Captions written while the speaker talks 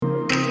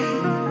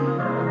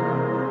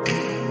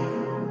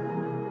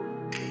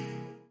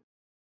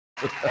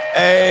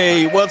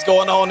Hey, what's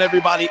going on,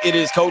 everybody? It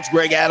is Coach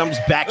Greg Adams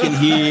back in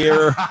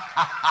here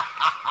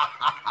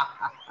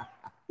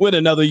with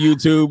another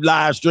YouTube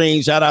live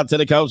stream. Shout out to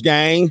the Coach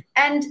Gang.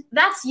 And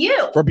that's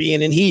you. For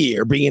being in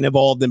here, being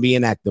involved and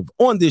being active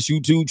on this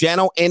YouTube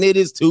channel. And it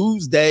is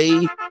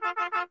Tuesday.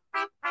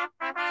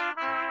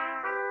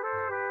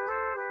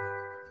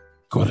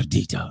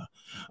 Gordita.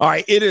 All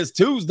right, it is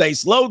Tuesday,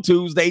 Slow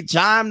Tuesday.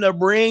 Time to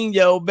bring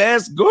your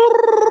best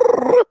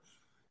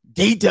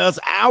Gorditas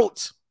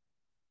out.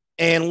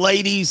 And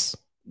ladies,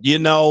 you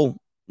know,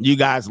 you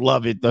guys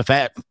love it. The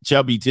fat,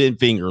 chubby 10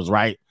 fingers,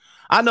 right?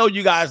 I know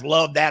you guys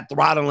love that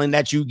throttling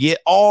that you get,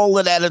 all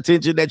of that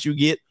attention that you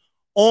get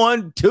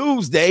on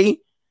Tuesday.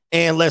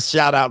 And let's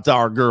shout out to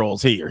our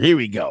girls here. Here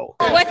we go.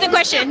 What's the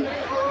question?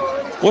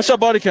 What's your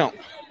body count?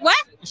 What?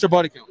 What's your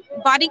body count?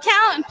 Body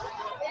count?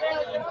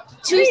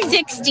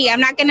 260.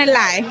 I'm not going to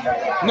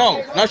lie.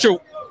 No, not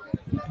your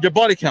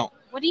body count.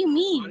 What do you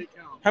mean?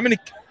 How many?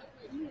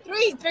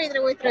 Three.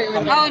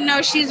 Oh,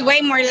 no, she's way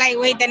more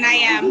lightweight than I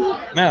am.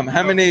 Ma'am,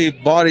 how many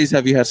bodies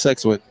have you had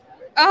sex with?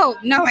 Oh,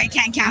 no, I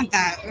can't count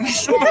that.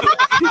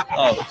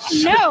 Oh.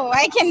 No,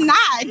 I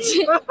cannot.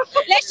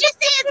 Let's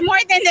just say it's more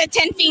than the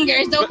 10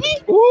 fingers, okay?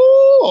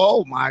 Ooh,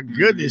 oh, my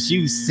goodness.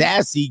 You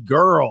sassy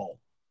girl.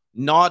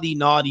 Naughty,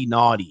 naughty,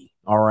 naughty.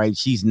 All right,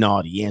 she's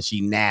naughty and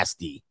she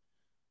nasty.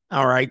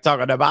 All right,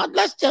 talking about,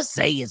 let's just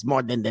say it's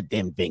more than the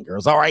 10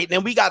 fingers. All right,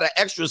 and we got an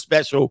extra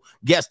special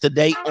guest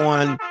today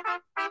on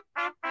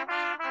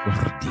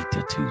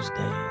Gordita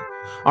Tuesday.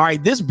 All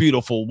right, this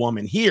beautiful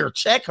woman here,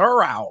 check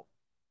her out.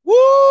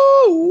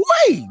 Woo,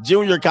 wait,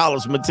 junior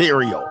college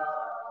material.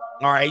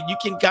 All right, you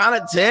can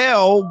kind of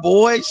tell,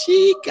 boy,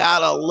 she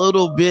got a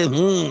little bit,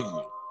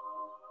 All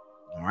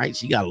right,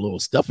 she got a little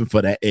stuffing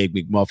for that Egg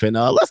McMuffin.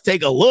 Let's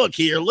take a look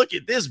here. Look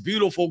at this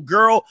beautiful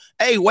girl.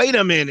 Hey, wait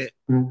a minute.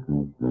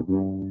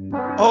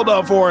 Hold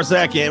up for a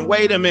second.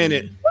 Wait a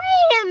minute.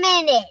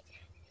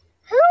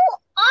 Who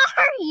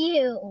are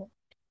you?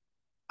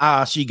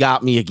 She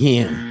got me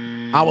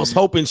again. I was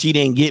hoping she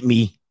didn't get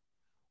me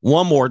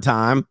one more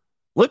time.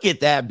 Look at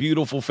that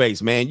beautiful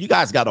face, man. You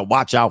guys got to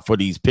watch out for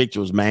these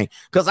pictures, man,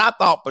 because I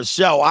thought for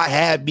sure I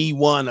had me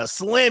one a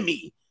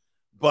Slimmy,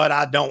 but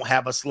I don't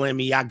have a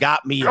Slimmy. I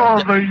got me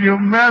the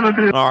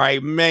humanity. All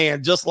right,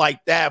 man, just like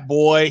that,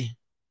 boy.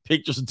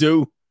 Pictures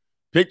do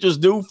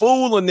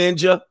fool a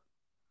ninja.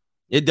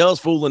 It does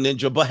fool a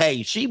ninja, but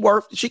hey, she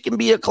can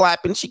be a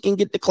clapping. She can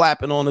get the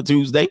clapping on a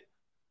Tuesday.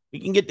 We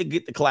can get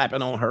the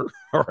clapping on her.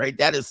 All right,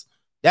 that is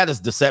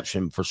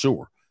deception for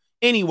sure.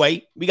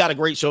 Anyway, we got a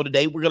great show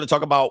today. We're going to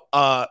talk about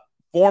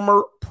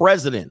former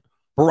President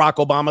Barack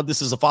Obama.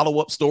 This is a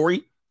follow-up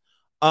story.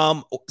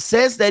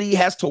 Says that he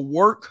has to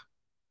work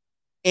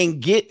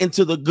and get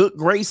into the good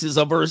graces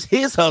of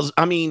his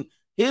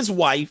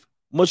wife,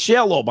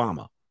 Michelle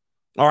Obama.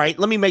 All right,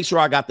 let me make sure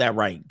I got that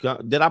right.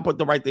 Did I put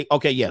the right thing?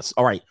 Okay, yes.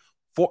 All right.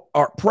 For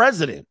our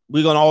president,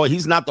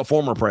 he's not the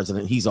former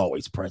president. He's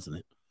always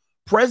president.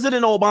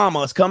 President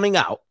Obama is coming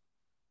out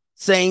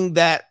saying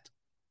that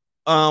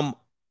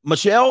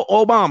Michelle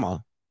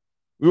Obama,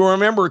 you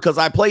remember, because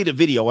I played a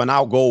video and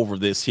I'll go over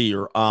this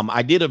here.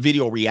 I did a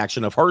video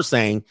reaction of her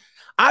saying,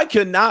 I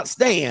could not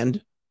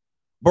stand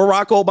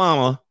Barack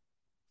Obama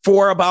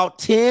for about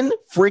 10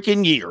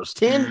 freaking years.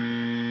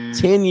 10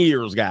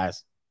 years,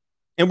 guys.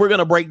 And we're going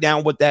to break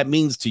down what that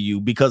means to you,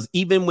 because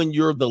even when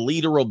you're the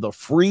leader of the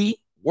free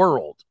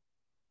world,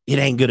 it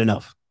ain't good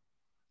enough.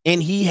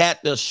 And he had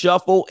to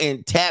shuffle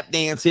and tap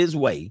dance his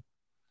way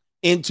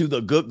into the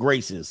good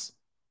graces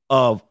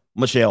of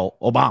Michelle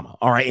Obama.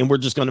 All right. And we're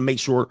just going to make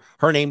sure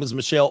her name is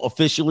Michelle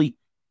officially.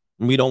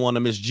 And we don't want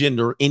to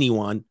misgender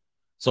anyone.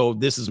 So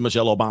this is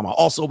Michelle Obama.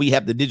 Also, we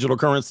have the digital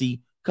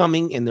currency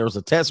coming, and there's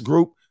a test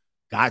group.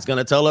 Guy's going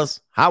to tell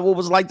us how it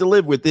was like to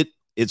live with it.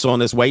 It's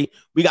on its way.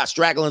 We got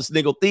Straggle and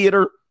Sniggle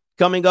Theater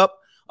coming up.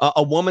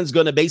 A woman's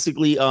going to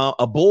basically,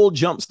 a bull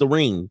jumps the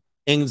ring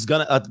and is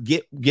going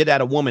to get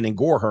at a woman and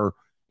gore her.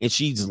 And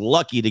she's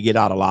lucky to get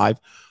out alive.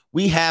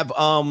 We have,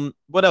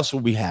 what else will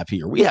we have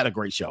here? We had a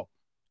great show.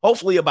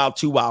 Hopefully about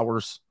 2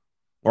 hours.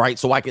 All right.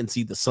 So I can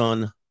see the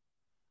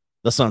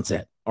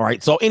sunset. All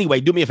right. So anyway,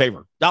 do me a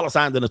favor.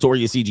 $, the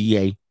Notorious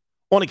CGA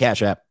on the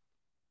Cash App.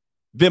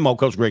 Venmo,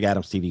 Coach Greg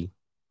Adams TV.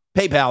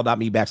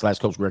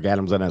 PayPal.me/Coach Greg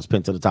Adams. And that's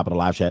pinned to the top of the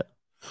live chat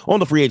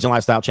on the Free Agent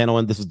Lifestyle channel.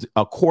 And this is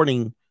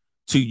according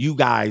to you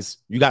guys.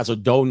 You guys are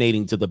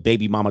donating to the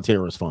Baby Mama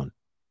Terrorist Fund.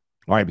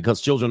 All right. Because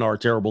children are a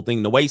terrible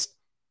thing to waste.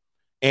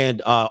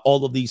 And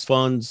all of these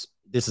funds,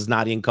 this is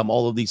not income.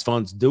 All of these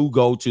funds do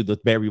go to the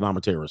Baby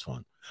Mama Terrorist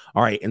Fund.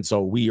 All right. And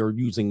so we are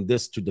using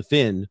this to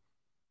defend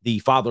the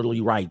fatherly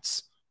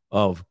rights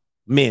of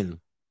men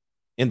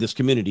in this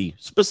community,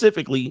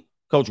 specifically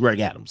Coach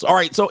Greg Adams. All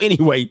right. So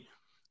anyway,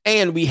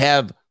 and we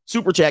have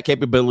super chat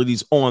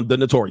capabilities on the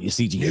Notorious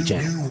CGA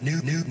channel.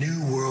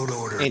 New world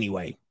order.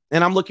 Anyway,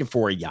 and I'm looking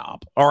for a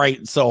job. All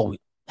right. So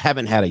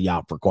haven't had a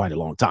job for quite a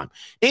long time.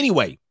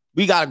 Anyway,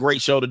 we got a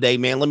great show today,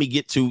 man. Let me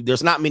get to,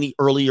 there's not many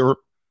earlier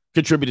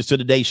contributors to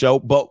today's show,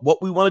 but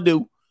what we want to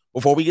do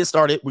before we get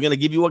started, we're going to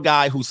give you a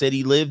guy who said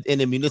he lived in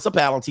a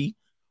municipality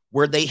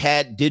where they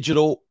had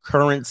digital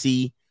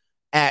currency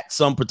at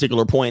some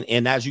particular point.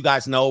 And as you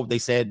guys know, they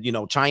said,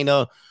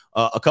 China,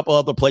 a couple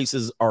other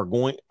places are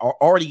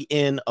already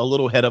in a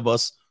little ahead of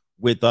us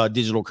with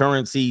digital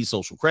currency,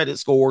 social credit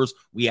scores.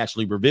 We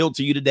actually revealed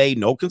to you today,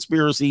 no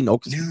conspiracy, no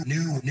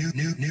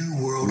new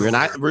world. We're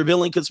not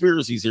revealing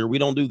conspiracies here. We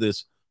don't do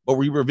this, but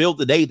we revealed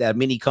today that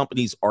many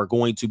companies are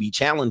going to be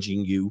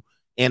challenging you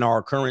in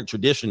our current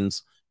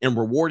traditions and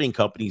rewarding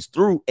companies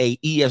through a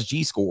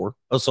ESG score,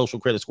 a social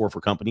credit score for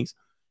companies,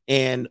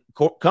 and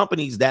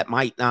companies that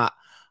might not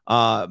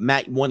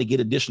want to get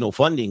additional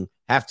funding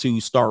have to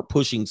start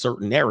pushing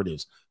certain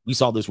narratives. We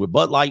saw this with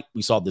Bud Light.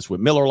 We saw this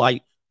with Miller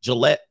Lite,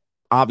 Gillette,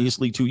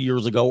 obviously 2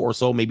 years ago or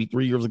so, maybe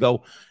 3 years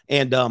ago.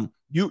 And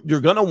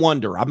you're going to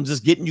wonder, I'm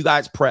just getting you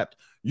guys prepped.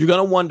 You're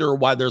going to wonder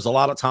why there's a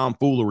lot of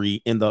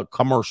tomfoolery in the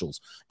commercials,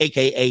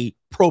 AKA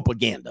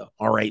propaganda.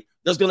 All right.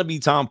 There's going to be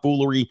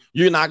tomfoolery.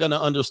 You're not going to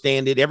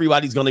understand it.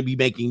 Everybody's going to be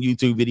making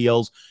YouTube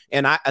videos.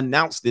 And I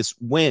announced this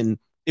when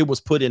it was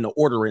put into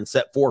order and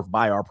set forth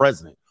by our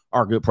president,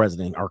 our good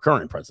president, our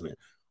current president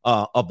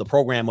of the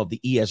program of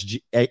the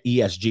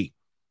ESG.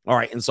 All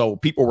right. And so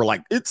people were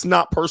like, it's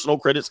not personal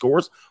credit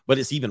scores, but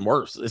it's even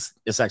worse.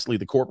 It's actually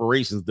the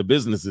corporations, the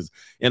businesses,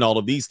 and all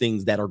of these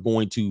things that are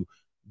going to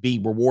be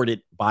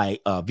rewarded by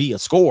via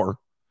score.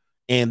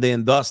 And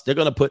then thus they're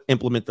going to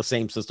implement the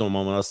same system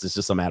on us. It's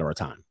just a matter of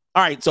time.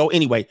 All right. So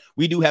anyway,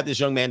 we do have this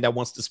young man that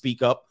wants to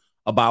speak up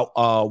about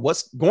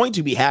what's going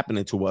to be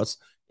happening to us.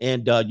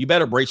 And you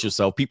better brace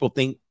yourself. People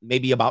think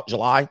maybe about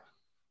July.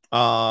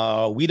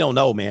 We don't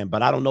know, man,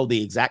 but I don't know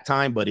the exact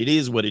time, but it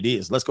is what it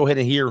is. Let's go ahead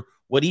and hear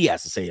what he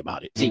has to say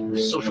about it. It's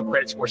a social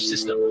credit score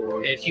system.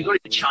 If you go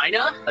to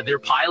China, they're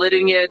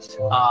piloting it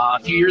a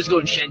few years ago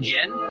in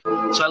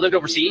Shenzhen. So I lived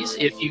overseas.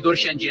 If you go to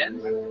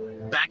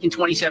Shenzhen, back in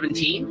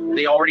 2017,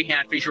 they already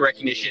had facial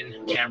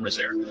recognition cameras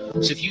there.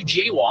 So if you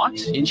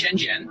jaywalked in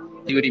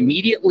Shenzhen, they would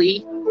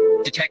immediately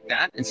detect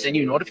that and send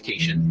you a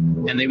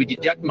notification, and they would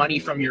deduct money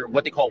from your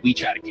what they call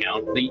WeChat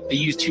account. They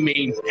use two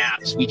main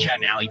apps, WeChat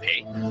and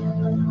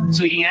Alipay.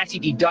 So you can actually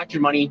deduct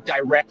your money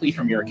directly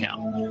from your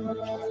account.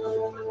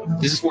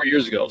 This is 4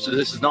 years ago, so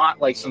this is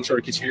not like some sort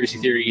of conspiracy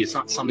theory. It's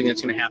not something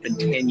that's going to happen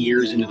 10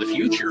 years into the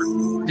future.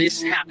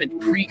 This happened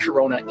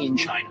pre-corona in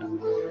China.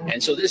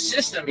 And so this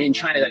system in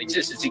China that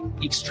exists is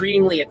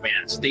extremely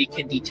advanced. They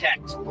can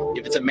detect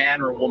if it's a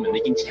man or a woman. They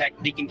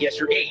can guess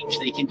your age.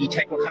 They can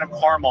detect what kind of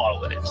car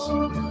model it is,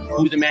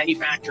 who the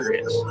manufacturer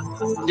is.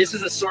 This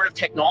is a sort of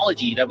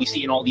technology that we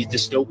see in all these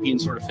dystopian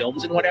sort of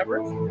films and whatever.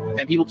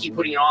 And people keep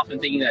putting it off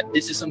and thinking that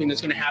this is something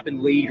that's going to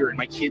happen later in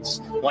my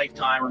kids'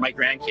 lifetime or my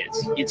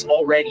grandkids. It's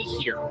already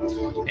here.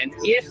 And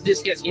if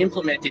this gets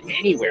implemented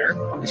anywhere,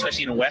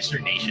 especially in a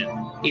Western nation,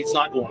 it's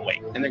not going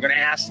away. And they're going to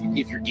ask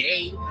if you're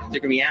gay. They're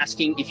going to be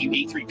asking if you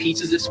ate 3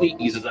 pizzas this week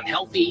because it's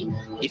unhealthy.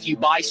 If you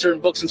buy certain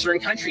books in certain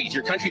countries,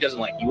 your country doesn't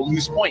like you, will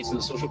lose points in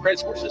the social credit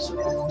score system.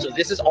 So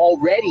this is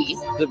already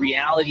the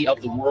reality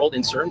of the world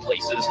in certain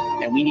places,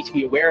 and we need to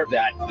be aware of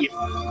that. If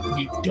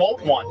you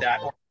don't want that,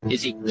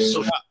 is a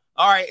social.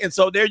 All right, and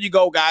so there you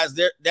go, guys.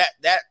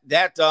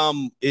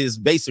 That is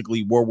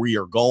basically where we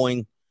are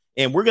going,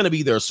 and we're going to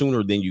be there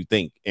sooner than you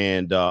think.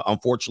 And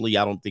unfortunately,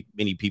 I don't think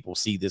many people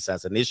see this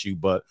as an issue.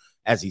 But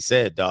as he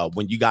said,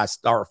 when you guys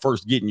start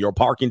first getting your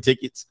parking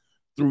tickets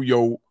through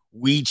your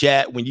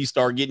WeChat, when you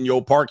start getting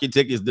your parking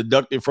tickets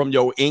deducted from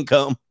your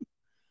income,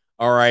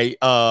 all right,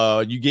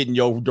 you getting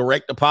your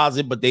direct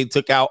deposit, but they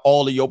took out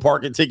all of your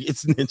parking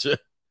tickets, Ninja.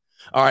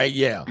 All right,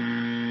 yeah.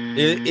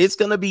 It's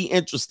going to be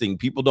interesting.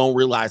 People don't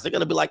realize. They're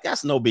going to be like,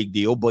 that's no big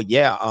deal. But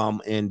yeah,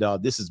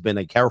 this has been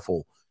a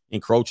careful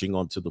encroaching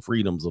onto the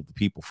freedoms of the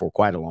people for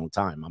quite a long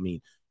time. I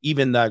mean,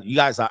 even you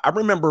guys, I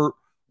remember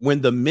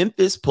when the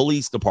Memphis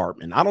Police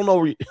Department, I don't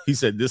know, he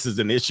said this is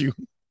an issue.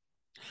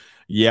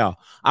 Yeah.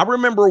 I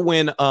remember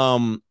when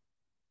the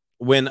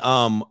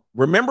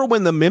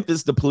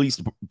Memphis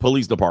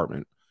police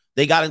department,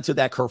 they got into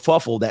that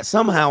kerfuffle that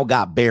somehow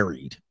got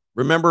buried.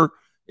 Remember,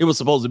 it was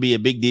supposed to be a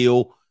big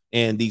deal.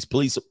 And these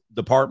police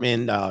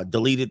department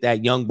deleted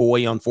that young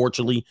boy,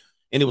 unfortunately.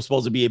 And it was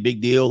supposed to be a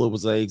big deal. It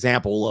was an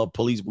example of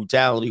police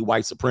brutality,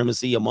 white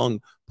supremacy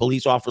among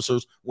police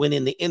officers. When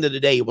in the end of the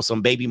day, it was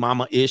some baby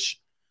mama-ish.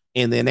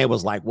 And then it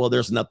was like, well,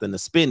 there's nothing to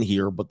spin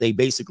here. But they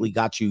basically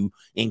got you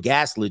and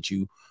gaslit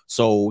you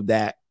so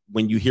that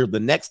when you hear the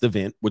next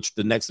event, which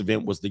the next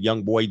event was the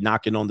young boy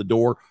knocking on the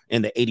door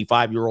and the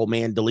 85-year-old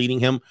man deleting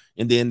him.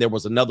 And then there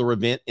was another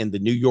event in the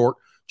New York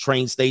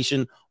train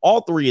station.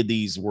 All three of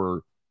these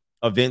were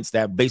events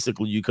that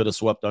basically you could have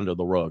swept under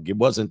the rug. It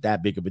wasn't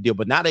that big of a deal,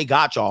 but now they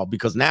got y'all,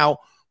 because now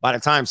by the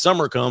time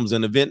summer comes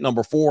and event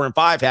number 4 and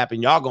 5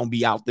 happen, y'all going to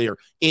be out there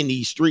in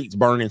these streets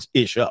burning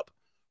ish up,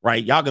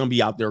 right? Y'all going to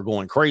be out there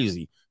going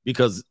crazy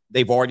because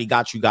they've already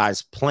got you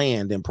guys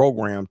planned and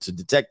programmed to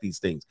detect these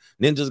things.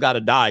 Ninjas got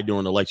to die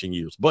during election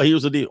years. But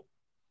here's the deal.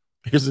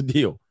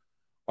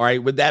 All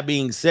right. With that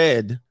being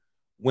said,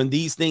 when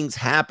these things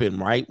happen,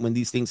 right? When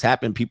these things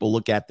happen, people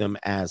look at them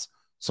as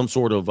some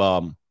sort of,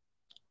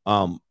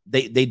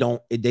 they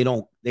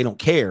don't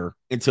care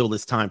until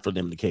it's time for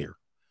them to care.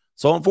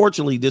 So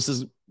unfortunately, this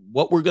is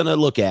what we're gonna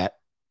look at.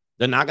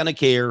 They're not gonna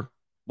care.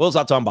 What was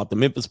I talking about? The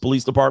Memphis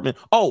Police Department.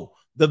 Oh,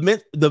 the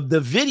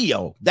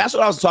video. That's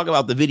what I was talking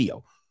about. The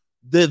video.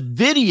 The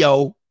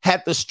video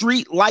had the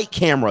street light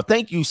camera.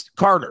 Thank you,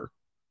 Carter.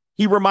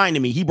 He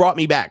reminded me. He brought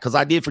me back because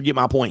I did forget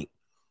my point.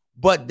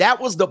 But that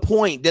was the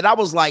point that I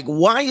was like,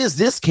 why is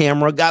this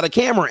camera got a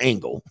camera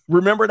angle?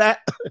 Remember that?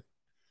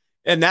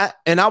 and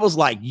I was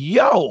like,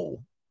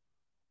 yo,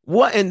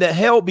 what in the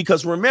hell?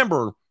 Because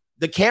remember,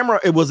 the camera,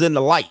 it was in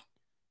the light.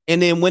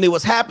 And then when it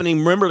was happening,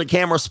 remember the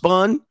camera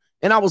spun?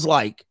 And I was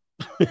like,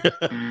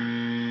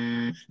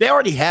 they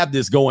already have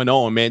this going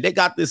on, man. They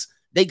got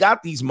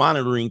these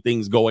monitoring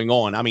things going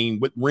on. I mean,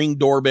 with Ring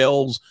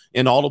doorbells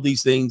and all of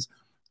these things.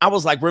 I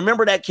was like,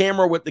 remember that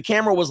camera with the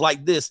camera was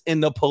like this,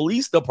 and the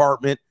police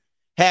department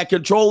had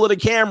control of the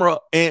camera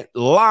and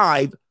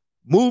live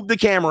moved the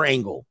camera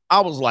angle.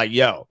 I was like,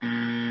 yo,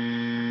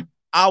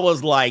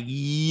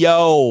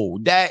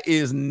 that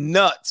is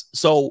nuts.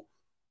 So,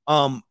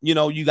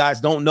 you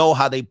guys don't know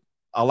how they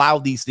allow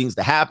these things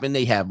to happen.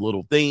 They have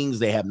little things.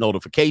 They have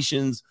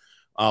notifications.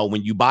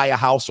 When you buy a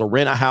house or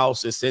rent a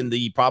house, it's in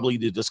probably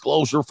the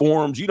disclosure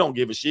forms. You don't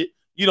give a shit.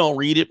 You don't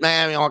read it,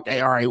 man. Okay,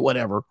 all right,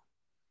 whatever.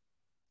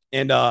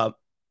 And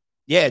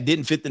it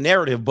didn't fit the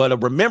narrative.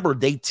 But remember,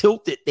 they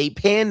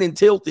panned and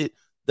tilted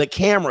the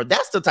camera.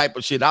 That's the type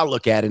of shit I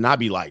look at, and I'd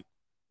be like,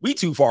 we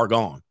too far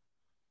gone.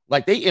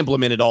 Like, they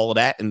implemented all of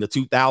that in the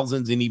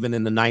 2000s and even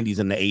in the 90s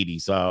and the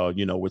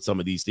 80s, with some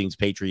of these things,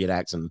 Patriot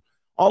Acts and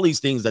all these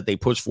things that they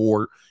push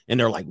forward. And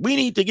they're like, we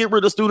need to get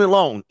rid of student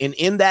loan. And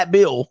in that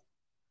bill,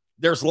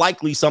 there's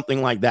likely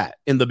something like that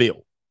in the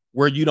bill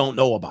where you don't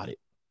know about it.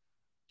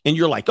 And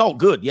you're like, oh,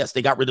 good. Yes,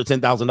 they got rid of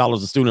 $10,000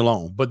 of student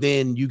loan. But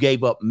then you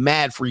gave up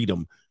mad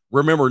freedom.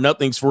 Remember,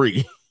 nothing's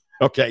free.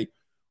 Okay.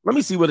 Let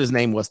me see what his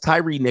name was.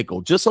 Tyree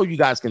Nickel, just so you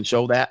guys can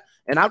show that.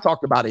 And I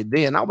talked about it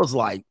then. I was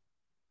like,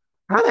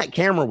 how that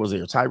camera was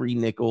there? Tyree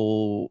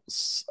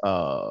Nickel's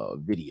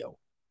video.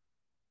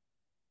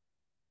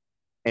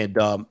 And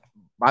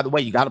by the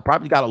way, you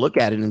probably got to look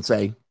at it and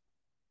say,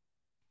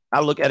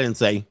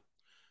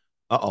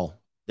 uh-oh,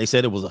 they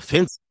said it was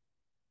offensive.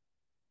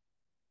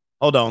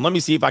 Hold on, let me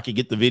see if I could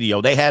get the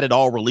video. They had it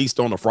all released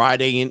on a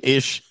Friday and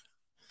ish.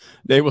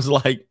 They was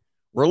like,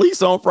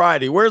 release on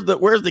Friday. Where's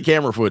the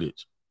camera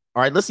footage?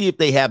 All right, let's see if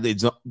they have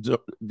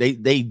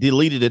they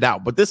deleted it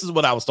out. But this is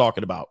what I was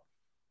talking about.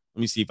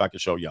 Let me see if I can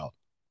show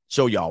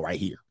y'all right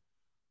here.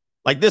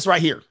 Like this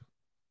right here.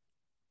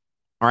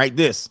 All right,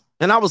 this.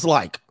 And I was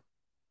like,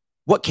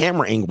 what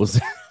camera angle is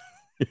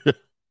that?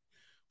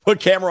 What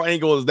camera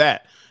angle is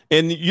that?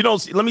 And you don't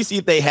see, let me see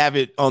if they have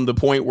it on the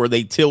point where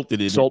they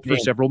tilted it. Sold for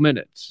several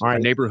minutes. All right,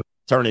 neighborhood.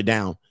 Turn it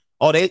down.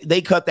 Oh,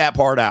 they cut that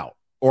part out,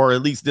 or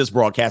at least this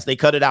broadcast, they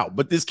cut it out.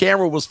 But this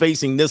camera was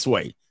facing this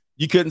way.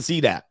 You couldn't see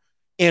that.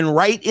 And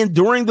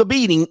during the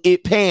beating,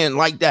 it panned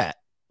like that.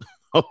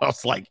 I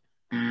was like,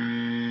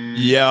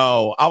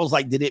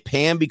 did it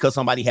pan because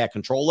somebody had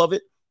control of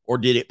it? Or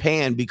did it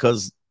pan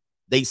because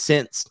they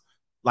sensed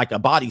like a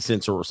body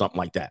sensor or something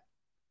like that?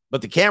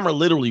 But the camera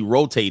literally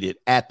rotated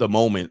at the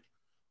moment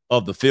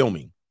of the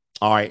filming.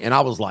 All right. And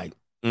I was like,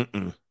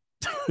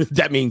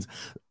 that means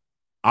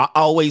I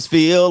always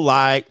feel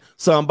like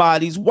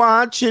somebody's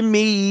watching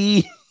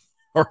me.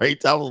 All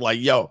right. I was like,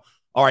 yo,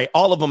 all right.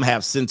 All of them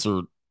have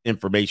censored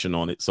information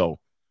on it. So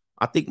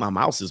I think my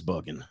mouse is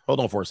bugging. Hold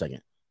on for a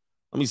second.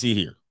 Let me see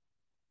here.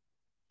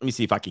 Let me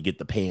see if I could get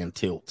the pan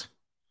tilt.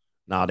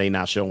 No, they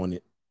not showing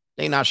it.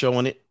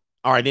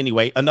 All right.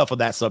 Anyway, enough of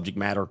that subject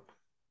matter,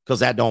 because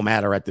that don't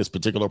matter at this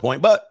particular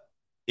point, but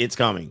it's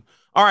coming.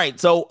 All right,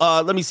 so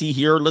let me see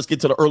here. Let's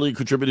get to the earlier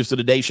contributors to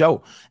today's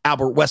show.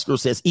 Albert Wesker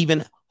says,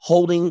 even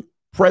holding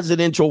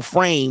presidential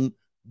frame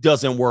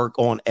doesn't work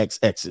on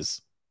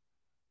XXs.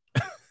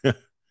 All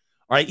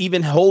right,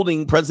 even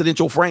holding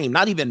presidential frame,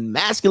 not even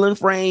masculine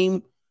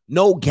frame,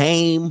 no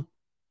game,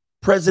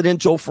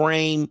 presidential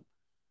frame.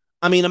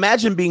 I mean,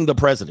 imagine being the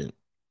president.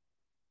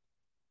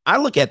 I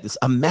look at this.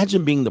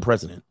 Imagine being the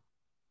president,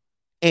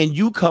 and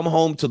you come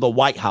home to the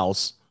White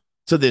House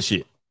to this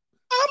shit.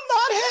 I'm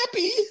not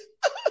happy.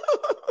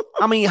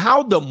 I mean,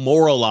 how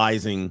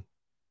demoralizing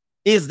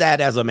is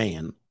that as a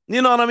man?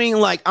 You know what I mean?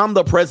 Like, I'm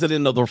the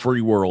president of the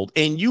free world,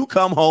 and you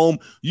come home,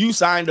 you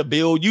signed a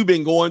bill, you've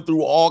been going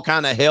through all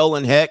kind of hell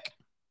and heck,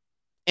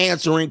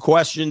 answering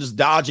questions,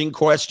 dodging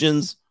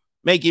questions,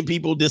 making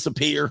people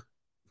disappear,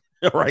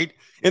 right?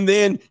 And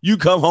then you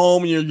come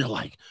home and you're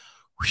like,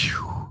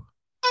 whew,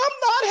 I'm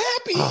not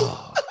happy.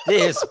 Oh,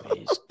 this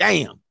bitch,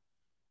 damn.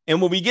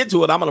 And when we get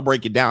to it, I'm going to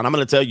break it down. I'm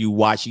going to tell you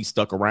why she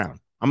stuck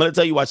around.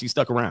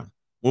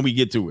 When we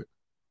get to it.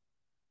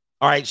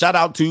 All right. Shout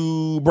out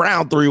to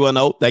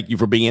Brown310. Thank you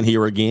for being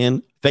here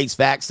again. Face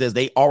Fact says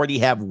they already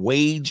have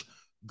wage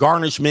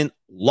garnishment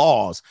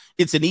laws.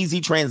 It's an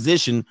easy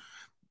transition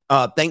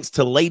thanks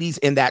to ladies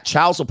in that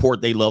child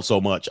support they love so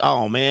much.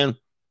 Oh, man.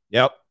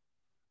 Yep.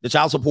 The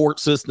child support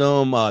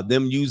system,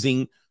 them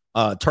using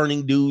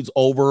turning dudes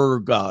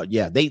over.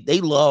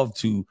 They love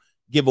to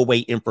give away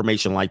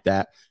information like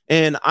that.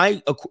 And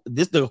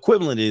the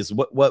equivalent is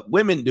what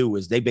women do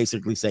is they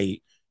basically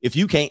say, If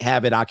you can't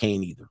have it, I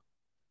can't either.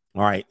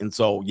 All right. And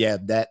so, yeah,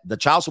 that the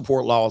child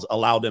support laws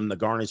allow them to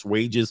garnish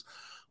wages.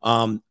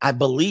 I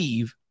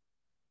believe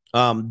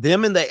them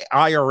and the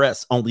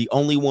IRS are the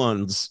only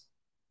ones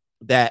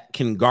that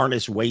can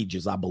garnish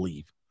wages, I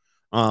believe,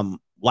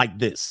 like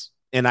this.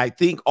 And I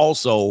think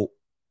also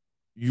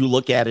you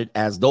look at it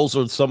as those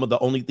are some of the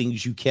only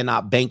things you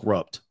cannot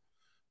bankrupt,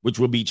 which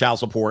would be child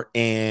support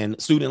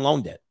and student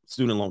loan debt.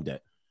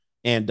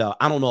 And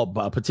I don't know,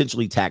 but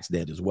potentially tax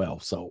debt as well.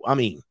 So, I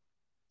mean,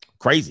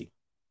 crazy,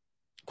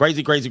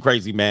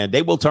 man.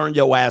 They will turn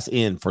your ass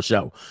in for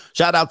sure.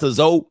 Shout out to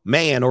Zoe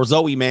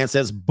Man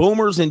says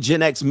boomers and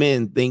Gen X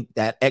men think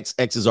that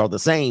XXs are the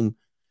same.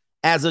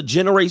 As a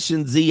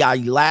Generation Z, I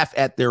laugh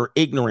at their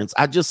ignorance.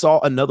 I just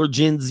saw another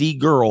Gen Z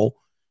girl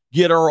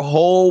get her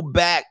whole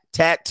back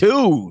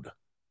tattooed.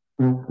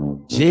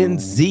 Gen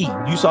Z.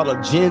 You saw the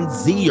Gen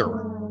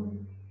Zer.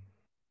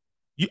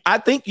 I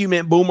think you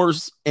meant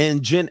boomers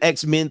and Gen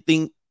X men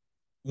think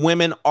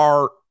women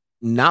are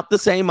not the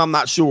same. I'm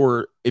not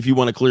sure if you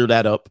want to clear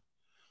that up.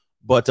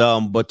 But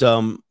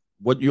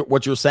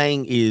what you're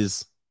saying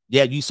is,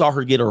 yeah, you saw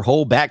her get her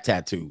whole back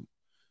tattooed.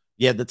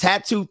 Yeah, the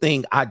tattoo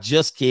thing, I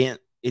just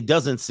can't. It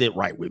doesn't sit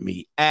right with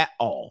me at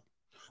all.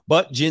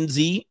 But Gen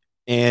Z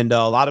and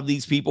a lot of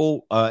these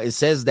people, it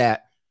says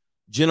that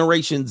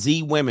Generation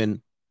Z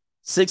women,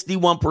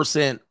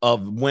 61%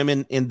 of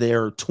women in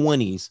their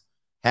 20s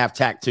have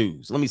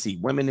tattoos. Let me see.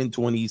 Women in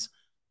 20s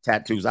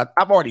tattoos. I've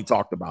already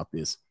talked about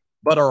this,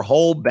 but her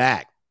whole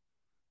back,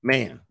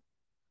 man,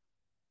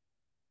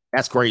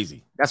 that's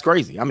crazy. That's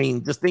crazy. I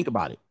mean, just think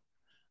about it.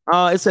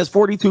 It says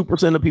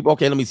 42% of people.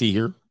 Okay, let me see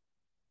here.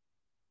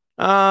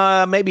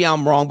 Maybe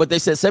I'm wrong, but they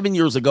said 7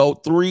 years ago,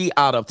 3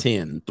 out of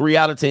 10. 3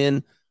 out of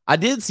 10. I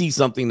did see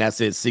something that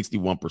said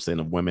 61%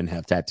 of women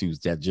have tattoos,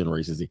 that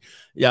Generation Z.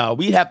 Yeah,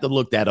 we have to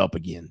look that up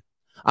again.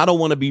 I don't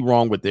want to be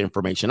wrong with the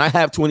information. I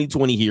have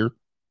 2020 here.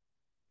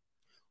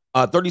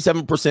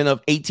 37%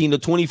 of 18 to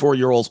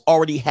 24-year-olds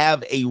already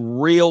have a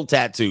real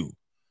tattoo.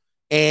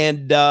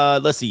 And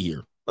let's see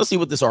here. Let's see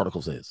what this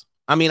article says.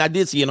 I mean, I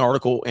did see an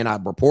article and I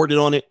reported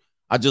on it.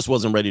 I just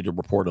wasn't ready to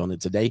report on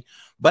it today.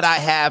 But I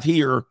have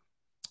here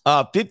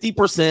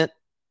 50%,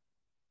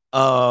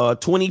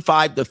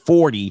 25 to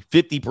 40,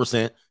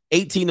 50%,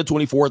 18 to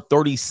 24,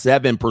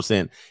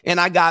 37%. And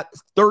I got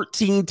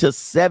 13 to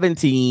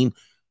 17,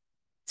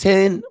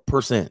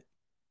 10%.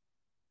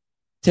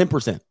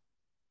 10%.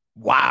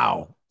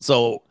 Wow.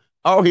 So,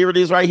 here it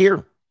is right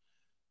here.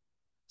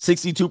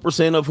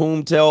 62% of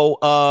whom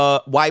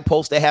tell white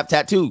folks they have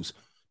tattoos.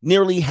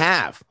 Nearly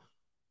half,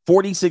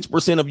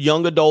 46% of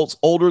young adults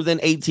older than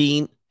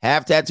 18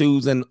 have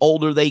tattoos, and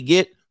older they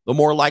get, the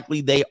more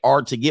likely they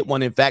are to get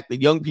one. In fact, the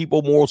young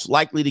people most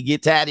likely to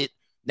get tatted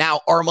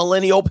now are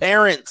millennial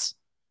parents.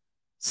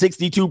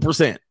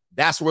 62%.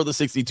 That's where the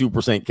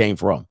 62% came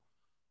from.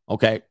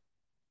 Okay.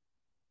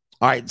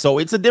 All right. So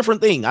it's a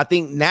different thing. I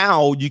think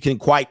now you can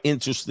quite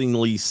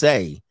interestingly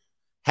say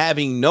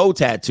having no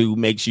tattoo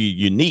makes you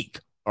unique.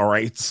 All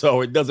right.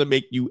 So it doesn't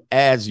make you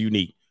as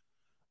unique.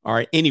 All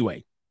right.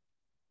 Anyway.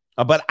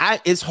 But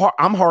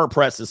I'm hard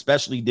pressed,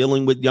 especially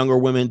dealing with younger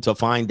women, to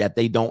find that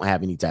they don't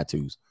have any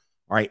tattoos.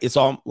 All right. It's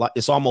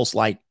almost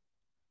like,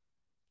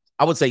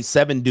 I would say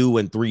 7 do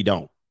and 3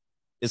 don't.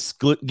 It's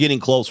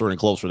getting closer and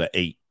closer to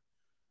 8.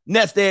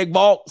 Nest Egg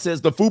Vault says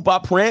the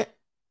FUPA print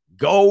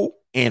go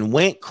and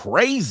went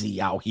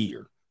crazy out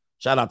here.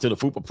 Shout out to the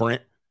FUPA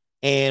print.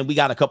 And we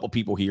got a couple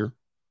people here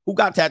who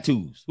got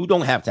tattoos, who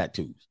don't have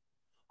tattoos.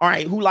 All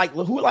right. Who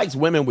likes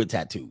women with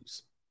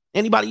tattoos?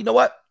 Anybody? You know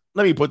what?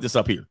 Let me put this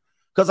up here.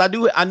 Because I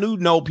do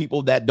know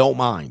people that don't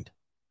mind.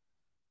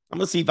 I'm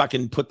going to see if I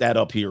can put that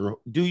up here.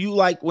 Do you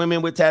like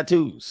women with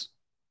tattoos?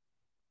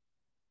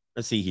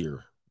 Let's see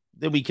here.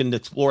 Then we can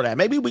explore that.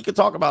 Maybe we could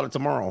talk about it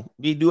tomorrow.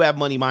 We do have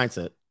money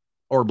mindset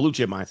or blue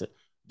chip mindset.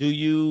 Do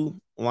you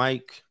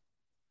like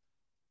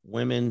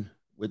women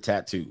with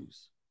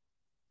tattoos?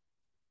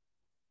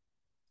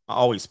 I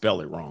always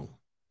spell it wrong.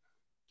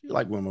 Do you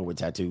like women with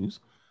tattoos?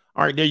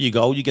 All right, there you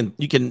go. You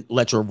can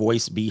let your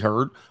voice be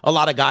heard. A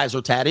lot of guys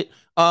are tatted.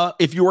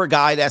 If you're a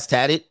guy that's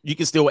tatted, you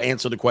can still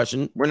answer the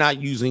question. We're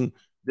not using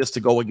this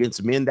to go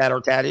against men that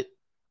are tatted.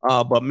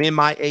 But men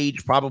my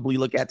age probably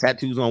look at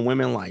tattoos on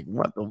women like,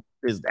 what the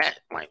is that?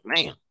 Like,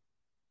 man.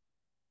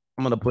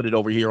 I'm going to put it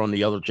over here on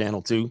the other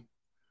channel too.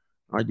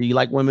 All right, do you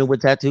like women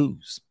with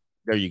tattoos?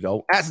 There you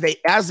go.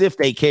 As if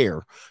they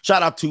care.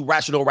 Shout out to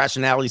Rational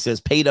Rationality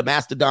says, paid a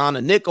Mastodon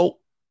a nickel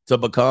to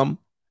become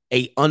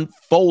a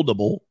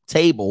unfoldable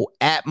table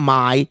at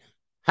my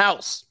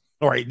house.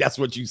 All right, that's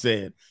what you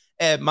said.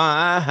 At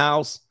my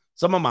house.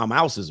 Some of my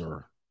mouses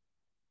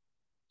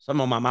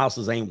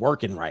ain't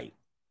working right.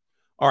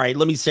 All right,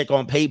 let me check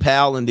on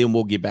PayPal and then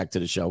we'll get back to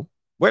the show.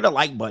 Where the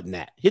like button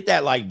at? Hit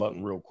that like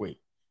button real quick.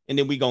 And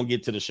then we're going to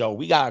get to the show.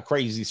 We got a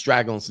crazy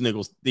Straggle and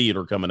Sniggles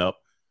Theater coming up.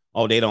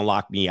 Oh, they don't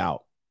lock me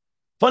out.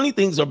 Funny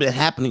things have been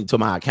happening to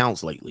my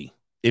accounts lately.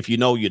 If you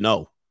know, you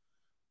know.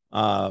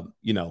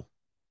 You know.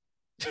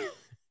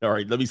 All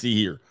right, let me see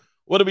here.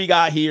 What do we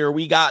got here?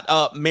 We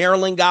got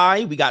Maryland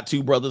guy. We got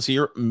 2 brothers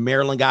here.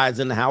 Maryland guys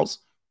in the house.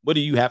 What do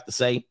you have to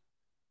say?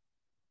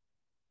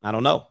 I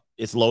don't know.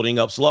 It's loading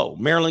up slow.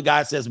 Maryland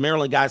guy says,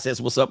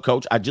 what's up,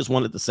 coach? I just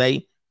wanted to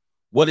say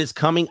what is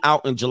coming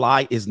out in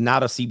July is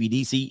not a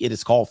CBDC. It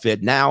is called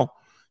Fed Now.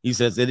 He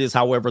says it is,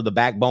 however, the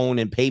backbone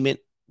and payment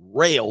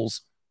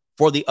rails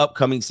for the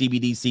upcoming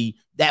CBDC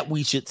that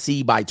we should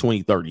see by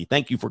 2030.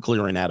 Thank you for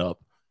clearing that up.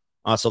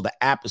 So the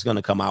app is going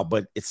to come out,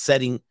 but it's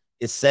setting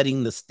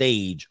the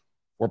stage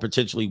for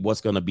potentially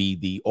what's going to be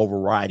the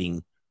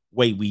overriding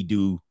way we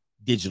do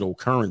digital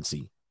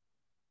currency.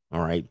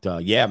 All right.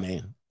 Yeah,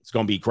 man. It's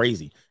going to be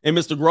crazy. And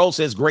Mr. Grove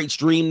says, great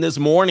stream this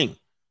morning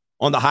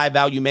on the high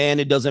value man.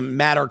 It doesn't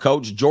matter,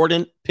 coach.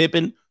 Jordan,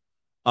 Pippen,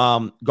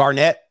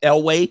 Garnett,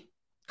 Elway,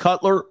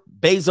 Cutler,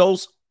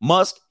 Bezos,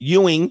 Musk,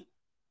 Ewing,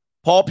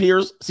 Paul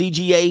Pierce,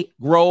 CGA,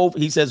 Grove.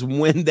 He says,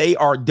 when they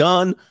are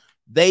done,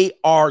 they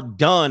are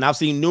done. I've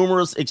seen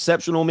numerous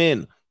exceptional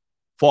men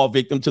fall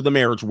victim to the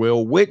marriage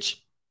wheel,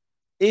 which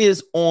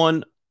is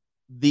on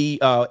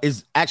the,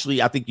 is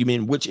actually, I think you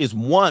mean, which is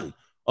one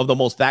of the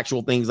most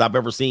factual things I've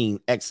ever seen.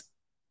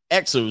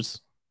 Xers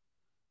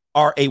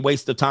are a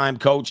waste of time,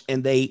 coach,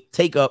 and they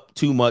take up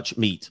too much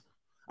meat.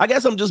 I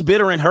guess I'm just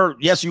bitter and hurt.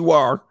 Yes, you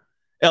are.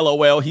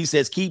 LOL. He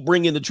says, keep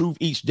bringing the truth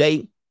each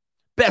day.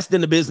 Best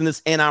in the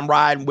business, and I'm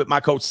riding with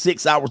my coach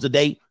 6 hours a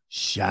day.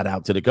 Shout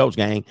out to the coach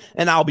gang.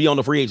 And I'll be on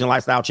the Free Agent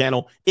Lifestyle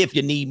channel if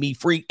you need me.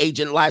 Free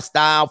Agent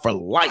Lifestyle for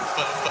life.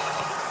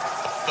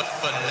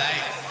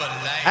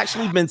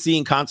 Actually been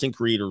seeing content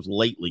creators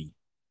lately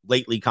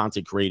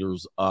content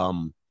creators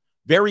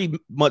very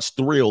much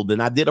thrilled,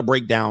 and I did a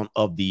breakdown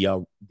of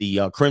the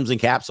Crimson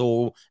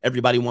Capsule.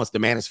 Everybody wants the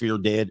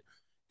Manosphere dead,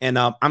 and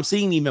I'm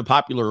seeing even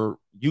popular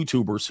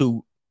YouTubers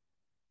who,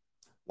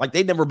 like,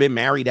 they've never been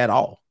married at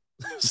all.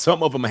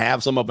 Some of them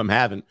have, some of them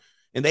haven't,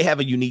 and they have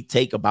a unique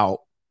take about,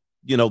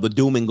 you know, the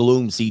doom and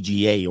gloom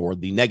CGA or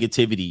the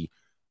negativity.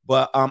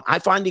 But I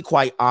find it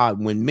quite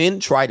odd when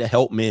men try to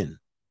help men,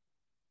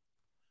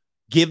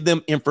 give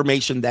them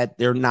information that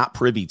they're not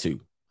privy to.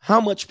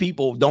 How much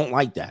people don't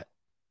like that?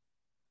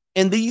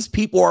 And these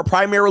people are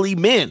primarily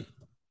men.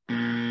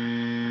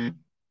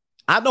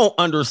 I don't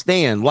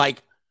understand.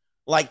 Like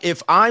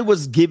if I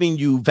was giving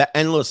you,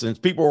 and listen,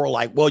 people were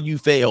like, well, you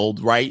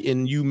failed, right?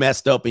 And you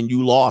messed up and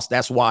you lost.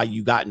 That's why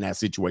you got in that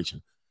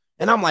situation.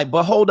 And I'm like,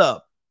 but hold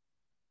up.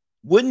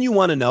 Wouldn't you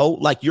want to know,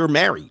 like, you're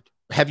married?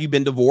 Have you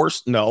been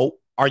divorced? No.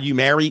 Are you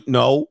married?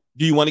 No.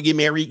 Do you want to get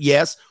married?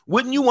 Yes.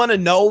 Wouldn't you want to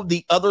know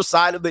the other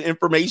side of the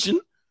information?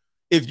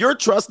 If you're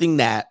trusting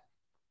that,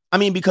 I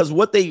mean, because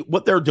what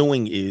they're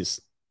doing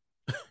is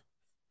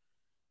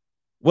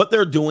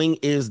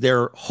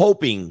they're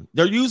hoping,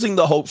 they're using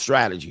the hope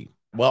strategy.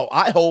 Well,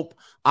 I hope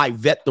I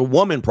vet the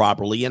woman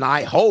properly, and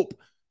I hope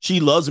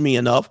she loves me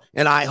enough,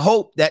 and I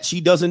hope that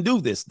she doesn't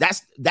do this.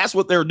 That's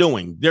what they're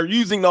doing. They're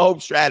using the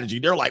hope strategy.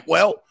 They're like,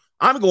 well,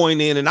 I'm going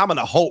in and I'm going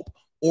to hope,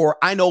 or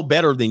I know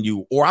better than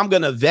you, or I'm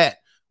going to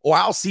vet, or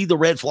I'll see the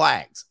red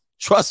flags.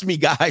 Trust me,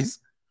 guys.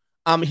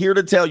 I'm here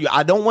to tell you,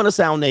 I don't want to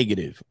sound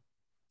negative.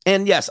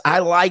 And yes, I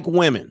like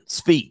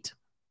women's feet.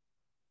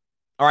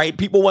 All right.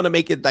 People want to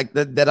make it like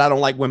that I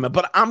don't like women,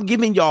 but I'm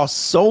giving y'all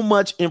so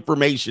much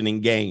information in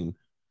game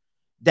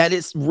that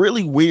it's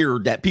really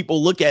weird that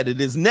people look at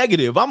it as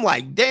negative. I'm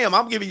like, damn,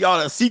 I'm giving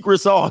y'all a secret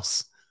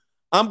sauce.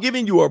 I'm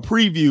giving you a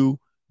preview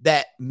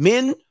that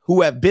men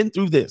who have been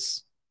through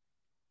this,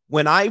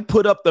 when I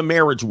put up the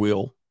marriage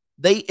wheel,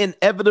 they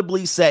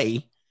inevitably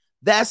say,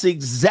 that's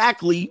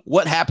exactly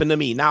what happened to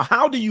me. Now,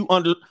 how do you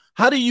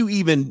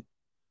even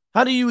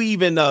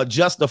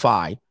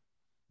justify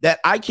that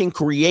I can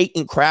create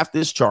and craft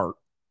this chart,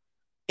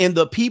 and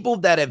the people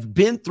that have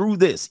been through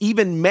this,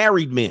 even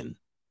married men,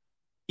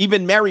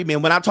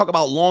 when I talk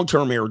about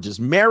long-term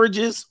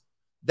marriages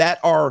that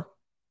are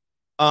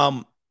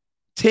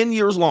 10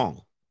 years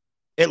long,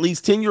 at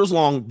least 10 years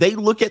long, they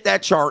look at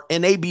that chart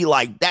and they be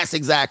like, that's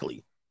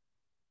exactly,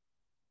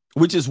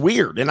 which is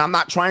weird. And I'm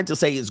not trying to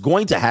say it's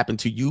going to happen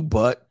to you,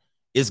 but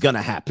it's going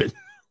to happen,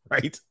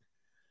 right?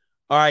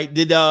 All right.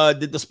 Did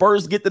the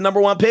Spurs get the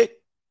number one pick?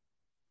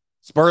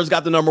 Spurs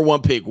got the number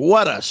one pick.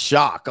 What a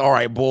shock. All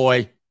right,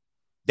 boy.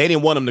 They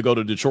didn't want him to go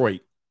to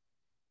Detroit.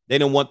 They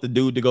didn't want the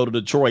dude to go to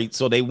Detroit,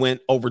 so they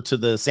went over to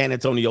the San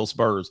Antonio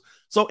Spurs.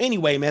 So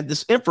anyway, man,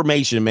 this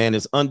information, man,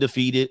 is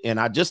undefeated, and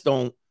I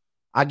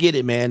get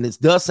it, man. This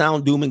does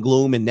sound doom and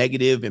gloom and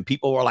negative, and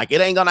people are like,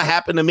 it ain't going to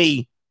happen to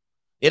me.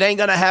 It ain't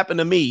going to happen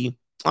to me.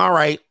 All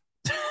right.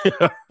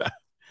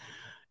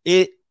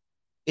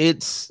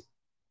 It's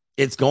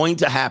going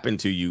to happen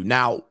to you.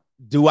 Now,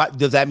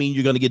 does that mean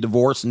you're going to get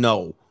divorced?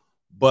 No.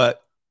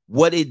 But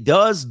what it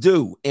does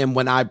do, and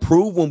when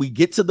we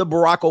get to the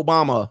Barack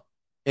Obama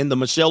and the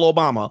Michelle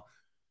Obama,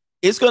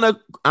 it's gonna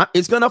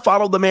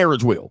follow the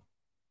marriage wheel.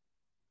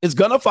 It's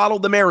gonna follow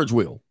the marriage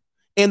wheel.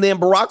 And then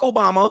Barack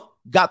Obama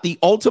got the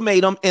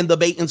ultimatum and the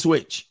bait and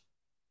switch.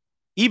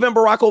 Even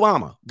Barack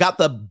Obama got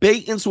the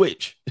bait and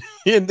switch.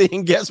 And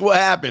then guess what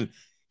happened?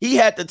 He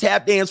had to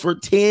tap dance for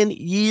 10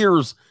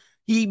 years.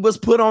 He was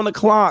put on the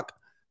clock.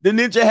 The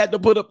ninja had to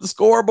put up the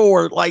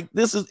scoreboard. Like,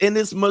 this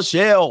is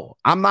Michelle.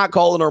 I'm not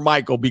calling her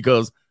Michael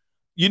because,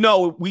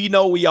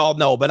 we all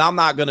know, but I'm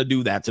not going to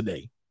do that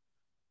today.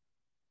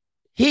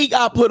 He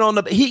got put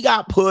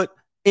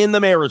in the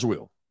marriage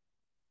wheel.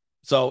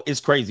 So it's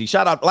crazy.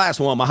 Shout out, last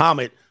one,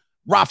 Muhammad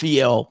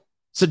Raphael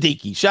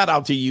Siddiqui. Shout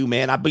out to you,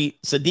 man.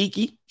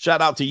 Siddiqui,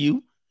 shout out to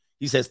you.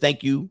 He says,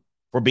 thank you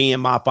for being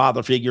my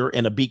father figure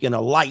and a beacon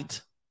of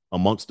light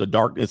amongst the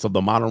darkness of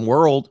the modern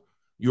world.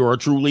 You're a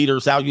true leader.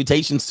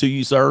 Salutations to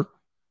you, sir.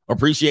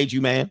 Appreciate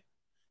you, man.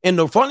 And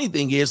the funny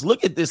thing is,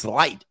 look at this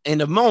light. In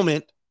the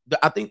moment,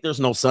 I think there's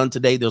no sun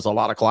today. There's a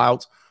lot of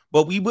clouds,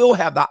 but we will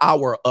have the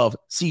hour of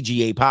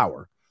CGA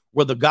power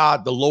where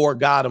the Lord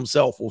God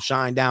himself will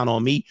shine down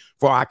on me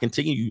for I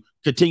continue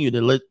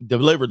to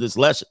deliver this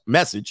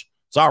message.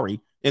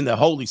 In the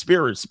Holy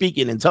Spirit,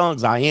 speaking in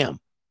tongues, I am.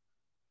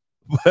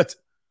 But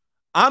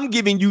I'm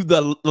giving you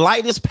the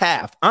lightest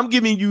path. I'm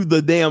giving you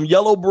the damn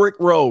yellow brick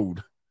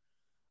road.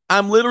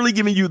 I'm literally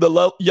giving you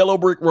the yellow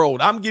brick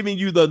road. I'm giving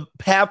you the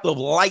path of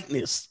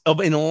lightness, of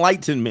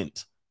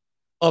enlightenment,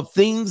 of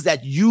things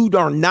that you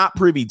are not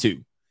privy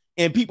to.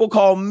 And people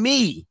call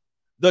me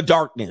the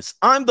darkness.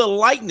 I'm the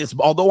lightness.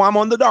 Although I'm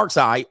on the dark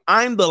side,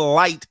 I'm the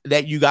light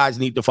that you guys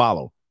need to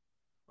follow.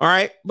 All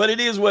right. But it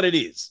is what it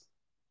is.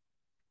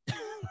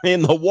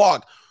 In the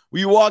walk,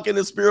 we walk in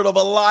the spirit of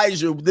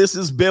Elijah. This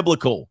is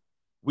biblical.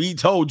 We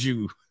told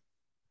you.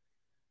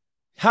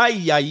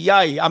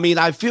 I mean,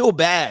 I feel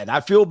bad. I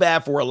feel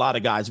bad for a lot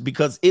of guys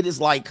because it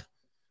is like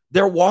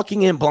they're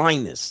walking in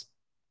blindness.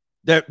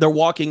 They're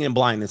walking in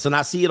blindness. And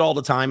I see it all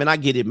the time. And I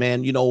get it,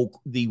 man. You know,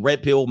 the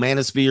red pill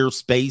manosphere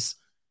space.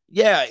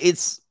 Yeah,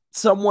 it's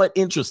somewhat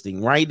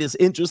interesting, right? It's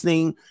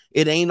interesting.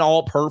 It ain't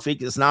all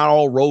perfect. It's not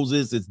all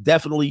roses. It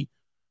definitely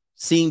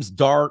seems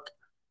dark.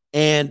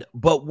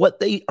 But what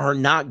they are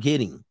not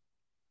getting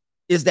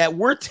is that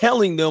we're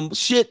telling them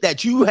shit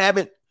that you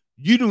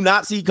do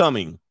not see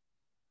coming.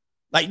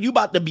 Like you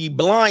about to be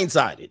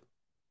blindsided.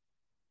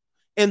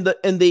 In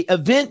the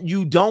event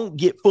you don't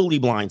get fully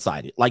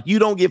blindsided, like you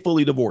don't get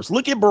fully divorced.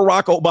 Look at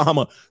Barack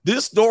Obama.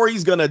 This story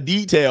is going to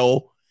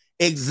detail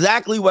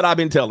exactly what I've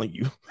been telling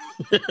you.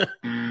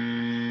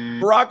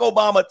 Barack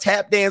Obama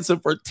tap dancing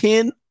for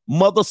 10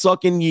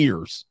 mother-sucking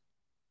years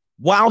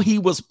while he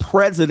was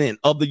president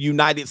of the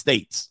United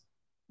States.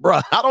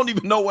 Bruh, I don't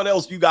even know what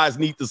else you guys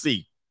need to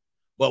see.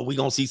 But we're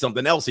going to see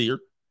something else here.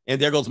 And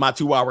there goes my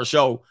 2-hour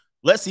show.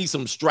 Let's see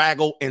some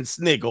straggle and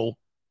sniggle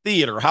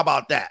theater. How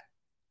about that?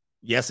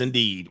 Yes,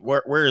 indeed.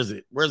 Where is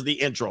it? Where's the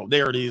intro?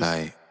 There it is.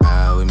 Like,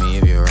 ride with me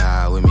if you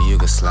ride with me. You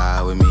can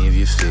slide with me if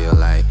you feel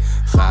like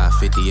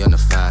 550 on the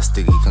 5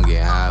 sticky. Come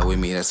get high with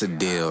me. That's a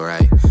deal,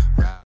 right?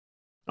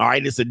 All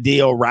right. It's a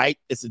deal, right?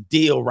 It's a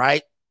deal,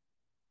 right?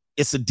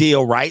 It's a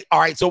deal, right? All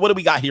right. So what do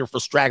we got here for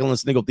straggle and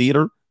sniggle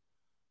theater?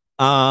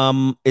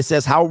 It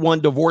says how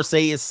one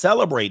divorcee is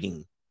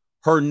celebrating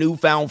her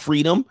newfound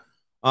freedom.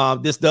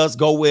 This does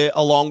go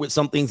along with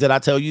some things that I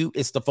tell you.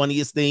 It's the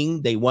funniest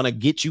thing. They want to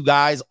get you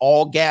guys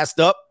all gassed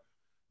up.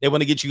 They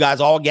want to get you guys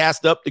all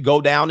gassed up to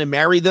go down and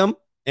marry them.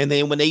 And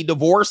then when they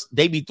divorce,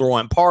 they be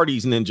throwing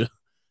parties, ninja.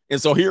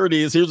 And so here it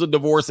is. Here's a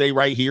divorcee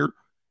right here.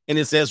 And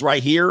it says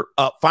right here,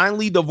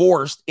 finally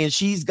divorced. And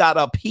she's got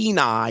a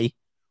penile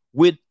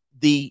with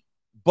the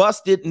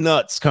busted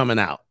nuts coming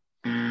out.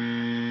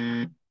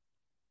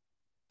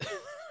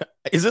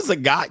 Is this a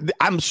guy?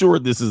 I'm sure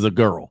this is a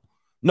girl.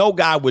 No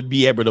guy would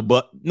be able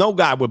to, no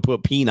guy would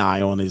put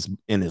penile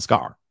in his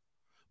car.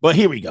 But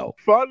here we go.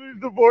 Finally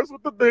divorced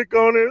with the dick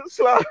on it.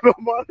 Slide on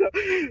my.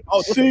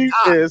 Oh, she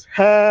is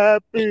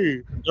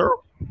happy.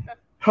 Girl.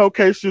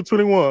 Okay, she's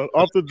 21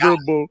 off the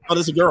dribble. Oh,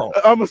 this is a girl.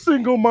 I'm a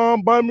single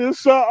mom. Buy me a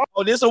shot.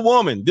 Oh, this a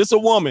woman. This a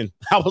woman.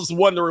 I was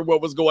wondering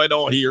what was going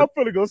on here. I'm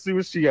finna go see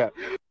where she at.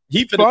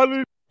 He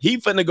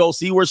finna go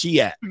see where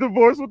she at.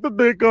 Divorced with the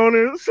dick on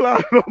it.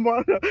 Slide on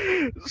my.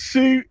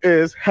 She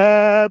is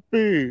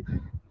happy.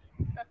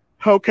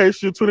 Okay,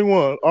 she's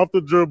 21 off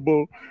the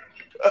dribble.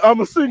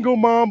 I'm a single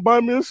mom. Buy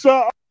me a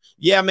shot.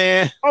 Yeah,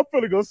 man. I'm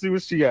finna go see where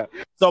she at.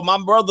 So my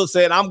brother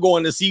said, I'm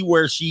going to see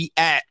where she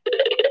at.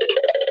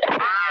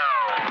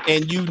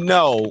 And you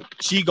know,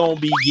 she going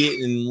to be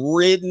getting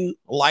ridden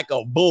like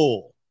a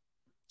bull.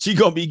 She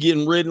going to be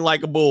getting ridden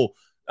like a bull.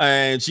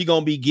 And she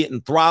going to be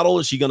getting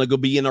throttled. She going to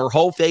be in her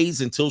whole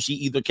phase until she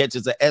either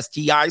catches a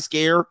STI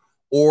scare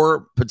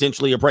or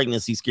potentially a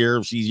pregnancy scare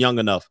if she's young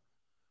enough.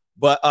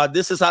 But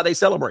this is how they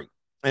celebrate.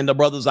 And the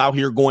brothers out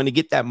here going to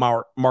get that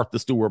Martha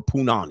Stewart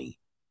Punani.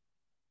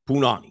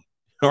 All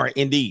right,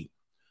 indeed.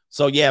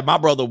 So, yeah, my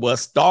brother was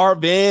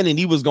starving, and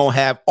he was going to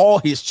have all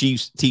his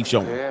teeth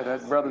shown. Yeah,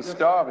 that brother's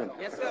starving.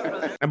 Yes,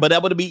 sir. But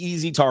that would be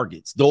easy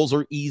targets. Those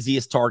are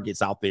easiest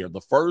targets out there.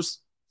 The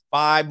first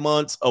 5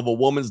 months of a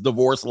woman's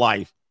divorce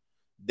life,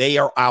 they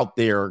are out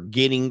there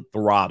getting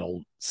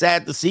throttled.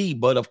 Sad to see,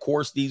 but, of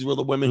course, these were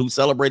the women who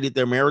celebrated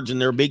their marriage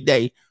and their big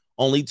day,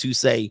 only to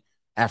say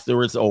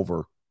after it's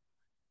over,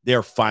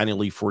 they're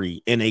finally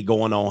free and they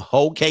going on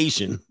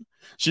vacation.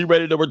 She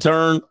ready to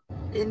return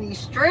in these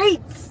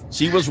streets.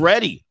 She was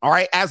ready. All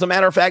right. As a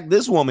matter of fact,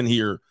 this woman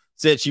here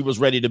said she was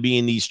ready to be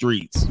in these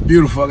streets.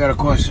 Beautiful. I got a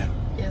question.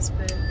 Yes,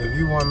 babe. If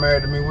you weren't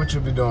married to me, what you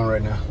be doing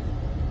right now?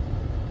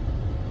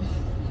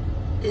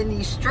 In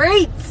these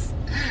streets.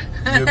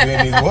 You'll be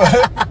in these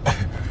what?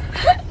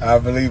 I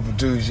believe it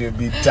too. She'll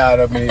be tied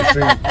up in these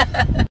streets.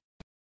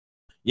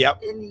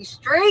 Yep. In these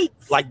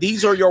streets. Like,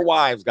 these are your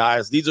wives,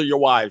 guys. These are your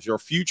wives, your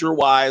future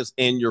wives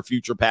and your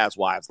future past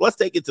wives. Let's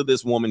take it to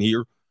this woman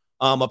here.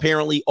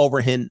 Apparently over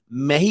in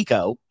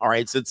Mexico. All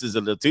right, since it's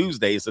a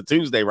Tuesday, it's a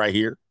Tuesday right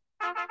here.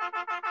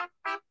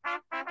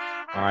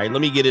 All right,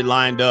 let me get it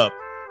lined up.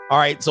 All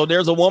right, so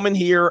there's a woman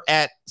here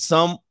at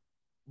some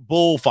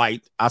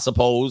bullfight, I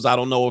suppose. I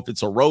don't know if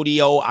it's a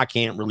rodeo. I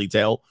can't really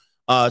tell.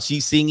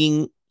 She's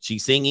singing.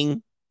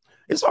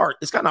 It's hard.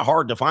 It's kind of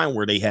hard to find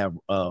where they have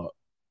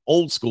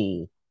old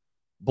school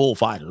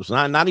bullfighters.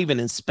 Not even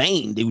in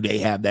Spain do they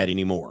have that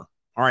anymore.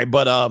 All right,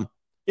 but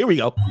here we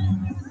go.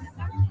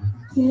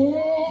 Hey,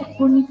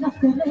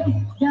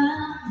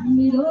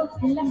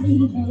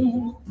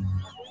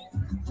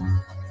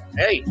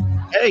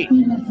 look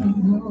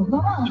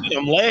at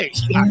them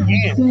legs. She got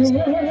hands.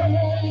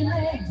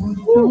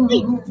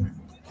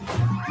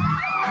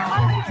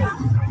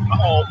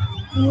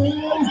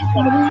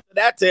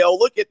 That tail,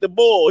 look at the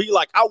bull. He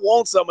like, I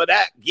want some of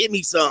that. Give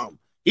me some.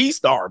 He's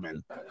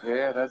starving.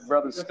 Yeah, that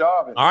brother's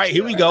starving. All right,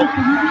 here we go.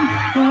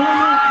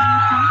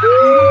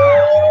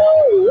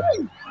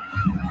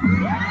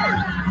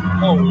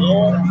 Oh,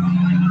 Lord.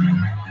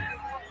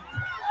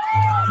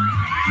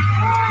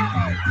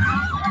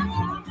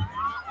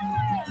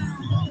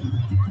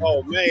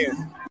 Oh,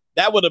 man.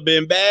 That would have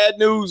been bad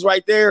news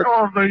right there.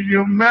 Oh, the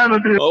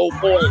humanity. Oh,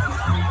 boy.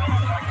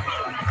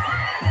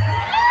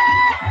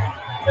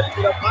 Let's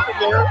get up out of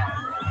there.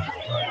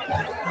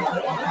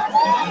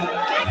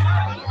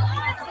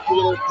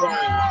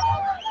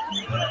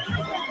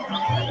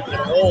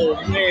 Oh,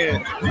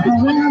 man.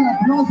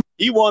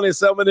 He wanted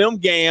some of them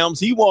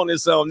gams. He wanted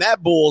some.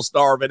 That bull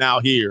starving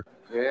out here.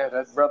 Yeah,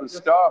 that brother's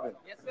starving.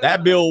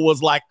 That bill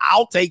was like,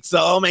 I'll take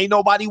some. Ain't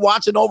nobody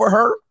watching over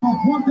her.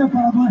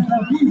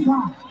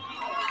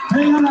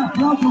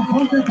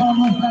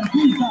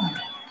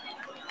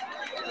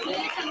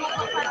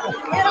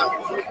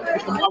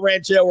 My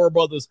Red Chair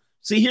brothers.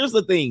 See, here's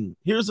the thing.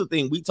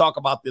 We talk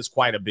about this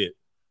quite a bit,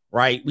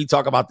 right? We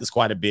talk about this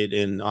quite a bit,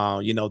 and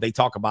they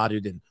talk about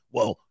it, and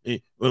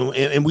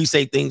and we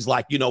say things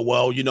like,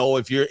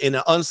 if you're in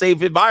an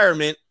unsafe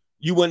environment,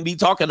 you wouldn't be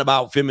talking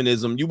about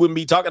feminism. You wouldn't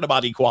be talking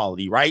about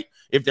equality, right?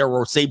 If there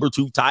were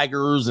saber-toothed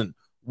tigers and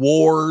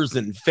wars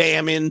and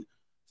famine,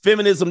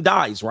 feminism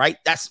dies, right?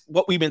 That's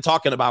what we've been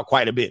talking about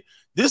quite a bit.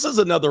 This is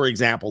another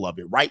example of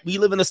it, right? We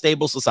live in a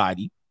stable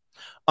society.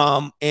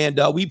 And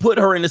we put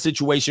her in a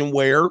situation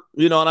where,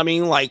 you know what I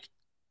mean? Like,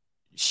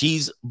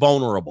 she's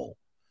vulnerable.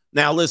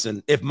 Now,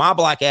 listen, if my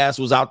black ass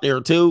was out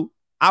there too,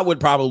 I would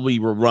probably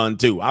run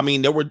too. I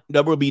mean, there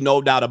would be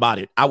no doubt about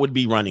it. I would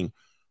be running.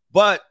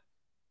 But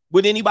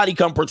would anybody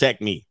come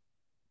protect me?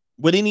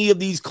 Would any of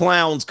these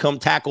clowns come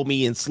tackle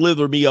me and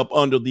slither me up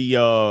under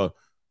the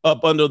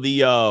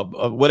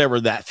whatever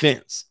that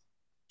fence?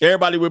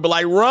 Everybody would be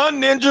like,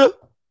 run, ninja.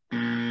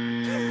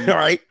 All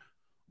right.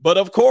 But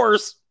of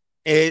course,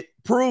 it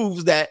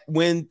proves that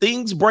when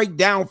things break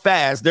down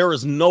fast, there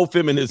is no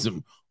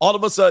feminism. All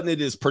of a sudden, it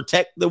is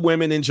protect the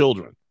women and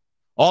children.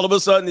 All of a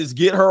sudden, it's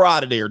get her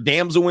out of there.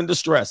 Damsel in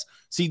distress.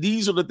 See,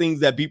 these are the things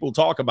that people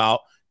talk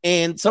about.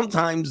 And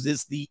sometimes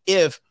it's the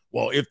if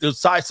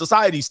the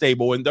society's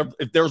stable and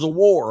if there's a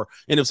war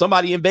and if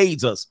somebody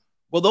invades us,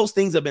 well, those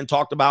things have been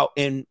talked about.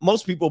 And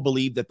most people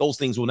believe that those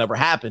things will never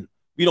happen.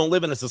 We don't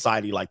live in a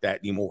society like that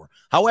anymore.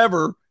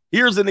 However,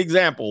 here's an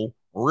example,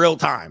 real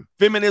time.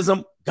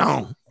 Feminism,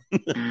 gone.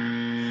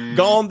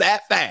 Gone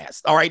that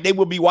fast. All right. They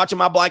will be watching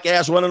my black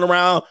ass running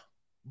around,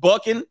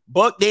 buck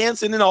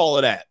dancing and all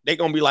of that. They're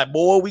going to be like,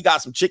 boy, we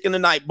got some chicken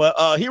tonight.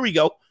 But here we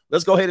go.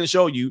 Let's go ahead and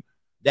show you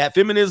that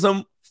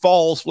feminism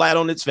falls flat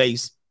on its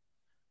face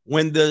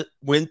when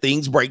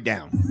things break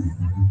down.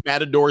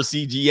 Matador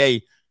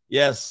CGA.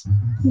 Yes.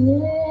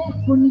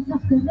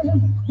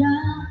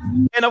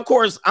 And of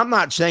course, I'm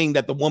not saying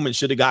that the woman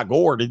should have got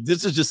gored.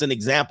 This is just an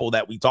example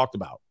that we talked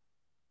about.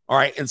 All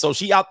right. And so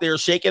she out there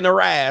shaking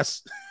her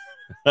ass.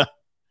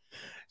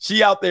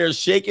 She out there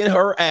shaking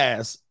her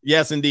ass.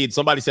 Yes, indeed.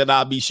 Somebody said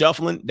I'd be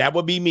shuffling. That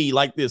would be me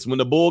like this. When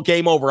the bull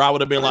came over, I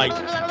would have been like,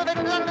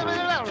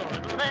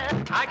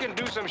 I can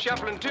do some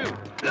shuffling too.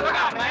 Look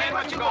out, man.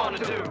 What you going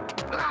to do?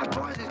 Look out,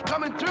 boys. It's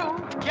coming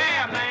through.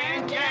 Yeah,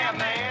 man. Yeah,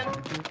 man.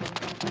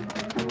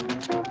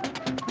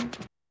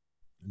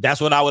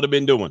 That's what I would have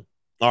been doing.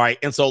 All right.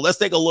 And so let's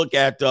take a look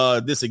at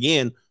this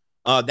again.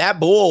 That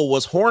bull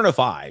was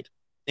hornified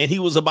and he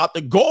was about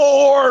to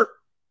gore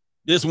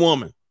this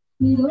woman.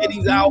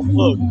 Titties out,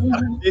 look.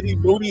 Titty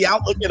booty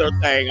out. Look at her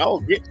thing.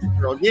 Oh, get it,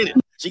 girl, get it.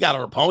 She got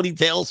her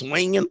ponytail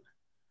swinging.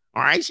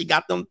 All right, she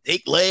got them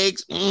thick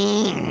legs.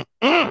 Yeah.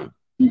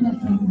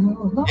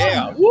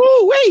 Woo,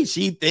 wait.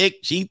 She thick.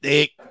 Yeah,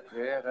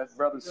 that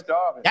brother's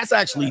starving. That's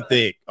actually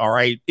thick. All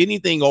right.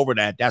 Anything over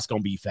that, that's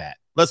gonna be fat.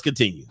 Let's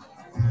continue.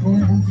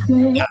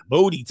 Got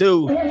booty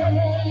too.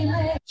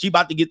 She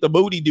about to get the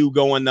booty do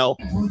going though.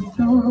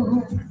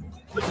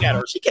 Look at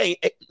her. She can't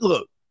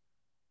look.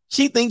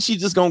 She thinks she's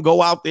just gonna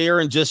go out there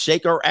and just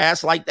shake her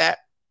ass like that.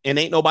 and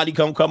ain't nobody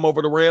come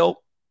over the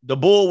rail, the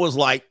bull was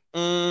like,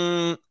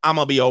 I'm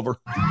gonna be over.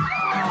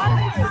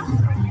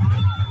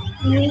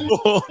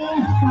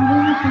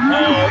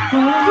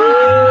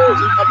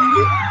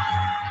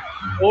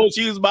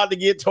 She was about to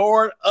get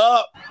torn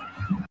up.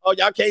 Oh,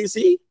 y'all can't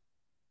see?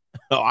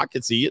 Oh, I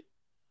can see it.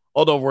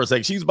 Hold on for a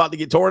second. She's about to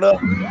get torn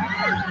up. Now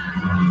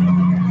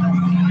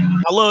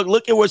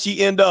look at what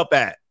she end up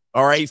at.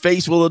 All right,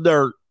 face full of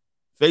dirt.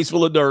 Face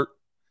full of dirt.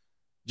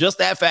 Just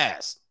that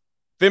fast.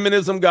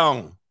 Feminism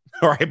gone.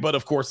 All right, but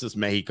of course it's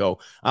Mexico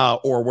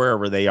or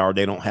wherever they are.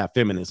 They don't have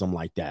feminism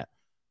like that.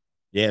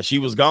 Yeah, she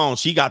was gone.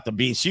 She got the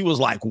beat. She was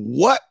like,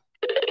 what?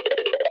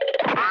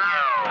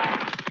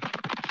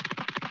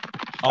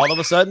 All of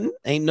a sudden,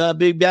 ain't no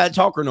big bad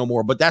talker no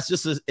more. But that's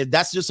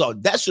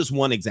just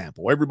one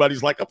example.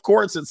 Everybody's like, of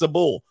course it's a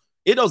bull.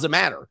 It doesn't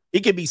matter.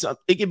 It could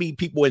be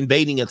people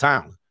invading a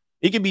town.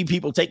 It could be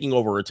people taking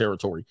over a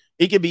territory.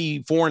 It could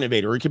be foreign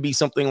invader. It could be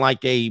something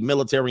like a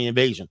military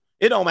invasion.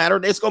 It don't matter.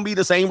 It's gonna be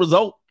the same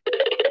result.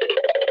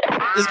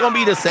 It's gonna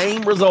be the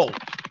same result.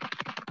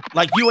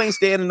 Like you ain't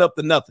standing up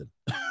to nothing,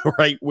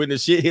 right? When the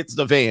shit hits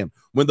the fan,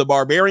 when the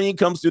barbarian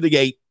comes to the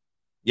gate,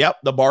 yep,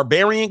 the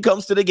barbarian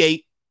comes to the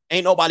gate.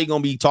 Ain't nobody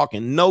gonna be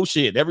talking no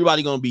shit.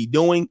 Everybody gonna be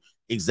doing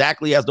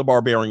exactly as the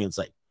barbarians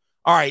say.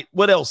 All right,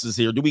 what else is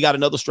here? Do we got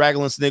another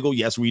straggling sniggle?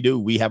 Yes, we do.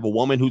 We have a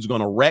woman who's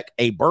gonna wreck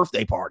a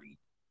birthday party,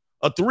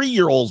 a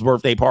 3-year-old's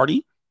birthday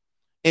party,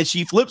 and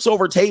she flips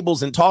over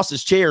tables and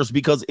tosses chairs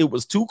because it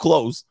was too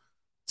close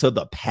to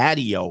the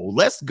patio.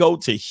 Let's go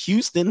to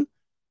Houston,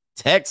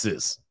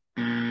 Texas.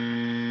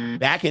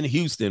 Back in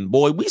Houston,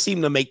 boy, we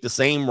seem to make the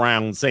same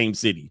round, same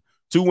city.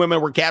 2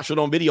 women were captured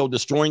on video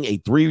destroying a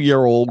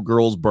 3-year-old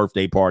girl's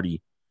birthday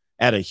party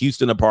at a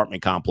Houston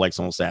apartment complex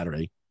on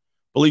Saturday.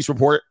 Police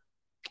report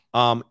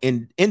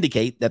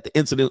indicate that the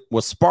incident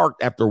was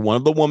sparked after one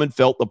of the women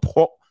felt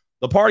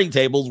the party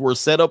tables were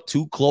set up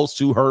too close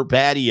to her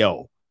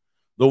patio.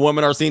 The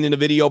women are seen in the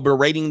video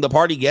berating the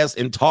party guests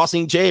and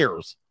tossing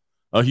chairs.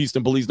 A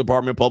Houston Police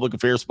Department public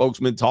affairs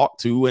spokesman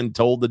talked to and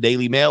told the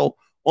Daily Mail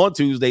on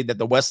Tuesday that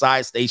the West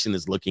Side Station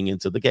is looking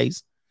into the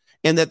case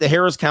and that the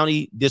Harris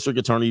County District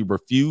Attorney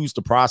refused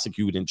to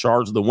prosecute and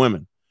charge the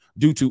women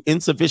due to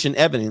insufficient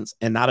evidence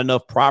and not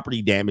enough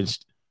property damage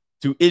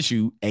to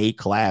issue a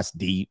Class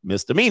D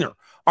misdemeanor.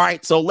 All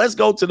right, so let's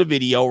go to the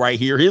video right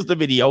here. Here's the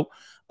video.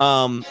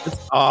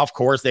 Of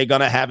course, they're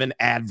going to have an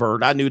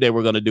advert. I knew they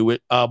were going to do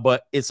it,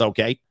 but it's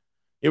okay.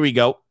 Here we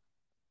go.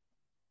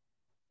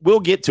 We'll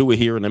get to it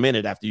here in a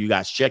minute after you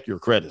guys check your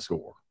credit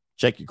score.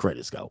 Check your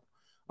credit score.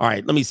 All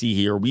right, let me see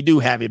here. We do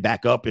have it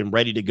back up and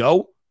ready to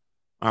go.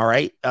 All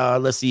right,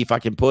 let's see if I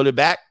can put it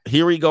back.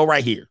 Here we go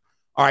right here.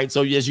 All right,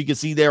 so as you can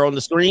see there on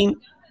the screen.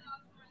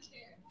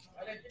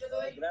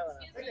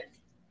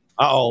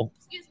 Uh-oh.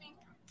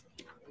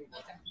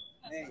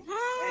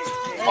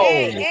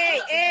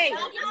 Hey.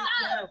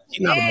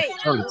 She's not about to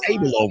turn the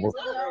table over.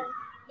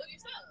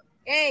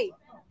 Hey.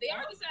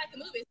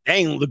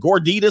 Dang, the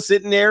gordita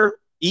sitting there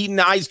eating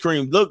ice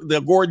cream. Look,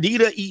 the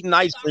gordita eating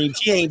ice cream.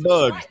 She ain't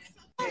bugged.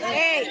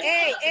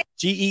 Hey.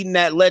 She eating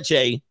that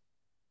leche,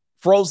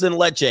 frozen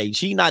leche.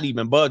 She not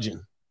even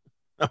budging.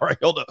 All right,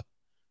 hold up.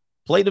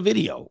 Play the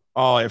video.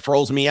 Oh, it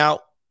froze me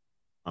out.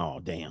 Oh,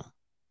 damn.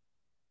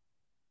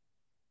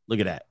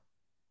 Look at that.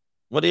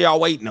 What are y'all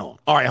waiting on?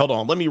 All right, hold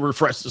on. Let me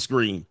refresh the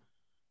screen.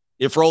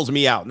 It froze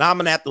me out. Now I'm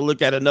going to have to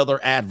look at another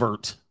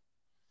advert.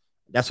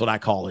 That's what I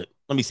call it.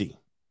 Let me see.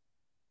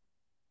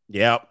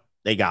 Yep,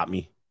 they got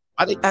me.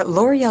 At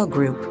L'Oreal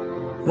Group,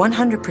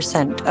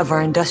 100% of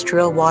our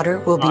industrial water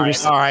will be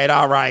recycled.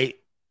 All right.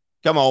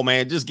 Come on,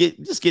 man. Just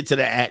get to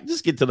the act.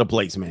 Just get to the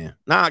place, man.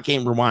 Now I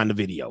can't rewind the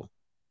video.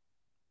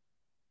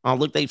 Oh,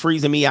 look, they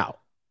freezing me out.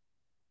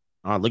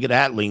 Oh, look at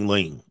that,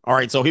 lean. All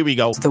right, so here we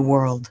go. The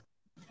world.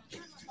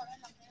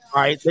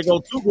 All right, they go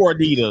 2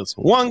 gorditas.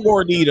 1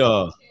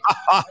 gordita.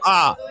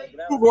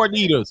 2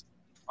 gorditas.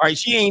 All right,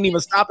 she ain't even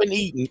stopping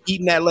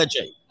eating that leche.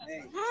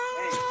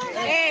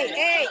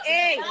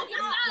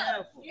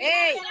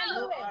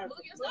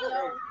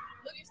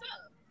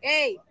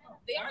 Hey.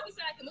 They already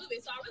said I can move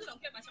it, so I really don't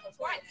care about y'all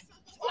twice.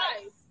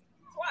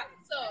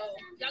 So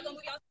y'all gonna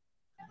move y'all.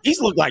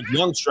 These look like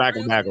young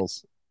straggle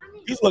baggles.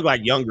 These look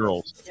like young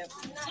girls.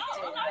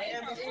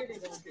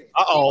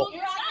 Uh-oh.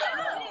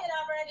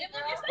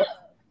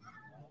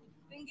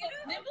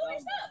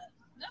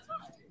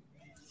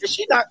 Is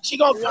she not? She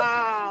gonna.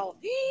 Wow.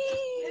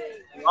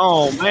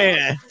 Oh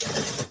man,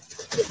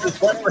 this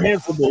is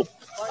reprehensible.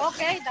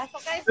 Okay, that's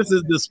okay. This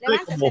is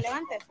despicable.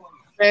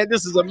 Man,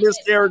 this is a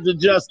miscarriage of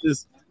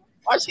justice.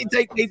 Why she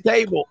take their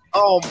table?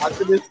 Oh my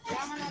goodness.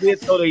 They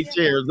throw their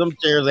chairs. Them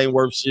chairs ain't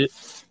worth shit.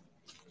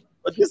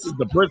 But this is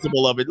the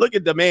principle of it. Look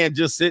at the man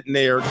just sitting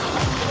there.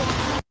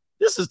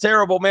 This is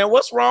terrible, man.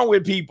 What's wrong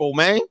with people,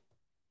 man?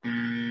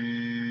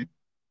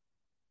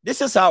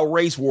 This is how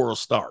race wars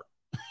start.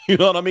 You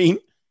know what I mean?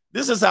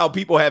 This is how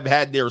people have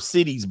had their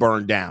cities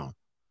burned down.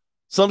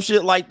 Some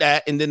shit like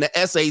that. And then the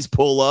essays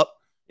pull up.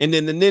 And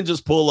then the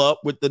ninjas pull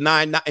up with the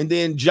 9. And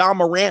then John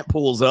Morant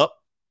pulls up.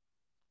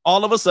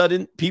 All of a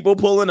sudden, people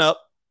pulling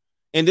up.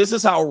 And this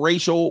is how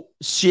racial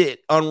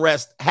shit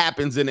unrest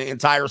happens in the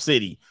entire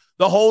city.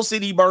 The whole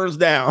city burns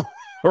down,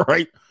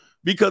 right?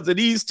 Because of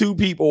these two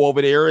people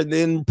over there. And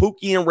then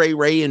Pookie and Ray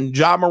Ray and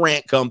Ja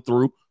Morant come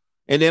through.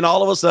 And then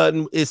all of a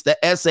sudden, it's the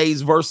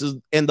SAs versus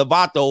and the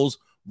Vatos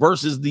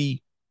versus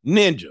the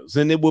Ninjas.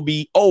 And it will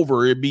be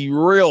over. It'd be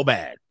real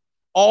bad.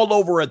 All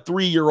over a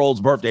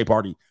 3-year-old's birthday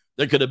party.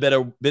 There could have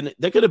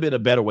been a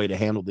better way to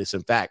handle this.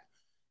 In fact,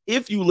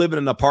 if you live in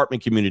an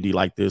apartment community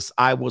like this,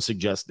 I will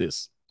suggest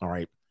this. All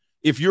right.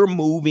 If you're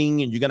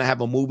moving and you're going to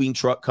have a moving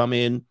truck come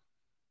in,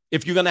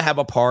 if you're going to have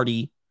a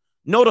party,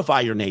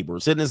 notify your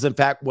neighbors. It is, in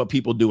fact, what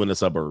people do in the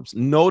suburbs.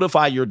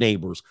 Notify your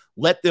neighbors.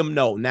 Let them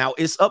know. Now,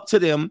 it's up to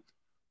them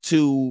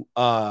to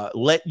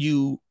let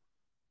you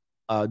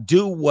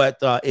do what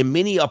in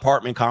many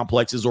apartment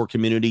complexes or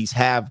communities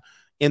have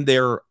in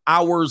their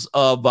hours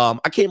of,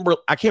 I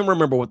can't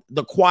remember what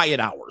the quiet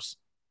hours.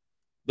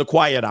 The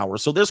quiet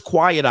hours. So there's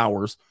quiet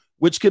hours,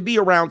 which could be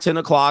around 10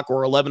 o'clock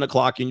or 11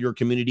 o'clock in your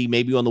community.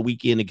 Maybe on the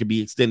weekend, it could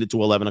be extended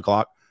to 11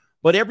 o'clock.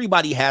 But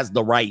everybody has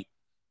the right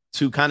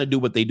to kind of do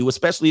what they do,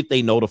 especially if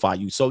they notify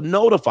you. So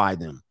notify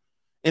them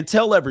and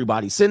tell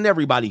everybody, send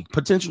everybody,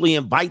 potentially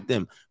invite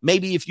them.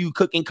 Maybe if you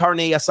cooking carne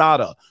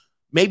asada,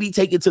 maybe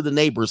take it to the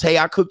neighbors. Hey,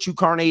 I cooked you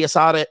carne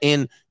asada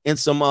and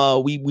some,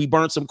 we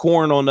burnt some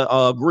corn on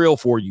the grill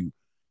for you.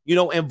 You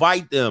know,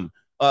 invite them,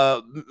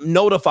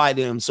 notify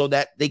them so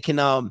that they can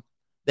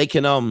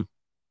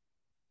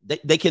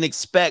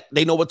expect,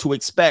 they know what to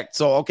expect.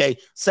 So, okay,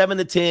 7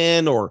 to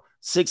 10 or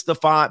 6 to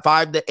 5,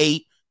 5 to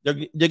 8, they're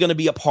going to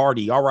be a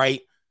party. All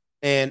right.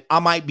 And I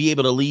might be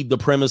able to leave the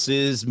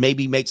premises,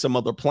 maybe make some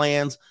other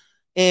plans.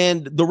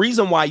 And the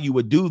reason why you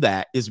would do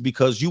that is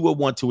because you would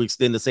want to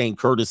extend the same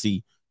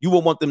courtesy. You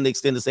will want them to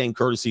extend the same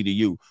courtesy to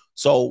you.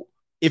 So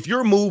if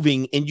you're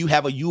moving and you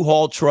have a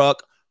U-Haul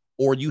truck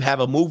or you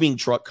have a moving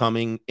truck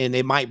coming and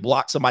it might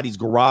block somebody's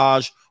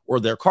garage or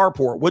their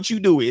carport, what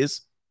you do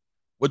is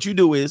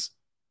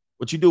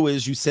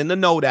you send a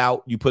note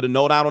out. You put a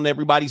note out on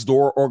everybody's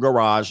door or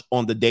garage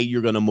on the day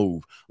you're going to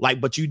move.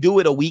 But you do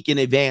it a week in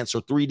advance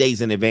or 3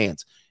 days in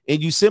advance.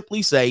 And you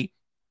simply say,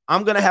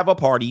 I'm going to have a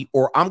party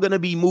or I'm going to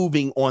be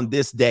moving on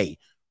this day,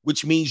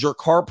 which means your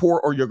carport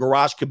or your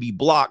garage could be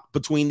blocked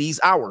between these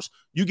hours.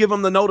 You give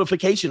them the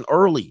notification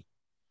early.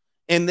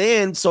 And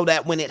then so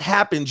that when it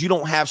happens, you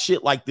don't have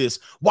shit like this.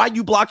 Why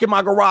you blocking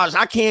my garage?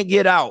 I can't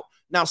get out.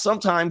 Now,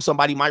 sometimes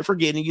somebody might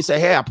forget and you say,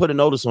 hey, I put a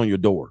notice on your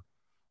door.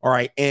 All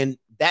right. And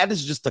that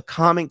is just a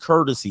common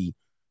courtesy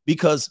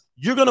because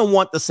you're going to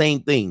want the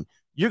same thing.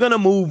 You're going to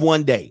move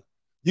one day.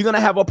 You're going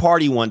to have a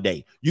party one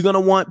day. You're going to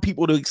want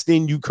people to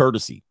extend you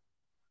courtesy.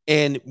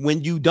 And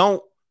when you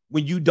don't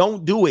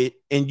do it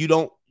and you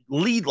don't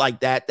lead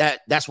like that,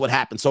 that's what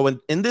happens. So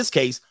in this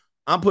case,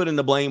 I'm putting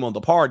the blame on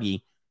the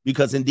party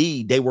because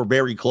indeed they were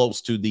very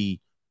close to the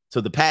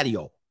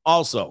patio.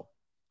 Also,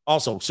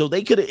 so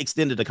they could have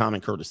extended the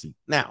common courtesy.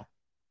 Now,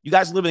 you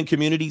guys live in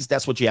communities.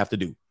 That's what you have to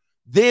do.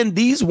 Then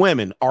these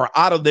women are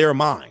out of their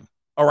mind,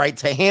 all right,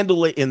 to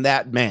handle it in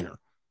that manner,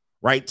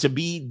 right? To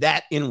be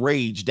that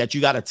enraged that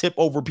you got to tip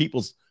over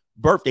people's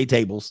birthday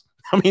tables.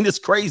 I mean, it's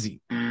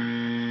crazy.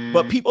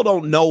 But people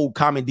don't know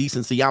common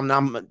decency.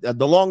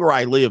 The longer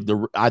I live,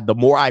 the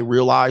more I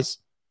realize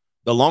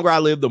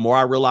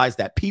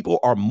that people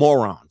are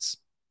morons.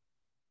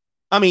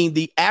 I mean,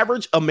 the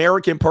average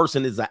American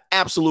person is an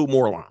absolute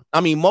moron. I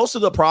mean, most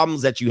of the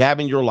problems that you have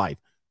in your life,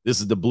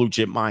 this is the blue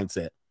chip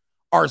mindset,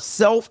 are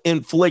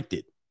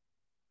self-inflicted.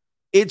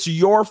 It's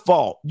your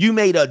fault. You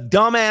made a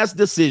dumbass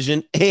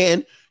decision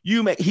and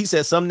he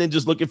said some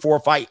ninjas looking for a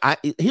fight.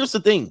 Here's the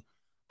thing.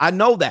 I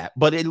know that,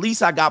 but at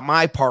least I got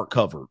my part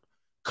covered.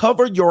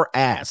 Cover your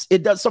ass.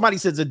 Somebody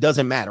says it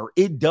doesn't matter.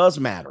 It does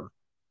matter.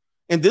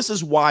 And this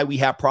is why we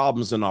have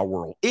problems in our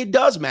world. It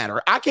does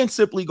matter. I can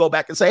simply go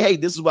back and say, hey,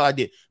 this is what I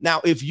did.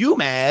 Now, if you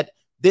mad,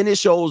 then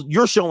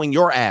you're showing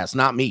your ass,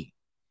 not me.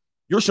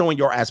 You're showing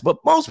your ass. But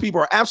most people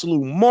are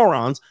absolute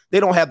morons. They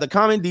don't have the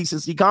common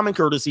decency, common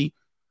courtesy.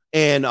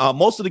 And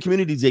most of the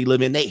communities they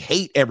live in, they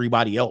hate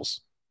everybody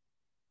else.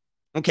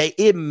 Okay,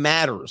 it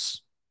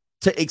matters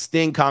to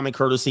extend common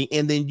courtesy.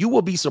 And then you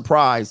will be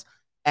surprised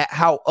at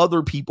how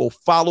other people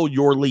follow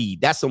your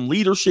lead. That's some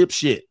leadership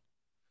shit.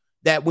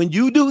 That when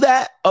you do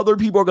that, other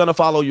people are going to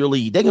follow your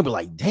lead. They're going to be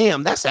like,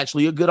 damn, that's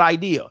actually a good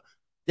idea.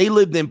 People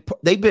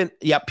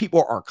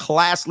are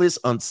classless,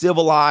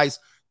 uncivilized,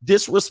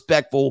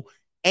 disrespectful,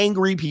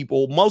 angry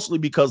people, mostly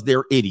because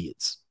they're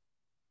idiots.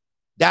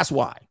 That's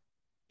why.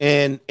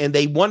 And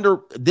they wonder,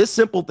 this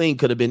simple thing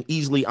could have been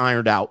easily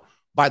ironed out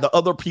by the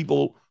other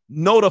people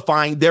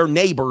notifying their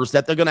neighbors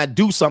that they're going to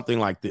do something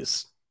like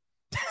this.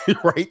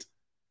 Right?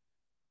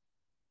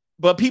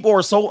 But people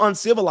are so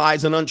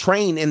uncivilized and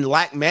untrained and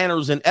lack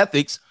manners and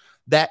ethics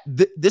that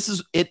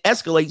it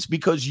escalates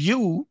because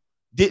you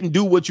didn't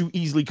do what you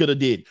easily could have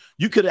did.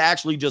 You could have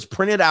actually just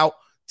printed out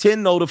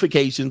 10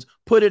 notifications,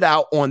 put it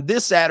out on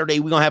this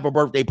Saturday. We're going to have a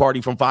birthday party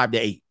from 5 to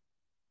 8.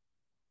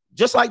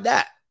 Just like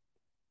that.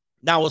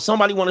 Now, if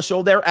somebody want to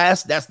show their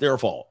ass, that's their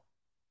fault.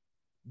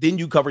 then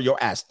you cover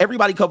your ass.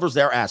 Everybody covers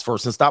their ass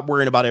first and stop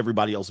worrying about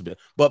everybody else's bit.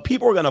 But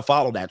people are going to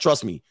follow that.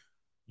 Trust me.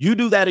 You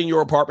do that in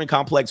your apartment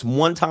complex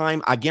one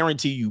time, I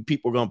guarantee you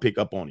people are going to pick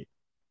up on it.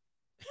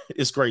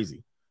 It's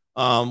crazy.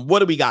 What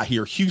do we got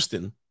here?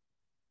 Houston,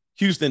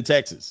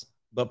 Texas.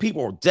 But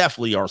people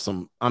definitely are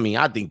some, I mean,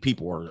 I think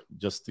people are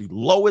just the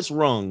lowest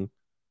rung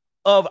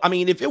of, I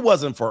mean, if it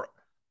wasn't for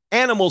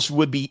animals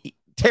would be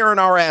tearing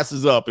our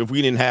asses up if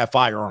we didn't have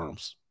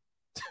firearms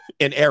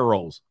and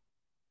arrows.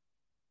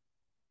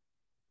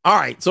 All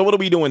right, so what are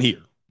we doing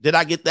here? Did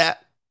I get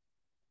that?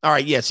 All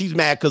right, yeah, she's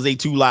mad because they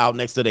too loud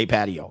next to their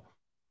patio.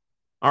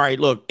 All right,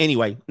 look,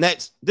 anyway,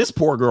 next, this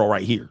poor girl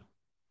right here.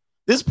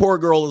 This poor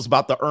girl is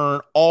about to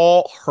earn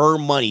all her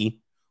money.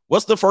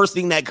 What's the first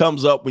thing that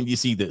comes up when you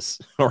see this?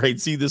 All right,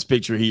 see this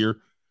picture here.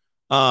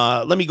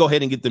 Let me go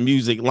ahead and get the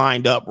music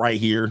lined up right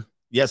here.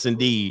 Yes,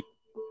 indeed.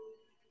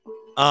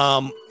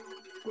 I'm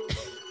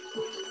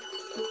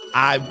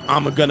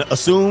going to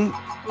assume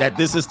that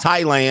this is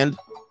Thailand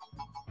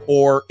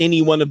or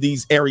any one of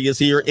these areas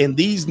here. And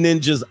these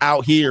ninjas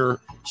out here,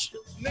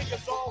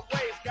 Niggas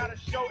always gotta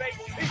show they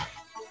teeth.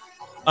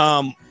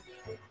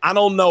 I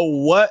don't know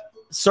what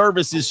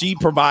service is she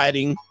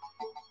providing,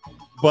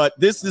 but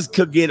this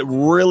could get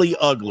really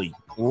ugly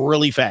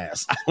really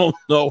fast. I don't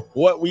know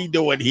what we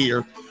doing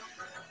here.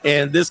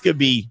 And this could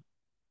be,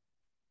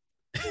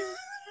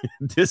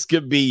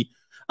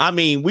 I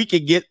mean, we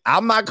could get,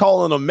 I'm not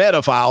calling them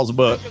pedophiles,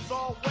 but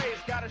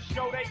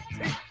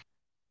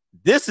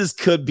this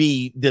could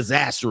be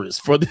disastrous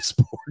for this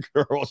poor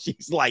girl.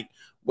 She's like,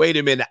 wait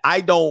a minute.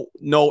 I don't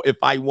know if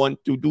I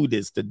want to do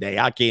this today.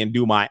 I can't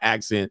do my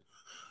accent.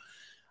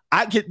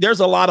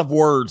 There's a lot of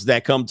words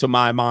that come to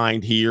my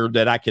mind here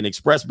that I can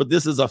express, but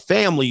this is a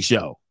family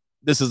show.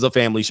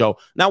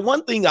 Now,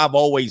 one thing I've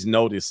always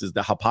noticed is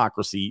the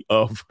hypocrisy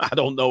of, I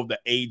don't know the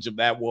age of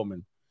that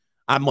woman.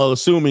 I'm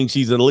assuming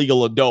she's a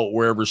legal adult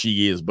wherever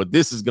she is, but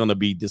this is going to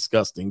be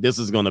disgusting. This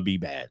is going to be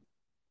bad.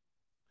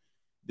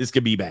 This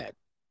could be bad.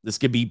 This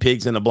could be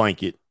pigs in a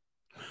blanket.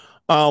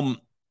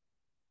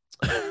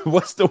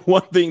 What's the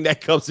one thing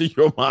that comes to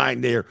your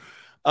mind there?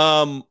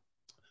 One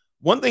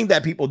thing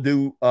that people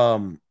do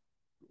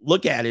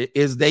look at it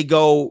is they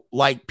go,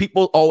 like,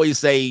 people always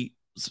say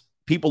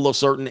people of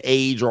certain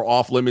age are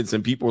off limits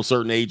and people of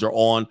certain age are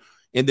on,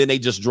 and then they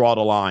just draw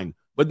the line.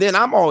 But then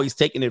I'm always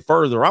taking it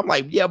further. I'm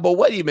like, yeah, but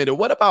wait a minute.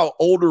 What about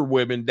older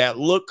women that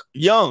look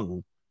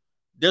young?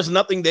 There's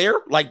nothing there.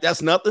 Like,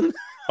 that's nothing.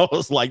 I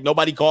was like,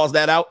 nobody calls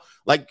that out.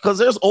 Like, because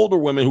there's older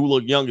women who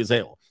look young as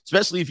hell,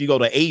 especially if you go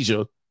to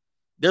Asia.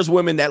 There's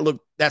women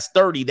that's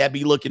 30 that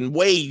be looking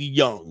way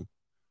young,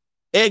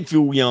 egg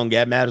fuel young,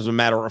 as a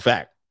matter of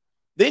fact.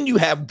 Then you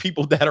have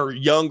people that are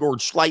young or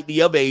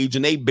slightly of age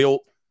and they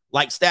built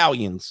like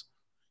stallions.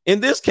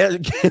 In this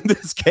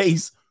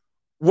case,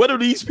 what are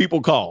these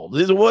people called?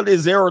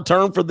 Is there a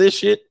term for this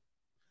shit?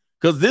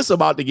 Because this is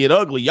about to get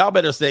ugly. Y'all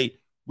better say,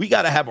 we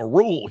got to have a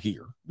rule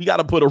here. We got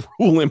to put a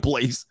rule in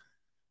place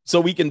so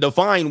we can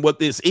define what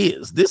this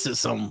is. This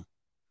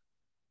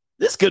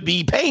could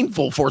be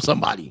painful for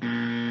somebody.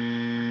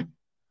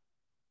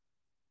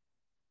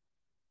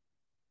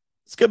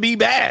 This could be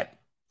bad.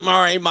 All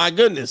right, my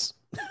goodness.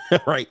 All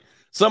right.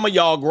 Some of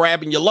y'all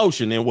grabbing your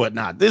lotion and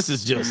whatnot. This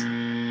is just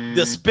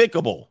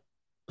despicable.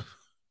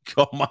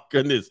 Oh, my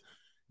goodness.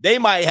 They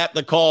might have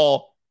to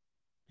call,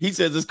 he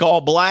says it's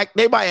called black.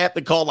 They might have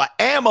to call like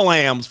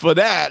ambulance for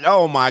that.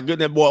 Oh, my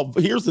goodness. Well,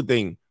 here's the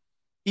thing.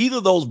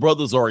 Either those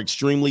brothers are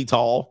extremely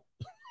tall.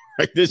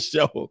 Like this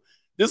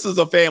is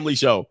a family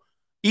show.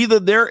 Either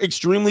they're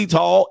extremely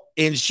tall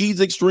and she's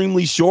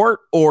extremely short,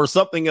 or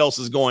something else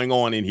is going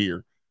on in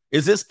here.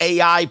 Is this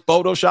AI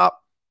Photoshop?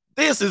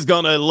 This is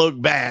going to look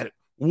bad.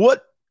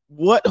 What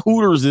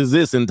Hooters is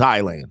this in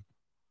Thailand?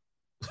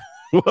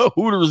 What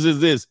Hooters is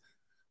this?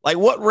 Like,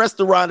 what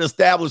restaurant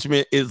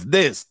establishment is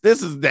this?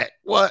 This is that.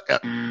 What?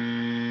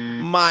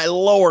 My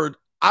Lord.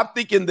 I'm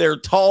thinking they're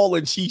tall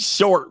and she's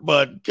short,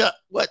 but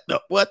what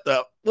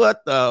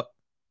the?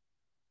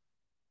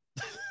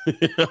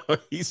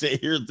 He said,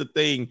 here's the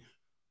thing.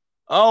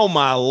 Oh,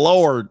 my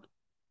Lord.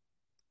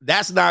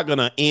 That's not going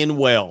to end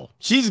well.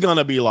 She's going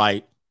to be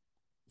like,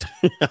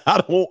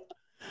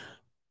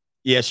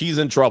 yeah, she's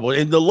in trouble.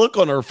 And the look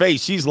on her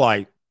face, she's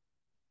like,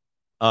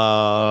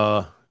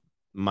 my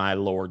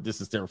Lord, this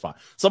is terrifying.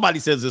 Somebody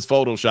says it's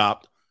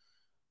photoshopped.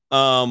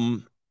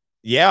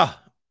 Yeah.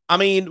 I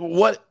mean,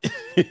 what?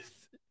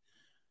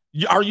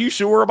 Are you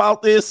sure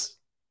about this?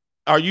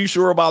 Are you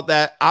sure about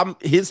that?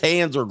 His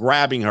hands are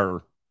grabbing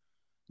her.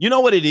 You know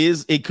what it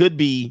is? It could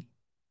be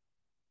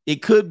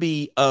like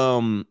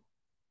a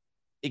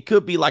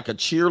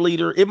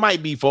cheerleader. It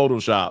might be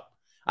Photoshop.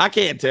 I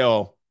can't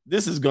tell.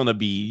 This is going to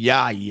be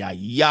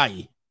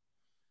yay.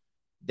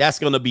 That's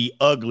going to be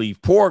ugly.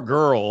 Poor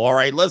girl. All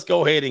right, let's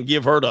go ahead and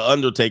give her the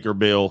Undertaker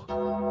bill.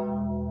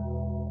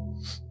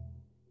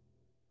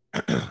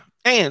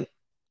 And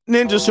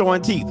ninja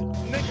showing teeth.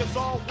 Niggas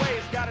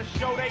always gotta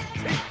show they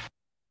teeth.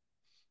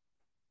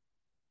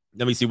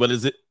 Let me see. What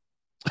is it?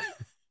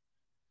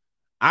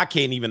 I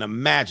can't even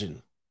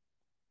imagine.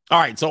 All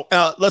right, so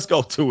let's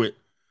go to it.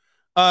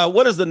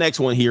 What is the next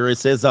one here? It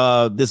says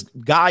this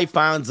guy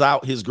finds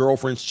out his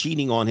girlfriend's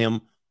cheating on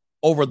him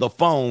over the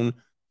phone.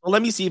 Well,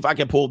 let me see if I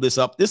can pull this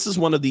up. This is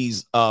one of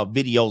these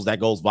videos that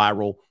goes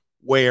viral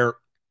where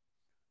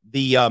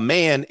the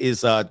man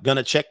is going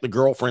to check the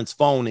girlfriend's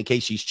phone in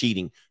case she's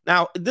cheating.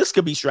 Now, this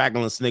could be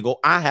straggling and sniggle.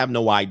 I have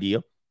no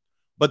idea.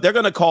 But they're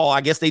going to call.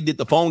 I guess they did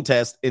the phone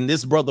test, and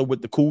this brother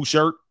with the cool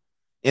shirt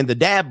and the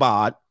dad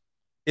bod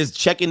is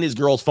checking his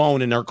girl's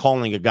phone, and they're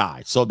calling a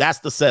guy. So that's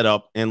the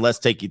setup, and let's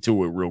take you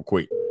to it real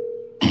quick.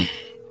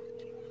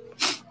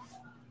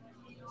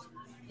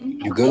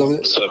 You good over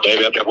there? So,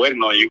 baby, I've been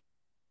waiting on you.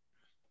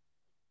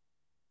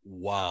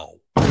 Wow.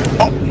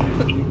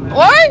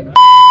 What?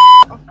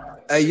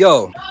 Hey,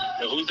 yo.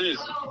 Hey, who's this?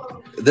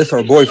 This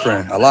her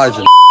boyfriend,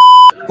 Elijah.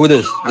 Who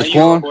this? This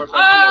Quan?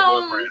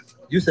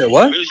 You said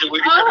what?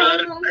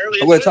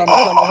 Wait, time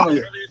out.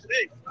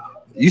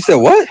 You said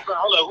what?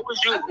 Hold on,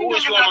 who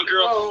was you on my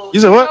girl? You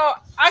said what?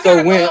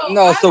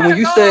 So when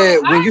you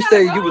said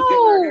you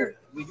was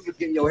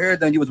getting your hair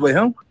done, you was with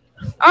him?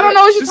 I don't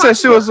know what you said.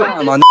 She was.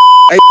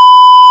 Hey,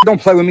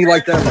 don't play with me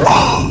like that, bro.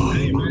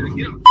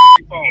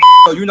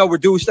 So you know where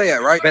dudes stay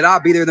at, right? But I'll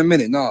be there in a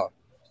minute. No.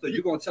 So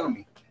you gonna tell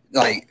me,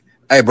 like,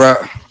 hey, bro,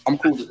 I'm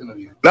cool with this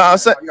interview. No, I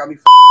said you got me.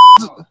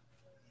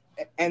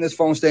 And this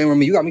phone staying with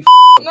me. You got me.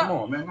 Come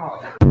on, man.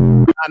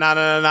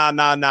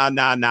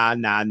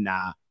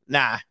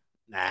 Nah.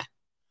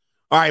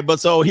 All right, but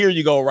so here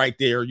you go right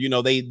there. You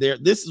know,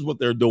 this is what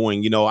they're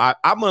doing. You know,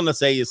 I'm gonna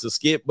say it's a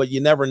skit, but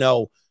you never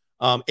know.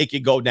 It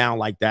could go down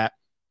like that.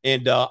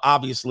 And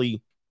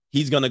obviously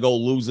he's gonna go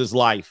lose his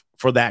life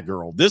for that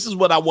girl. This is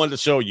what I wanted to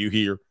show you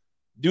here.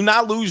 Do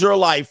not lose your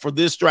life for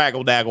this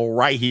straggle daggle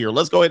right here.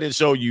 Let's go ahead and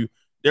show you.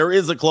 There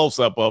is a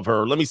close-up of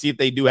her. Let me see if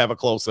they do have a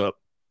close-up.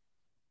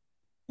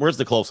 Where's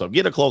the close-up?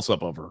 Get a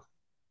close-up of her.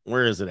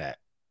 Where is it at?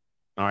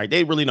 All right,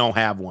 they really don't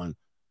have one.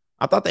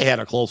 I thought they had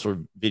a closer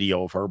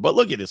video of her, but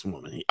look at this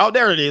woman. Oh,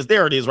 there it is.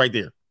 There it is right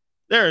there.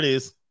 There it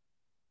is.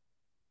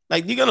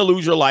 Like, you're going to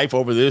lose your life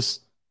over this.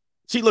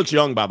 She looks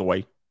young, by the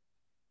way.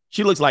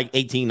 She looks like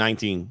 18,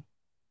 19,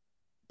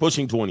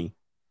 pushing 20.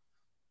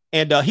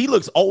 And he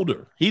looks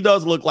older. He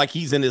does look like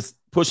he's in his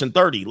pushing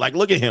 30. Like,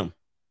 look at him.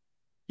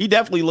 He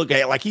definitely look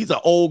at like he's an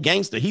old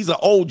gangster. He's an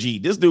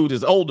OG. This dude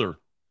is older.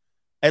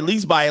 At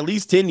least by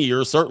 10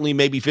 years, certainly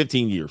maybe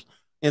 15 years.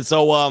 And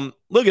so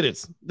look at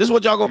this. This is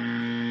what y'all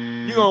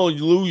you're going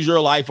to lose your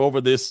life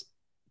over this.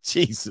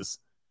 Jesus.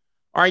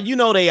 All right, you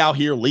know they out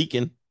here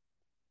leaking.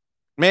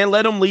 Man,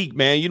 let them leak,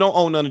 man. You don't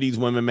own none of these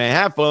women, man.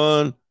 Have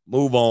fun.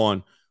 Move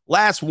on.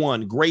 Last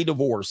one, gray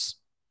divorce.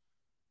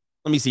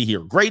 Let me see here.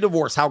 Gray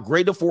divorce, how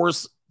gray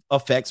divorce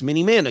affects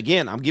many men.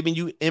 Again, I'm giving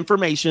you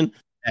information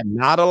that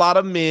not a lot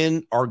of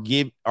men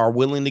are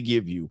willing to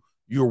give you.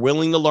 You're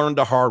willing to learn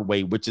the hard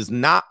way, which is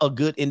not a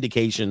good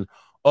indication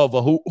of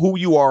who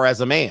you are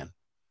as a man,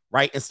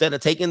 right? Instead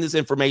of taking this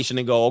information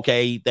and go,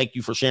 okay, thank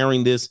you for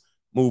sharing this,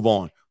 move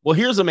on. Well,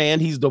 here's a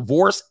man. He's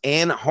divorced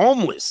and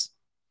homeless.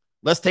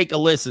 Let's take a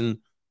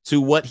listen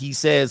to what he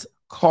says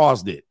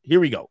caused it. Here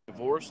we go.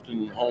 Divorced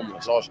and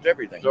homeless, lost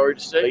everything. Sorry to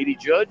say, lady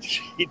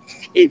judge, he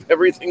gave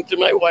everything to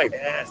my wife.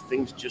 Yeah,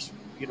 things just,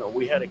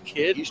 we had a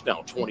kid. He's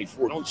now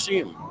 24. I don't see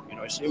him.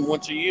 I see him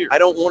once a year. I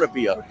don't want to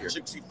be out here.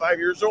 65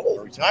 years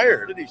old,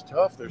 retired. He's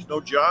tough. There's no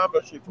job,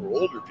 especially for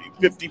older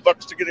people.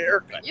 $50 to get a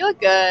haircut. You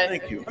look good.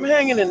 Thank you. I'm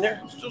hanging in there.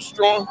 I'm still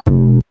strong.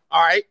 All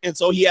right. And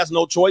so he has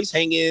no choice,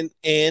 hang in,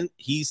 and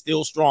he's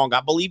still strong.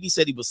 I believe he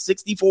said he was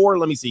 64.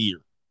 Let me see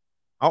here.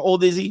 How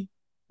old is he?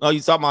 Oh,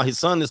 you're talking about his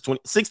son is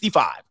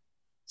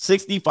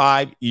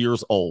 65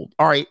 years old.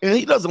 All right. And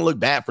he doesn't look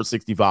bad for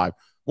 65.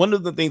 One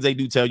of the things they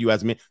do tell you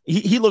as men,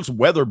 he looks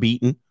weather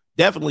beaten.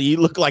 Definitely. He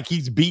looked like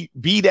he's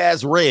beat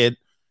as red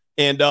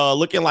and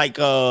looking like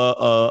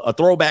a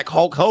throwback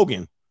Hulk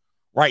Hogan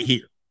right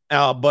here.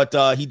 But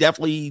he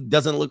definitely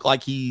doesn't look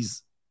like he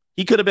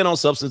could have been on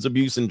substance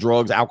abuse and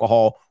drugs,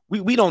 alcohol.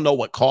 We don't know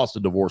what caused the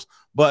divorce.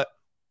 But,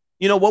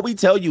 what we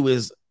tell you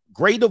is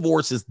gray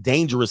divorce is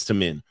dangerous to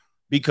men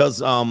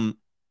because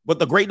what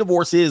the great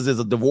divorce is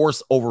a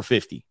divorce over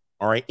 50.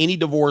 All right. Any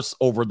divorce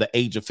over the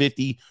age of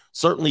 50,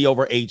 certainly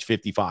over age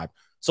 55.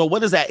 So what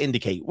does that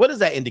indicate? What does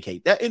that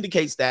indicate? That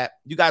indicates that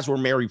you guys were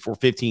married for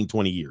 15,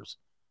 20 years.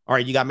 All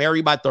right. You got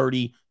married by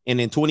 30 and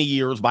then 20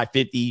 years by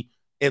 50,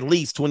 at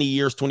least 20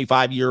 years,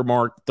 25-year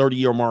mark,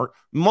 30-year mark.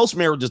 Most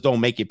marriages don't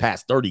make it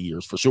past 30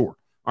 years for sure.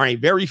 All right.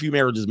 Very few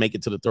marriages make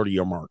it to the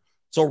 30-year mark.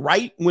 So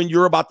right when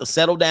you're about to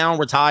settle down,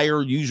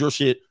 retire, use your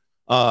shit,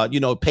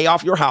 pay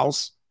off your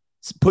house,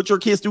 put your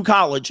kids through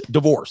college,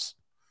 divorce.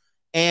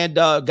 And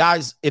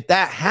guys, if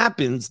that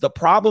happens, the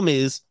problem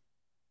is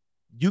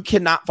you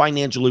cannot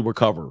financially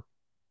recover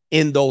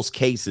in those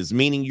cases,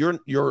 meaning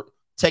you're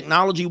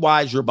technology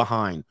wise, you're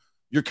behind.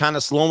 You're kind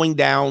of slowing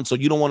down. So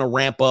you don't want to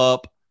ramp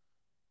up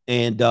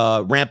and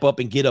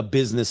get a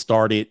business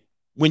started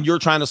when you're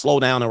trying to slow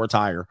down and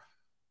retire.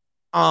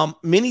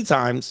 Many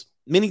times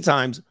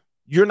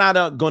you're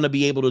not going to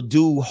be able to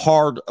do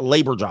hard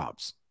labor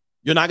jobs.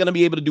 You're not going to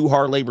be able to do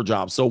hard labor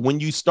jobs. So when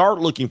you start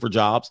looking for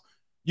jobs,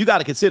 you got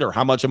to consider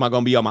how much am I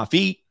going to be on my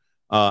feet?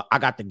 I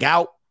got the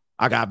gout.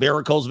 I got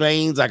varicose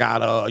veins. I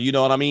got, you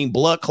know what I mean?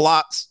 Blood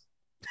clots.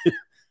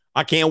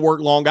 I can't work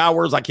long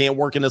hours. I can't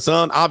work in the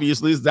sun.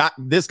 Obviously,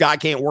 this guy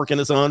can't work in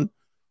the sun,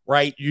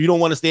 right? You don't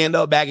want to stand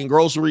up bagging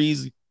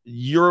groceries.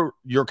 You're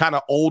kind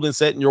of old and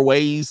set in your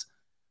ways.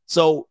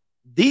 So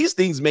these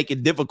things make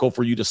it difficult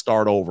for you to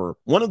start over.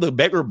 One of the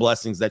bigger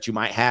blessings that you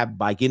might have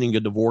by getting a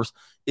divorce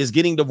is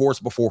getting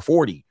divorced before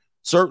 40.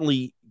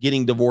 Certainly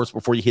getting divorced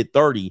before you hit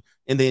 30,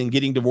 and then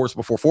getting divorced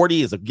before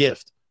 40 is a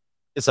gift.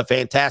 It's a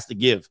fantastic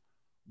gift.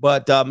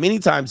 But many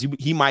times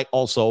he might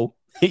also,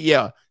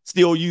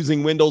 still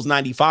using Windows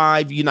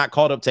 95. You're not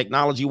caught up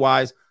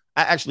technology-wise.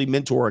 I actually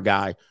mentor a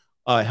guy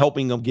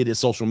helping him get his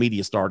social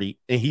media started,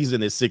 and he's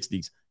in his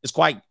 60s.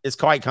 It's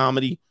quite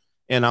comedy,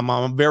 and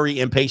I'm very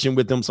impatient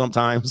with him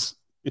sometimes,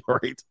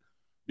 right?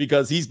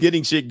 Because he's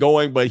getting shit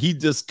going, but he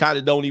just kind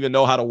of don't even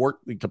know how to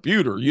work the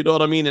computer. You know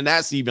what I mean? And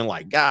that's even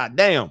like, God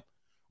damn,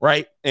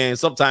 right? And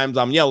sometimes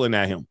I'm yelling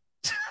at him.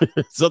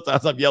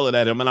 Sometimes I'm yelling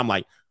at him, and I'm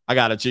like, I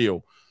gotta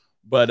chill.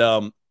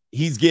 But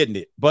he's getting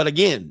it. But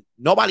again,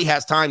 nobody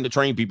has time to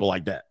train people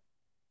like that.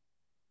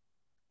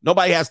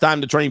 Nobody has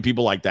time to train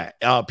people like that.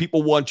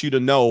 People want you to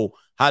know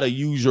how to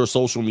use your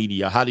social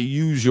media, how to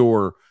use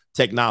your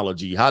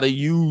technology, how to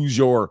use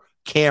your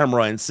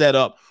camera and set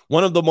up.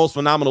 One of the most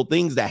phenomenal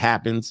things that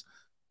happens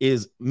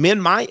is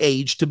men my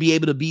age to be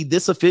able to be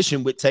this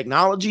efficient with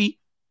technology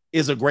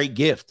is a great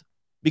gift,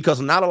 because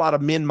not a lot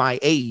of men my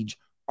age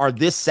are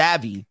this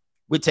savvy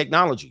with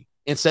technology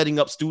and setting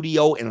up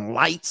studio and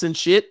lights and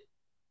shit.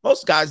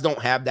 Most guys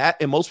don't have that,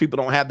 and most people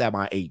don't have that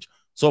my age.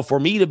 So for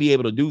me to be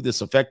able to do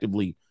this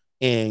effectively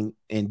and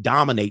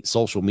dominate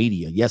social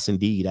media, yes,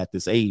 indeed, at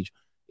this age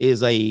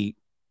is a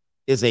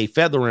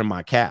feather in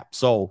my cap.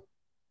 So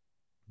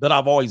that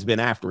I've always been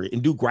after it,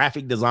 and do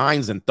graphic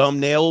designs and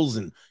thumbnails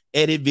and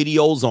edit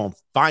videos on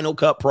Final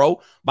Cut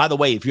Pro. By the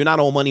way, if you're not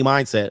on Money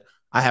Mindset,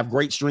 I have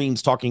great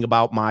streams talking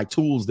about my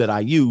tools that I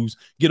use.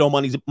 Get on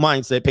Money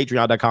Mindset,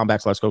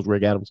 patreon.com/Coach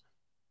Greg Adams,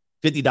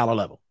 $50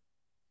 level.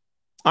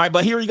 All right,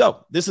 but here you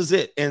go. This is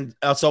it. And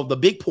so the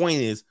big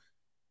point is,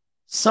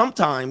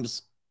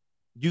 sometimes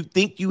you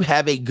think you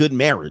have a good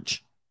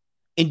marriage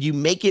and you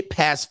make it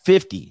past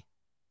 50.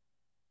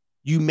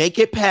 You make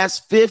it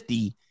past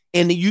 50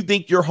 and then you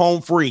think you're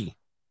home free.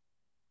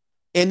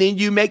 And then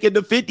you make it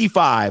to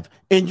 55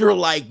 and you're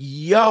like,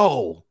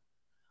 yo,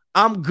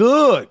 I'm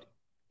good.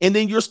 And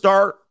then you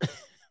start,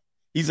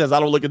 he says, I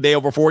don't look a day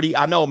over 40.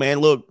 I know, man.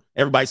 Look,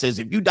 everybody says,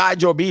 if you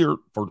dyed your beard,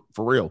 for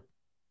real,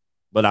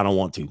 but I don't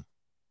want to.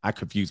 I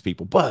confuse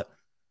people. But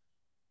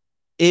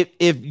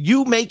if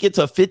you make it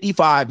to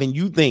 55 and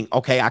you think,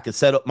 okay, I can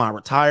set up my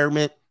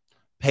retirement,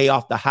 pay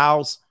off the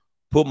house,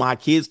 put my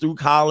kids through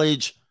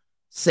college,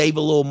 save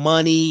a little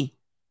money,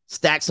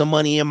 stack some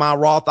money in my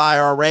Roth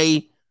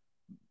IRA,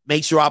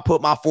 make sure I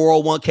put my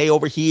 401k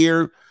over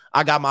here.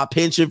 I got my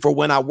pension for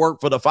when I work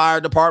for the fire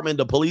department,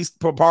 the police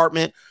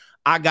department.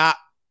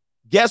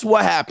 Guess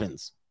what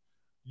happens?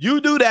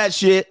 You do that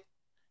shit,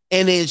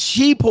 and then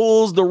she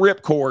pulls the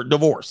ripcord,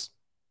 divorce.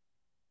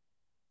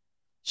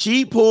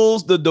 She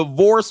pulls the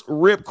divorce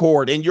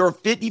ripcord, and you're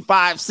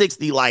 55,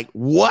 60, like,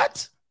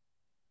 what?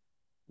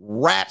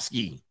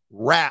 Rapski,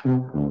 rap.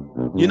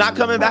 You're not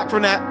coming back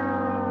from that.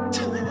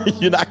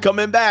 You're not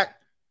coming back.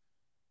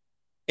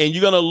 And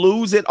you're going to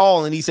lose it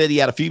all. And he said he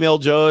had a female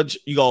judge.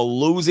 You're going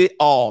to lose it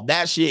all.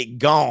 That shit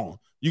gone.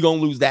 You're going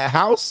to lose that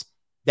house.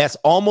 That's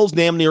almost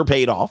damn near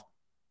paid off.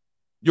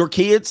 Your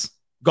kids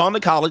gone to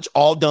college,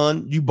 all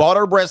done. You bought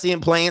her breast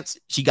implants.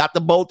 She got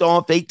the both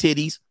on, fake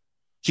titties.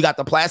 She got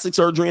the plastic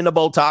surgery and the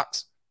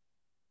Botox.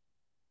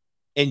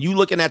 And you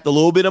looking at the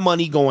little bit of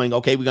money going,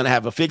 okay, we're going to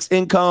have a fixed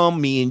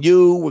income, me and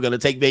you. We're going to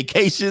take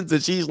vacations.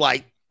 And she's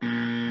like,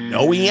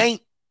 no, we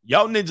ain't.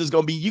 Y'all ninjas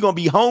you're going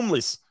to be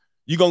homeless.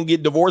 You're going to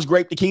get divorced,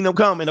 grape the kingdom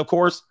come. And of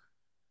course,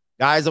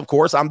 guys,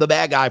 I'm the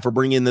bad guy for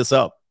bringing this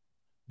up.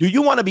 Do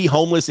you want to be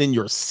homeless in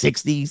your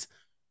 60s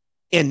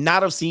and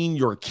not have seen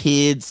your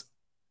kids?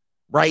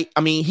 Right?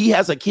 I mean, he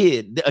has a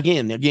kid.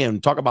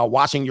 Again, talk about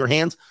washing your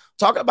hands.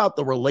 Talk about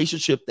the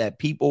relationship that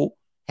people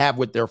have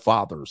with their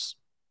fathers.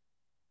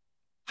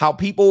 How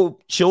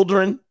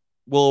children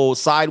will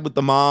side with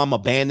the mom,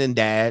 abandon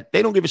dad.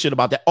 They don't give a shit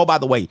about that. Oh, by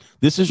the way,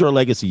 this is your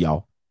legacy,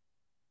 y'all.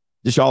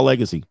 This y'all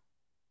legacy.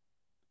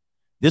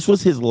 This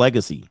was his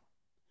legacy.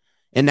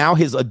 And now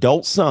his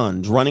adult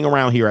son's running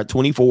around here at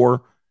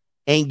 24,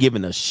 ain't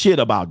giving a shit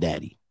about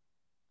daddy.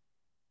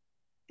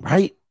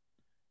 Right?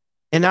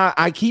 And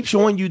I keep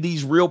showing you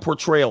these real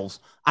portrayals.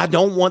 I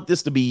don't want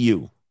this to be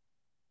you.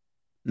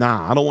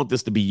 Nah, I don't want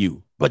this to be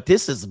you. But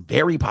this is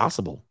very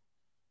possible.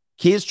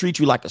 Kids treat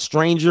you like a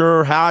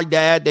stranger. Hi,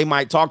 dad. They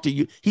might talk to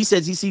you. He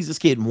says he sees this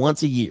kid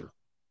once a year.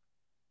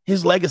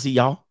 His legacy,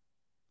 y'all.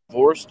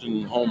 Divorced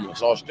and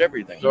homeless, lost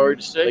everything. Sorry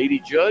to say, lady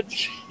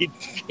judge, he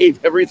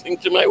gave everything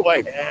to my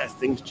wife. Yeah,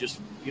 things just,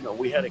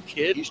 we had a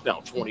kid. He's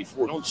now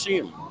 24. I don't see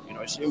him.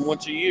 I see him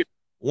once a year.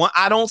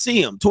 I don't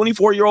see him.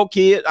 24-year-old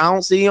kid. I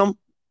don't see him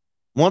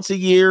once a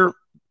year.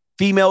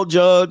 Female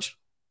judge.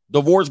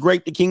 Divorce,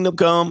 grape the kingdom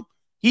come.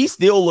 He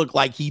still look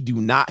like he do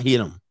not hit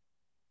him.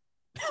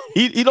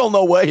 He don't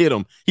know what hit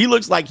him. He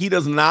looks like he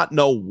does not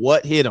know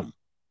what hit him.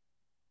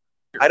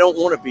 I don't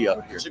want to be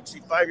up here.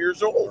 65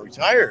 years old,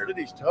 retired.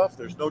 City's tough.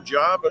 There's no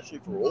job, especially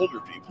for older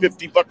people.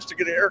 $50 to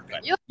get a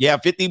haircut. Yeah,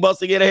 $50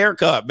 to get a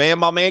haircut, man.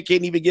 My man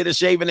can't even get a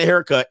shave and a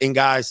haircut. And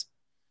guys,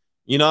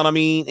 you know what I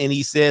mean? And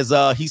he says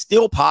he's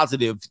still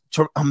positive.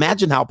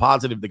 Imagine how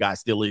positive the guy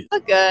still is.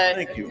 Good.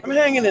 Thank you. I'm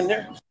hanging in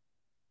there.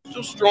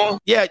 Still strong.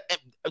 Yeah,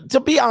 to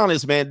be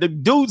honest, man, the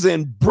dude's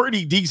in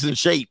pretty decent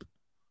shape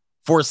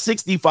for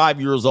 65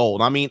 years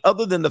old. I mean,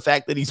 other than the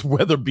fact that he's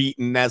weather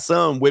beaten, that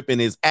sun whipping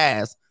his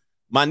ass,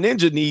 my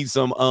ninja needs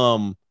some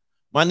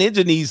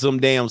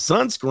damn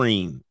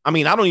sunscreen. I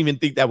mean, I don't even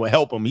think that would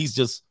help him. He's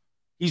just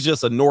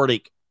a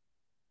Nordic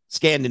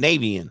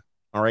Scandinavian.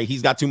 All right.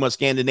 He's got too much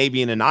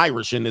Scandinavian and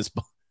Irish in this,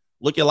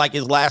 looking like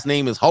his last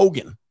name is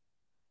Hogan.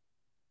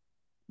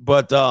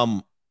 But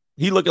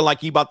he looking like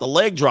he about to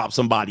leg drop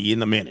somebody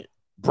in a minute,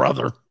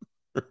 brother.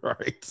 All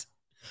right.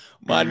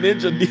 My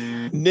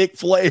ninja Nick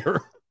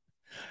Flair.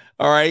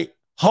 All right.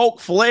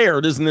 Hulk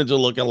Flair, this ninja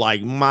looking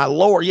like, my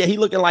lord. Yeah, he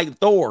looking like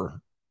Thor.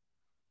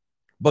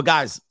 But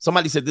guys,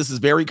 somebody said this is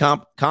very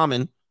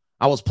common.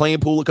 I was playing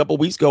pool a couple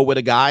weeks ago with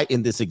a guy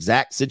in this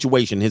exact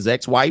situation. His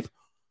ex-wife,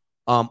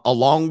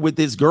 along with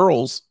his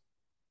girls,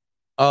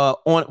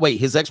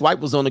 his ex-wife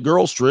was on the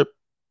girls trip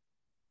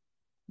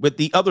with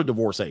the other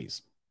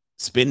divorcees,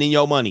 spending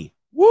your money.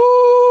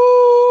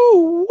 Woo-wee.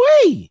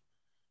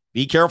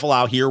 Be careful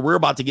out here. We're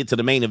about to get to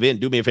the main event.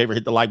 Do me a favor,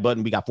 hit the like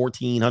button. We got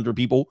 1,400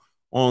 people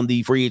on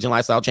the Free Agent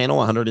Lifestyle channel,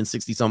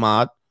 160 some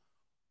odd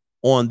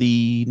on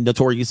the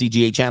Notorious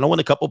CGA channel,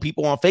 and a couple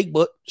people on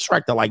Facebook.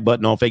 Strike the like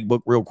button on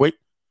Facebook real quick.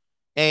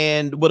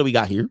 And what do we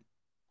got here?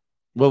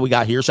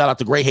 Shout out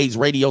to Gray Hayes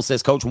Radio,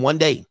 says, Coach, one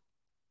day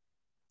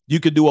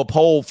you could do a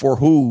poll for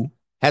who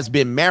has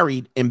been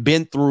married and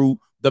been through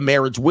the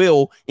marriage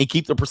will and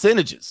keep the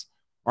percentages.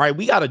 All right,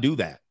 we got to do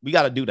that.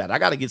 I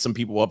got to get some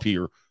people up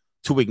here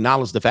to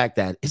acknowledge the fact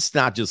that it's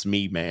not just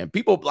me, man.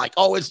 People like,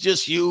 oh, it's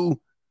just you.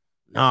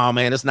 No,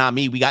 man, it's not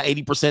me. We got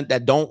 80%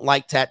 that don't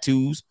like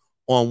tattoos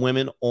on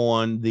women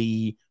on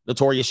the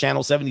Notorious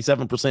channel.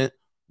 77%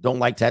 don't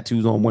like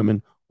tattoos on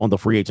women on the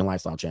Free Agent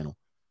Lifestyle channel.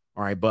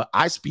 All right, but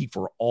I speak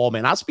for all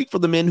men. I speak for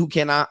the men who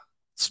cannot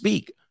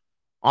speak.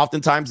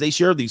 Oftentimes they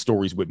share these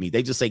stories with me.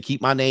 They just say,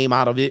 keep my name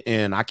out of it,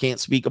 and I can't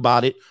speak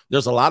about it.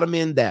 There's a lot of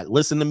men that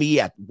listen to me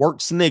at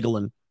work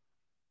sniggling,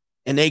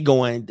 and they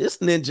going, this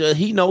ninja,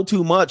 he know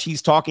too much.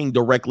 He's talking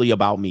directly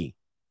about me.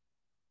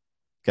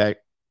 Okay.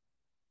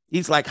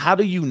 He's like, how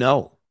do you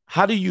know?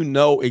 How do you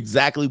know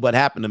exactly what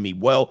happened to me?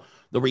 Well,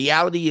 the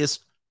reality is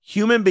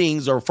human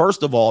beings are,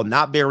 first of all,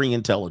 not very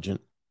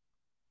intelligent.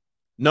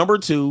 Number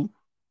two,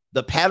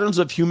 the patterns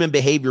of human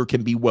behavior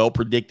can be well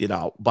predicted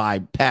out by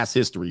past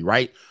history,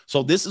 right?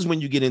 So this is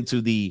when you get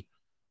into the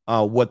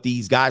what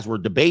these guys were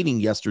debating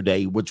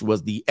yesterday, which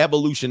was the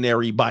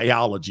evolutionary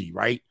biology,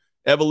 right?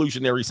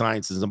 Evolutionary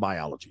sciences and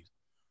biology.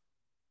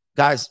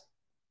 Guys,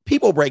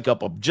 people break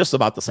up of just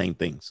about the same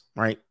things,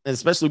 right? And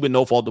especially with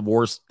no-fault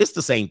divorce, it's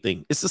the same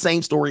thing. It's the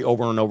same story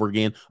over and over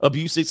again.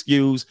 Abuse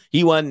excuse,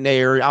 he wasn't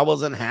there, I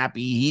wasn't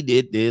happy, he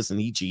did this, and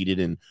he cheated,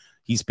 and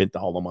he spent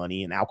all the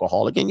money and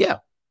alcoholic. And yeah,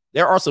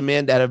 there are some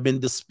men that have been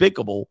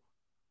despicable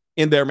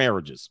in their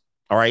marriages,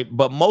 all right?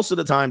 But most of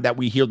the time that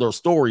we hear those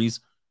stories,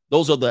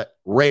 those are the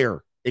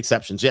rare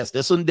exceptions. Yes,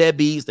 there's some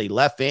deadbeats, they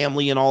left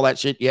family and all that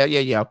shit.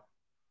 Yeah.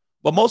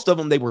 But most of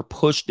them, they were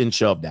pushed and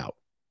shoved out.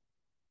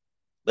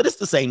 But it's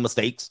the same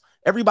mistakes.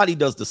 Everybody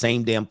does the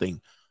same damn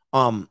thing.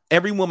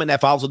 Every woman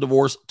that files a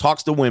divorce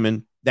talks to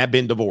women that have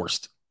been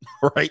divorced,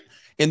 right?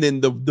 And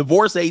then the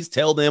divorcees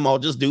tell them, I'll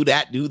just do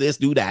that, do this,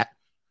 do that.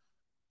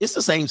 It's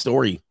the same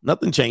story.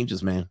 Nothing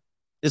changes, man.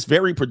 It's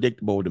very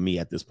predictable to me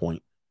at this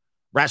point.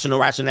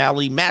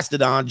 Rationality,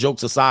 Mastodon,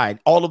 jokes aside,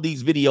 all of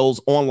these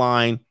videos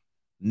online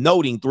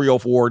noting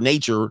 304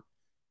 nature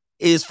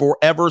is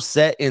forever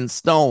set in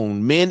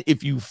stone. Men,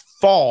 if you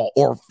fall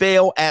or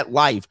fail at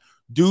life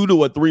due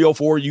to a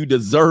 304, you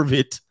deserve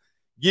it.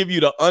 Give you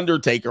the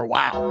Undertaker.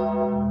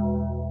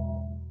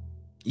 Wow.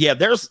 Yeah,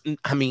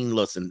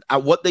 listen,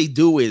 what they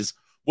do is,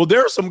 well,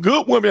 there are some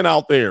good women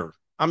out there.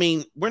 I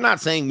mean, we're not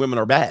saying women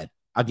are bad.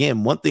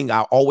 Again, one thing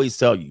I always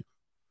tell you,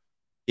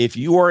 if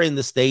you are in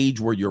the stage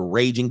where you're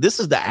raging, this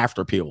is the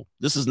after pill.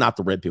 This is not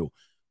the red pill.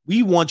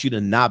 We want you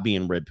to not be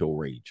in red pill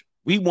rage.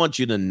 We want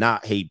you to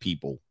not hate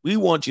people. We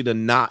want you to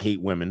not hate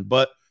women,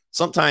 but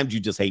sometimes you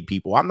just hate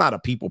people. I'm not a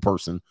people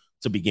person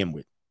to begin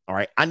with. All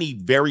right. I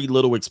need very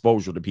little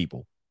exposure to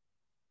people.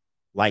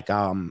 Like,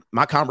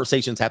 my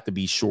conversations have to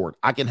be short.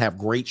 I can have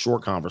great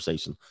short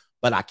conversations,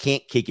 but I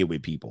can't kick it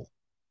with people.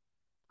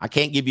 I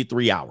can't give you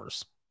 3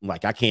 hours.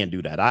 Like, I can't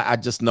do that. I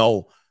just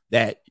know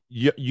that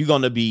you're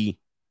going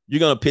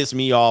to piss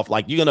me off.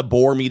 Like, you're going to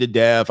bore me to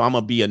death. I'm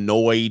going to be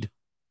annoyed.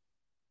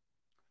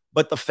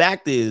 But the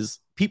fact is,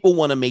 people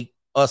want to make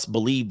us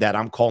believe that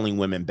I'm calling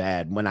women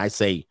bad when I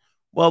say,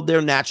 well,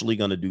 they're naturally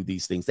going to do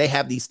these things. They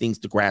have these things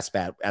to grasp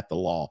at the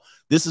law.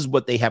 This is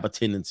what they have a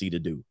tendency to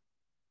do.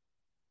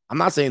 I'm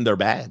not saying they're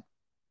bad.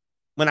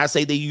 When I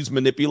say they use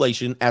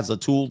manipulation as a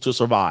tool to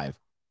survive,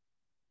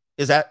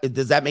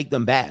 Does that make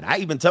them bad? I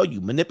even tell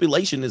you,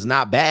 manipulation is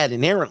not bad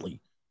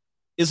inherently.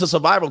 It's a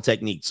survival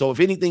technique. So if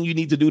anything you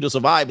need to do to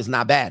survive is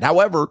not bad.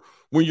 However,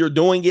 when you're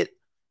doing it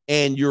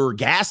and you're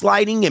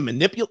gaslighting and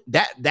manipulate,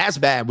 that's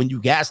bad. When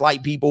you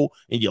gaslight people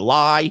and you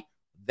lie,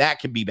 that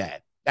can be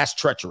bad. That's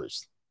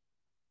treacherous.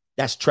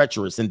 That's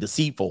treacherous and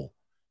deceitful,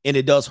 and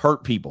it does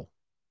hurt people.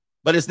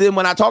 But it's then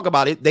when I talk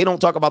about it, they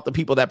don't talk about the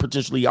people that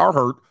potentially are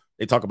hurt.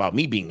 They talk about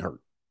me being hurt,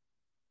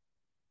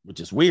 which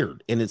is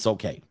weird, and it's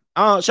okay.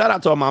 Shout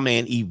out to my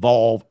man,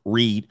 Evolve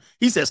Reed.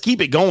 He says, keep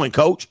it going,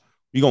 coach.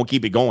 You're going to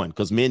keep it going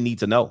because men need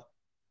to know.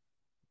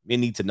 Men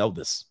need to know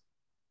this.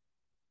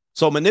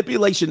 So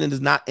manipulation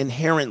is not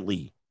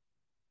inherently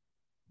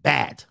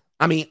bad.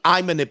 I mean,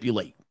 I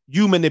manipulate.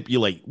 You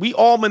manipulate. We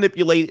all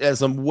manipulate as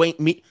some way.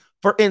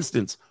 For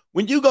instance,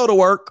 when you go to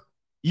work,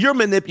 you're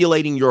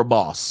manipulating your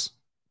boss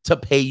to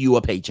pay you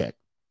a paycheck.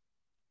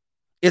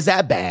 Is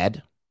that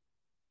bad?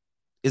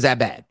 Is that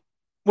bad?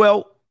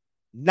 Well,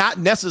 not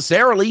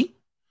necessarily,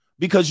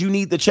 because you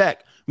need the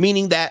check,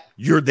 meaning that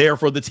you're there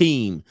for the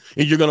team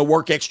and you're going to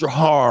work extra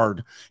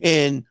hard,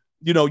 and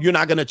you're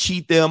not going to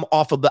cheat them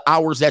off of the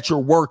hours that you're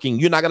working.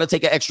 You're not going to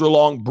take an extra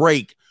long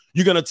break.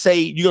 You're going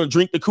to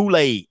drink the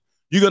Kool-Aid.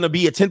 You're going to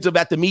be attentive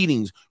at the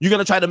meetings. You're going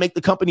to try to make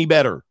the company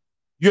better.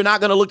 You're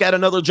not going to look at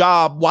another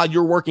job while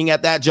you're working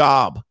at that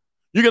job.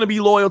 You're going to be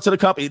loyal to the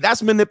company.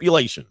 That's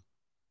manipulation.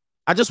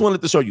 I just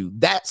wanted to show you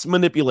that's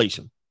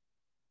manipulation.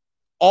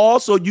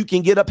 Also, you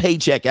can get a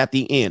paycheck at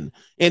the end.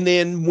 And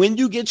then when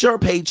you get your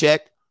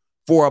paycheck,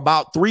 for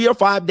about 3 or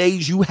 5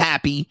 days, you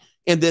happy.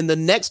 And then the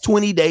next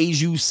 20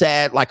 days, you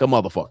sad like a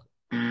motherfucker.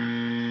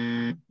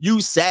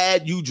 You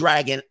sad, you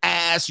dragging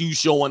ass, you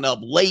showing up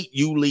late,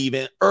 you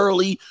leaving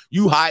early,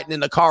 you hiding in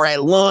the car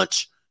at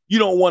lunch. You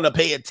don't want to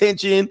pay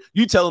attention.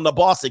 You telling the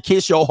boss to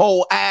kiss your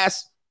whole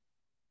ass.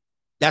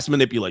 That's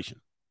manipulation.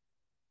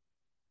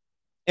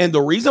 And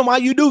the reason why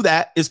you do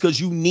that is because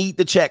you need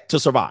the check to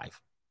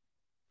survive.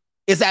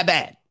 Is that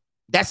bad?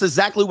 That's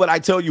exactly what I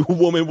tell you a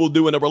woman will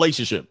do in a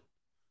relationship.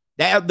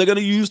 They're going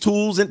to use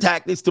tools and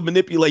tactics to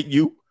manipulate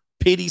you,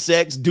 pity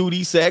sex,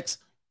 duty sex,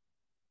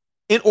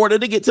 in order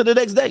to get to the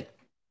next day.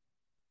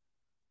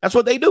 That's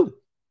what they do.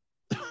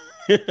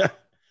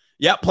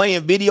 Yeah,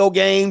 playing video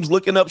games,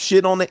 looking up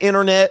shit on the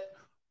internet,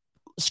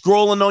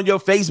 scrolling on your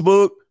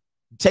Facebook,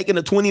 taking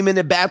a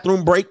 20-minute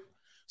bathroom break.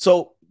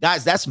 So,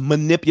 guys, that's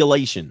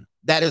manipulation.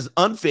 That is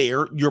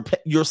unfair.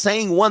 You're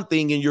saying one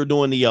thing and you're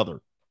doing the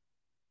other.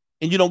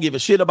 And you don't give a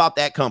shit about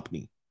that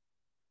company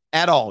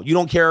at all. You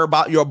don't care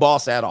about your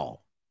boss at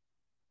all.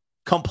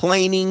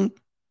 Complaining,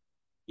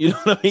 you know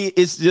what I mean?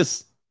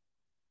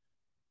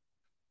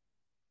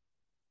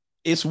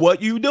 It's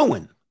what you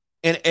doing.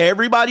 And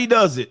everybody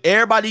does it.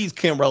 Everybody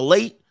can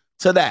relate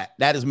to that.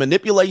 That is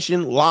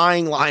manipulation,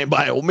 lying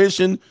by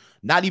omission,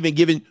 not even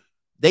giving.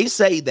 They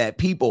say that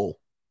people,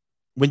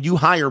 when you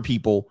hire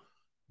people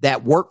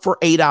that work for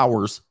 8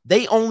 hours,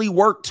 they only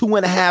work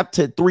 2.5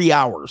 to 3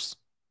 hours.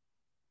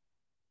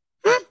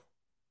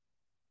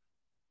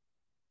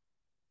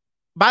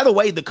 By the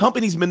way, the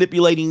company's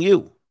manipulating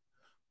you.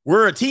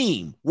 We're a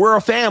team. We're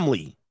a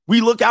family. We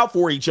look out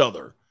for each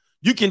other.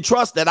 You can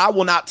trust that I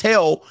will not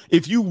tell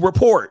if you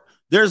report.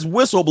 There's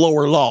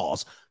whistleblower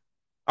laws.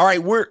 All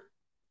right,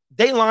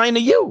 they lying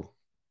to you.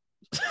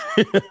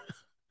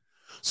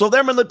 So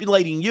they're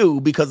manipulating you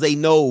because they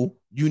know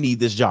you need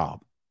this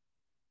job.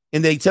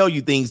 And they tell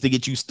you things to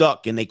get you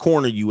stuck, and they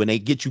corner you, and they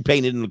get you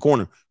painted in the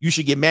corner. You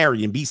should get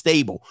married and be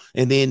stable.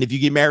 And then if you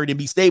get married and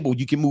be stable,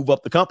 you can move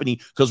up the company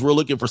because we're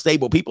looking for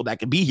stable people that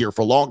can be here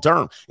for long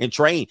term and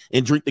train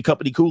and drink the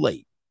company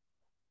Kool-Aid.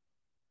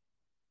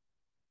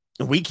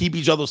 And we keep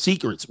each other's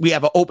secrets. We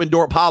have an open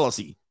door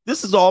policy.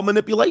 This is all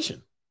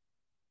manipulation.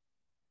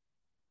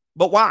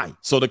 But why?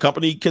 So the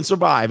company can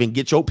survive and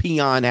get your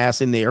peon ass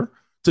in there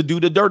to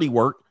do the dirty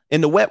work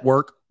and the wet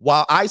work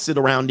while I sit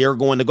around there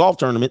going to golf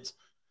tournaments.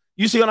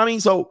 You see what I mean?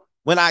 So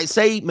when I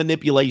say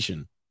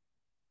manipulation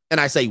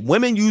and I say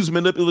women use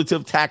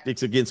manipulative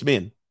tactics against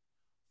men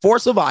for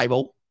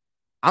survival,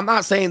 I'm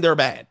not saying they're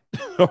bad,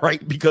 all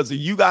right? Because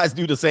you guys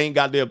do the same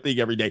goddamn thing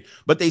every day.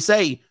 But they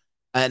say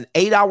an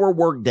 8-hour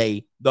work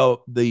day,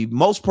 the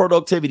most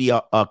productivity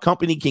a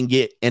company can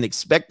get and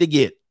expect to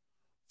get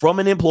from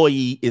an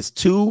employee is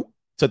 2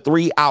 to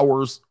 3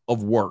 hours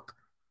of work.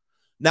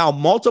 Now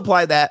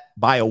multiply that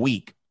by a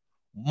week.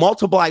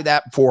 Multiply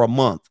that for a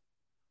month.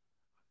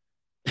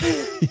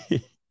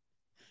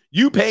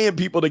 You paying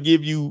people to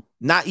give you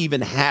not even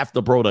half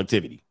the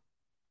productivity.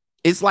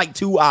 It's like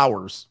 2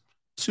 hours.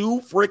 2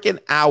 freaking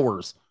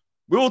hours.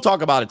 We will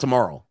talk about it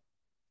tomorrow.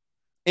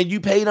 And you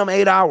pay them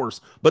 8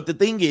 hours. But the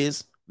thing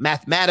is,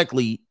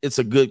 mathematically, it's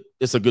a good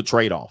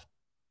trade-off.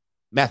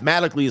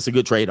 Mathematically, it's a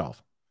good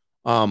trade-off.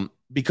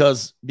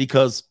 Because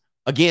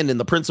again, in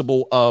the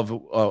principle of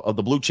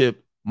the blue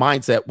chip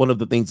mindset, one of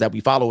the things that we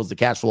follow is the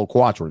cash flow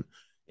quadrant.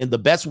 And the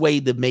best way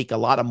to make a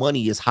lot of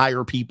money is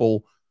hire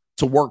people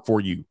to work for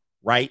you,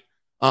 right?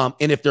 And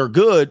if they're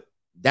good,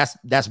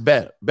 that's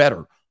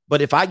better.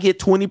 But if I get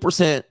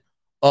 20%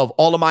 of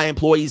all of my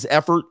employees'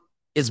 effort,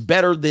 it's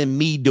better than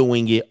me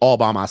doing it all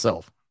by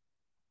myself.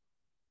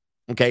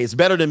 Okay, it's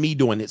better than me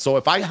doing it. So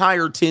if I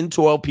hire 10,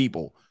 12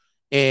 people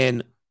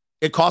and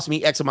it costs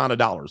me X amount of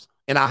dollars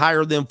and I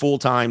hire them full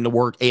time to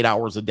work 8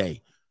 hours a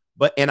day,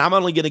 and I'm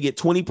only going to get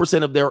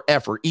 20% of their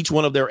effort, each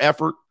one of their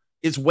effort,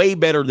 is way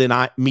better than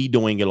me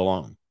doing it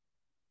alone.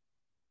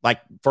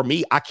 Like for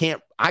me, I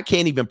can't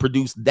even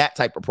produce that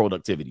type of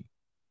productivity.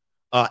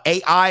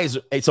 AI is,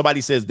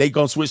 somebody says they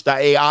gonna switch to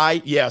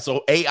AI. Yeah,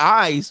 so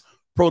AI's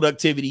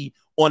productivity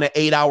on an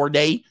 8-hour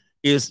day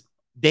is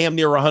damn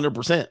near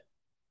 100%.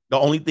 The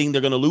only thing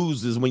they're gonna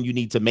lose is when you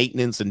need to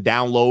maintenance and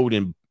download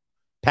and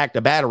pack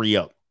the battery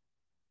up.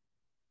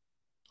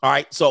 All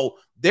right, so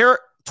their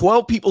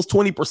 12 people's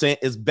 20%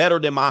 is better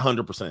than my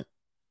 100%.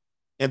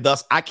 And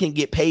thus I can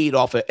get paid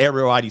off of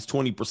everybody's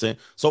 20%.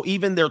 So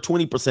even their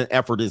 20%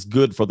 effort is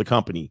good for the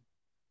company.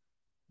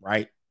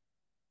 Right?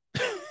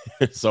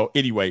 So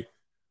anyway,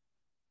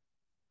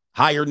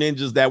 hire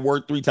ninjas that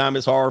work 3 times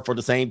as hard for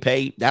the same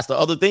pay. That's the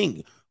other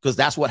thing, because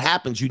that's what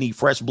happens. You need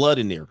fresh blood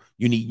in there.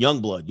 You need young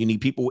blood. You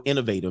need people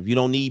innovative. You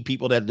don't need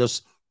people that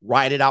just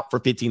ride it out for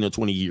 15 or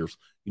 20 years.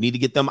 You need to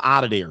get them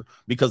out of there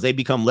because they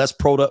become less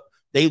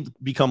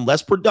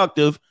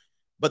productive,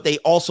 but they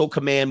also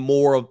command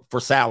more for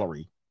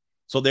salary.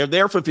 So they're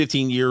there for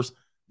 15 years.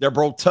 Their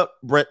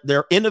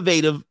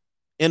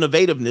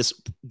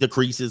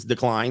innovativeness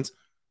declines.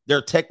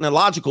 Their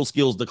technological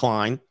skills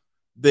decline.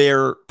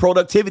 Their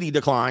productivity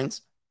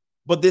declines,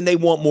 but then they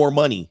want more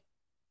money.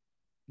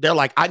 They're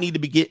like, I need to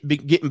be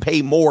getting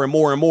paid more and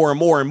more and more and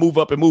more and move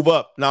up and move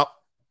up. No,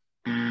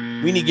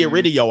 we need to get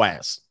rid of your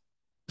ass.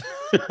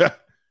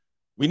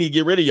 We need to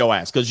get rid of your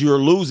ass because you're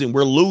losing.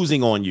 We're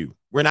losing on you.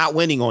 We're not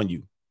winning on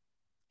you.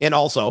 And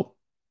also,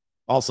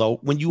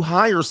 when you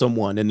hire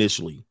someone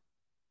initially,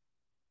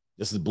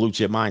 this is blue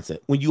chip mindset.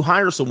 When you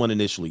hire someone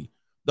initially,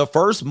 the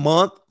first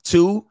month,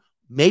 2,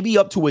 maybe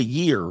up to a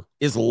year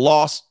is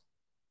lost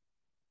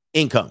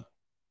income.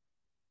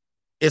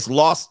 It's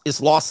lost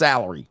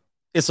salary.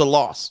 It's a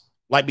loss.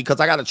 Like,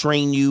 because I got to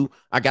train you.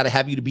 I got to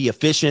have you to be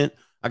efficient.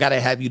 I got to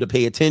have you to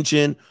pay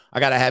attention. I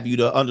got to have you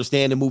to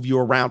understand and move you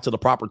around to the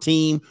proper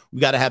team.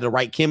 We got to have the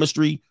right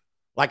chemistry.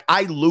 Like,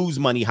 I lose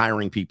money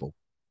hiring people.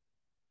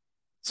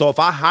 So if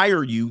I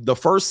hire you, the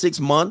first 6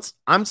 months,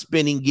 I'm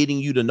spending getting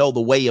you to know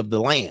the way of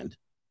the land.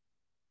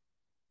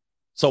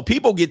 So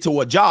people get to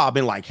a job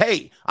and like,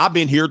 hey, I've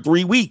been here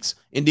 3 weeks,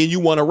 and then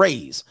you want to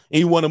raise and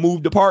you want to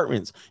move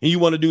departments and you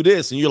want to do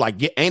this. And you're like,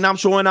 ain't I'm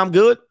showing I'm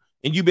good?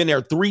 And you've been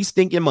there 3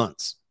 stinking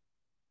months.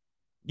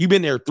 You've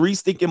been there 3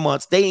 stinking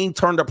months. They ain't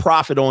turned a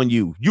profit on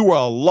you. You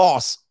are a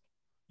loss.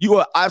 You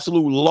are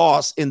absolute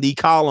loss in the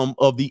column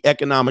of the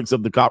economics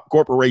of the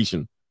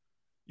corporation.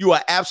 You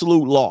are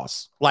absolute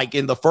loss. Like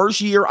in the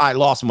first year, I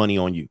lost money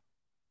on you.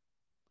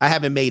 I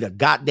haven't made a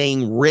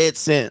goddamn red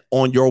cent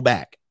on your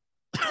back.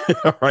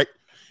 All right.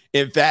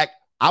 In fact,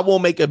 I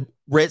won't make a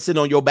red cent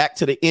on your back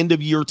to the end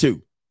of year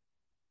 2.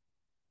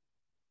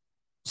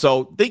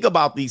 So think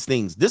about these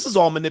things. This is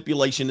all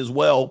manipulation as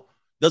well.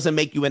 Doesn't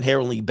make you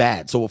inherently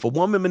bad. So if a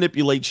woman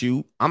manipulates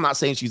you, I'm not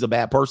saying she's a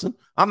bad person.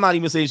 I'm not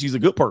even saying she's a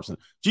good person.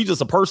 She's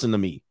just a person to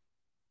me.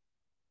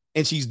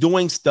 And she's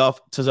doing stuff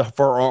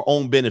for her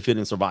own benefit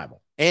and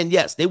survival. And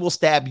yes, they will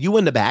stab you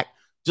in the back,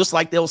 just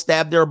like they'll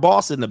stab their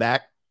boss in the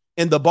back.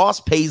 And the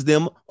boss pays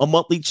them a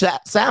monthly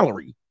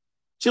salary.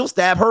 She'll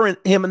stab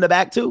him in the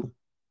back too.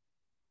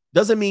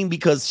 Doesn't mean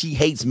because she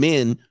hates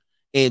men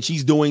and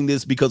she's doing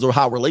this because of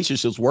how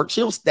relationships work.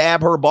 She'll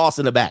stab her boss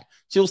in the back.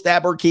 She'll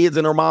stab her kids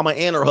and her mama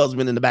and her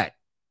husband in the back.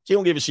 She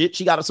don't give a shit.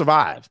 She got to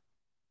survive.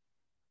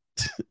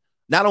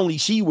 Not only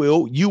she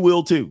will, you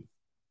will too.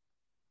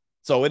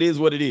 So it is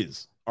what it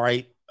is. All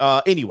right.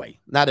 Anyway,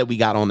 now that we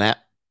got on that.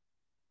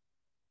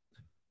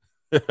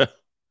 All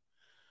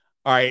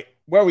right.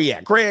 Where we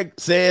at? Craig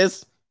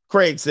says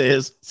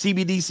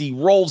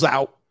CBDC rolls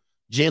out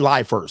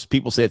July 1st.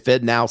 People said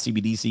Fed now,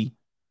 CBDC.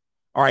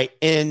 All right.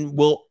 And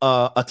will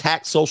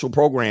attack social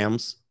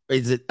programs.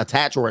 Is it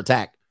attach or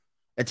attack?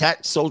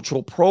 Attack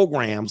social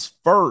programs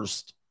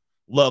first.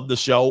 Love the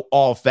show.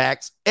 All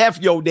facts. F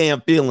your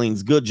damn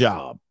feelings. Good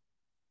job.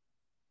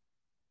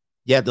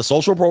 Yeah, the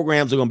social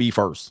programs are going to be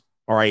first.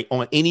 All right.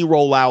 On any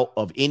rollout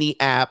of any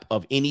app,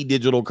 of any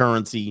digital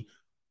currency,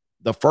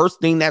 the first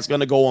thing that's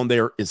going to go on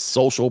there is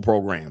social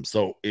programs.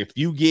 So if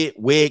you get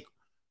WIC,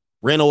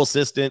 rental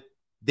assistant,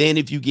 then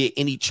if you get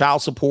any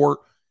child support,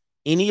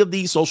 any of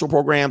these social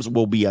programs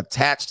will be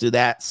attached to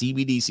that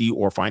CBDC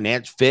or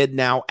Finance Fed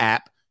Now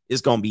app.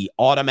 It's going to be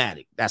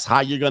automatic. That's how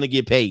you're going to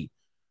get paid.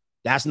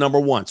 That's number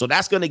one. So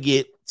that's going to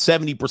get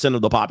 70%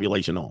 of the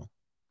population on.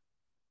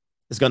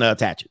 It's going to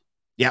attach it.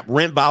 Yep.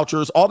 Rent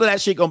vouchers, all of that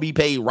shit going to be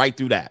paid right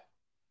through that.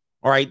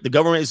 All right. The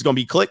government is going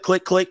to be click,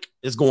 click, click.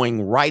 It's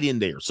going right in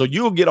there. So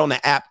you'll get on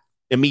the app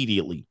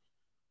immediately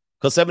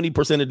because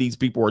 70% of these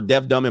people are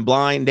deaf, dumb, and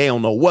blind. They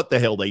don't know what the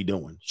hell they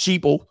doing.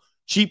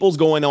 Sheeple's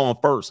going on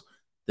first.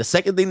 The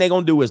second thing they're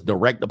going to do is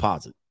direct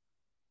deposit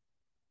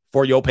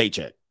for your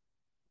paycheck.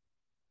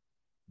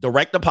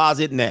 Direct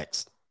deposit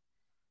next.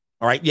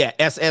 All right. Yeah.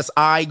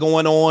 SSI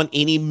going on.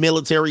 Any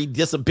military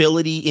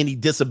disability, any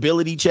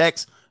disability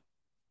checks.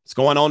 It's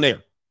going on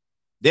there.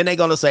 Then they're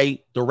going to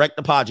say direct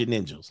deposit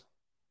ninjas.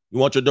 You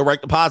want your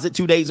direct deposit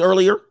 2 days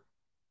earlier?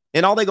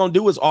 And all they're going to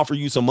do is offer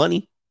you some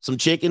money, some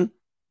chicken,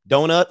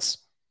 donuts.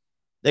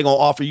 They're going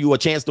to offer you a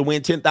chance to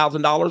win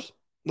 $10,000.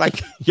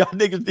 Like, y'all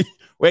niggas,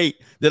 wait,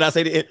 did I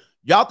say that?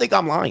 Y'all think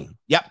I'm lying?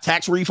 Yep,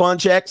 tax refund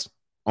checks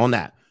on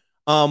that.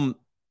 And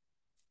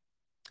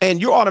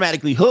you're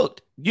automatically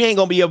hooked. You ain't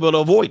going to be able to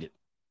avoid it.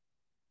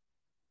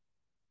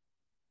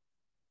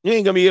 You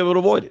ain't going to be able to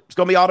avoid it. It's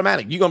going to be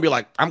automatic. You're going to be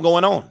like, I'm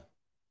going on.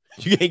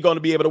 You ain't going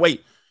to be able to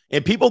wait.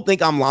 And people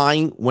think I'm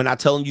lying when I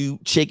tell you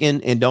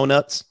chicken and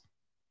donuts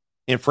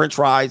and french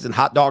fries and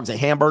hot dogs and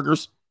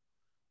hamburgers.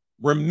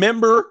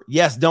 Remember,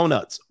 yes,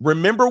 donuts.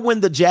 Remember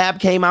when the jab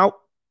came out?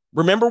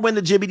 Remember when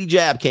the jibbity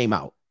jab came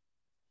out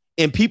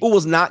and people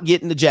was not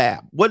getting the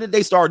jab? What did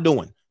they start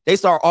doing? They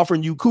start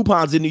offering you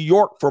coupons in New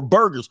York for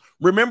burgers.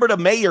 Remember the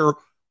mayor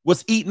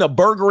was eating a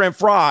burger and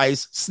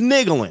fries,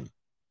 sniggling,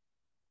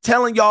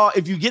 telling y'all,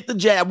 if you get the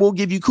jab, we'll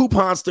give you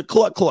coupons to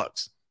Cluck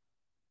Clucks.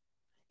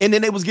 And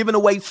then they was giving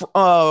away,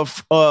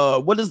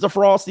 what is the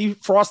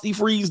Frosty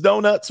Freeze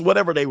donuts,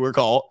 whatever they were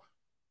called,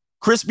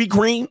 Krispy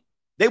Kreme.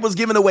 They was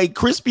giving away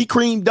Krispy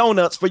Kreme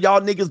donuts for y'all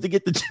niggas to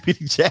get the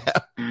jibbity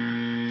jab.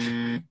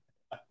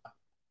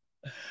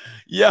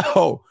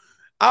 Yo,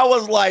 I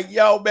was like,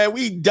 yo, man,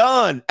 we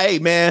done. Hey,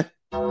 man,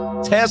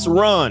 test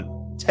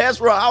run.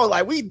 I was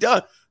like, we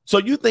done. So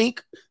you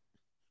think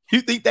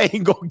they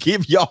ain't gonna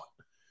give y'all,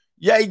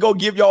 ain't gonna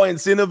give y'all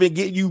incentive and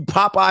get you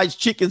Popeye's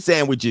chicken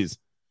sandwiches.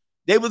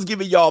 They was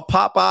giving y'all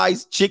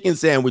Popeye's chicken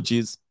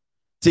sandwiches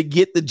to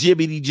get the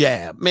jibbity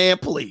jab. Man,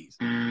 please.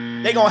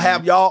 They gonna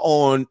have y'all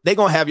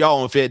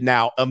on Fed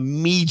now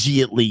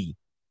immediately.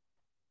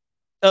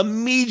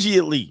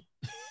 Immediately.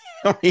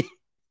 I mean,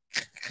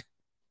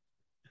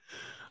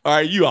 all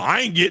right, I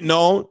ain't getting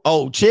on.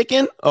 Oh,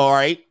 chicken? All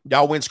right.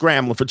 Y'all went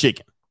scrambling for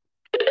chicken.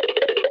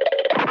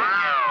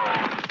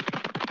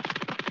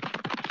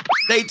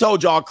 They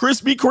told y'all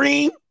Krispy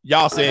Kreme.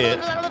 Y'all said,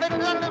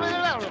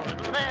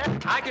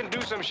 I can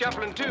do some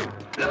shuffling too.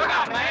 Look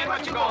out, man,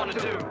 what you gonna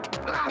do?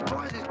 Look out,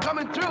 boys, it's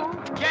coming through.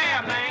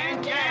 Yeah,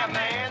 man, yeah,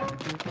 man.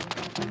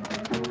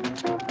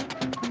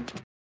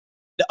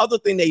 the other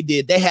thing they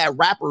did, they had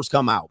rappers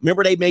come out.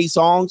 Remember they made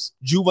songs?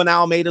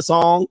 Juvenile made a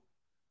song.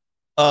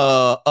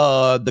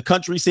 The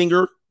country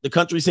singer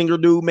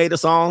dude made a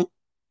song.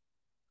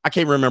 I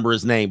can't remember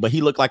his name, but he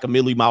looked like a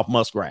mealy mouth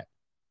muskrat.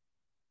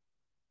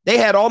 They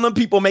had all them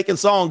people making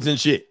songs and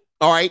shit.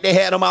 All right. They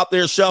had them out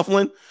there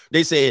shuffling.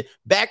 They said,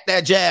 back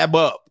that jab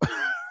up.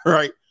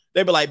 Right.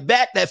 They be like,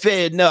 back that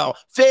fed. No,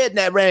 fed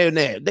that ran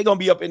there. They're going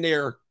to be up in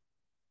there.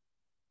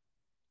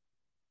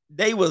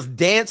 They was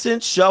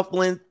dancing,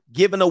 shuffling,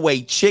 giving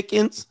away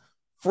chickens,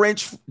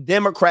 French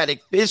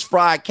Democratic fish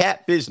fry,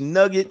 catfish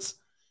nuggets.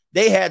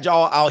 They had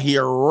y'all out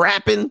here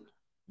rapping.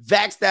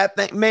 Vax that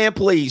thing. Man,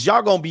 please.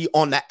 Y'all going to be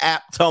on the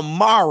app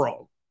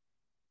tomorrow.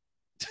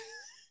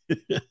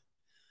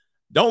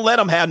 Don't let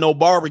them have no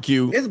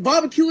barbecue. There's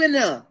barbecue in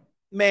there.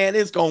 Man,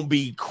 it's going to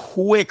be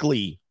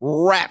quickly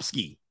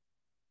rapski.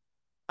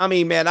 I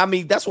mean,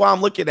 that's why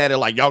I'm looking at it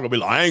like y'all going to be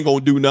like, I ain't going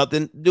to do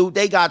nothing. Dude,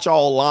 they got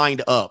y'all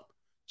lined up.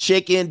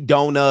 Chicken,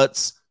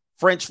 donuts,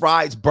 French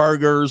fries,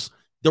 burgers,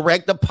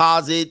 direct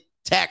deposit,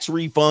 tax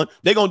refund.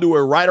 They're going to do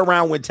it right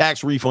around when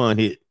tax refund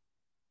hit.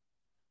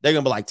 They're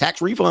going to be like,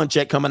 tax refund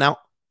check coming out.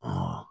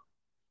 Oh,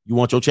 you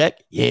want your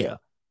check? Yeah.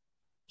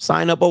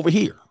 Sign up over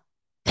here.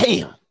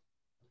 Damn.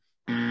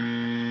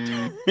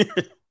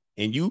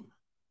 And you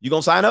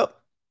going to sign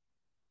up?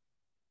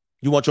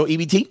 You want your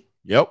EBT?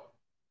 Yep.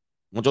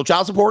 Want your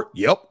child support?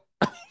 Yep.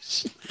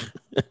 It's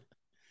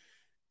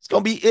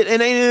going to be, it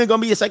ain't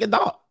going to be a second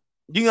thought.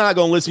 You're not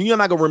going to listen. You're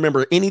not going to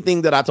remember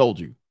anything that I told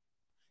you.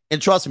 And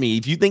trust me,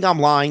 if you think I'm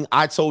lying,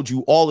 I told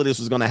you all of this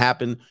was going to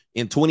happen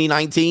in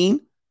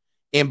 2019.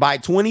 And by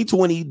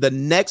 2020, the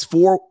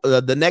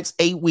next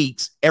 8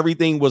 weeks,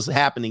 everything was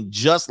happening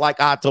just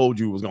like I told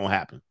you was going to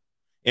happen.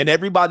 And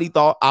everybody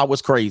thought I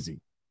was crazy.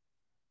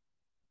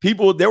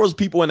 There was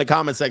people in the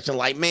comment section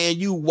like, man,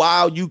 you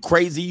wild, you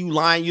crazy, you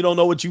lying, you don't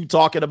know what you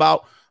talking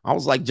about. I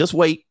was like, just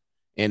wait.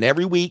 And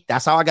every week,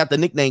 that's how I got the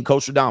nickname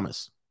Coach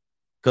Adamas.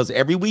 Because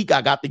every week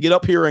I got to get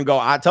up here and go,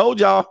 I told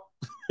y'all.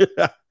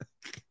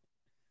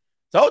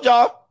 Told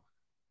y'all.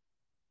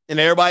 And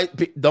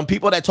everybody, them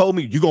people that told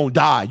me, you're going to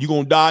die, you're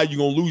going to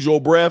lose your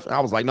breath. And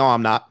I was like, no,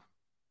 I'm not.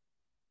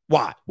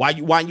 Why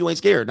you ain't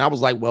scared? And I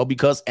was like, well,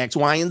 because X,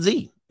 Y, and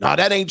Z. No,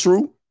 that ain't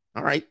true.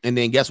 All right. And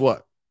then guess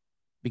what?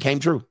 Became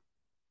true.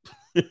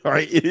 All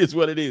right. It is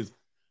what it is.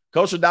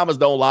 Coach Adamas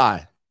don't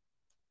lie.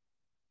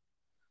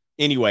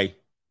 Anyway.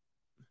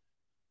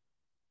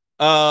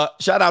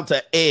 Shout out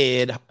to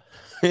Ed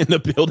in the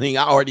building.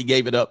 I already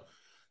gave it up.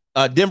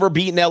 Denver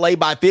beating LA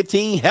by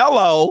 15.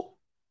 Hello.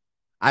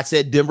 I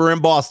said Denver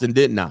and Boston,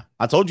 didn't I?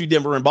 I told you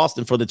Denver and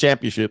Boston for the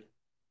championship.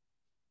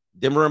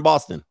 Denver and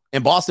Boston.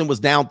 And Boston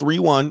was down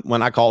 3-1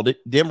 when I called it.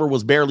 Denver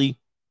was barely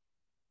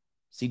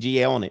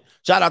CGA on it.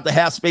 Shout out to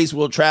Half Space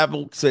Will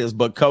Travel. Says,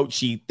 but coach,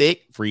 she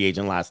thick. Free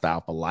agent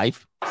lifestyle for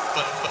life. For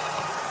life.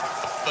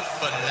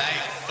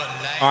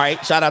 All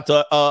right. Shout out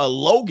to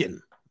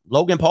Logan.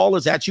 Logan Paul,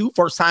 is that you?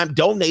 First time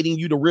donating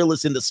you to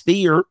Realist in the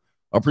Sphere.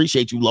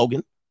 Appreciate you,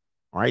 Logan.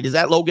 All right. Is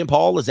that Logan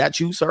Paul? Is that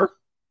you, sir?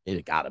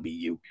 It gotta be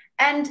you.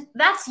 And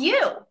that's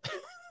you.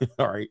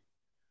 All right.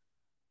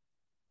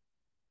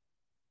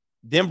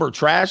 Denver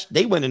trash.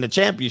 They win in the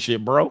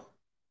championship, bro.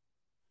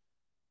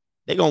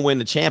 They gonna win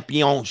the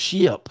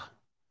championship.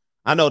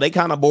 I know they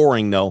kind of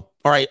boring though.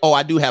 All right. Oh,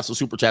 I do have some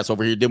super chats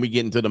over here. Then we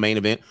get into the main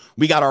event.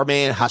 We got our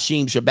man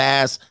Hashim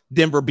Shabazz.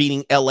 Denver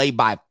beating LA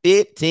by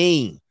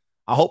 15.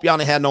 I hope y'all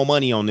didn't have no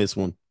money on this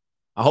one.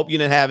 I hope you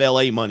didn't have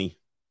LA money.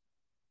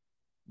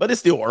 But it's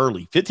still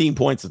early. 15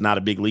 points is not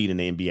a big lead in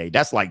the NBA.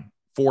 That's like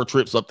 4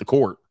 trips up the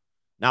court.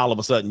 Now all of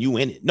a sudden you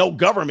in it. No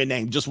government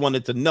name. Just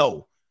wanted to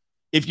know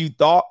if you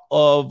thought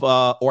of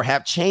or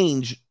have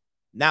changed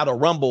now to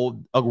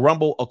Rumble.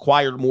 Rumble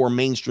acquired more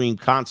mainstream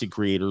content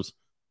creators.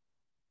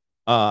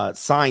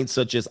 Signs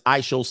such as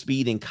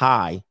iShowSpeed and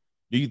Kai.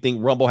 Do you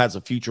think Rumble has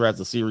a future as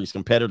a serious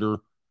competitor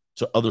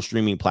to other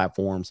streaming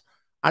platforms?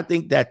 I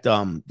think that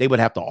they would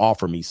have to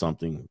offer me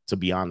something, to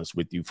be honest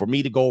with you. For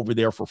me to go over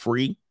there for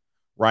free,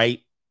 right?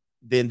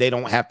 Then they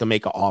don't have to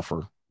make an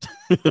offer,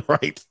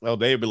 right? So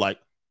they'd be like,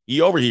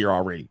 "You over here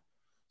already."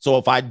 So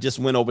if I just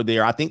went over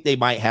there, I think they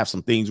might have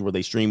some things where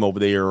they stream over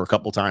there a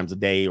couple times a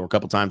day or a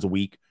couple times a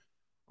week.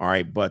 All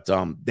right, but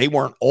they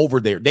weren't over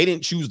there. They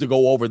didn't choose to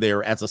go over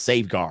there as a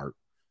safeguard.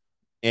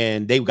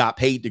 And they got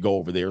paid to go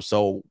over there.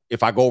 So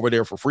if I go over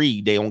there for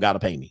free, they don't got to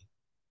pay me.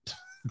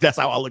 That's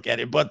how I look at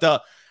it. But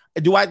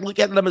do I look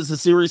at them as a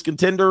serious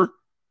contender?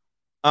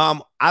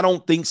 I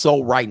don't think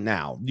so right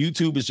now.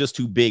 YouTube is just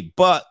too big.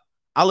 But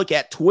I look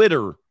at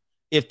Twitter.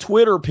 If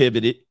Twitter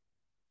pivoted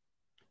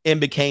and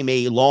became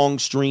a long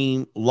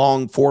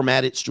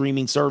formatted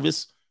streaming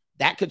service,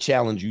 that could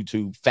challenge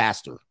YouTube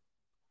faster.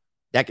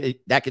 That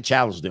could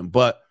challenge them.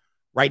 But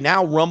right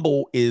now,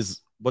 Rumble is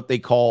what they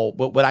call,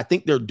 but what I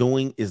think they're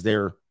doing is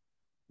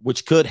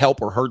which could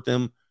help or hurt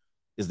them,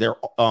 is they're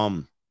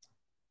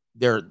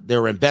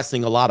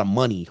investing a lot of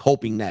money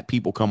hoping that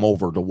people come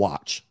over to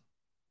watch,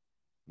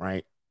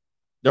 right?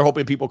 They're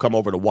hoping people come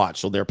over to watch.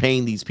 So they're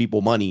paying these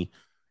people money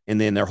and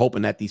then they're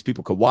hoping that these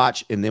people could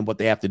watch. And then what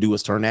they have to do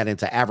is turn that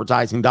into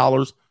advertising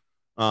dollars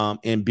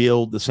and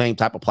build the same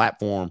type of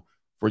platform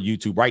for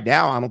YouTube. Right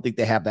now, I don't think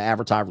they have the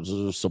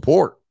advertisers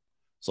support.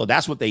 So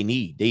that's what they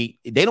need. They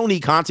don't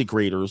need content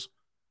creators.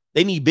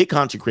 They need big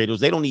content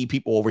creators. They don't need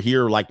people over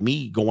here like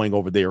me going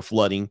over there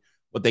flooding.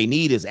 What they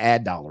need is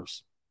ad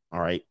dollars. All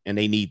right. And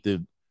they need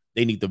the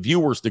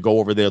viewers to go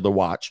over there to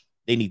watch.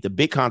 They need the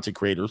big content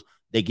creators.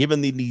 They give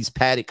them these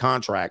padded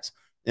contracts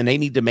and they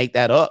need to make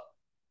that up.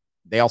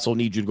 They also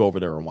need you to go over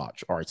there and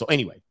watch. All right. So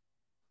anyway,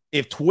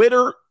 if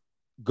Twitter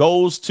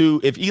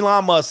if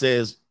Elon Musk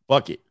says,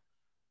 fuck it,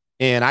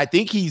 and I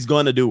think he's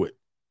going to do it.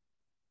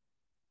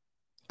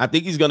 I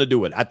think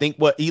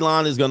what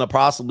Elon is going to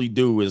possibly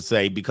do is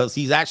say, because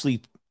he's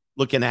actually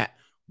looking at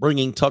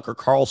bringing Tucker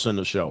Carlson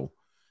to the show.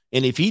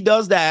 And if he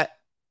does that,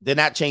 then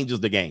that changes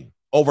the game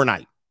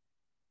overnight.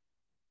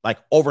 Like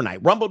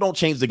overnight. Rumble don't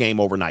change the game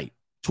overnight.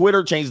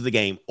 Twitter changes the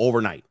game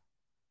overnight.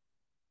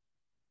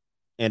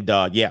 And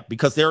yeah,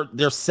 because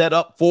they're set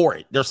up for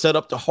it. They're set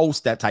up to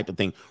host that type of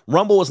thing.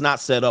 Rumble is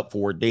not set up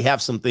for it. They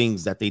have some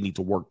things that they need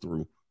to work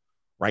through.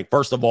 Right.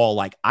 First of all,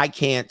 like I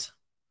can't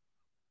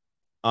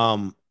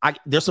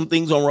there's some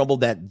things on Rumble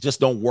that just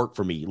don't work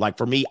for me. Like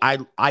for me,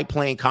 I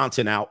plan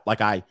content out.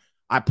 Like I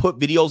put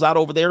videos out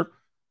over there.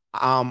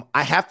 I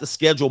have to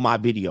schedule my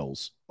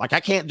videos. Like I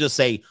can't just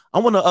say, I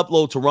want to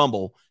upload to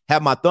Rumble,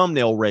 have my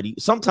thumbnail ready.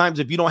 Sometimes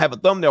if you don't have a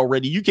thumbnail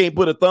ready, you can't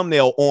put a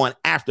thumbnail on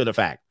after the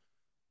fact.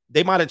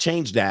 They might have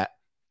changed that,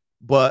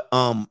 but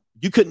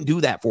you couldn't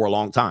do that for a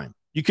long time.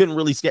 You couldn't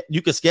really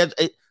you could schedule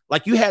it.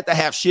 Like you had to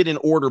have shit in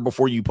order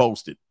before you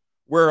posted.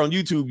 Where on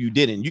YouTube, you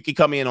didn't. You could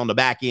come in on the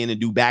back end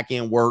and do back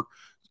end work,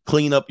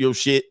 clean up your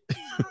shit.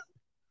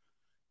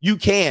 You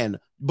can,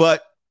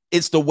 but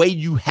it's the way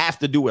you have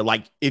to do it.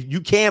 Like if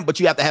you can, but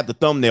you have to have the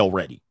thumbnail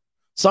ready.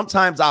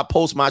 Sometimes I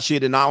post my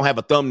shit and I don't have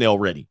a thumbnail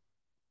ready.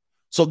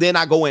 So then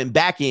I go in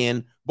back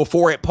in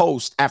before it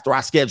posts after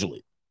I schedule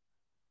it.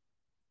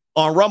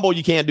 On Rumble,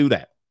 you can't do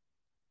that.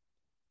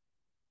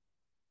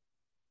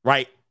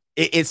 Right?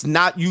 It's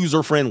not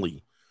user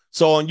friendly.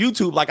 So on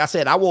YouTube, like I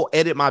said, I will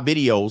edit my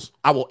videos.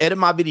 I will edit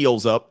my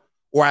videos up,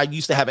 or I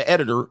used to have an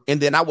editor,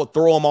 and then I will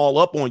throw them all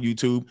up on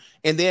YouTube.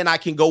 And then I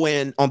can go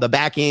in on the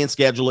back end,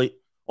 schedule it,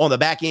 on the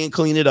back end,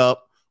 clean it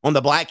up, on the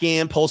back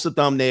end, post a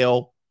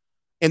thumbnail,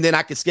 and then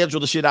I can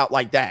schedule the shit out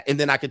like that. And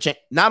then I could change.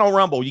 Not on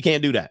Rumble, you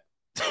can't do that.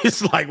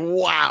 It's like,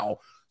 wow.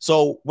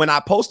 So when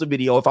I post a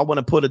video, if I want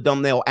to put a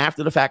thumbnail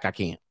after the fact, I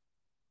can't.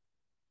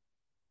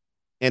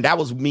 And that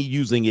was me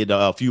using it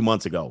a few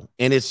months ago.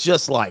 And it's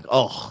just like,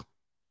 oh.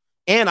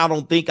 And I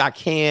don't think I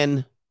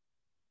can,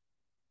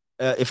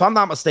 if I'm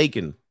not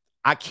mistaken,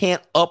 I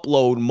can't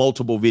upload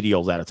multiple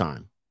videos at a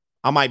time.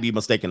 I might be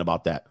mistaken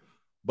about that.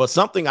 But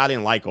something I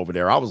didn't like over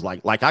there, I was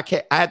like I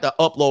had to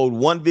upload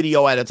one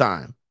video at a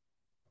time.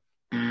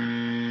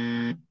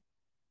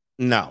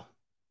 No.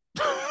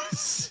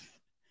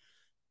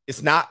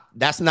 That's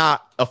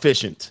not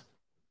efficient.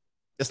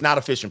 It's not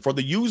efficient for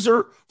the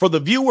user, for the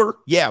viewer.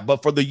 Yeah,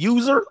 but for the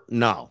user,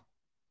 no.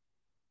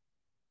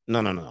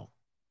 No.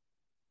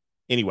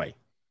 Anyway,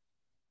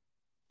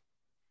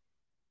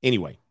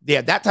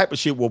 yeah, that type of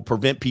shit will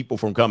prevent people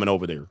from coming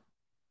over there.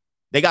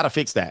 They got to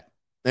fix that.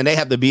 And they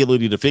have the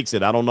ability to fix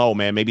it. I don't know,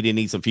 man. Maybe they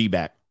need some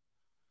feedback.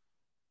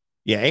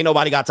 Yeah, ain't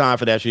nobody got time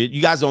for that shit.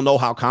 You guys don't know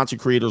how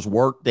content creators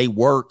work. They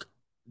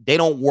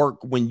don't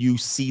work when you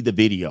see the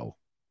video.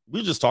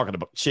 We're just talking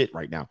about shit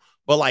right now.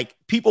 But like,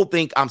 people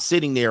think I'm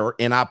sitting there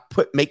and I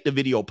make the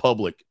video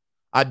public.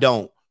 I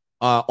don't.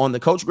 On the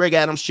Coach Greg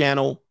Adams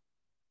channel,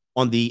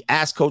 on the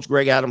Ask Coach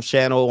Greg Adams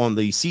channel, on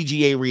the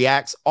CGA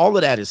Reacts, all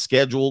of that is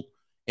scheduled.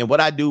 And what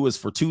I do is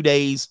for 2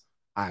 days,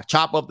 I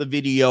chop up the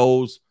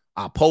videos,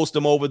 I post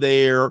them over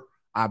there,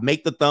 I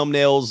make the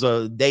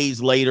thumbnails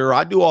days later.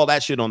 I do all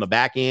that shit on the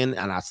back end,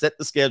 and I set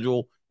the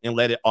schedule and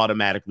let it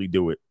automatically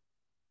do it.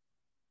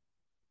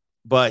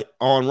 But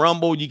on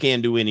Rumble, you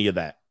can't do any of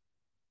that.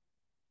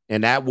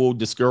 And that will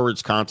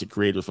discourage content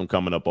creators from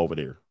coming up over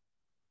there.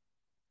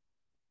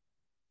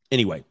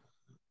 Anyway,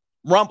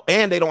 Rumble,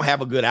 and they don't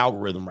have a good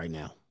algorithm right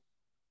now.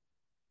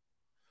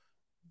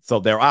 So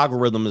their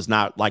algorithm is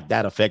not like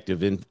that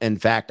effective. In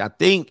fact, I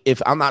think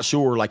I'm not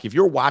sure, like if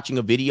you're watching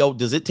a video,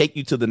 does it take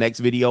you to the next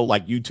video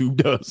like YouTube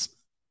does?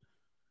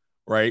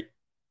 Right?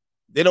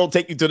 They don't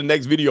take you to the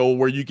next video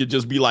where you could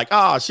just be like,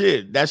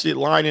 shit, that shit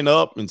lining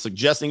up and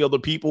suggesting other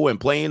people and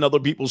playing other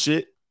people's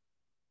shit.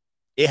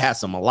 It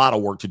has a lot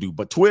of work to do.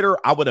 But Twitter,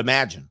 I would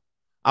imagine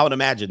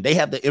they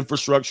have the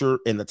infrastructure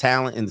and the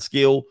talent and the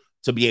skill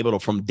to be able to,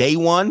 from day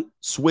one,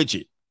 switch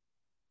it.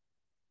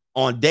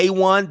 On day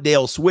one,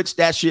 they'll switch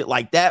that shit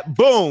like that.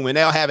 Boom. And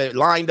they'll have it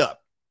lined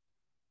up.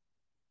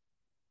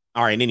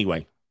 All right.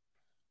 Anyway,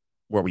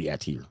 where we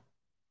at here?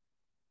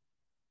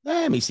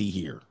 Let me see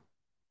here.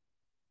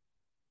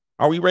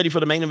 Are we ready for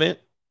the main event?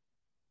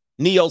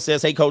 Neo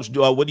says, hey, Coach,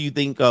 what do you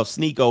think of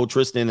Sneeko,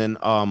 Tristan,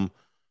 and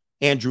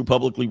Andrew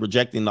publicly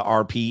rejecting the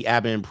RP?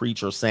 Abba and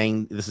Preach are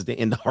saying this is the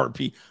end of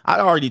RP. I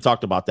already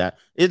talked about that.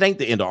 It ain't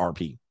the end of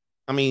RP.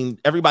 I mean,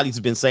 everybody's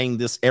been saying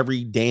this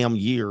every damn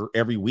year,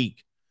 every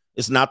week.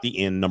 It's not the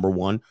end, number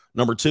one.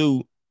 Number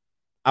two,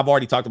 I've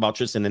already talked about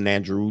Tristan and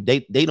Andrew.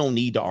 They don't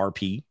need the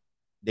RP.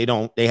 They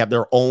don't. They have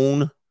their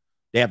own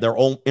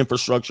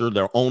infrastructure,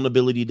 their own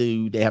ability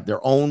to. They have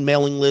their own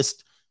mailing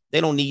list.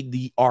 They don't need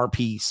the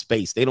RP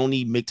space. They don't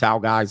need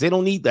MGTOW guys. They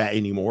don't need that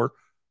anymore.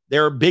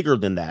 They're bigger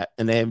than that.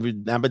 And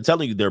I've been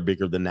telling you they're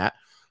bigger than that.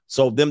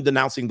 So them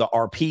denouncing the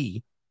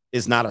RP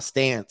is not a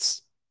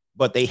stance,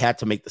 but they had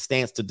to make the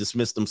stance to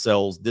distance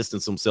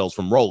themselves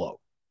from Rolo.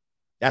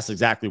 That's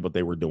exactly what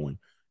they were doing.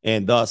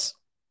 And thus,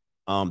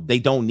 they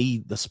don't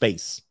need the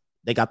space.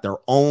 They got their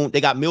own.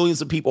 They got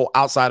millions of people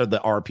outside of the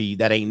RP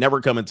that ain't never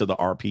come into the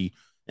RP.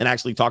 And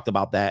actually talked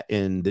about that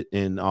on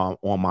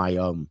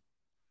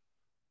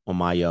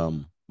my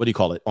what do you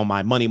call it? On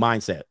my Money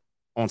Mindset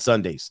on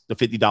Sundays, the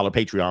 $50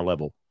 Patreon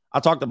level. I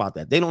talked about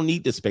that. They don't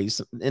need the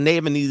space, and they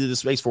haven't needed the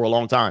space for a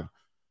long time.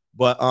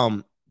 But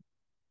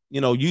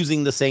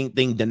using the same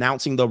thing,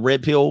 denouncing the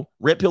red pill.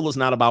 Red pill is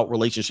not about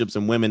relationships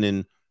and women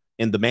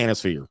in the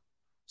manosphere.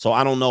 So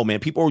I don't know, man.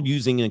 People are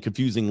using and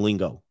confusing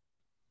lingo.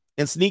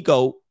 And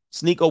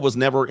Sneeko was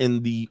never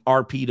in the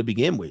RP to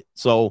begin with.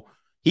 So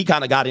he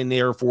kind of got in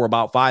there for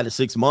about 5 to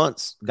 6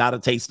 months, got a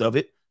taste of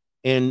it,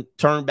 and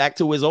turned back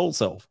to his old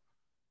self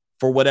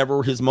for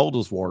whatever his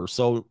motives were.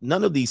 So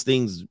none of these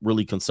things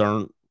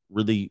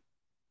really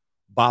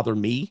bother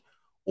me,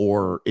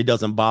 or it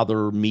doesn't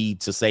bother me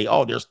to say,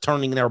 oh, they're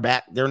turning their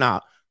back. They're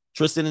not.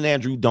 Tristan and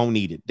Andrew don't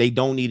need it. They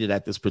don't need it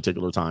at this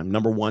particular time.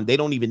 Number one, they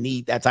don't even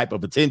need that type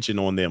of attention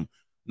on them.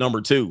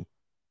 Number two,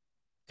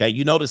 okay,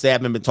 you notice they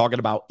haven't been talking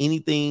about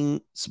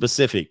anything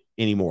specific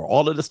anymore.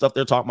 All of the stuff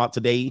they're talking about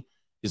today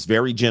is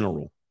very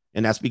general,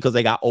 and that's because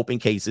they got open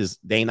cases.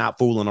 They not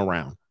fooling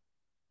around.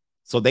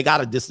 So they got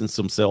to distance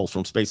themselves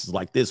from spaces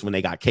like this when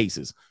they got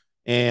cases.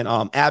 And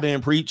Abba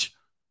and Preach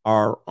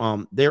are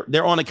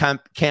they're on a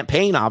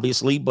campaign,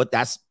 obviously, but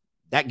that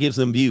gives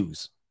them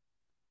views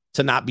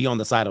to not be on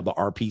the side of the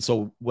RP.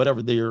 So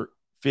whatever their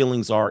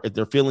feelings are, if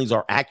their feelings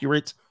are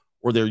accurate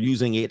or they're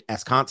using it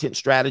as content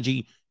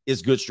strategy,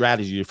 is good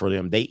strategy for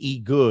them. They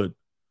eat good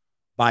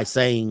by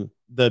saying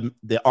the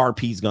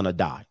RP is gonna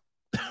die,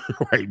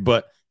 right?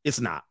 But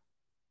it's not.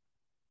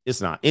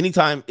 It's not.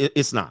 Anytime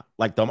it's not.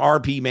 Like the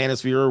RP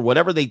manosphere,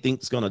 whatever they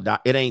think is gonna die,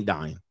 it ain't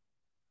dying.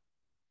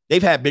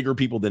 They've had bigger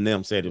people than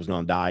them said it was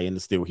gonna die, and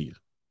it's still here.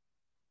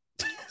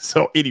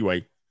 So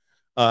anyway,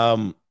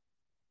 all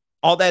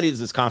that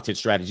is content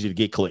strategy to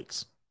get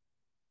clicks.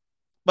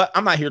 But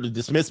I'm not here to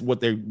dismiss what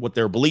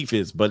their belief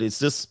is, but it's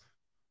just,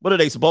 what are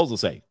they supposed to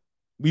say?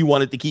 We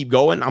wanted to keep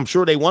going. I'm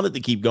sure they wanted to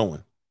keep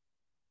going.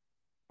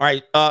 All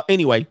right.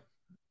 Anyway,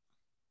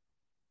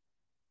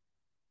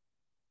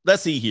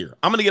 let's see here.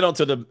 I'm gonna get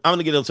onto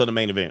the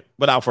main event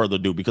without further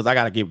ado, because I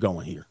gotta keep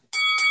going here.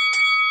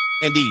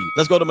 Indeed.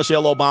 Let's go to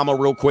Michelle Obama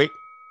real quick.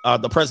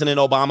 The President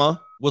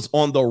Obama was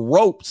on the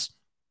ropes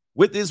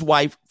with his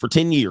wife for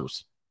 10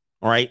 years.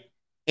 All right.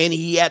 And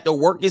he had to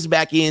work his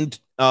back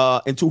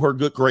into her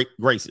good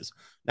graces.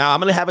 Now, I'm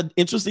going to have an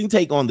interesting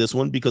take on this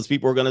one because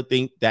people are going to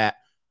think that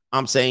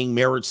I'm saying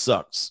marriage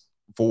sucks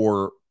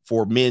for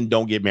men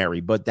don't get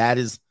married, but that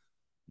is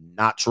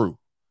not true.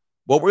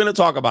 What we're going to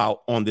talk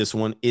about on this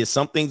one is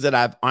some things that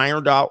I've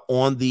ironed out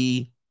on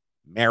the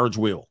marriage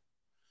wheel.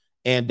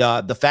 And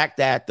the fact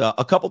that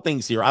a couple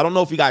things here, I don't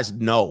know if you guys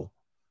know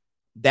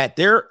that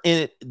there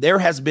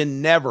has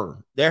been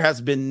never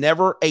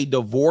a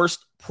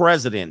divorced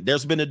president.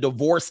 There's been a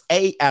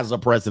divorcee as a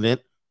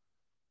president.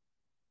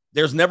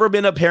 There's never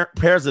been a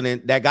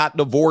president that got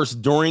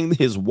divorced during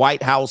his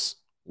White House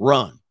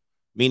run,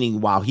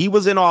 meaning while he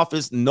was in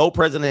office, no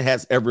president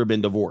has ever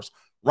been divorced.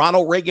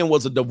 Ronald Reagan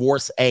was a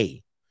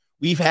divorcee.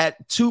 We've had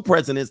 2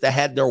 presidents that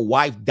had their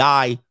wife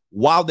die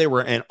while they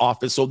were in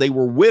office, so they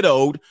were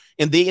widowed,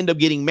 and they end up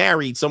getting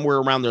married somewhere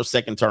around their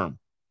second term.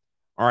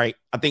 All right,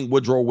 I think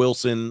Woodrow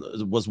Wilson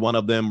was one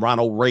of them.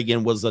 Ronald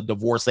Reagan was a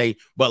divorcee,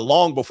 but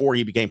long before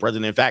he became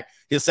president. In fact,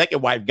 his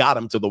second wife got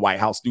him to the White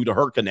House due to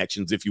her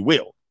connections, if you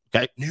will.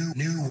 Okay. New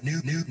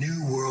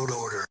world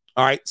order.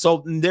 All right,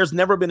 so there's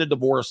never been a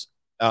divorce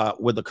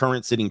with the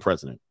current sitting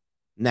president.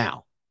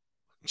 Now,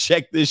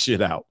 check this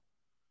shit out.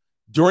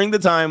 During the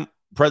time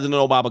President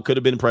Obama could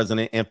have been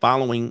president, and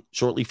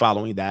shortly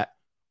following that,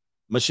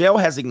 Michelle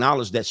has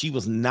acknowledged that she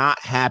was not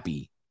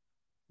happy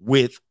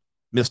with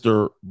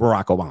Mr.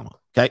 Barack Obama.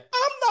 Okay.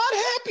 I'm not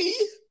happy.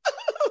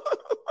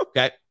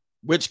 Okay.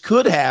 Which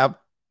could have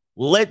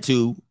led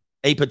to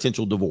a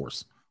potential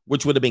divorce,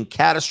 which would have been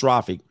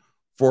catastrophic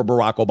for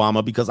Barack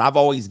Obama, because I've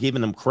always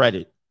given him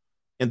credit.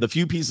 And the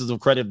few pieces of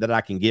credit that I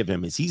can give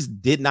him is he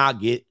did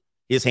not get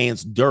his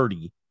hands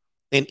dirty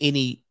in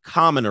any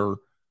commoner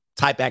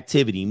type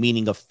activity,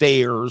 meaning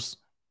affairs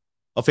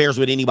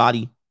with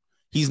anybody.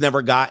 He's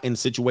never got in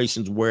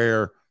situations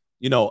where,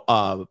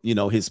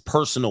 his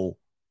personal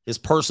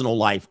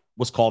life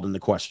was called into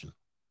question,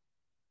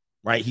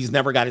 right? He's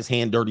never got his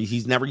hand dirty.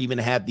 He's never even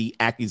had the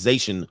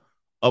accusation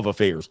of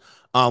affairs.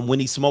 When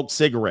he smoked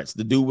cigarettes,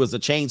 the dude was a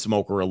chain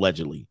smoker,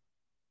 allegedly.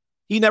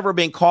 He never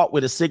been caught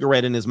with a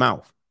cigarette in his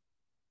mouth.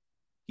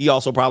 He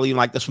also probably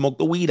liked to smoke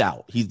the weed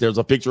out. There's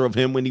a picture of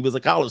him when he was a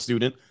college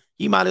student.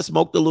 He might have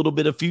smoked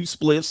a few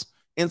spliffs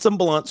and some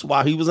blunts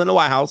while he was in the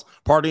White House,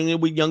 partying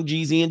with young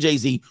Jeezy and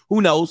Jay-Z.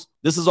 Who knows?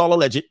 This is all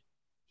alleged.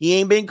 He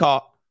ain't been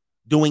caught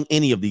doing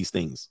any of these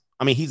things.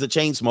 I mean, he's a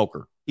chain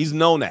smoker. He's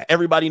known that.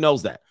 Everybody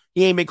knows that.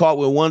 He ain't been caught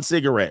with one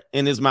cigarette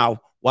in his mouth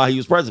while he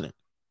was president.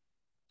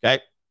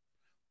 Okay.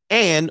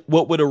 And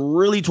what would have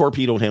really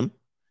torpedoed him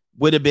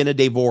would have been a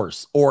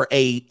divorce or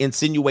a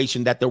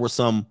insinuation that there was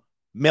some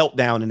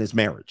meltdown in his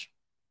marriage.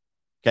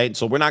 Okay.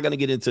 So we're not going to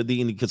get into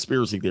any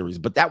conspiracy theories,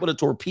 but that would have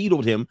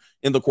torpedoed him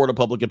in the court of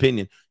public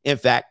opinion. In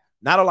fact,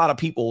 not a lot of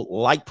people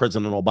like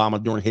President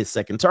Obama during his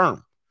second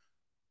term.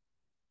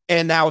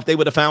 And now if they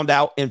would have found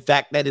out, in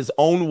fact, that his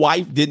own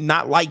wife did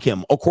not like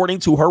him, according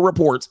to her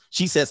reports,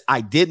 she says,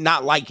 I did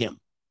not like him.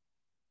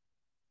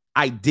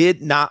 I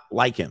did not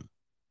like him.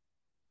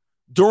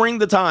 During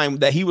the time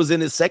that he was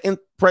in his second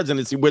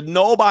presidency, where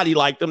nobody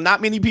liked him,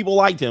 not many people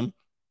liked him.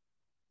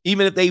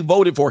 Even if they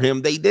voted for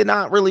him, they did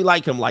not really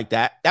like him like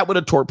that. That would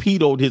have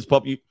torpedoed his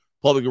public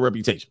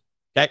reputation.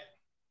 Okay.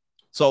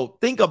 So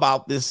think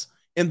about this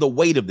and the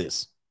weight of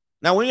this.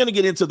 Now we're going to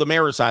get into the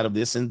marriage side of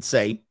this and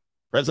say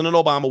President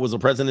Obama was the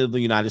president of the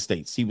United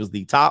States. He was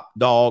the top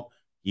dog.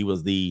 He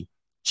was the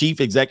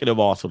chief executive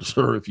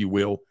officer, if you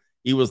will.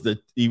 He was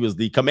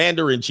the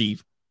commander in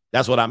chief.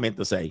 That's what I meant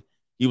to say.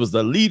 He was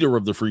the leader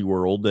of the free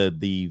world,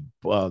 the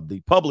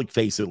public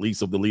face, at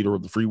least, of the leader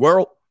of the free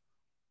world.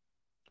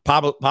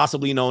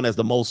 Possibly known as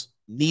the most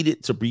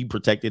needed to be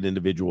protected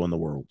individual in the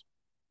world,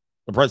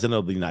 the president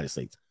of the United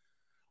States.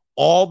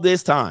 All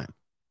this time,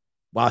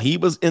 while he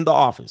was in the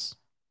office,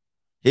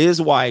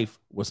 his wife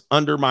was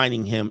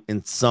undermining him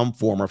in some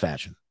form or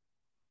fashion.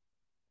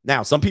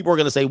 Now, some people are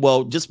going to say,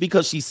 well, just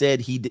because she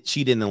said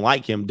she didn't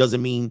like him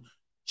doesn't mean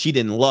she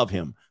didn't love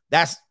him.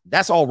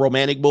 That's all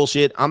romantic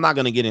bullshit. I'm not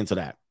going to get into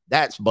that.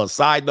 That's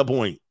beside the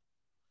point.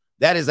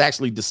 That is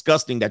actually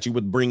disgusting that you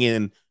would bring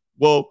in,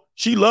 well,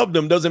 she loved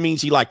him doesn't mean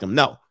she liked him.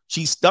 No,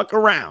 she stuck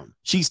around.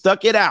 She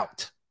stuck it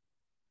out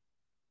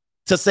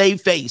to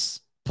save face,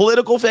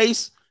 political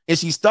face, and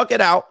she stuck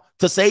it out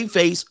to save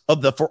face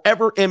of the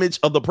forever image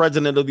of the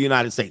president of the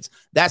United States.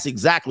 That's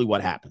exactly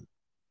what happened.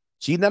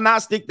 She did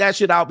not stick that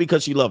shit out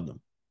because she loved him.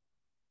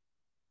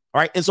 All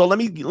right. And so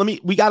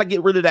we got to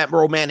get rid of that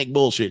romantic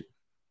bullshit.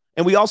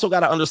 And we also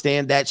got to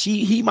understand that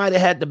he might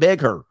have had to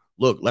beg her,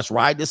 look, let's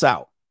ride this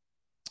out.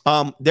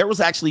 There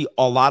was actually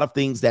a lot of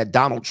things that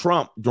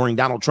during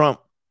Donald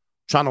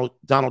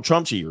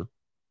Trump's year,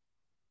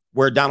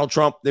 where Donald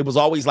Trump, it was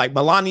always like,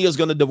 Melania's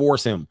going to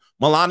divorce him.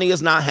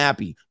 Melania's not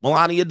happy.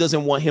 Melania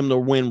doesn't want him to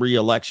win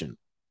re-election,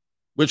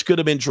 which could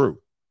have been true.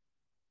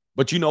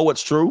 But you know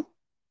what's true?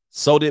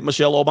 So did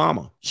Michelle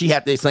Obama. She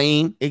had the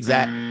same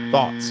exact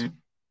thoughts.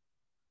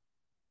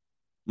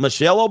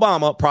 Michelle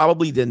Obama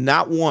probably did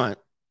not want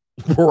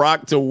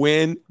Barack to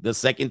win the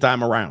second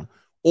time around.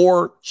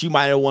 Or she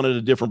might have wanted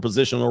a different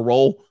position or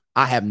role.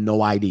 I have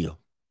no idea.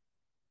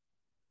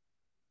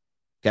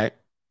 Okay.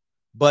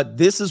 But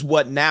this is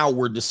what now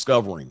we're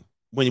discovering.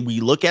 when we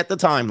look at the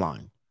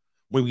timeline,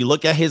 when we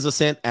look at his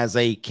ascent as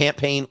a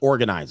campaign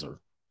organizer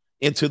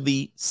into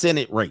the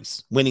Senate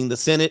race, winning the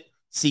Senate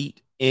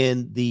seat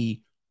in the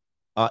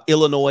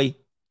Illinois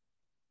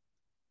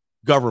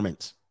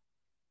government,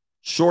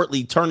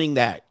 shortly turning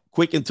that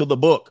quick into the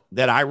book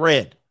that I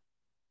read,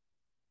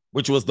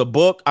 which was the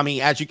book. I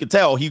mean, as you can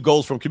tell, he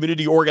goes from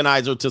community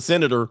organizer to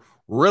senator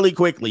really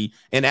quickly.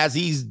 And as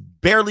he's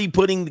barely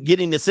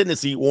getting the Senate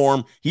seat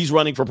warm, he's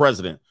running for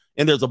president.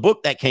 And there's a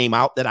book that came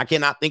out that I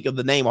cannot think of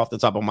the name off the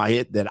top of my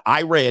head that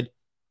I read.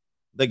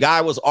 The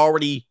guy was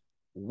already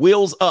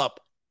wheels up,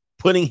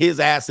 putting his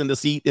ass in the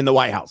seat in the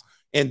White House,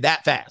 and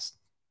that fast.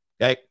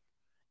 Okay.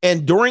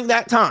 And during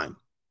that time,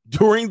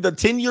 during the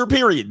 10-year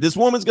period, this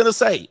woman's going to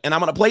say, and I'm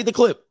going to play the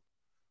clip,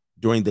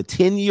 during the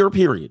 10-year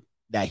period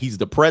that he's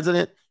the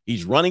president,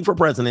 he's running for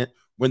president,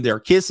 when they're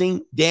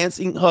kissing,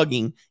 dancing,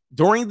 hugging,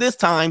 during this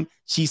time,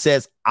 she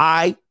says,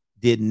 I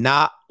did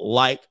not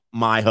like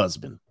my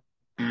husband.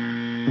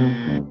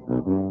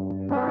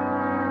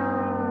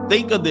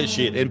 Think of this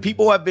shit. And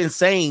people have been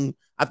saying,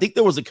 I think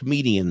there was a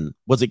comedian,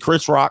 was it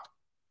Chris Rock?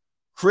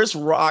 Chris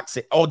Rock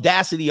said,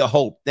 Audacity of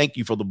Hope. Thank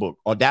you for the book,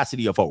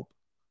 Audacity of Hope.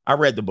 I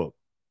read the book.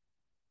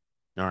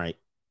 All right.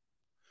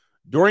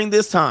 During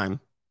this time,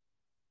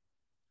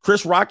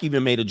 Chris Rock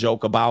even made a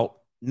joke about,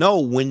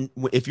 no,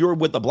 if you're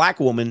with a black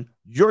woman,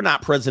 you're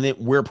not president,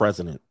 we're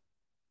president.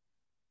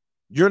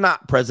 You're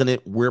not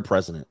president, we're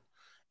president.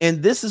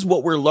 And this is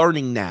what we're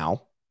learning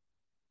now.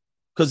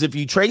 Because if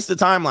you trace the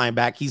timeline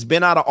back, he's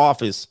been out of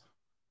office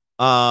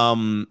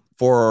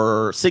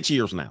for 6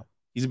 years now.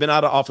 He's been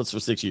out of office for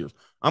 6 years.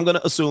 I'm going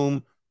to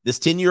assume this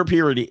 10-year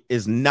period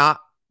is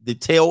not the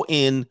tail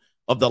end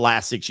of the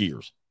last 6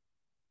 years.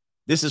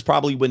 This is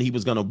probably when he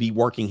was going to be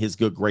working his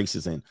good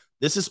graces in.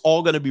 This is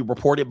all going to be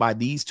reported by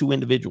these two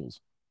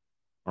individuals.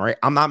 All right.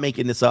 I'm not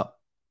making this up.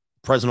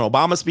 President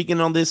Obama speaking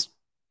on this.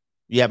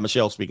 You have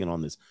Michelle speaking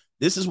on this.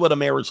 This is what a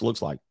marriage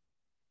looks like.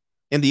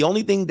 And the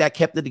only thing that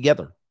kept it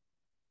together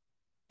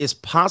is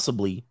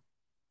possibly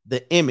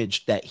the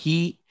image that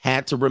he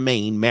had to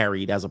remain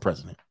married as a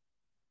president.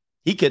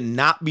 He could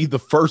not be the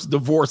first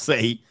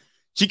divorcee.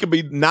 She could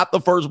be not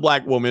the first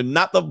black woman,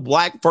 not the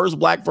first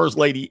black first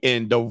lady,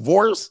 and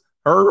divorce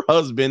her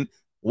husband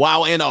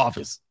while in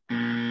office.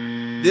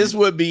 This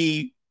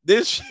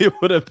shit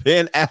would have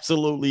been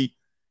absolutely,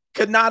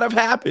 could not have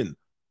happened.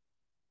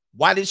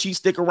 Why did she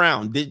stick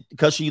around?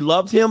 Because she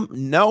loved him?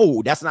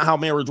 No, that's not how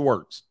marriage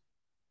works.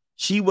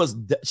 She was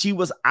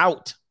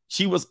out.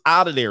 She was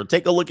out of there.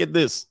 Take a look at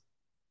this.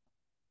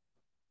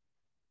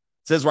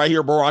 It says right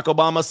here, Barack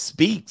Obama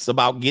speaks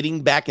about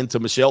getting back into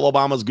Michelle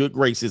Obama's good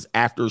graces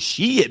after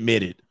she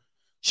admitted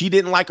she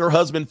didn't like her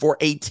husband for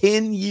a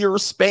 10-year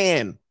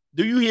span.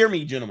 Do you hear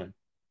me, gentlemen?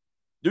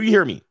 Do you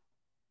hear me?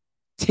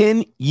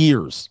 10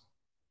 years.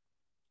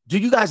 Do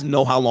you guys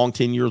know how long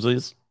 10 years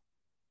is?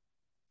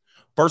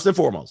 First and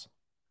foremost,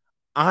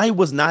 I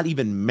was not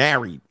even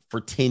married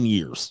for 10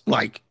 years.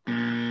 Like,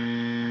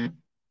 I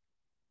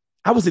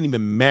wasn't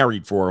even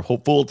married for a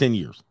full 10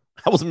 years.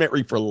 I was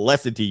married for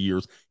less than 10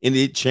 years, and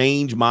it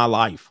changed my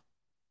life.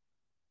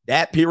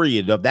 That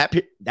period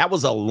that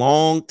was a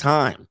long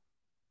time.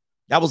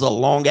 That was a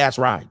long ass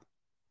ride.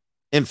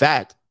 In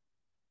fact,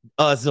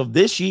 as of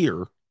this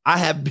year, I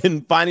have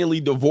been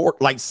finally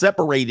divorced, like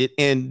separated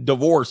and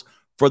divorced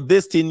for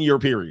this 10-year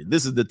period.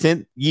 This is the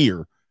 10th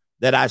year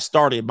that I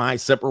started my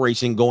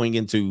separation going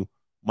into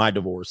my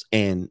divorce,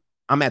 and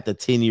I'm at the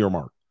 10-year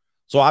mark.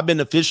 So I've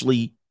been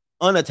officially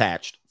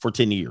unattached for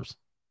 10 years.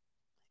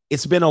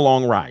 It's been a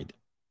long ride.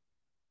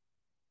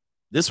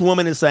 This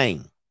woman is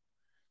saying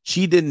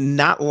she did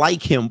not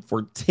like him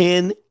for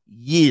 10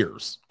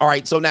 years. All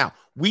right. So now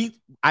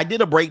I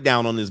did a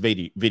breakdown on this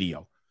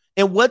video.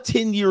 And what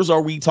 10 years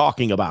are we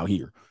talking about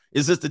here?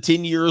 Is this the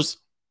 10 years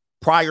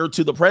prior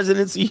to the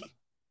presidency?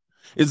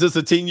 Is this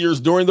the 10 years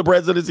during the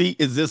presidency?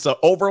 Is this an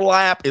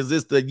overlap? Is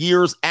this the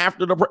years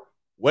after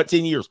what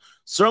 10 years?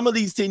 Some of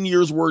these 10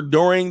 years were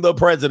during the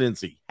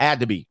presidency.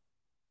 Had to be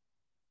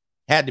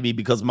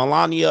because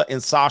Melania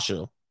and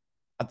Sasha,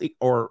 I think,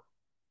 or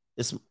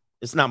it's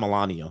not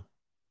Melania.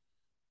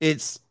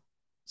 It's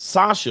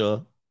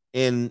Sasha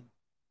and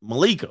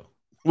Malika,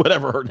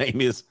 whatever her name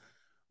is,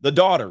 the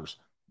daughters.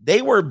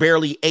 They were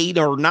barely 8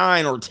 or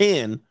 9 or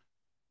 10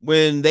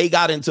 when they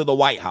got into the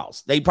White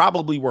House. They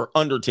probably were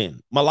under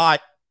 10.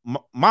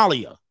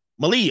 Melania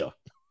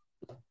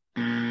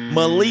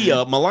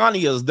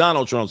is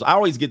Donald Trump's. I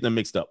always get them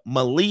mixed up.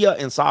 Malia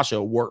and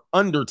Sasha were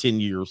under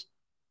 10 years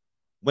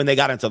when they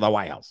got into the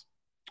White House.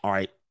 All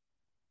right.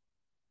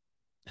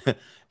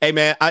 Hey,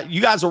 man,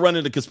 you guys are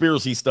running the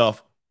conspiracy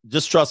stuff.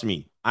 Just trust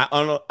me.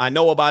 I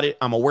know about it.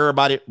 I'm aware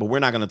about it, but we're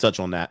not going to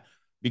touch on that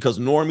because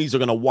normies are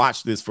going to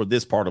watch this for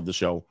this part of the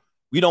show.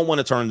 We don't want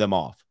to turn them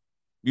off.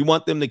 We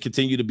want them to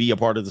continue to be a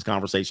part of this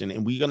conversation,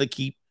 and we're going to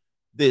keep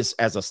this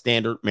as a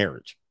standard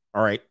marriage.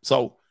 All right.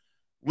 So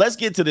let's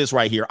get to this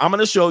right here. I'm going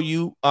to show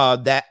you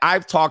that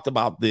I've talked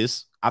about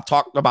this. I've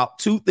talked about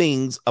two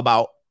things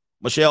about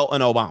Michelle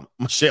and Barack.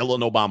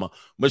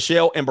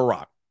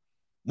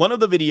 One of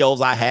the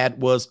videos I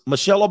had was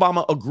Michelle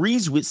Obama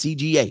agrees with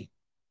CGA.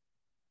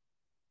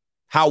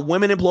 How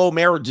women implode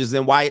marriages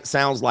and why it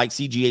sounds like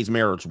CGA's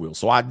marriage will.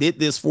 So I did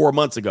this 4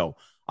 months ago.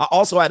 I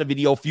also had a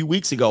video a few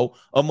weeks ago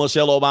of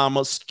Michelle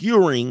Obama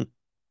skewering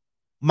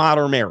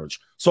modern marriage.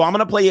 So I'm going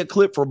to play a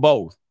clip for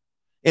both.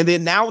 And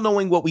then now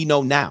knowing what we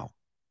know now,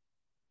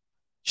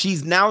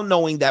 she's now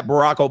knowing that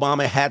Barack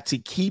Obama had to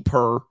keep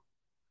her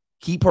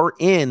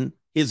in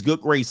his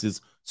good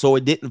graces so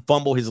it didn't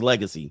fumble his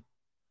legacy,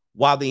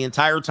 while the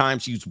entire time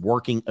she's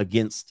working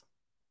against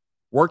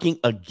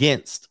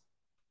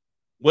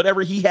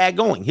whatever he had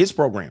going, his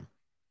program.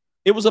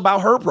 It was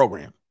about her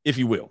program, if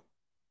you will.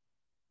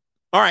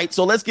 All right,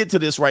 so let's get to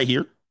this right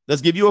here.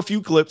 Let's give you a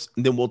few clips,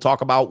 and then we'll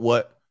talk about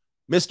what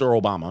Mr.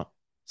 Obama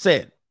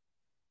said.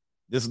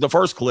 This is the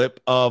first clip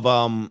of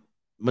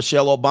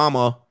Michelle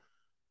Obama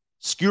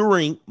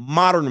skewering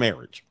modern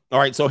marriage. All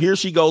right, so here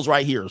she goes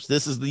right here.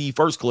 This is the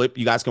first clip.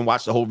 You guys can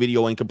watch the whole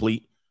video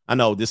incomplete. I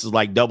know this is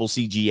like double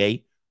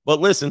CGA, but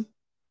listen,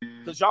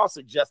 because y'all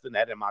suggesting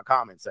that in my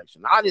comment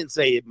section. I didn't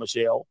say it,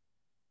 Michelle.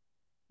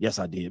 Yes,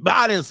 I did, but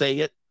I didn't say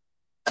it.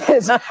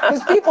 Because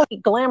people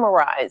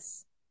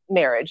glamorize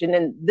marriage. And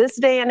in this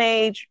day and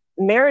age,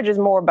 marriage is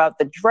more about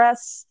the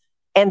dress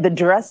and the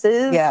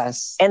dresses,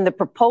 yes, and the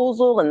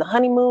proposal and the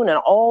honeymoon and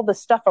all the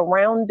stuff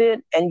around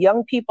it. And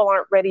young people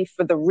aren't ready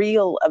for the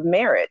real of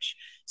marriage.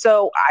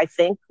 So I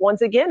think,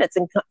 once again, it's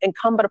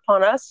incumbent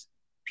upon us,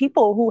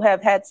 people who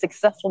have had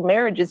successful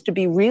marriages, to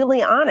be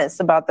really honest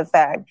about the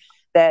fact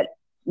that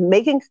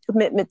making a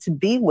commitment to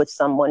be with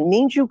someone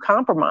means you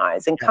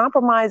compromise, and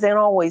compromise ain't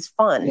always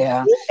fun.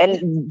 Yeah.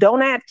 And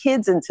don't add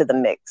kids into the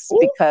mix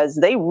because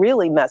they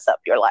really mess up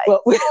your life.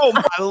 Oh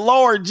my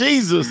Lord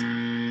Jesus.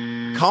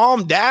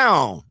 Calm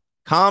down.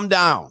 Calm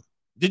down.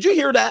 Did you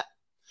hear that?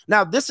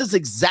 Now, this is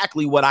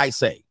exactly what I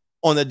say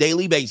on a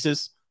daily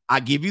basis. I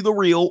give you the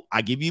real.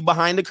 I give you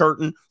behind the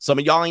curtain. Some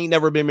of y'all ain't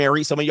never been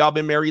married. Some of y'all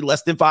been married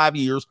less than 5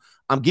 years.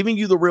 I'm giving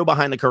you the real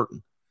behind the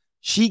curtain.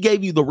 She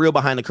gave you the real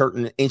behind the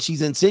curtain, and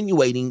she's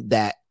insinuating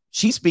that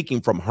she's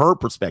speaking from her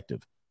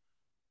perspective.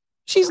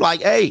 She's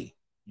like, hey,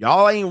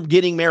 y'all ain't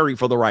getting married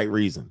for the right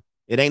reason.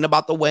 It ain't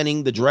about the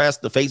wedding, the dress,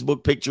 the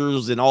Facebook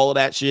pictures, and all of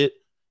that shit.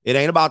 It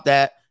ain't about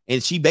that.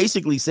 And she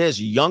basically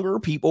says younger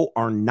people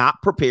are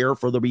not prepared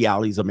for the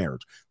realities of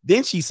marriage.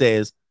 Then she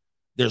says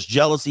there's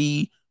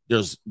jealousy.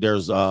 There's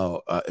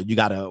you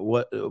gotta,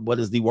 what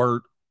is the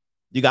word?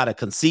 You gotta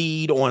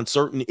concede on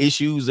certain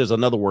issues. There's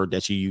another word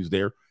that she used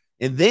there.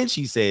 And then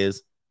she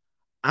says,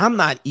 I'm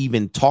not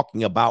even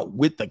talking about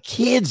with the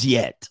kids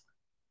yet.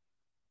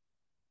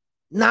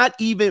 Not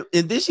even.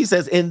 And then she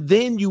says, and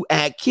then you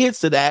add kids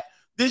to that.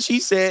 Then she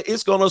said,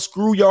 it's going to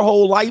screw your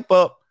whole life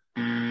up.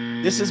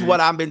 This is what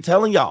I've been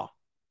telling y'all.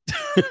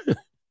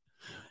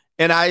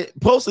 And I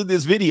posted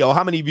this video.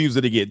 How many views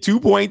did it get?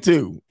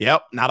 2.2.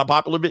 Yep. Not a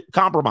popular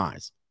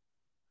compromise.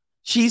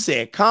 She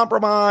said,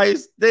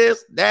 compromise,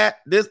 this,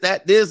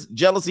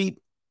 jealousy.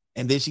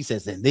 And then she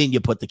says, and then you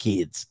put the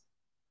kids.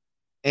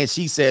 And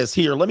she says,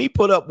 here, let me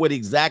put up with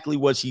exactly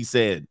what she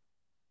said.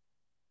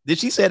 Did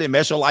she say it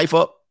mess your life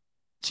up?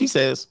 She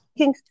says,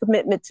 making a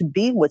commitment to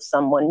be with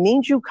someone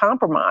means you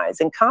compromise,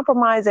 and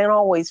compromise ain't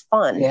always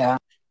fun. Yeah.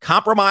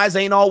 Compromise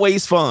ain't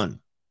always fun.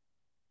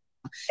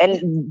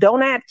 And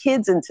don't add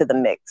kids into the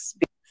mix.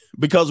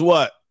 Because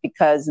what?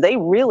 Because they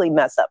really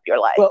mess up your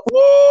life.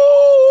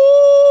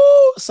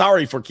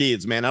 Sorry for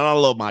kids, man. And I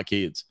love my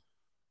kids.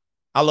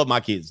 I love my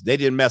kids. They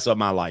didn't mess up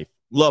my life.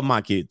 Love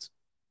my kids.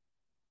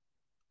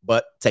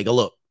 But take a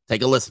look.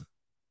 Take a listen.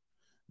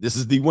 This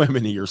is the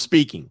women here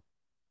speaking.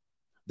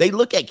 They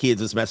look at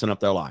kids as messing up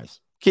their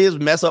lives. Kids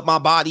mess up my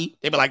body.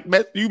 They be like,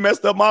 you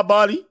messed up my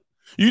body.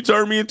 You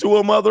turned me into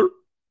a mother.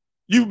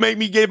 You made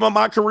me give up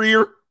my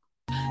career.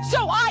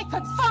 So I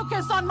could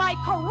focus on my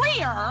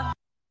career.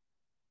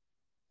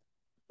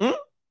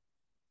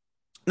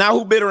 Now,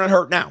 who bitter and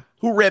hurt now?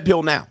 Who red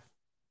pill now?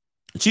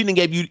 She didn't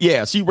give you,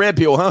 yeah, she red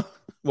pill, huh?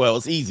 Well,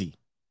 it's easy.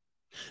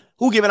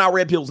 Who giving out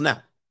red pills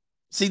now?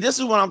 See, this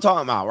is what I'm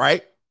talking about,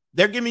 right?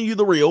 They're giving you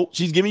the real.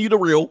 She's giving you the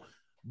real,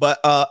 but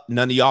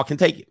none of y'all can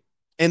take it.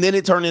 And then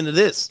it turned into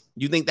this.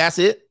 You think that's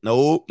it?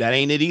 No, that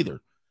ain't it either.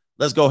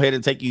 Let's go ahead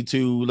and take you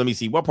to, let me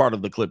see, what part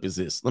of the clip is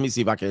this? Let me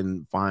see if I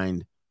can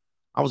find,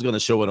 I was going to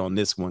show it on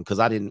this one because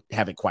I didn't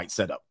have it quite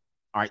set up.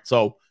 All right,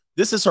 so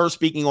this is her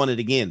speaking on it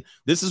again.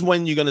 This is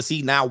when you're going to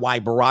see now why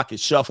Barack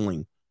is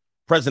shuffling.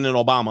 President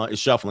Obama is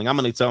shuffling. I'm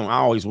going to tell him, I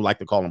always would like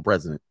to call him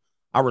president.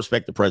 I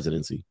respect the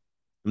presidency.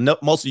 No,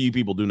 most of you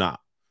people do not.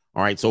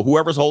 All right, so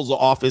whoever holds the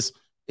office,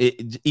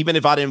 even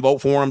if I didn't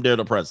vote for him, they're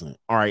the president.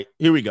 All right,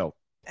 here we go.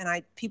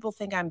 And people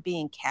think I'm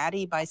being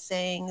catty by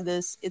saying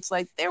this. It's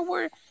like there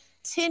were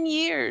 10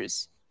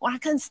 years when I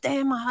couldn't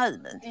stand my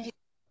husband.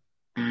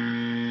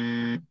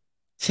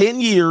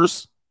 10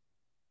 years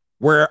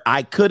where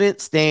I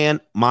couldn't stand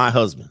my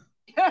husband.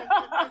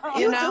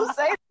 You know?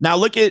 Now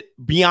look at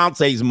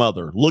Beyonce's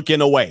mother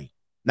looking away.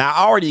 Now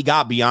I already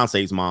got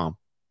Beyonce's mom.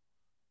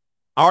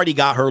 I already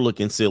got her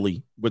looking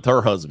silly with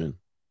her husband.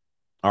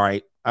 All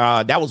right.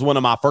 That was one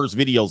of my first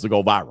videos to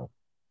go viral.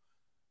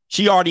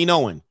 She already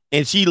knowing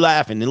And she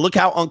laughing. And look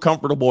how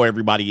uncomfortable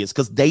everybody is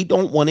because they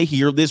don't want to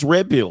hear this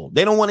red pill.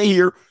 They don't want to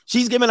hear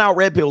she's giving out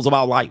red pills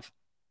about life.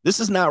 This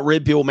is not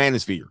red pill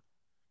manosphere.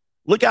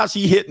 Look how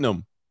she hitting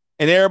them.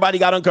 And everybody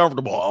got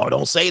uncomfortable. Oh,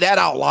 don't say that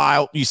out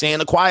loud. You saying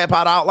the quiet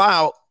part out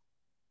loud.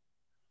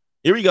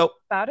 Here we go.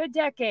 About a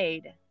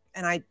decade.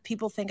 And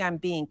people think I'm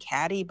being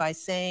catty by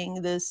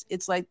saying this.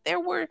 It's like there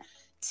were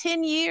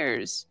 10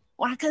 years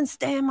when I couldn't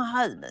stand my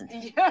husband.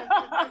 You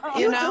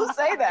do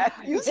say that.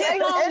 You say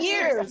 10 long 10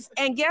 years.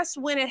 And guess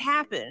when it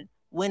happened?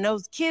 When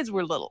those kids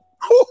were little.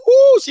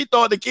 She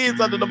throwing the kids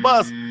under the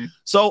bus.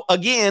 So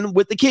again,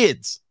 with the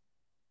kids.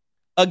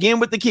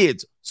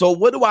 So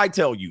what do I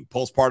tell you?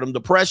 Postpartum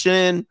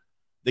depression.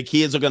 The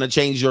kids are going to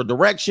change your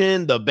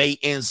direction. The bait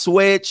and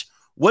switch.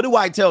 What do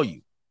I tell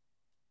you?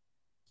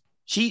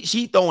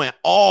 She throwing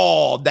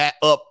all that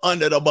up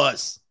under the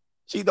bus.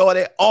 She throwing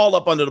it all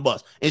up under the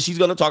bus. And she's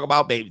going to talk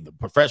about, baby, the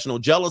professional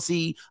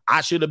jealousy.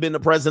 I should have been the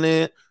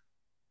president.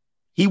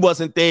 He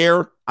wasn't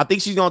there. I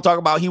think she's going to talk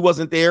about he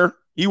wasn't there.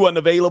 He wasn't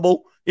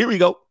available. Here we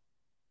go.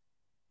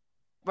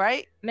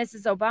 Right?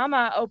 Mrs.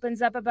 Obama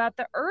opens up about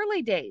the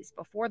early days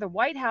before the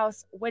White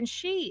House when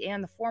she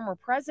and the former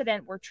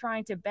president were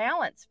trying to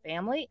balance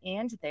family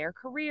and their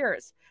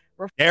careers.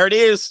 There it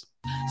is.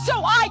 So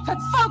I could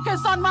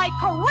focus on my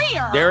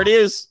career. There it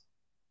is.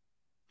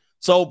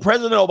 So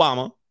President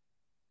Obama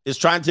is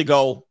trying to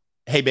go,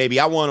 hey, baby,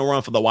 I want to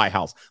run for the White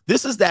House.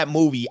 This is that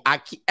movie,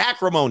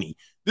 Acrimony.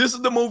 This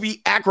is the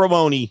movie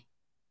Acrimony.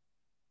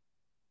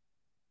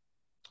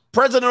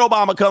 President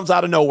Obama comes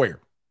out of nowhere,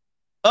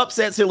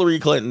 upsets Hillary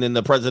Clinton in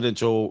the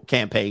presidential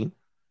campaign.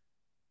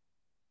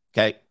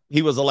 Okay.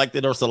 He was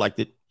elected or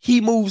selected.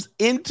 He moves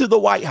into the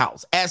White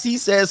House. As he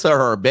says to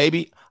her,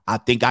 baby, I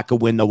think I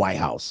could win the White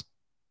House.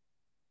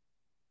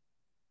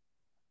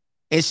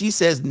 And she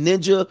says,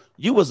 Ninja,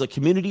 you was a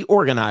community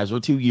organizer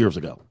 2 years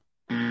ago.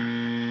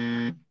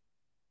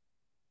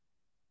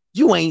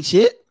 You ain't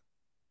shit.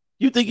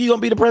 You think you're going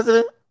to be the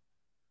president?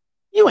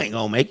 You ain't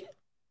going to make it.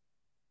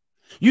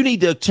 You need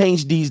to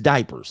change these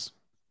diapers.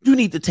 You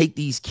need to take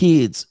these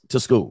kids to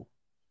school.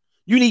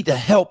 You need to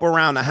help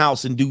around the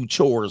house and do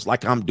chores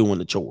like I'm doing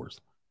the chores.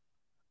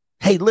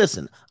 Hey,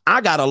 listen, I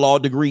got a law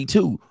degree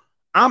too.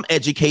 I'm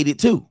educated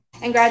too.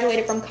 And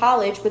graduated from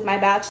college with my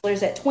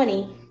bachelor's at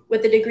 20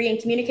 with a degree in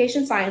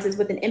communication sciences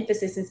with an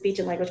emphasis in speech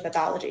and language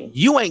pathology.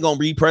 You ain't going to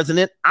be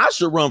president. I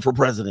should run for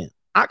president.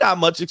 I got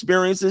much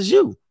experience as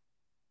you.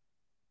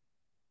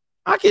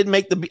 I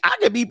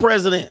could be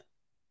president.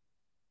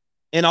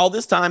 And all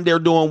this time they're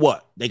doing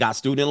what? They got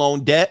student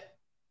loan debt.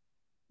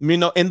 You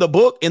know, in the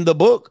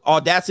book,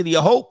 Audacity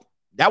of Hope,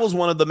 that was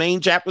one of the main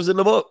chapters in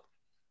the book,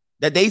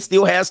 that they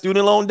still have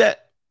student loan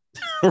debt,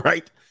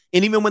 right?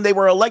 And even when they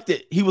were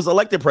elected, he was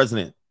elected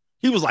president.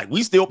 He was like,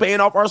 we still paying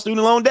off our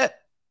student loan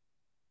debt.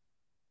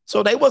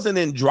 So they wasn't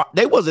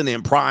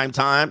in prime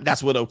time.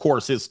 That's what, of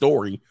course, his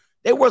story.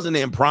 They wasn't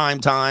in prime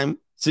time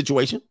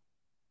situation.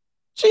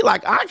 She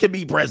like, I could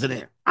be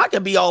president. I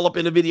could be all up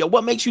in the video.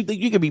 What makes you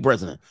think you could be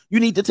president? You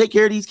need to take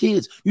care of these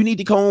kids. You need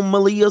to comb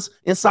Malia's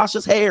and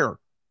Sasha's hair.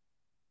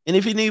 And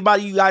if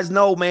anybody you guys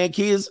know, man,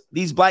 kids,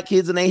 these black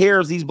kids in their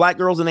hairs, these black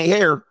girls in their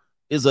hair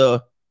is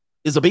a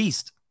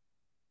beast.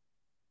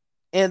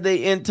 And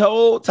the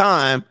entire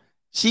time,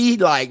 she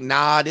like,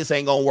 nah, this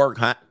ain't gonna work,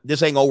 huh?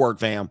 This ain't gonna work,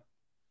 fam.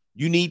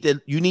 You need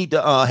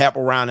to help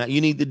around that.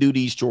 You need to do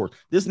these chores.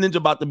 This ninja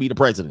about to be the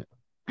president.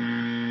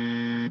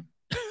 And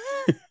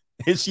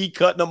she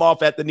cutting them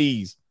off at the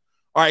knees.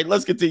 All right,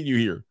 let's continue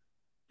here.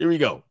 Here we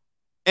go.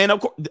 And of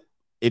course,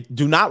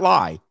 do not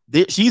lie.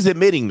 She's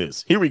admitting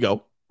this. Here we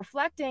go.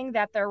 Reflecting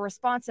that their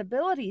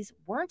responsibilities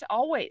weren't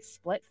always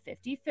split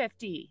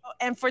 50-50.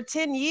 And for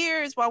 10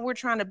 years, while we're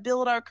trying to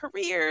build our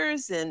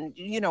careers and,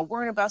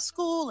 worrying about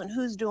school and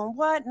who's doing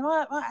what and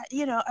what,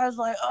 I was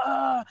like,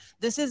 oh,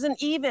 this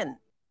isn't even.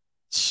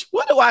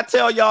 What do I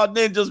tell y'all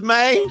ninjas,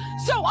 man?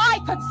 So I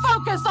could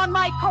focus on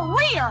my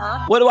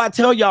career. What do I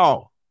tell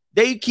y'all?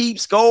 They keep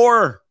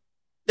score.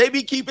 They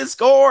be keeping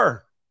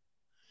score.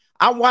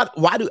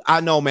 Why do I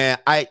know, man?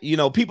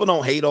 People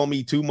don't hate on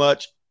me too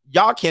much.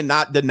 Y'all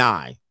cannot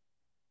deny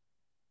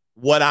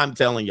what I'm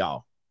telling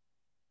y'all.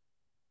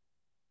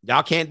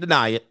 Y'all can't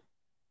deny it.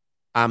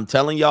 I'm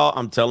telling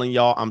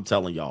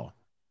y'all.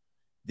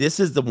 This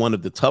is one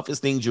of the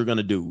toughest things you're going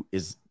to do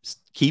is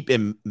keep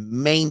and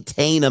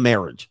maintain a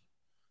marriage.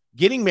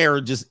 Getting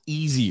marriage is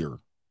easier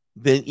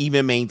than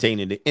even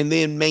maintaining it. And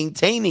then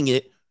maintaining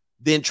it,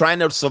 then trying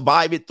to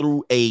survive it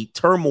through a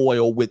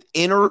turmoil with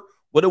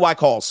what do I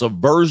call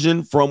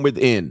subversion from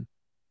within?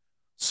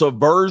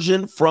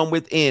 Subversion from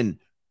within.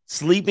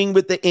 Sleeping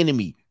with the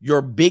enemy.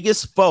 Your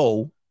biggest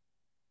foe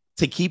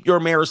to keep your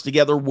marriage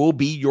together will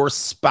be your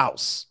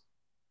spouse.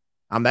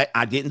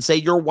 I didn't say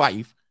your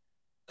wife,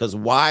 because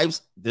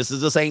wives, this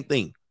is the same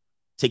thing.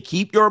 To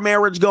keep your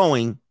marriage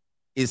going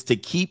is to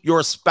keep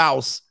your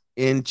spouse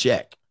in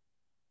check.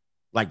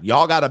 Like,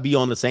 y'all got to be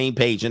on the same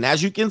page. And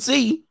as you can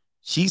see,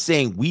 she's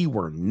saying we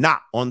were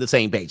not on the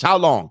same page. How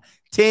long?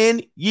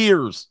 10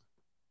 years.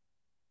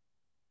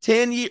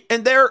 10 years.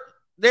 And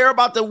They're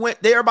about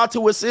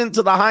to ascend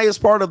to the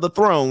highest part of the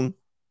throne,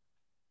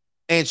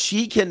 and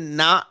she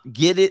cannot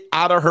get it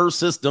out of her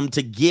system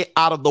to get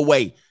out of the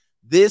way.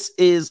 This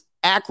is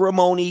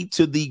acrimony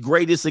to the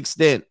greatest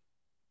extent.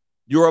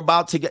 You're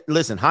about to get,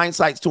 listen,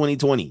 hindsight's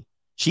 2020.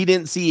 She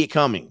didn't see it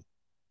coming.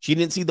 She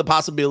didn't see the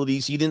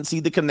possibilities. She didn't see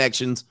the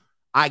connections.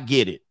 I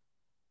get it.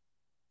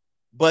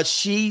 But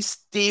she's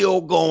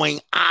still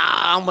going,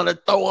 I'm going to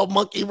throw a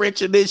monkey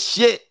wrench in this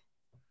shit.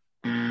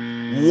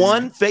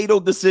 One fatal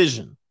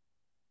decision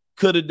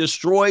could have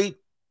destroyed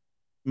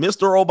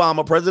Mr.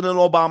 Obama, President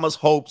Obama's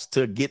hopes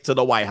to get to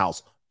the White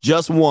House.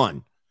 Just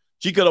one.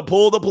 She could have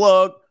pulled the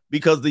plug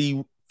because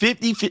the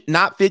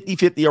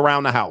 50-50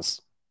 around the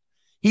house.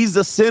 He's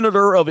the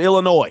senator of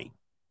Illinois.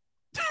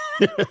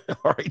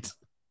 All right.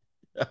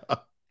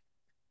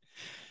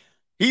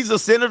 He's a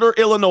senator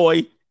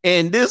Illinois,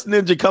 and this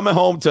ninja coming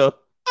home to,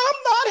 I'm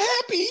not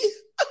happy.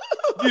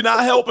 You're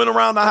not helping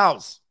around the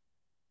house.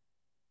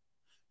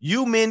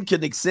 You men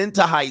can ascend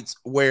to heights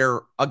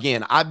where,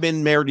 again, I've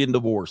been married and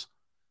divorced.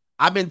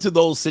 I've been to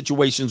those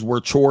situations where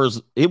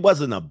chores, it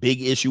wasn't a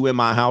big issue in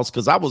my house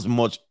because I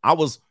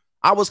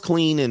was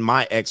clean and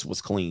my ex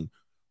was clean.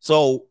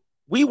 So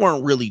we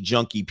weren't really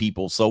junky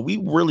people. So we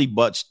really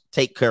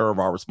take care of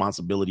our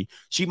responsibility.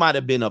 She might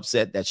have been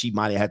upset that she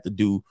might have had to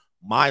do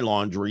my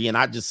laundry. And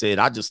I just said,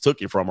 I just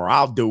took it from her.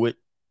 I'll do it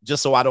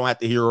just so I don't have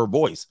to hear her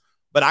voice.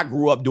 But I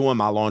grew up doing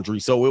my laundry.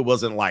 So it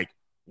wasn't like,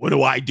 what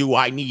do?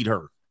 I need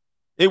her.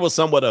 It was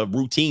somewhat a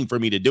routine for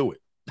me to do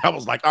it. I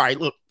was like, all right,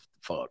 look,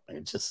 fuck,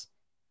 man, just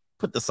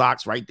put the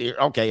socks right there.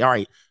 Okay, all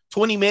right,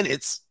 20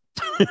 minutes.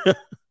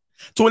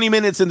 20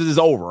 minutes and it is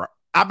over.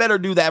 I better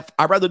do that.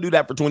 I'd rather do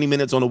that for 20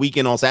 minutes on a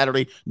weekend on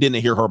Saturday than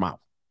to hear her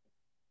mouth.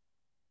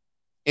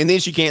 And then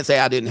she can't say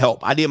I didn't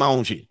help. I did my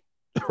own shit.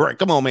 All right,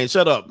 come on, man,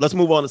 shut up. Let's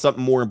move on to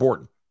something more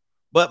important.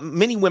 But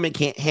many women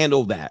can't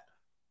handle that.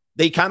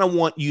 They kind of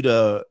want you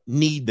to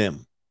need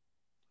them.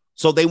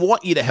 So they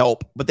want you to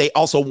help, but they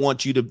also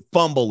want you to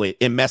fumble it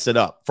and mess it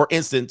up. For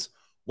instance,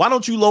 why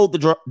don't you load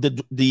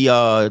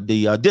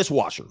the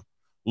dishwasher?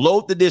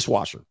 Load the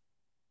dishwasher.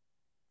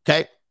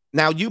 Okay.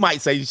 Now she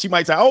might say,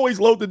 I always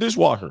load the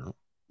dishwasher.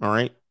 All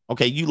right.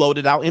 Okay. You load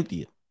it, I'll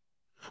empty it.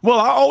 Well,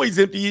 I always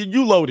empty it.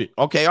 You load it.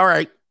 Okay. All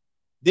right.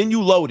 Then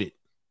you load it.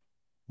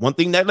 One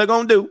thing that they're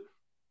going to do,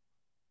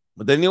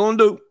 what they're going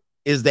to do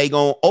is they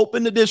going to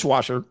open the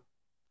dishwasher.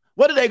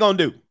 What are they going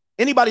to do?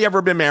 Anybody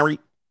ever been married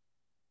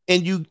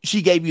and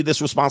she gave you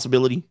this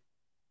responsibility?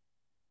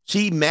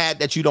 She mad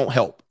that you don't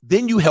help.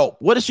 Then you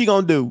help. What is she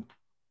going to do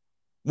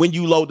when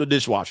you load the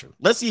dishwasher?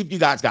 Let's see if you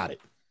guys got it.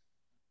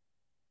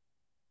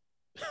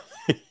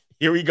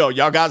 Here we go.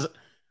 Y'all guys.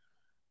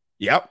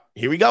 Yep.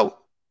 Here we go.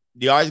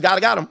 You always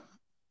got them.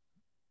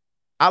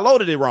 I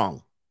loaded it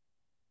wrong.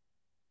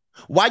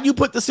 Why you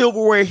put the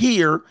silverware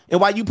here and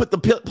why you put the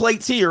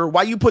plates here?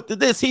 Why you put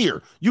this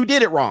here? You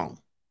did it wrong.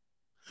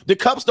 The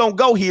cups don't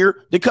go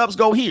here. The cups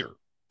go here.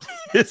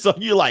 So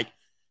you're like,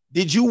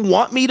 did you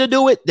want me to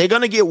do it? They're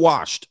going to get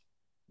washed.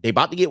 They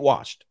about to get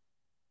washed.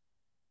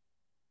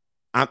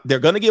 They're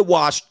going to get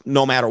washed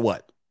no matter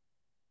what.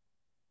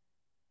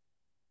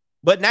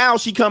 But now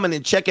she coming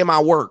and checking my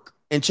work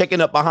and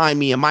checking up behind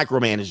me and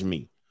micromanaging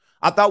me.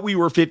 I thought we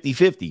were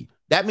 50-50.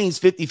 That means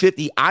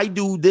 50-50. I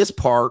do this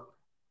part.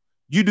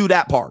 You do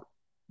that part.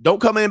 Don't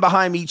come in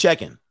behind me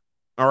checking.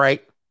 All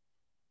right.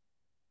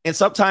 And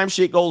sometimes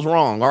shit goes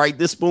wrong. All right.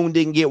 This spoon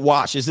didn't get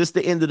washed. Is this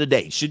the end of the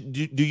day?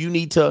 Do you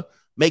need to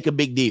make a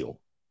big deal?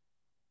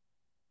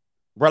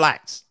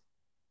 Relax.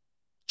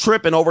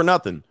 Tripping over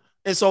nothing.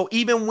 And so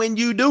even when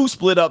you do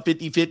split up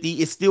 50-50,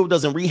 it still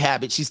doesn't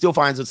rehab it. She still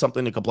finds it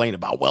something to complain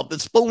about. Well, the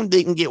spoon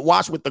didn't get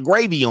washed with the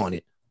gravy on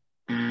it.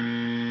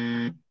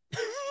 You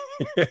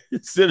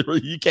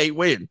can't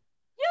win.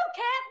 You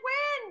can't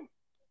win.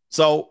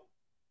 So,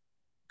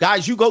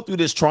 guys, you go through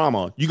this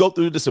trauma. You go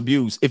through this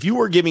abuse. If you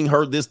were giving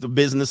her the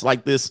business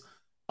like this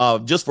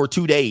just for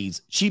 2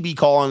 days, she'd be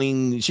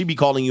calling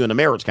you into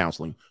marriage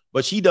counseling.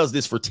 But she does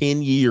this for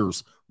 10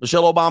 years.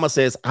 Michelle Obama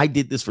says, I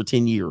did this for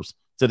 10 years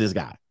to this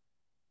guy.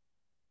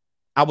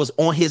 I was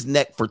on his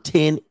neck for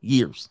 10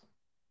 years.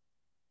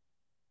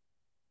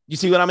 You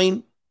see what I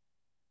mean?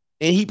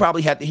 And he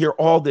probably had to hear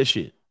all this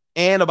shit.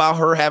 And about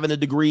her having a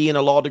degree and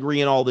a law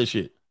degree and all this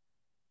shit.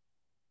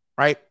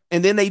 Right?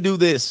 And then they do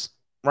this.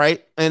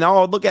 Right? And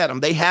oh, look at them.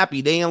 They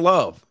happy. They in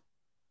love.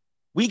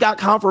 We got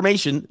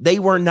confirmation they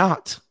were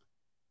not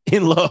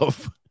in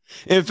love.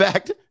 In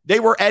fact,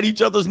 they were at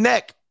each other's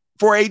neck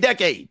for a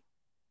decade.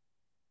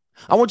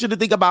 I want you to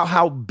think about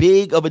how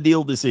big of a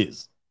deal this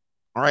is.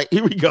 All right,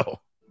 here we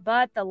go.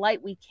 But the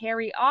Light We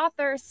Carry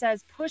author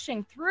says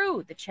pushing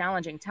through the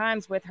challenging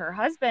times with her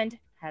husband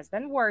has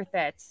been worth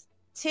it.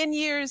 10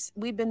 years,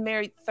 we've been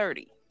married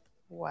 30.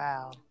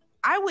 Wow.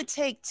 I would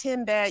take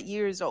 10 bad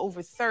years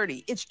over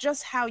 30. It's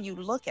just how you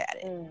look at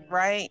it,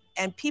 right?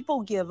 And people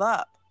give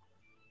up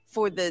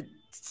for the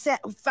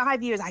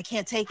 5 years. I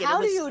can't take it.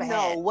 How it do you bad.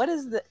 know? What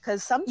is the,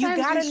 because sometimes you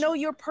got to know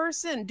your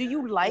person. Do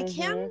you like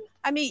him?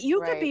 I mean,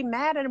 you could be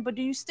mad at him, but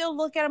do you still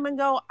look at him and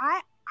go,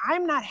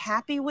 I'm not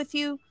happy with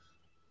you,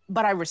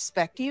 but I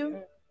respect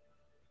you?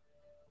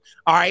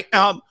 All right.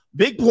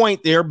 Big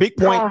point there. Big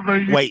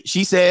point. Wait,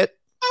 she said,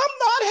 I'm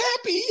not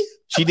happy.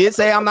 She did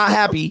say I'm not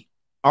happy.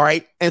 All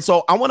right. And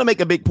so I want to make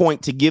a big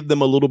point to give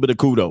them a little bit of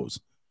kudos.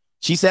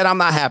 She said, I'm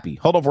not happy.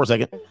 Hold on for a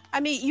second. I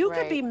mean, you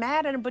could be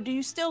mad at him, but do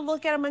you still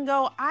look at him and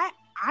go,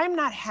 I'm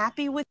not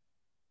happy with.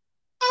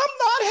 I'm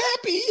not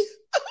happy.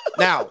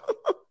 Now,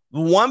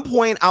 one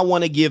point I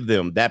want to give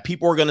them that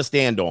people are going to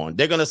stand on.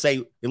 They're going to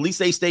say, at least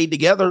they stayed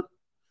together.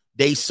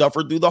 They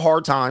suffered through the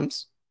hard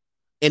times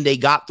and they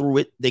got through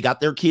it. They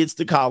got their kids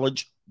to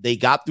college. They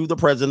got through the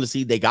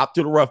presidency. They got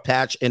through the rough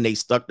patch and they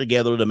stuck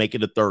together to make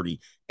it a 30.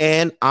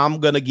 And I'm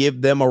going to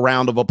give them a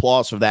round of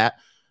applause for that.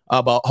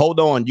 But hold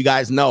on. You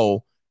guys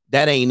know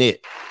that ain't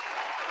it.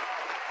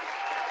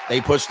 They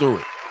pushed through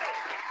it.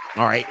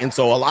 All right. And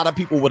so a lot of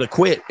people would have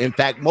quit. In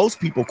fact, most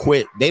people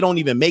quit. They don't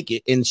even make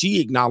it. And she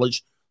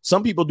acknowledged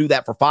some people do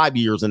that for 5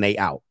 years and they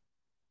out.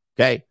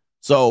 Okay.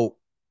 So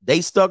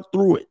they stuck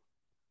through it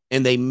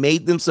and they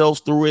made themselves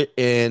through it.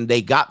 And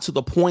they got to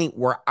the point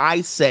where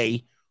I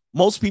say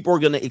most people are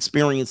going to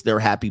experience their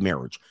happy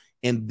marriage.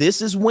 And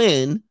this is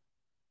when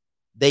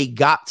they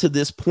got to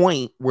this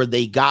point where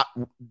they got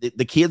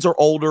the kids are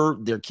older.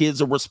 Their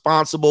kids are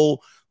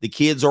responsible. The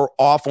kids are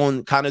off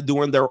on kind of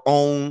doing their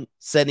own,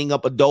 setting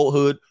up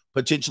adulthood.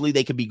 Potentially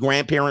they could be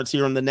grandparents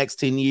here in the next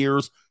 10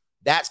 years.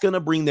 That's going to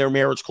bring their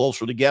marriage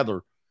closer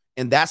together.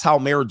 And that's how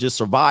marriages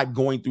survive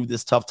going through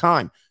this tough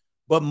time.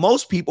 But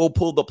most people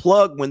pull the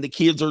plug when the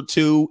kids are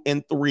 2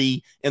 and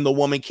 3 and the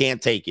woman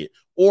can't take it.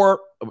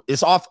 Or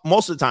it's off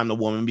most of the time the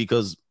woman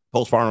because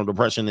postpartum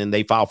depression and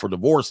they file for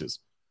divorces,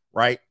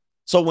 right?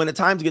 So when the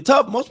times get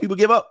tough, most people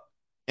give up.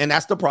 And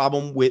that's the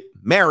problem with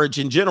marriage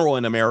in general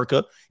in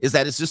America is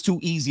that it's just too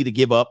easy to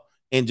give up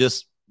and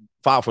just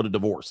file for the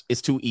divorce.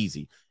 It's too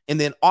easy. And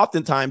then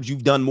oftentimes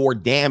you've done more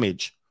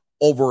damage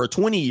over a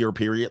 20-year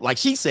period. Like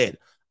she said,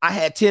 I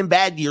had 10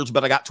 bad years,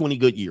 but I got 20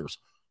 good years.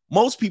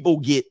 Most people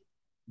get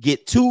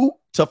 2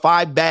 to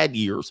 5 bad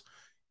years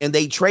and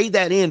they trade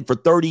that in for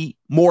 30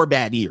 more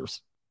bad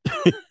years.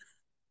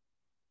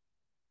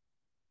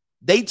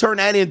 They turn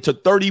that into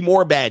 30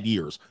 more bad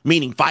years,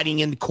 meaning fighting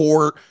in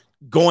court,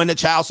 going to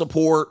child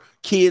support,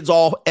 kids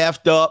all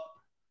effed up,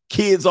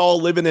 kids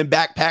all living in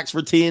backpacks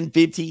for 10,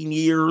 15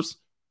 years.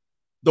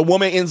 The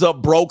woman ends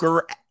up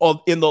broker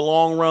in the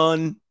long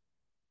run,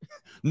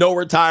 no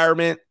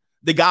retirement.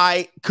 The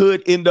guy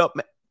could end up,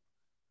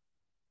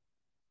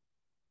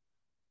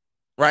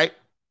 right?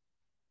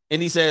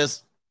 And he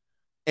says,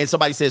 and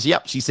somebody says,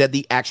 yep, she said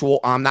the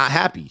actual I'm not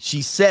happy.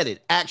 She said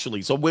it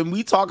actually. So when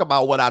we talk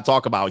about what I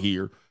talk about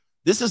here,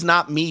 this is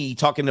not me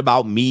talking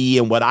about me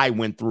and what I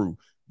went through.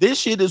 This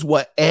shit is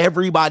what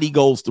everybody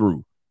goes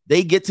through.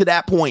 They get to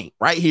that point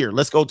right here.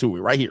 Let's go to it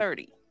right here.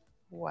 30.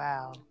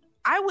 Wow.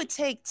 I would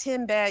take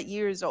 10 bad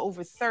years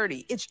over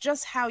 30. It's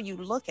just how you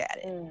look at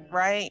it,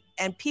 right?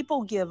 And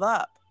people give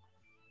up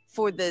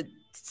for the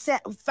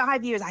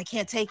 5 years. I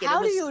can't take it.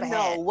 How it do you bad.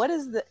 know? What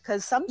is the,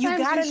 because sometimes you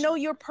got to know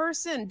your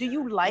person. Do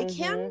you like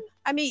him?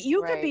 I mean,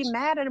 you could be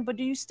mad at him, but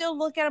do you still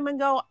look at him and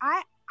go,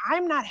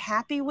 I'm not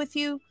happy with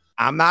you?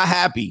 I'm not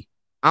happy.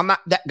 I'm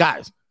not that,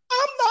 guys.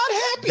 I'm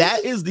not happy.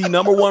 That is the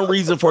number one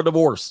reason for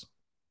divorce.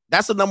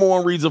 That's the number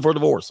one reason for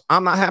divorce.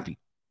 I'm not happy.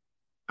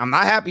 I'm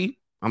not happy.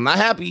 I'm not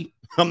happy.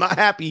 I'm not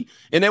happy.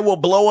 And it will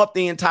blow up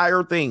the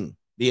entire thing,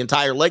 the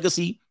entire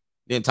legacy,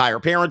 the entire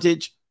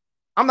parentage.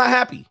 I'm not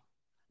happy.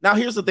 Now,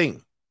 here's the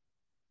thing.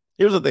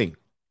 Here's the thing.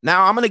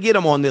 Now, I'm going to get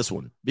him on this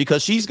one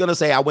because she's going to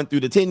say I went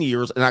through the 10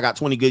 years and I got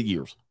 20 good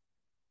years.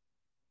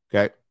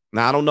 Okay.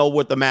 Now, I don't know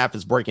what the math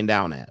is breaking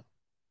down at.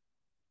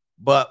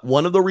 But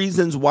one of the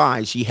reasons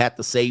why she had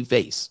to save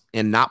face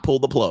and not pull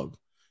the plug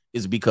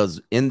is because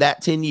in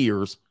that 10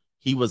 years,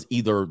 he was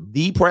either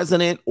the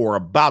president or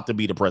about to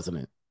be the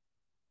president.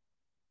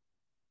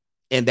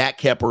 And that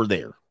kept her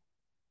there.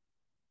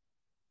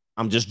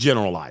 I'm just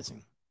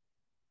generalizing.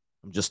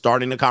 I'm just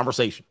starting the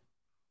conversation.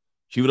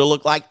 She would have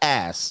looked like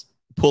ass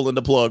pulling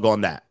the plug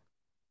on that.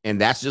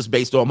 And that's just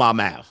based on my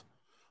math.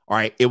 All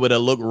right. It would have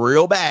looked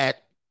real bad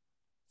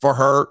for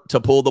her to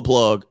pull the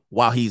plug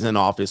while he's in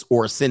office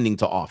or ascending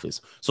to office.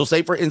 So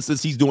say, for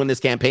instance, he's doing this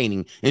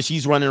campaigning and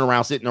she's running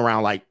around, sitting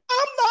around like,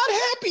 I'm not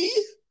happy.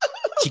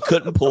 She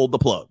couldn't pull the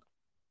plug.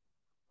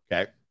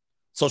 Okay.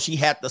 So she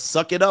had to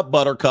suck it up,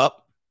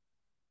 buttercup,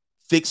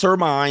 fix her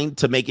mind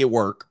to make it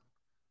work.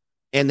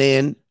 And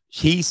then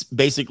he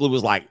basically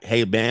was like,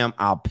 hey, bam,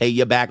 I'll pay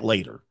you back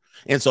later.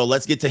 And so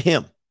let's get to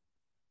him.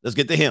 Let's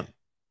get to him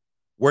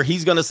where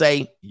he's going to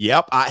say,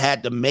 yep, I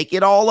had to make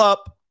it all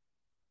up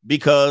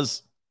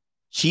because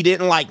she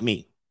didn't like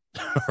me,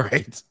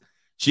 right?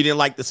 She didn't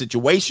like the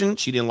situation.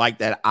 She didn't like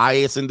that I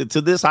ascended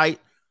to this height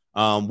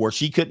where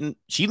she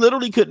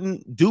literally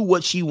couldn't do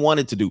what she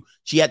wanted to do.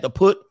 She had to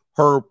put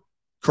her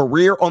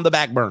career on the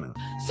back burner.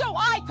 So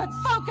I could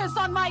focus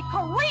on my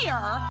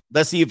career.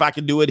 Let's see if I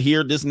can do it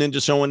here. This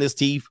ninja showing his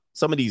teeth.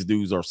 Some of these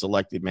dudes are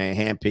selected, man.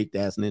 Handpicked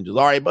ass ninjas.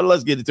 All right, but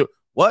let's get into it.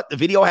 What? The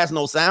video has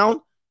no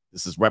sound?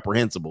 This is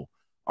reprehensible.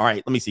 All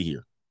right, let me see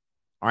here.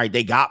 All right,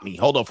 they got me.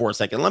 Hold on for a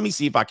second. Let me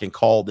see if I can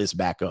call this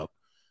back up.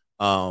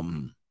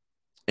 And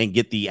and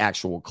get the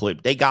actual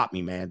clip. They got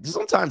me, man.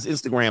 Sometimes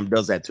Instagram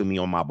does that to me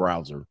on my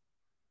browser.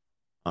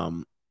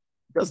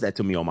 Does that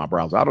to me on my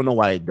browser. I don't know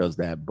why it does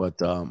that,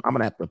 but I'm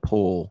gonna have to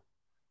pull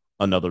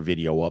another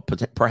video up,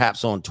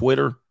 perhaps on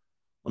Twitter.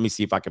 Let me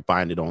see if I can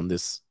find it on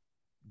this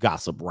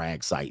gossip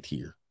rag site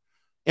here.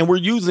 And we're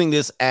using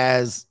this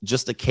as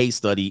just a case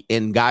study.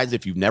 And guys,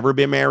 if you've never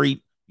been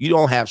married, you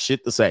don't have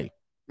shit to say.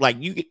 Like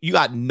you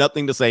got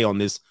nothing to say on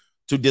this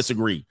to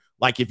disagree.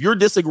 Like if you're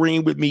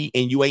disagreeing with me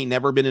and you ain't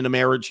never been in a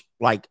marriage,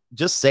 like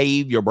just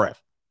save your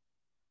breath.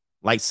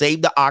 Like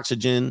save the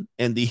oxygen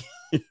and the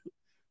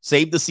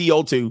save the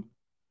CO2.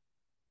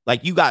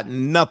 Like you got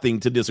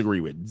nothing to disagree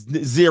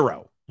with.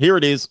 Zero. Here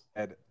it is.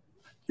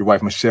 Your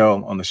wife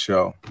Michelle on the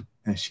show,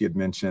 and she had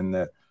mentioned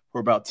that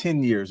for about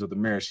 10 years of the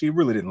marriage, she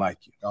really didn't like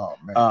you. Oh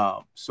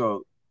man.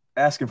 So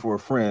asking for a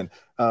friend,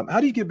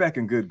 how do you get back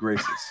in good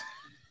graces?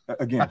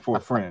 Again, for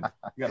a friend.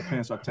 You got a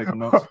pen so I can take some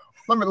notes?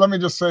 Let me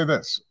just say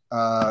this.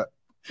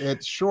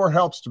 It sure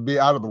helps to be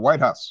out of the White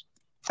House.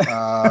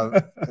 And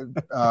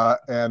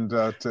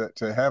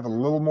to have a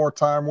little more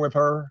time with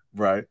her.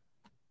 Right.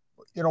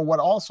 You know what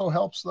also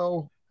helps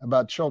though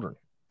about children.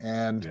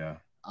 And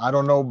I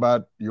don't know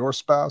about your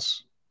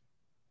spouse,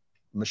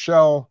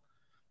 Michelle.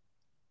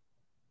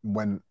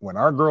 When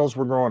our girls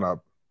were growing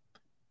up,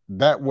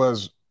 that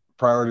was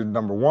priority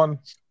number 1,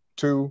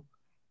 2,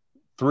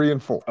 3,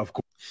 and 4. Of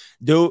course.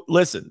 Dude,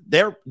 listen,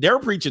 they're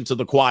preaching to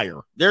the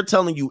choir. They're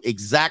telling you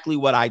exactly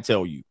what I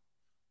tell you.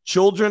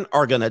 Children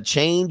are going to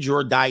change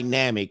your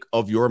dynamic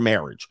of your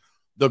marriage.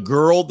 The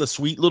girl, the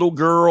sweet little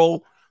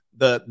girl,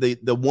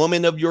 the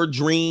woman of your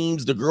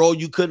dreams, the girl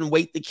you couldn't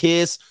wait to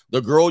kiss,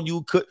 the girl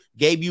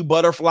gave you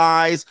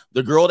butterflies,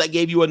 the girl that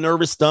gave you a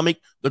nervous stomach,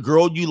 the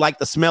girl you like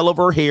the smell of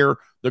her hair,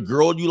 the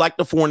girl you like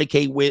to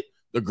fornicate with,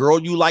 the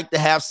girl you like to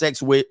have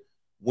sex with.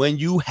 When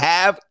you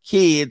have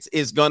kids,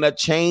 it's going to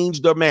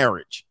change the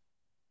marriage.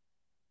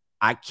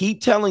 I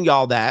keep telling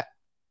y'all that,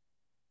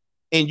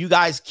 and you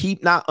guys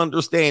keep not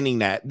understanding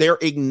that. They're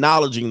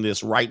acknowledging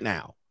this right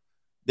now.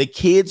 The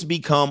kids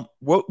become,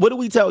 what do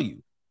we tell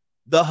you?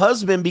 The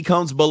husband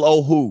becomes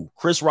below who?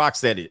 Chris Rock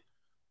said it.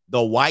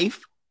 The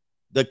wife,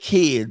 the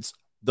kids,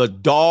 the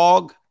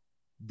dog,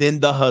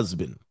 then the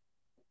husband.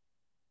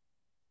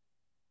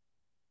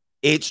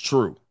 It's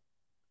true.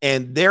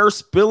 And they're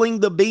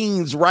spilling the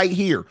beans right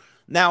here.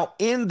 Now,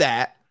 in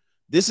that,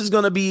 this is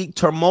going to be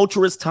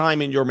tumultuous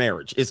time in your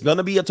marriage. It's going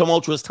to be a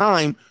tumultuous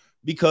time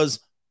because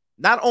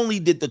not only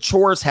did the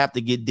chores have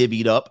to get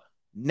divvied up,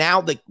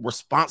 now the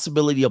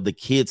responsibility of the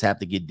kids have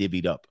to get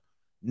divvied up.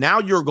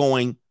 Now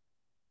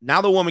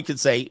the woman could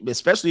say,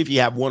 especially if you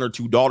have 1 or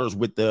 2 daughters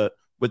with the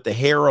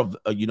hair of,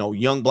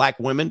 young black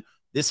women,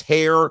 this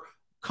hair,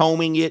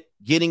 combing it,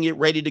 getting it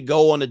ready to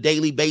go on a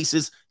daily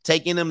basis,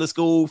 taking them to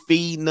school,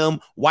 feeding them,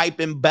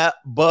 wiping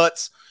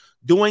butts,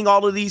 doing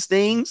all of these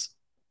things.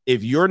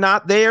 If you're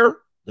not there,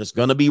 there's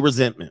going to be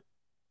resentment.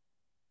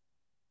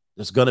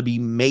 There's going to be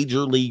major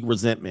league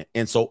resentment.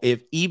 And so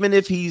even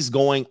if he's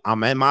going,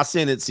 I'm in my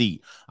Senate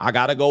seat, I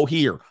got to go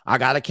here, I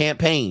got to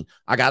campaign,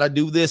 I got to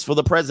do this for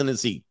the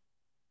presidency.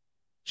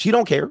 She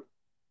don't care.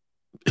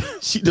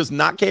 She does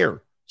not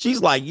care.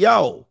 She's like,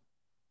 yo,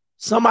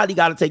 somebody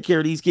got to take care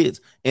of these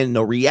kids. And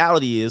the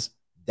reality is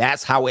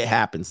that's how it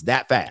happens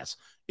that fast.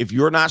 If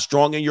you're not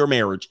strong in your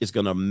marriage, it's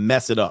going to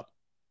mess it up.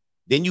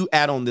 Then you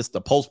add on the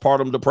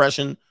postpartum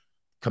depression,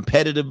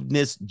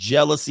 competitiveness,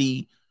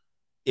 jealousy.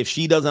 If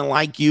she doesn't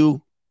like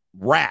you,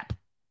 rap.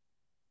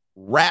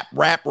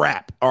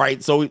 All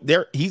right. So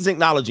he's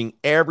acknowledging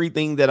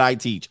everything that I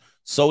teach.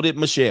 So did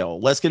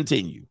Michelle. Let's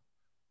continue.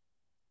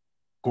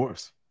 Of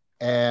course.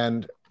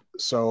 And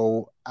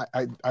so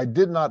I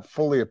did not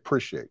fully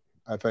appreciate,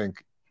 I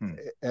think,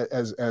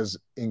 as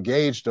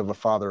engaged of a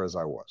father as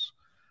I was,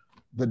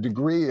 the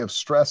degree of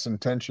stress and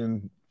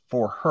tension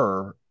for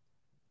her,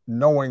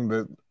 knowing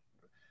that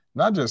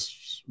not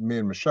just me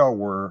and Michelle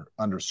were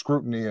under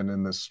scrutiny and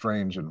in this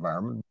strange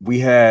environment. We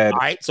had. All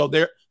right. So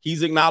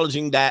he's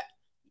acknowledging that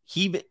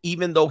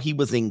even though he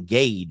was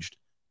engaged,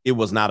 it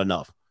was not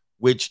enough,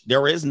 which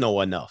there is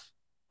no enough.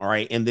 All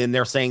right. And then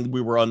they're saying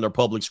we were under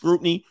public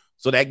scrutiny.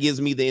 So that gives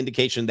me the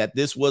indication that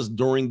this was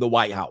during the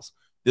White House.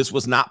 This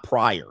was not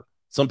prior.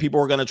 Some people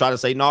are going to try to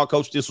say, no,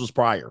 coach, this was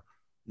prior.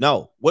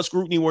 No. What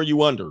scrutiny were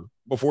you under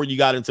before you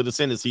got into the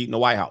Senate seat in the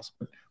White House?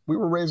 We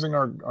were raising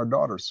our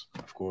daughters,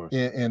 of course,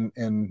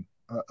 in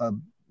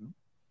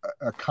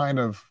a kind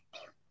of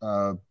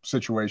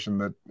situation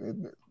that it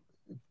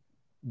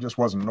just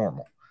wasn't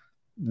normal.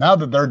 Now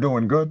that they're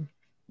doing good,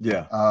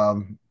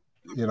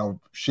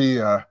 she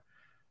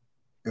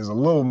is a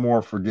little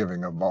more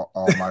forgiving of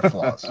all my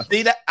flaws.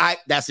 See,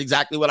 that's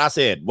exactly what I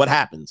said. What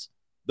happens?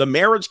 The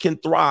marriage can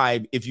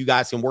thrive if you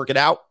guys can work it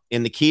out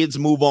and the kids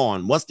move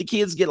on. Once the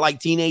kids get like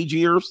teenage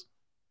years,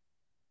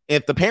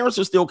 if the parents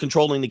are still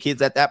controlling the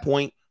kids at that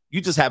point, you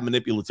just have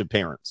manipulative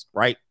parents,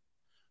 right?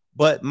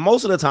 But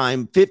most of the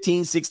time,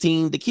 15,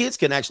 16, the kids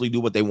can actually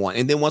do what they want.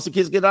 And then once the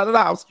kids get out of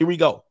the house, here we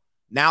go.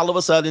 Now, all of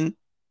a sudden,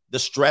 the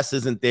stress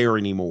isn't there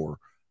anymore.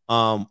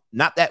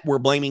 Not that we're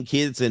blaming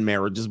kids in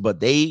marriages, but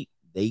they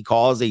they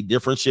cause a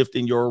different shift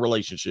in your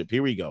relationship.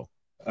 Here we go.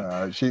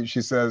 She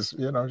says,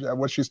 you know,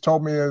 what she's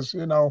told me is,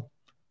 you know,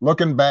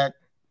 looking back,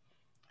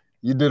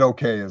 you did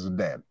okay as a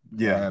dad.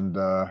 Yeah.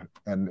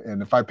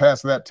 And if I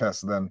pass that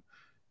test, then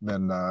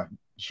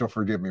she'll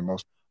forgive me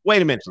most.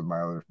 Wait a minute. Of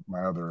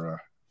my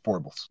other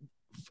foibles.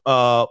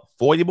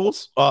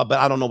 Foibles? But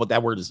I don't know what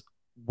that word is.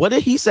 What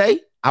did he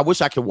say? I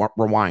wish I could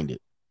rewind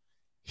it.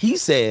 He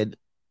said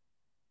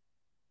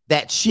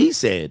that she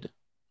said,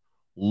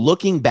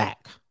 looking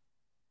back,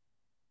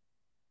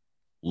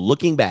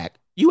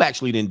 you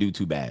actually didn't do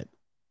too bad.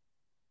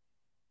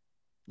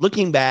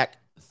 Looking back,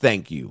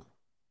 thank you.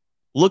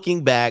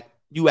 Looking back,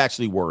 you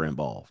actually were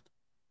involved.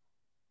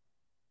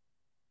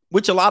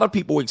 Which a lot of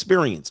people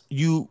experience.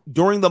 You,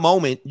 during the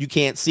moment, you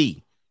can't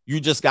see. You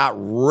just got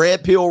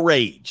red pill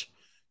rage.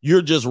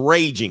 You're just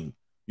raging.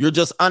 You're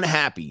just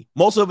unhappy.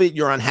 Most of it,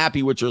 you're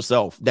unhappy with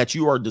yourself, that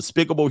you are a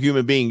despicable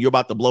human being. You're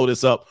about to blow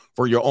this up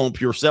for your own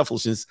pure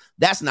selfishness.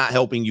 That's not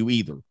helping you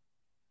either.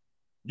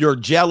 You're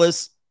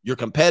jealous. You're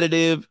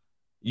competitive.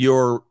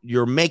 You're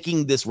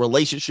making this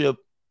relationship.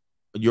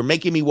 You're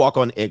making me walk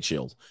on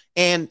eggshells.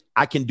 And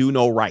I can do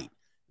no right.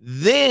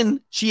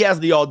 Then she has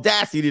the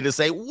audacity to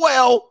say,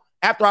 well,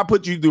 after I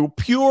put you through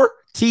pure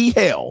T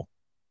hell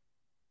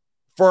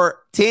for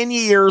 10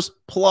 years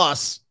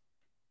plus,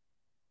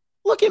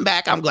 looking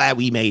back, I'm glad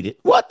we made it.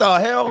 What the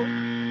hell?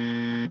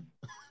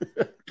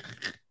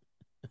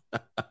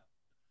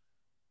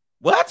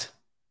 What?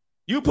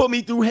 You put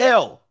me through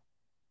hell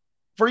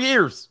for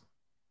years.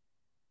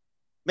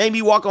 Made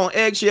me walk on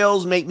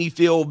eggshells, make me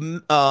feel,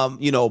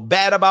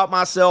 bad about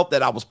myself,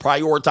 that I was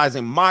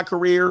prioritizing my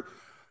career.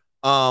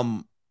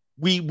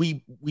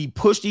 We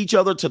pushed each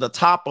other to the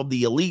top of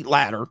the elite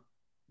ladder.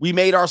 We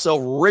made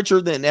ourselves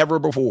richer than ever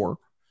before.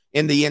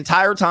 And the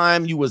entire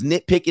time you was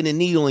nitpicking and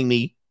needling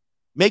me,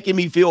 making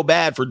me feel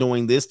bad for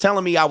doing this,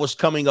 telling me I was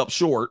coming up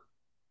short,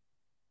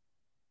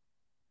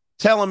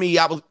 telling me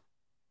I'm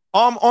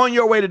on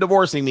your way to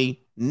divorcing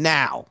me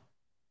now.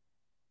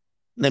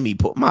 Let me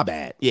put my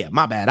bad. Yeah,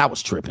 my bad. I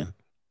was tripping.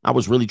 I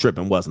was really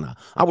tripping, wasn't I?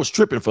 I was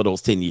tripping for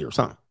those 10 years,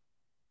 huh?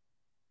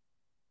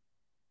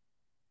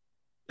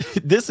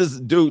 This is,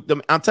 dude,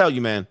 I'll tell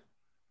you, man.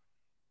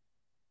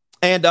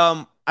 And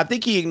I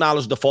think he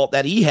acknowledged the fault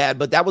that he had,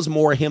 but that was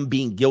more him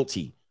being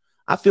guilty.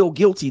 I feel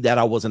guilty that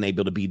I wasn't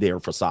able to be there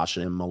for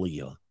Sasha and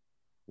Malia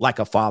like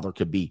a father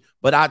could be.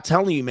 But I'm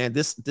telling you, man,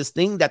 this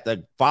thing that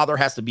the father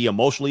has to be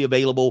emotionally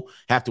available,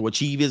 have to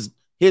achieve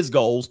his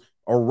goals,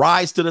 or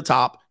rise to the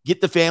top,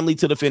 get the family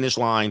to the finish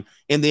line,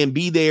 and then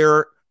be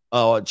there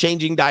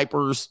changing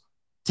diapers,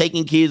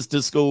 taking kids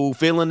to school,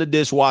 filling the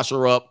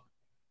dishwasher up.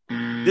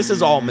 This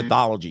is all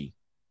mythology.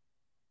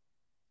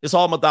 It's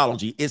all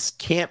mythology. It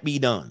can't be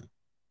done.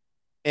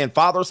 And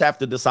fathers have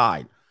to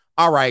decide,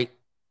 all right,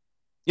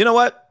 you know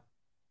what?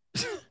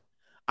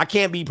 I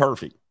can't be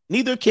perfect.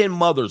 Neither can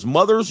mothers.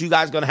 Mothers, you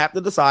guys going to have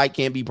to decide,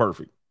 can't be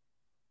perfect.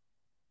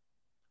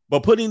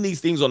 But putting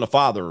these things on the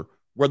father,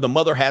 where the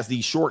mother has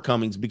these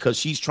shortcomings because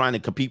she's trying to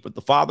compete with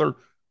the father,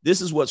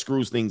 this is what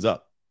screws things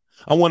up.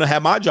 I want to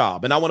have my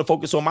job and I want to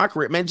focus on my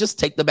career. Man, just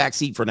take the back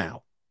seat for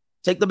now.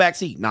 Take the back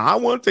seat. Now, I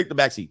want to take the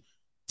back seat.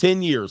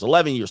 10 years,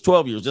 11 years,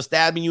 12 years, just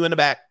stabbing you in the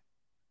back.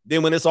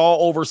 Then when it's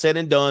all over, said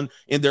and done,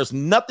 and there's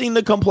nothing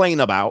to complain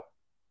about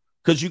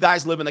because you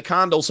guys live in a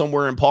condo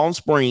somewhere in Palm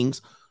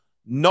Springs,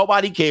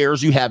 nobody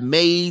cares. You have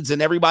maids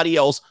and everybody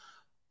else.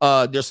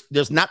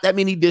 There's not that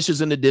many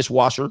dishes in the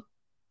dishwasher.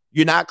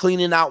 You're not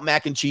cleaning out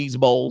mac and cheese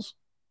bowls.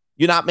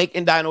 You're not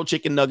making dino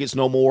chicken nuggets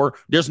no more.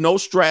 There's no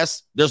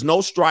stress. There's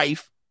no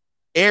strife.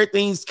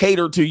 Everything's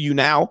catered to you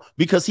now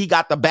because he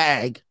got the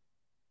bag.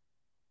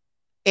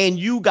 And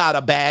you got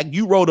a bag.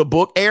 You wrote a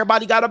book.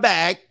 Everybody got a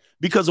bag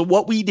because of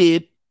what we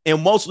did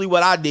and mostly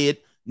what I did.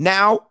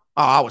 Now,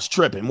 I was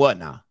tripping,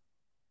 wasn't I?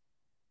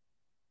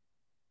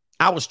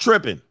 I was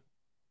tripping.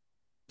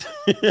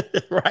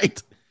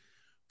 Right?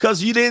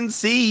 Because you didn't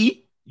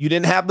see, you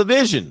didn't have the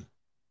vision.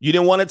 You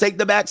didn't want to take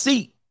the back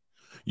seat.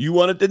 You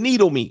wanted to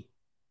needle me.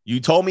 You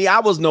told me I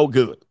was no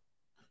good.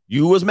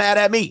 You was mad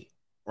at me.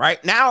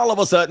 Right? Now, all of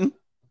a sudden,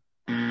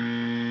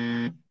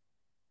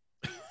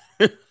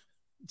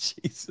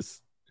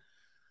 Jesus.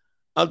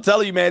 I'm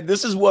telling you, man,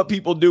 this is what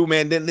people do,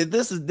 man.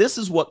 This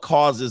is what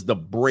causes the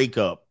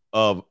breakup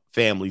of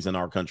families in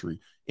our country.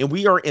 And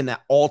we are in an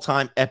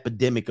all-time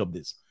epidemic of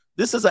this.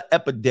 This is an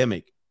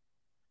epidemic.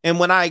 And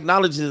when I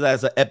acknowledge it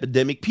as an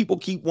epidemic, people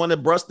keep wanting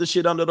to brush the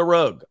shit under the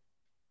rug.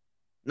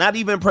 Not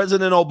even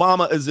President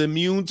Obama is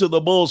immune to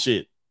the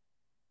bullshit.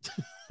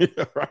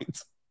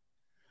 Right?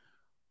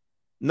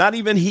 Not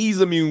even he's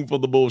immune for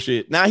the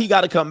bullshit. Now he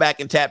got to come back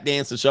and tap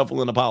dance and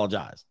shuffle and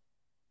apologize.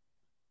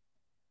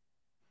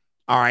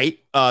 All right.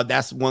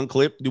 That's one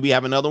clip. Do we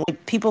have another one?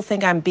 People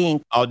think I'm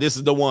being this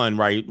is the one,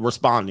 right?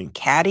 Responding.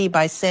 catty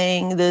by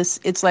saying this.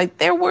 It's like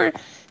there were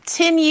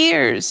 10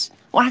 years.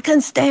 Well, I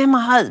couldn't stand my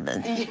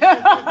husband.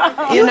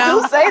 You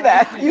know? do say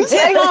that. You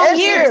say 10 long 10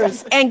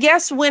 years. And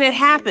guess when it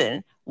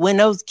happened? When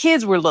those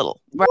kids were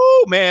little. Right?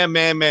 Oh, man.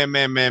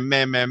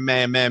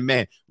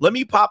 Let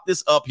me pop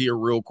this up here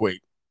real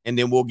quick, and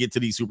then we'll get to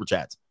these super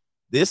chats.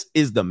 This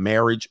is the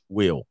marriage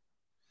will.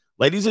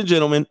 Ladies and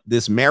gentlemen,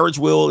 this marriage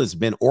will has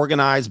been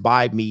organized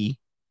by me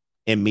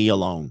and me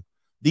alone.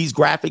 These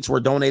graphics were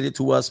donated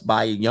to us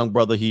by a young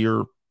brother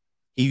here.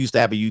 He used to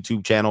have a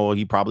YouTube channel.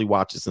 He probably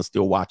watches and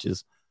still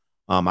watches.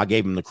 I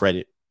gave him the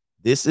credit.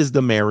 This is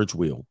the marriage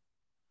will.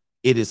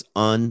 It is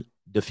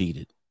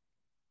undefeated.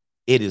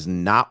 It is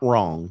not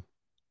wrong.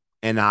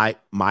 And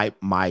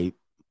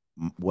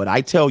what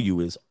I tell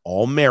you is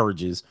all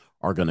marriages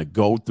are going to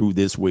go through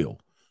this will.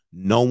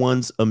 No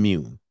one's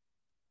immune.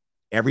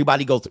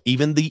 Everybody goes through,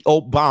 even the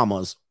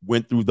Obamas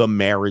went through the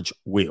marriage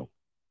will.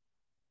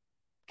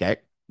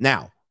 Okay.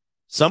 Now,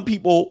 some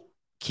people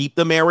keep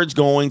the marriage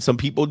going. Some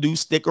people do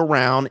stick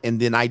around. And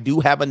then I do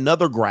have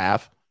another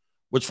graph,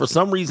 which for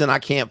some reason I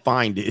can't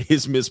find it,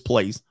 is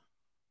misplaced,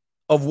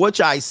 of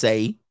which I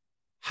say,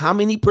 how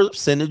many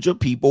percentage of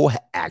people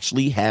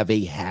actually have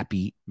a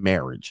happy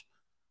marriage?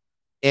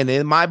 And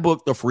in my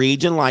book, The Free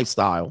Agent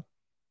Lifestyle,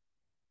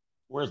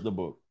 where's the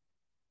book?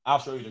 I'll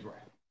show you the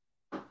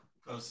graph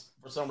because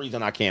for some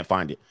reason I can't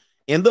find it.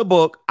 In the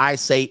book, I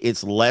say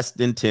it's less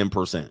than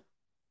 10%.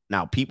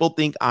 Now, people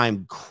think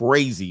I'm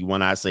crazy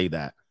when I say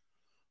that,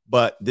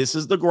 but this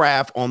is the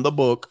graph on the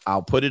book.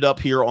 I'll put it up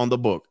here on the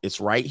book. It's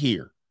right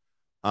here.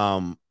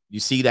 You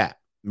see that?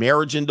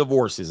 Marriage and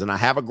divorces. And I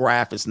have a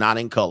graph. It's not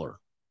in color.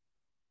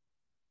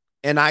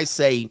 And I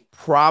say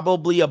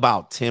probably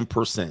about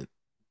 10%.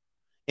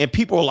 And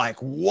people are like,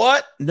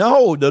 what?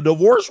 No, the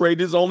divorce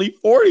rate is only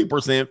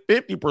 40%,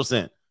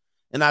 50%.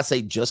 And I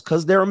say, just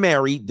because they're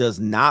married does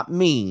not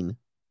mean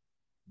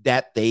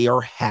that they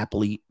are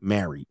happily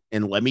married.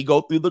 And let me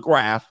go through the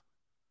graph.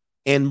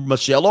 And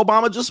Michelle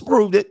Obama just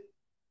proved it.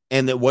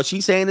 And that what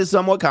she's saying is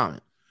somewhat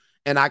common.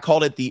 And I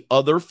called it the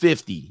other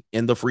 50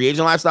 in the Free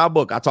Agent Lifestyle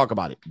book. I talk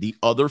about it, the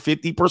other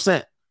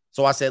 50%.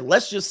 So I said,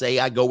 let's just say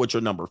I go with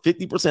your number.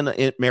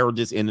 50% of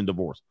marriages end in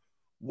divorce.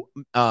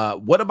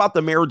 What about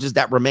the marriages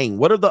that remain?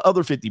 What are the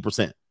other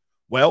 50%?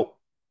 Well,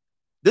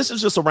 this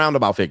is just a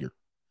roundabout figure.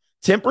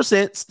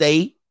 10%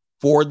 stay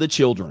for the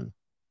children.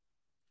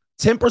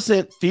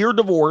 10% fear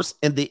divorce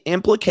and the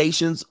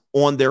implications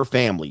on their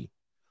family.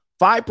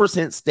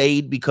 5%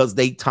 stayed because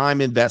they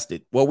time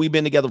invested. Well, we've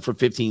been together for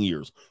 15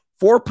 years.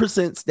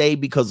 4%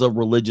 stayed because of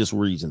religious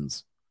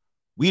reasons.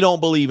 We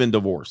don't believe in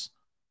divorce.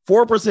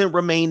 4%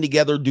 remain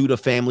together due to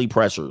family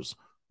pressures.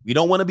 We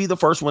don't want to be the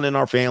first one in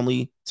our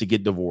family to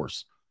get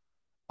divorced.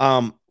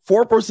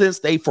 4%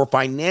 stay for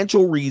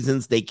financial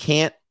reasons. They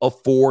can't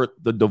afford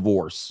the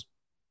divorce.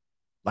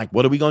 Like,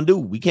 what are we going to do?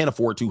 We can't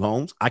afford 2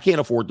 homes. I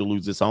can't afford to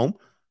lose this home.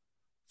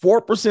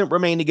 4%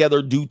 remain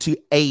together due to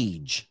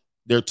age.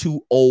 They're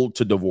too old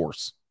to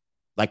divorce.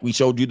 Like we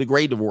showed you the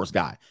great divorce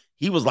guy.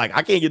 He was like,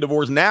 I can't get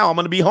divorced now. I'm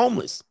going to be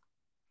homeless.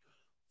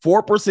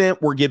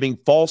 4% were giving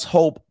false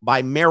hope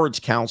by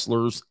marriage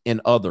counselors and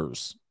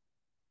others.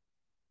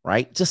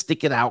 Right? Just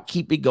stick it out.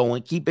 Keep it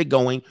going. Keep it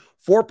going.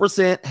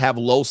 4% have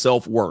low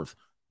self-worth.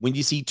 When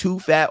you see 2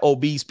 fat,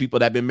 obese people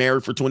that have been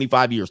married for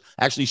 25 years,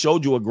 I actually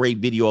showed you a great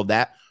video of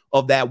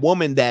that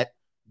woman that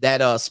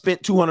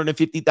spent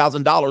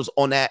 $250,000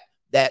 on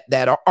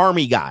that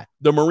army guy,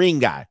 the Marine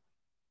guy.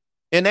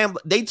 And then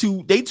they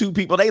two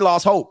people, they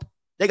lost hope.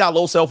 They got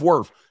low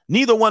self-worth.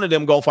 Neither one of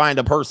them gonna find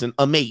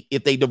a mate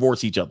if they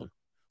divorce each other.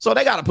 So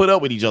they got to put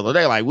up with each other.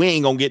 They're like, we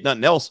ain't gonna get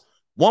nothing else.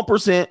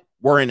 1%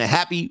 were in a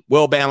happy,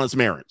 well-balanced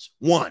marriage.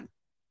 1.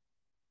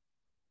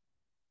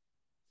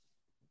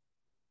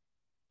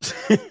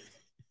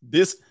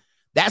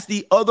 That's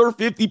the other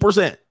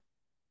 50%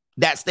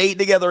 that stayed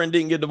together and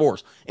didn't get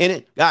divorced.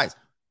 And guys,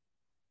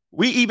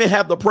 we even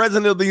have the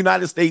president of the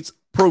United States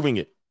proving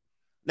it.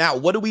 Now,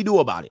 what do we do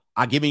about it?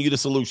 I'm giving you the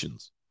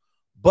solutions.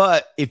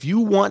 But if you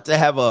want to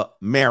have a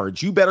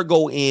marriage, you better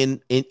go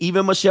in, and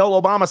even Michelle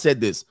Obama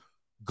said this,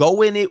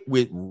 go in it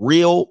with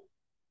real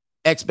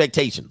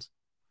expectations.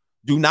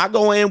 Do not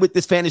go in with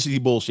this fantasy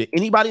bullshit.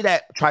 Anybody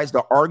that tries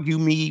to argue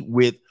me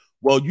with,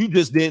 well, you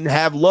just didn't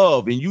have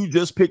love and you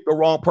just picked the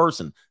wrong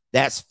person,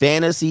 that's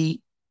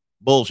fantasy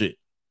bullshit.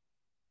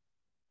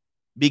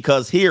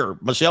 Because here,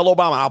 Michelle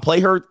Obama, I'll play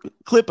her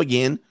clip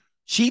again.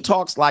 She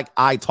talks like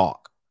I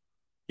talk.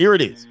 Here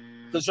it is.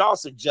 Because y'all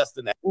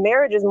suggesting that.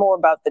 Marriage is more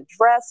about the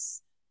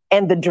dress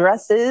and the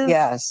dresses.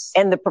 Yes.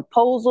 And the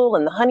proposal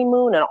and the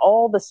honeymoon and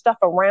all the stuff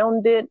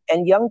around it.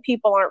 And young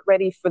people aren't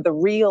ready for the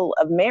real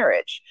of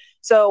marriage.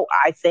 So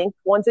I think,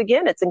 once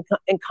again, it's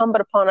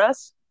incumbent upon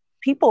us,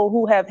 people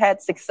who have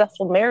had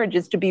successful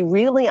marriages, to be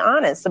really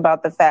honest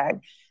about the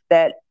fact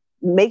that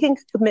making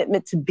a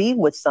commitment to be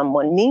with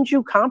someone means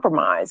you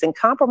compromise, and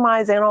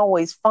compromise ain't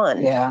always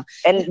fun. Yeah.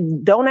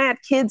 And don't add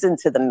kids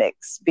into the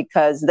mix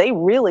because they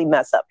really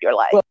mess up your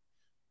life.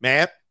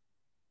 Man,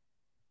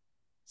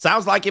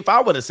 sounds like if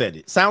I would have said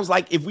it. Sounds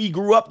like if we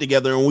grew up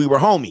together and we were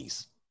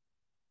homies.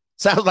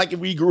 Sounds like if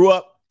we grew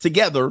up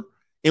together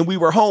and we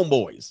were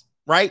homeboys,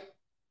 right?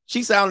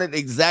 She sounded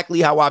exactly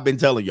how I've been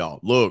telling y'all.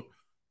 Look,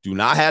 do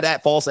not have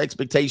that false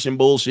expectation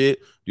bullshit.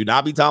 Do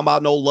not be talking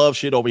about no love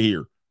shit over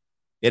here.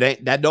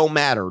 That don't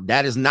matter.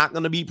 That is not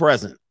going to be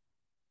present.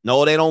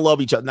 No, they don't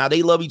love each other. Now,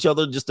 they love each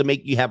other just to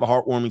make you have a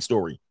heartwarming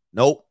story.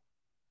 Nope.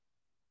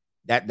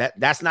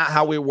 That's not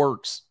how it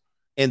works.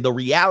 And the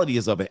reality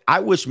is of it.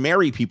 I wish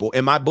married people,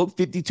 in my book,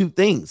 52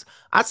 Things,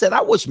 I said,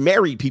 I wish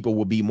married people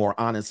would be more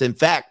honest. In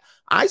fact,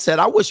 I said,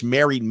 I wish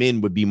married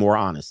men would be more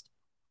honest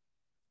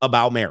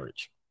about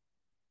marriage,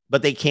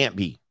 but they can't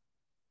be.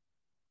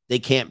 They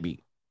can't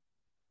be.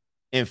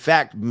 In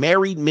fact,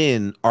 married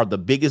men are the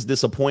biggest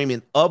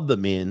disappointment of the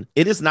men.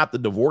 It is not the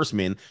divorced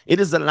men. It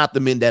is not the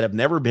men that have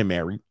never been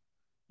married.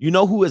 You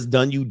know who has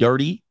done you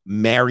dirty?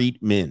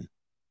 Married men.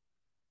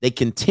 They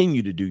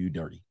continue to do you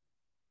dirty.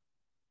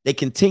 They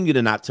continue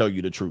to not tell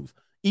you the truth.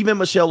 Even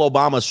Michelle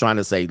Obama's trying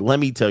to say, let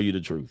me tell you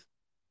the truth.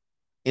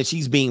 And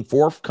she's being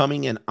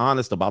forthcoming and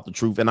honest about the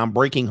truth. And I'm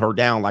breaking her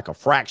down like a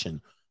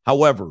fraction.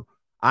 However,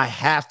 I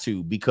have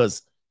to,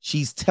 because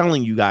she's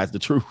telling you guys the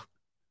truth.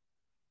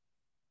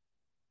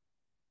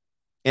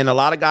 And a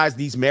lot of guys,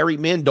 these married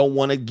men, don't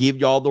want to give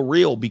y'all the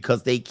real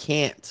because they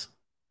can't.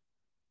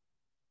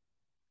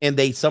 And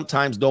they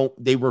sometimes don't,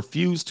 they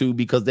refuse to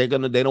because they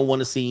don't want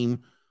to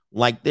seem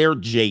like they're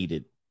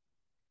jaded.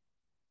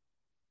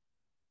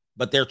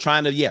 But they're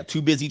trying to,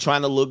 too busy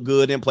trying to look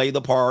good and play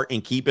the part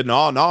and keep it.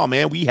 No,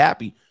 man, we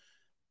happy.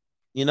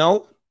 You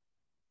know,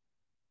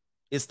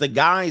 it's the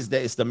guys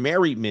it's the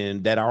married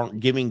men that aren't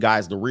giving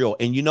guys the real.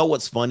 And you know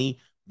what's funny?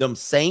 Them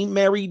same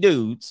married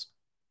dudes,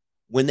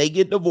 when they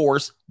get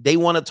divorced, they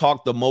want to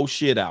talk the most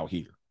shit out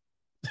here.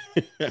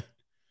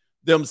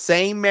 Them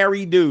same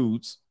married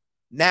dudes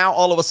now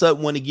all of a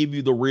sudden want to give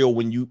you the real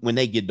when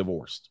they get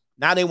divorced.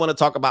 Now they want to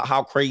talk about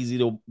how crazy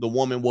the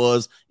woman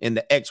was and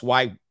the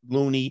ex-wife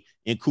loony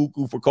and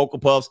cuckoo for Cocoa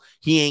Puffs.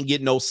 He ain't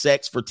getting no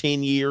sex for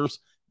 10 years.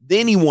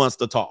 Then he wants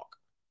to talk.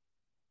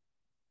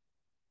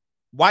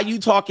 Why you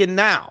talking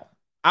now?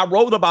 I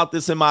wrote about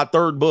this in my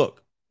 3rd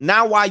book.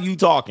 Now why you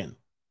talking?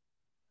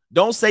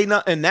 Don't say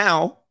nothing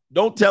now.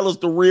 Don't tell us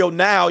the real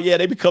now. Yeah,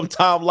 they become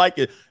Tom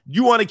Likas.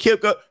 You want to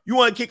kick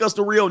us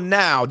the real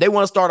now. They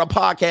want to start a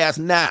podcast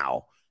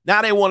now.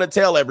 Now they want to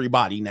tell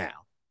everybody now.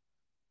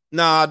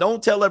 Nah,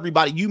 don't tell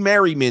everybody. You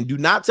married men, do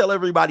not tell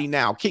everybody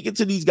now. Kick it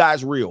to these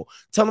guys real.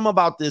 Tell them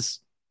about this.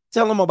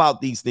 Tell them about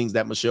these things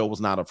that Michelle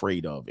was not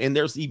afraid of. And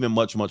there's even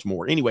much, much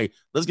more. Anyway,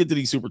 let's get to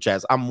these super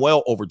chats. I'm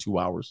well over 2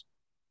 hours.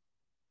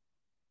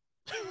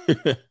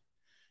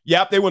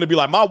 Yep, they want to be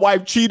like, my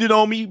wife cheated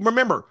on me.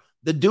 Remember,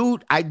 the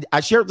dude,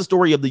 I shared the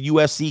story of the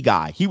UFC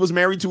guy. He was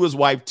married to his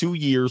wife 2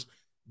 years.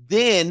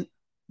 Then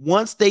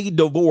once they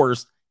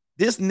divorced,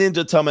 this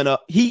ninja coming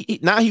up,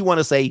 now he want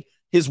to say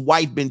his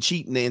wife been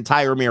cheating the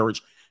entire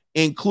marriage,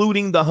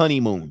 including the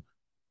honeymoon.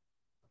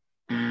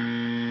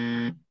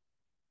 I'm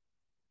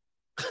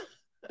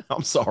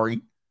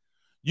sorry.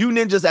 You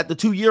ninjas at the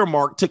 2-year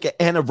mark took an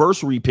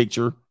anniversary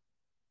picture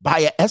by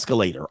an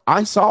escalator.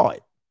 I saw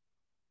it.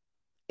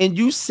 And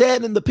you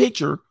said in the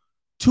picture,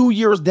 2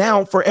 years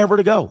down, forever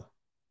to go.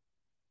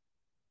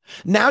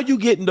 Now you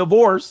getting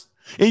divorced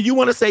and you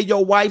want to say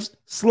your wife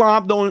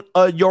slobbed on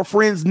your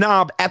friend's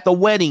knob at the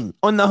wedding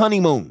on the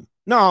honeymoon.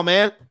 No,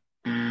 man.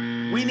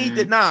 We need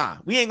to,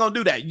 we ain't going to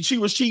do that. She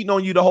was cheating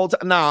on you the whole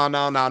time.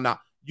 No.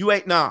 You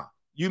ain't,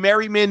 You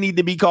married men need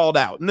to be called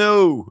out.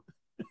 No.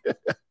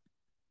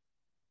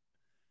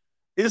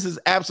 This is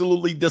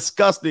absolutely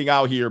disgusting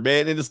out here,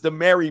 man. And it's the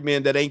married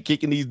men that ain't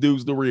kicking these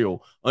dudes the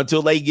real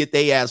until they get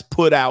their ass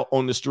put out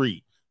on the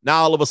street.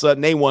 Now, all of a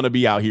sudden, they want to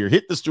be out here.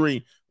 Hit the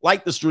stream.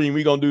 Like the stream.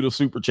 We're going to do the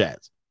super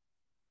chats.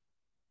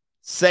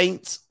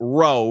 Saints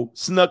Row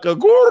snuck a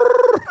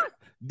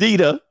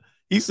gordita.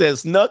 He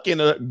says, snuck in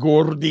a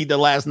gordita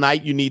last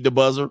night. You need the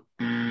buzzer.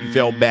 You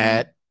felt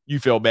bad. You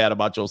felt bad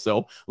about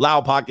yourself.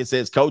 Loud Pocket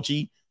says,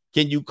 Coachy,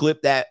 can you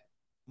clip that?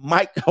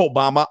 Mike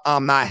Obama,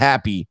 I'm not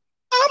happy.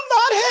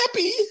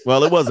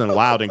 Well, it wasn't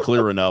loud and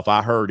clear enough.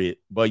 I heard it.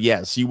 But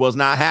yes, she was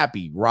not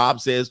happy. Rob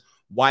says,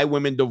 why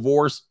women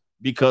divorce?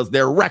 Because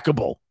they're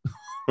wreckable.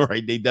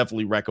 Right? They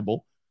definitely wreckable.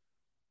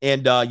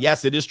 And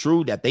yes, it is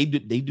true that they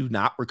do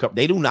not recover.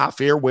 They do not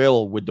fare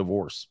well with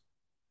divorce.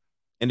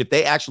 And if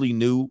they actually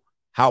knew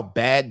how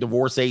bad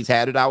divorcees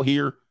had it out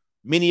here,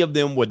 many of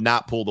them would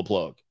not pull the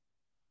plug.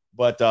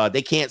 But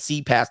they can't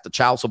see past the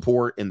child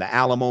support and the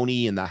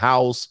alimony and the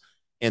house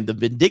and the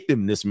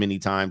vindictiveness many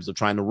times of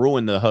trying to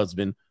ruin the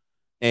husband.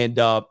 And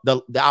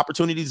the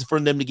opportunities for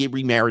them to get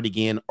remarried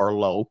again are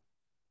low.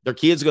 Their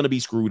kids are going to be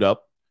screwed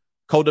up,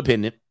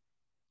 codependent,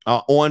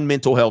 on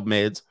mental health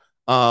meds.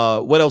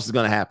 What else is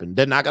going to happen?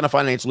 They're not going to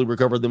financially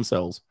recover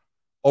themselves.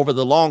 Over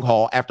the long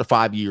haul, after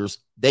 5 years,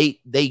 they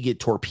get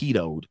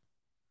torpedoed.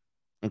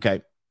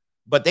 Okay.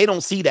 But they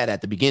don't see that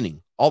at the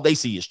beginning. All they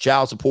see is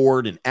child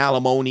support and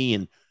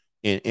alimony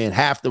and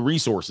half the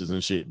resources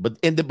and shit.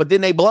 But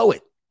then they blow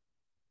it.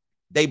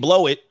 They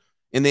blow it.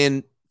 And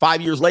then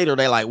 5 years later,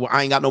 they're like, well,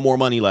 I ain't got no more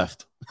money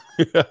left.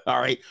 All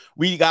right.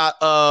 We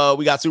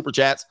got super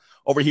chats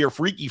over here.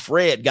 Freaky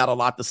Fred got a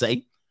lot to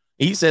say.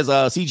 He says,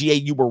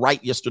 CGA, you were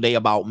right yesterday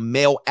about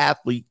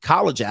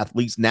college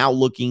athletes now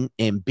looking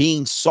and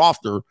being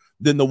softer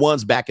than the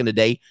ones back in the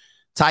day.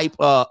 Type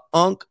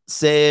Unk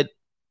said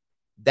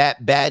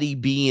that baddie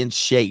be in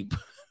shape.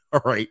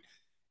 All right.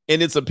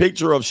 And it's a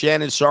picture of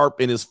Shannon Sharp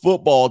and his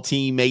football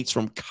teammates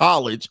from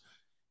college.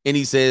 And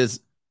he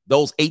says,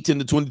 those 18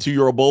 to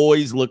 22-year-old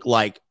boys look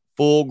like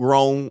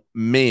full-grown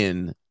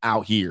men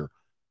out here.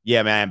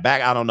 Yeah, man.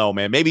 I don't know,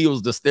 man. Maybe it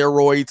was the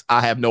steroids.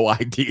 I have no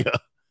idea.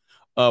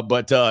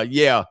 But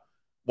yeah.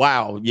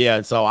 Wow.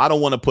 Yeah. So I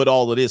don't want to put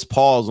all of this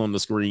pause on the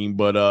screen,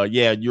 but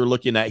yeah, you're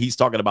looking at, he's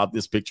talking about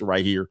this picture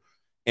right here.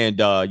 And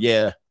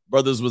yeah,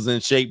 brothers was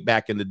in shape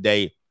back in the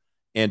day.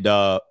 And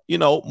you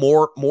know,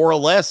 more or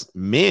less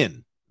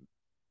men.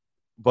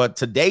 But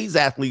today's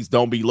athletes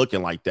don't be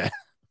looking like that.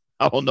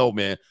 I don't know,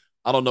 man.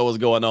 I don't know what's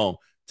going on.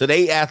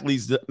 Today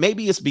athletes,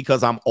 maybe it's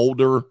because I'm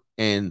older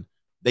and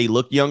they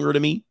look younger to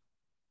me.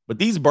 But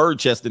these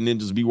bird-chested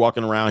ninjas be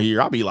walking around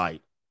here. I'll be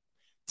like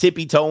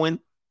tippy-toeing.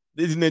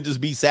 These ninjas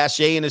be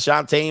sashaying and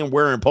shantaing,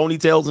 wearing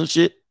ponytails and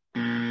shit.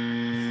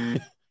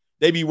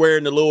 They be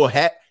wearing the little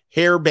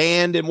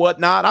hairband and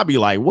whatnot. I'll be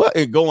like, what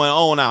is going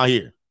on out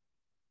here?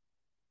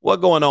 What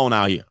going on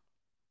out here?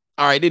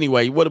 All right,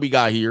 anyway, what do we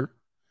got here?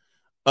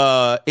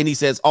 And he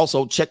says,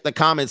 also check the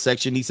comment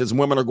section. He says,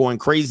 women are going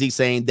crazy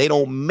saying they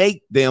don't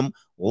make them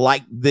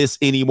like this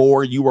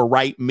anymore. You were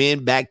right.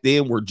 Men back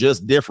then were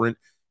just different.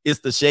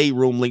 It's the Shade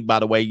Room link, by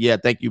the way. Yeah,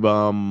 thank you.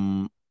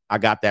 I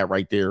got that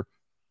right there.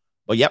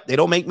 But yep, they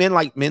don't make men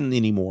like men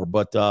anymore,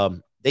 but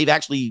they've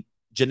actually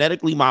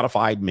genetically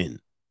modified men.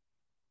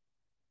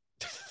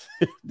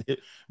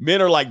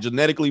 Men are like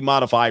genetically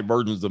modified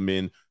versions of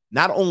men,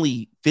 not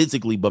only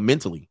physically, but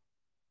mentally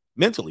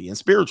and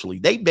spiritually.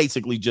 They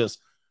basically just,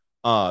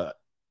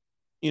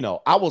 you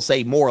know, I will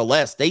say more or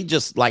less, they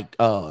just like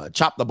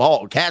chop the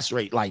ball,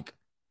 castrate. Like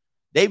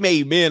they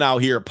made men out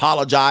here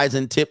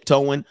apologizing,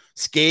 tiptoeing,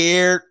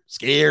 scared.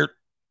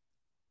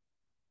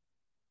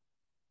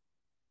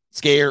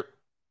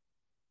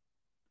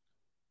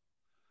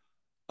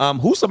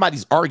 Who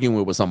somebody's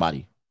arguing with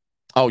somebody?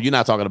 Oh, you're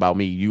not talking about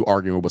me. You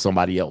arguing with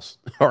somebody else.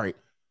 All right.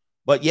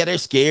 But yeah, they're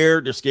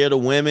scared. They're scared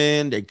of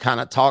women. They kind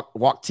of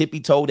walk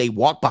tippy-toe. They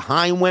walk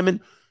behind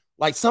women.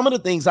 Like some of the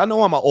things, I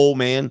know I'm an old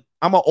man.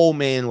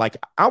 Like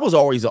I was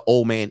always an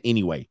old man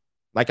anyway.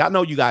 Like I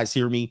know you guys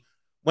hear me.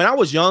 When I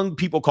was young,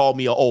 people called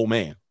me an old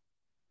man.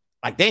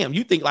 Like, damn,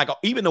 you think like,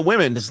 even the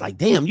women, it's like,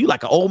 damn, you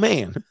like an old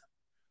man.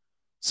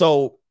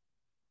 So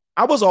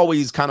I was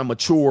always kind of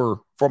mature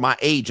for my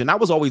age, and I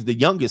was always the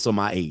youngest of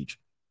my age.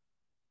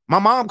 My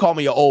mom called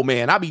me an old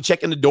man. I'd be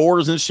checking the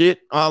doors and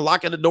shit,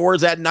 locking the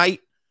doors at night,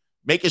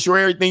 making sure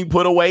everything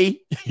put away.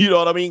 You know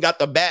what I mean? Got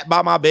the bat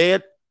by my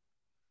bed.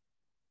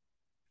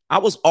 I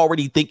was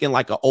already thinking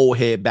like an old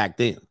head back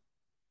then.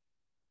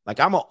 Like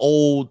I'm an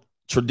old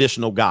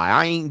traditional guy.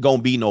 I ain't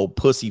gonna be no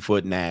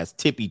pussyfooting ass,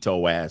 tippy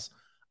toe ass.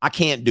 I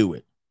can't do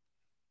it.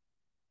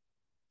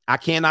 I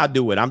cannot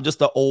do it. I'm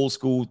just an old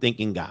school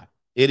thinking guy.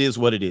 It is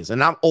what it is.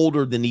 And I'm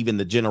older than even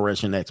the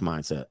Generation X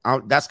mindset.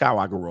 That's how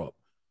I grew up.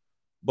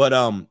 But,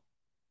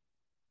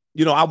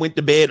 you know, I went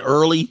to bed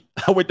early.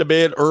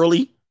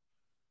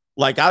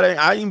 Like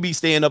I didn't be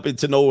staying up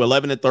until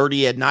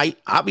 11:30 at night.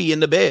 I'll be in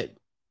the bed.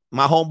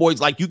 My homeboy's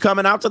like, you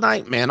coming out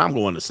tonight? Man, I'm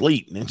going to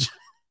sleep.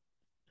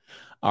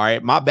 All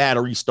right. My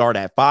batteries start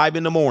at 5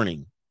 in the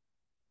morning.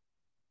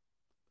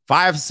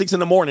 5, 6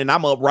 in the morning.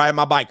 I'm up riding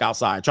my bike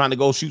outside trying to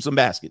go shoot some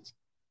baskets.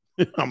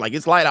 I'm like,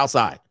 it's light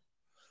outside.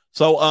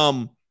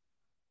 So,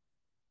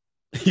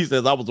 he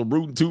says I was a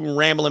rootin' tootin'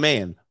 rambling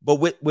man. But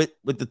with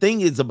the thing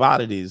is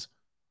about it is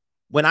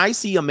when I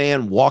see a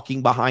man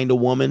walking behind a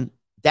woman,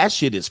 that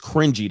shit is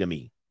cringy to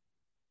me.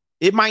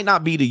 It might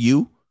not be to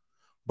you,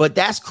 but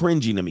that's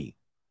cringy to me.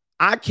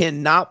 I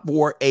cannot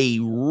for a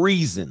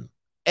reason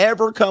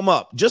ever come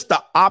up. Just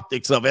the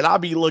optics of it. I'll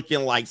be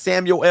looking like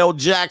Samuel L.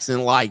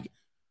 Jackson, like,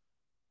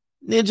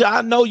 ninja,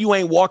 I know you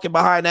ain't walking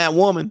behind that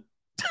woman.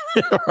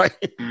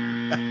 Right?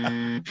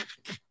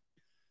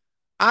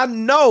 I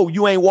know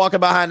you ain't walking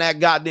behind that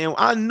goddamn.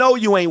 I know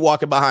you ain't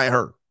walking behind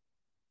her.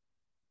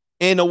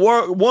 And the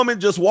woman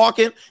just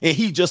walking and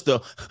he just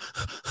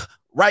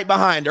right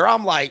behind her.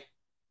 I'm like,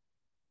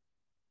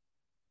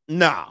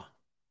 nah.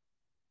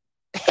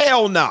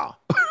 Hell no.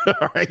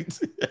 All right.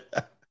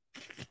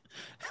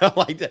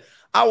 Like that.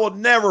 I will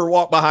never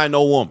walk behind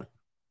no woman.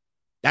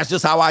 That's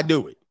just how I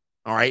do it.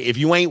 All right. If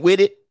you ain't with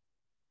it,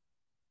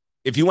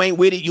 you ain't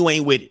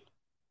with it.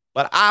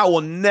 But I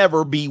will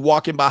never be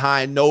walking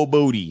behind no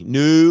booty.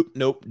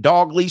 Nope.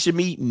 Dog leash of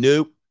meat.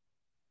 Nope.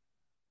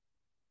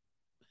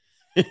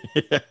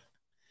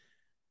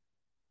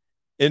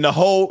 In the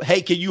whole,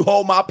 hey, can you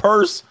hold my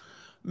purse?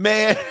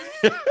 Man.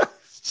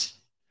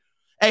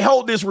 Hey,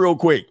 hold this real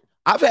quick.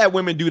 I've had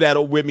women do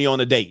that with me on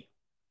a date.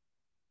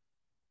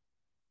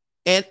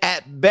 And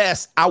at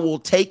best, I will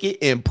take it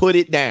and put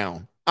it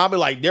down. I'll be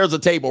like, there's a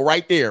table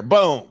right there.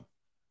 Boom.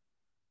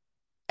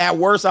 At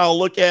worst, I'll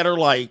look at her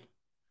like,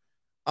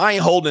 I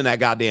ain't holding that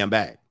goddamn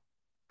bag.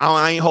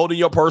 I ain't holding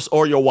your purse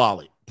or your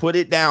wallet. Put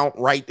it down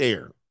right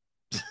there.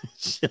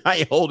 I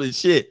ain't holding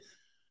shit.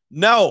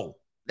 No,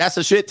 that's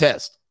a shit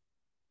test.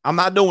 I'm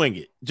not doing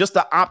it. Just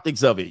the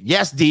optics of it.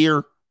 Yes,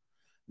 dear.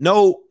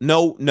 No.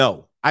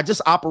 I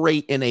just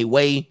operate in a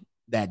way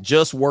that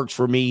just works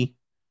for me,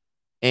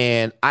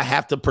 and I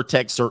have to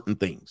protect certain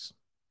things.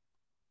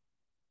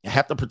 I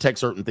have to protect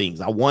certain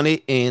things. I want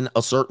it in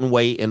a certain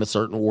way, in a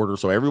certain order,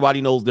 so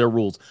everybody knows their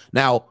rules.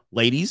 Now,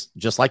 ladies,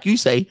 just like you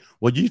say,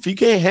 well, if you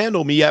can't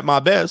handle me at my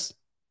best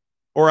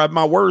or at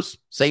my worst,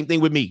 same thing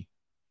with me.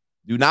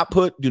 Do not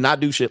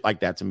do shit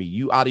like that to me.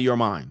 You out of your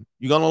mind.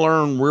 You're going to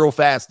learn real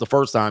fast the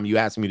first time you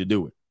ask me to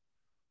do it.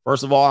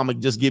 First of all, I'm going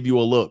to just give you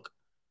a look.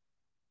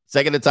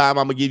 Second time,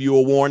 I'm going to give you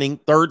a warning.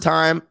 Third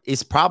time,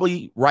 it's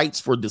probably rights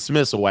for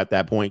dismissal at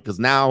that point because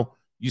now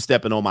you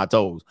stepping on my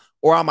toes.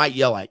 Or I might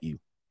yell at you.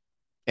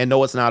 And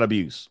no, it's not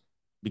abuse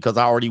because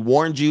I already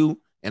warned you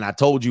and I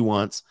told you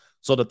once.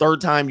 So the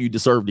third time you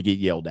deserve to get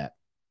yelled at.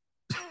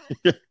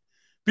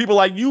 People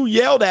like, you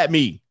yelled at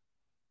me.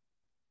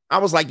 I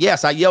was like,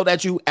 yes, I yelled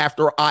at you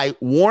after I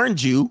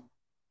warned you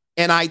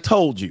and I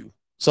told you.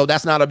 So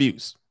that's not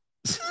abuse.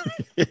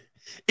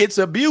 It's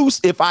abuse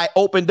if I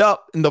opened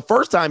up in the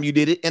first time you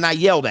did it and I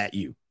yelled at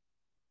you.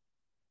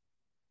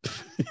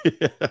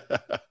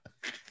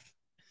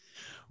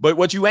 But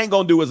what you ain't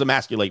going to do is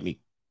emasculate me.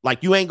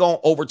 Like, you ain't going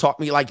to overtalk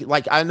me.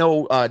 Like I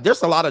know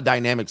there's a lot of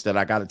dynamics that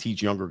I got to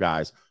teach younger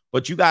guys,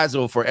 but you guys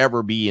will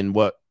forever be in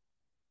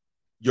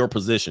your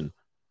position.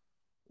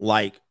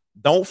 Like,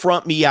 don't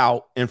front me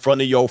out in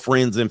front of your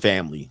friends and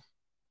family.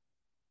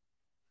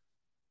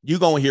 You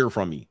going to hear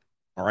from me.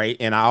 All right.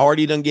 And I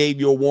already done gave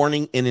you a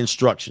warning and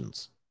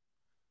instructions.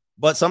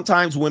 But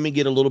sometimes women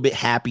get a little bit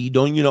happy.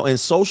 In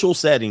social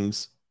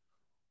settings,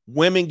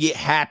 women get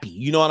happy.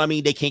 You know what I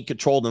mean? They can't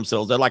control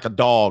themselves. They're like a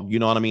dog. You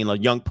know what I mean? A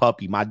young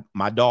puppy.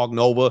 My dog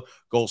Nova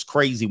goes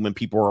crazy when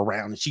people are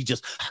around and she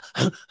just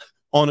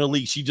on her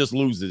leash. She just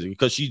loses it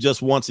because she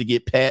just wants to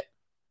get pet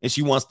and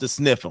she wants to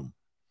sniff them.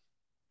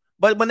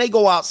 But when they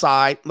go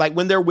outside, like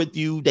when they're with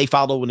you, they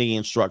follow the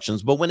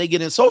instructions. But when they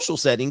get in social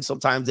settings,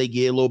 sometimes they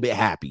get a little bit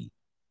happy.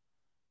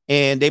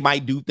 And they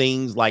might do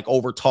things like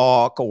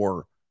overtalk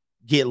or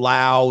get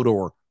loud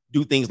or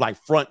do things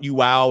like front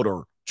you out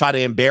or try to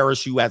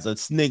embarrass you as a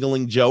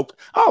sniggling joke.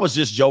 I was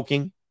just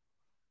joking.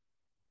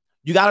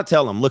 You got to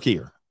tell them, look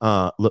here.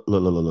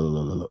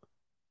 Look.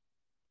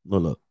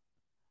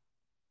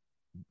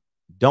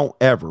 Don't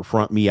ever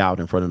front me out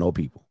in front of no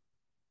people.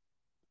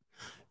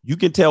 You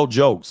can tell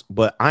jokes,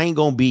 but I ain't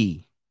going to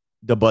be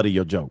the butt of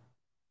your joke.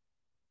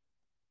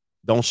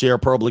 Don't share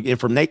public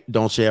information.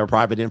 Don't share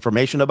private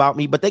information about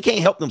me, but they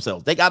can't help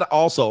themselves. They got to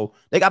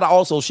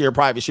also share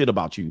private shit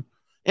about you.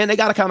 And they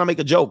got to kind of make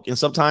a joke. And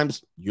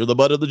sometimes you're the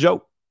butt of the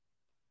joke.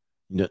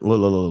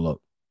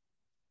 Look.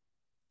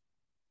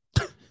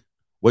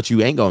 What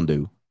you ain't going to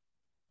do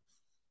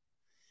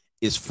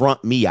is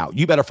front me out.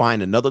 You better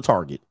find another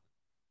target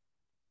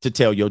to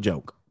tell your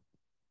joke.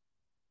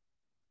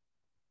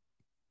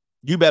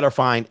 You better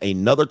find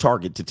another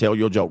target to tell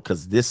your joke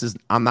because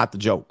I'm not the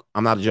joke.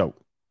 I'm not a joke.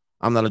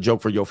 I'm not a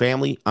joke for your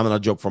family. I'm not a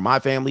joke for my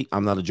family.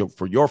 I'm not a joke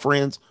for your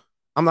friends.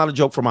 I'm not a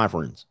joke for my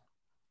friends.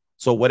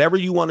 So whatever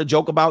you want to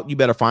joke about, you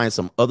better find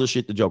some other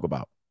shit to joke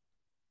about.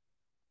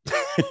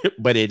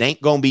 But it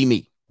ain't going to be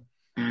me.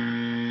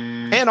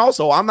 And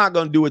also, I'm not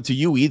going to do it to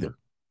you either.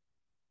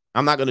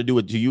 I'm not going to do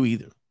it to you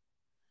either.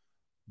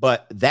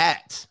 But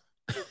that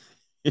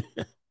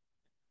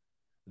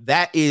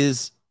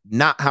is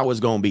not how it's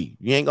going to be.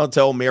 You ain't going to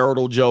tell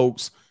marital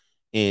jokes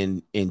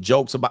and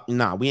jokes about,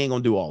 we ain't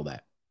going to do all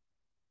that.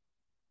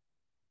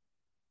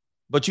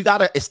 But you got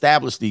to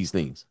establish these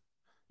things.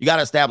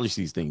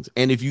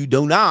 And if you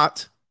do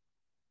not,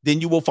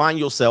 then you will find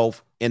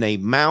yourself in a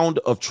mound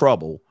of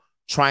trouble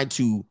trying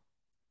to,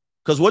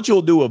 because what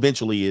you'll do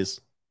eventually is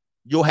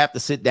you'll have to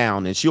sit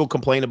down and she'll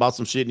complain about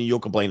some shit and you'll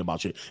complain about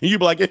shit. And you'll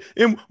be like,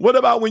 and what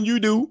about when you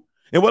do?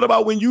 And what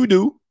about when you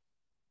do?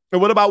 And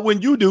what about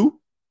when you do?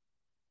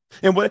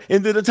 And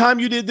then the time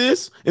you did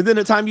this, and then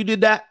the time you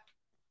did that.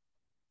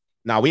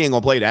 Now, we ain't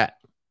going to play that.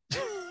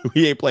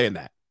 We ain't playing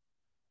that.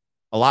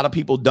 A lot of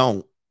people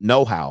don't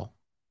know how.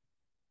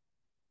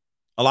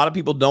 A lot of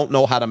people don't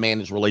know how to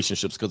manage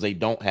relationships because they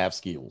don't have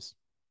skills.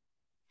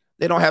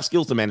 They don't have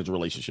skills to manage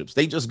relationships.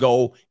 They just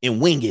go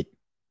and wing it.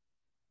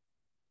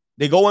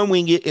 They go and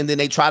wing it, and then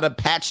they try to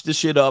patch the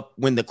shit up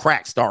when the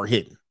cracks start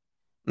hitting.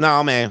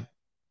 No, man.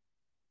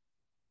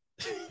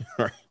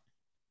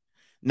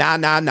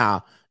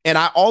 Nah. And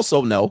I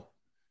also know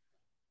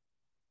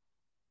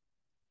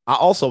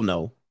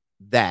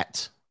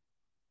that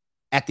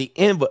at the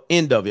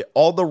end of it,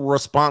 all the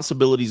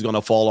responsibility is going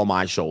to fall on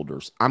my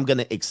shoulders. I'm going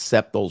to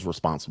accept those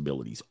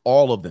responsibilities,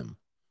 all of them.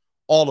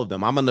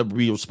 I'm going to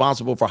be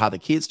responsible for how the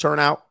kids turn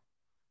out.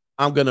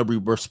 I'm going to be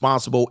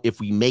responsible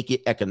if we make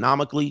it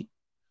economically.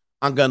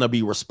 I'm going to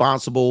be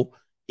responsible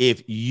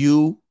if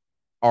you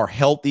are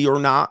healthy or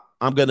not.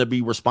 I'm going to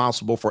be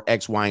responsible for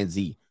X, Y, and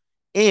Z.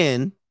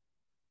 And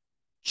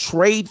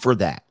trade for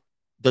that.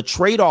 The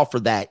trade-off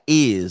for that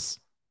is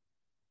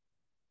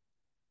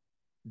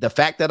the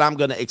fact that I'm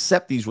going to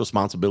accept these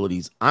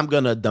responsibilities. I'm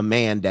going to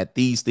demand that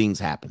these things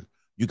happen.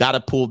 You got to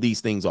pull these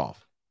things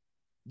off.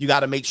 You got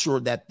to make sure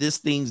that these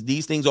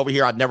things over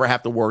here, I'd never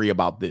have to worry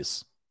about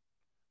this.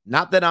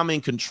 Not that I'm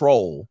in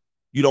control.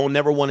 You don't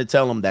never want to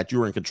tell them that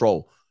you're in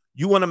control.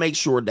 You want to make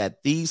sure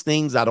that these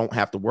things I don't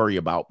have to worry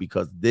about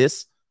because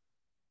this,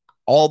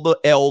 All the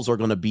L's are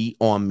going to be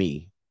on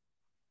me.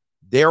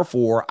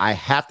 Therefore, I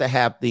have to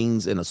have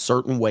things in a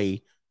certain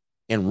way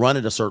and run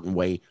it a certain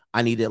way.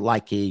 I need it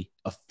like a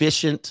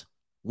efficient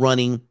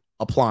running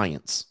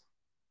appliance.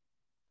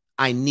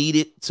 I need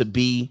it to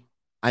be,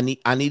 I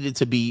need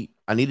to be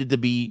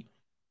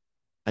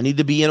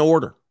in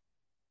order.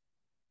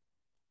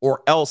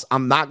 Or else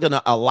I'm not going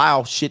to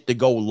allow shit to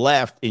go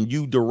left and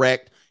you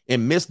direct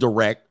and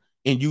misdirect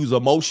and use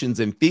emotions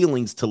and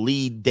feelings to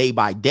lead day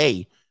by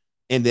day.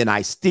 And then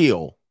I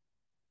still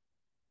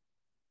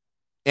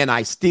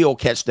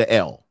catch the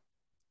L.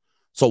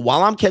 So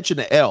while I'm catching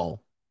the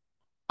L,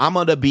 I'm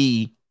going to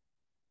be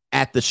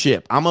at the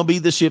ship. I'm going to be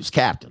the ship's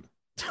captain.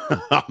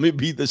 I'm going to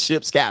be the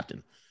ship's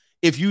captain.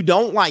 If you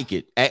don't like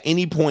it, at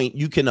any point,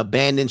 you can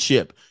abandon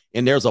ship.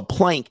 And there's a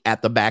plank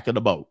at the back of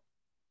the boat.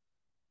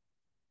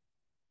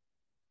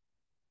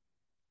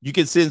 You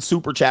can send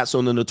super chats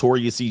on the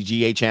Notorious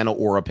CGA channel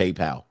or a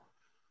PayPal.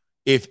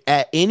 If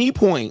at any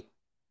point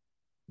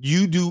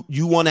you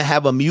want to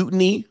have a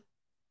mutiny,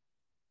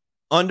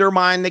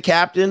 undermine the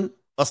captain,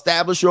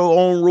 establish your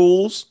own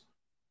rules,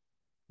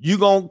 you're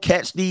going to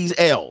catch these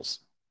L's.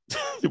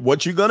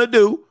 What you're going to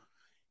do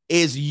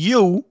is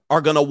you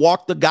are going to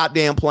walk the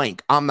goddamn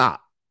plank. I'm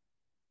not.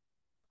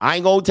 I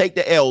ain't going to take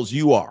the L's.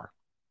 You are.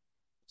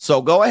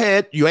 So go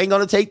ahead. You ain't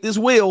going to take this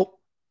wheel,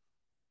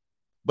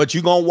 but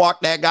you're going to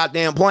walk that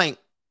goddamn plank.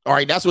 All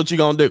right, that's what you're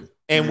going to do.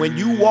 And when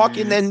you walk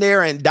in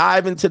there and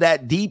dive into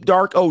that deep,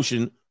 dark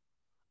ocean,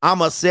 I'm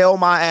going to sail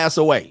my ass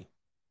away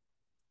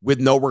with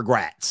no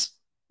regrets.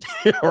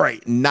 All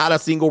right, not a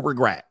single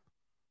regret.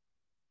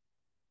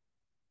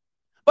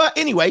 But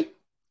anyway,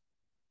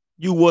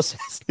 you wuss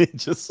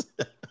ninjas.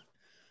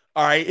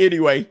 All right,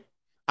 anyway,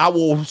 I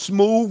will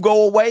smooth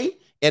go away.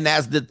 And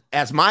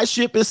as my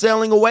ship is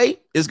sailing away,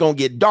 it's going to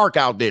get dark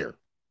out there.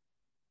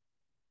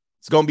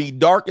 It's going to be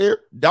darker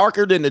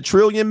than the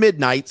trillion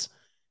midnights.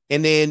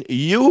 And then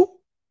you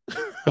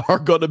are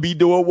going to be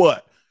doing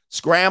what?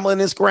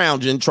 Scrambling and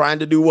scrounging, trying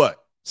to do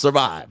what?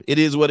 Survive. It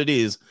is what it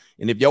is.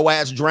 And if your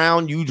ass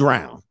drown, you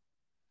drown.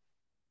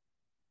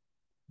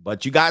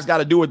 But you guys got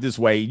to do it this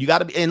way. You got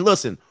to be, and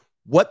listen,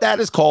 what that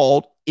is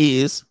called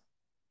is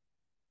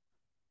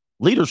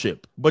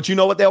leadership. But you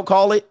know what they'll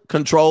call it?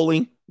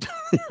 Controlling.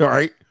 All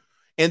right.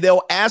 And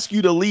they'll ask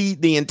you to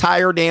lead the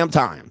entire damn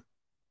time.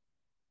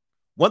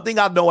 One thing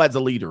I know as a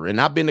leader, and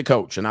I've been a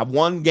coach, and I've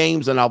won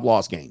games and I've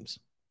lost games.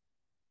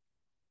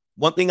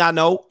 One thing I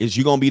know is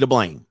you're going to be to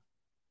blame.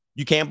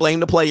 You can't blame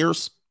the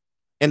players.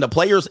 And the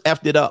players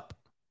effed it up.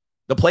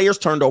 The players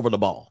turned over the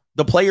ball.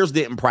 The players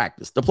didn't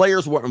practice. The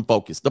players weren't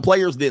focused. The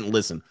players didn't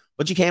listen.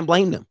 But you can't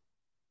blame them.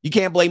 You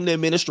can't blame the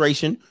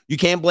administration. You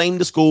can't blame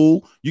the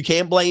school. You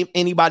can't blame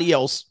anybody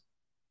else.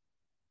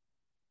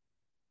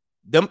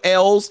 Them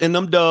L's and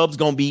them dubs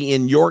going to be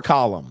in your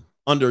column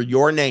under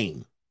your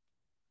name.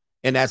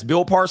 And as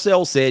Bill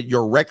Parcells said,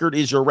 your record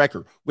is your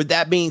record. With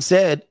that being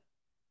said,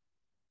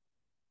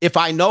 if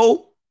I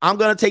know I'm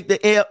going to take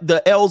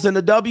the L's and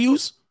the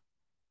W's,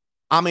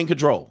 I'm in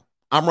control.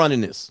 I'm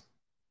running this.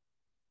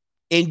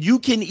 And you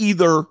can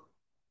either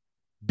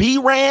be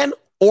ran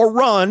or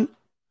run.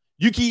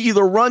 You can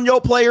either run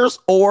your players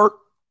or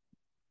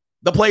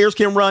the players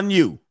can run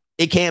you.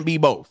 It can't be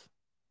both.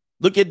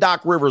 Look at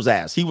Doc Rivers'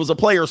 ass. He was a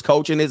players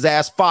coach and his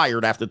ass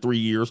fired after 3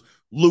 years,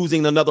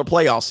 losing another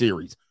playoff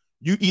series.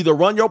 You either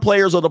run your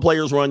players or the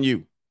players run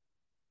you.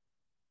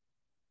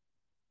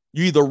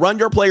 You either run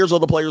your players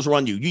or the players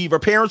run you. You either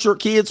parent your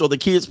kids or the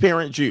kids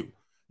parent you.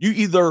 You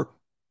either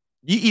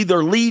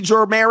lead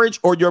your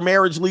marriage or your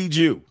marriage leads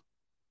you.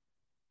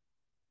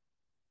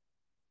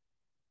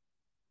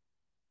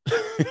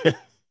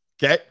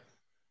 Okay?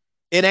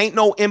 It ain't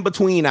no in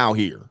between out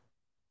here.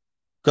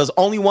 Because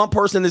only one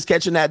person is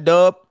catching that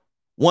dub,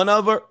 one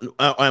other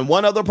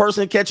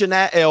person catching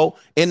that L,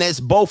 and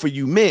that's both of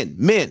you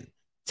men.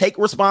 Take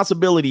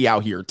responsibility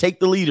out here. Take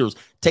the leaders.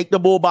 Take the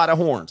bull by the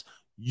horns.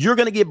 You're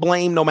going to get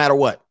blamed no matter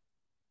what.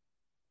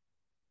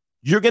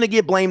 You're going to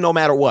get blamed no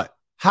matter what.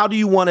 How do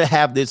you want to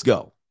have this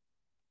go?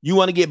 You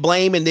want to get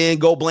blamed and then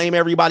go blame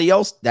everybody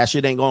else? That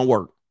shit ain't going to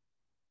work.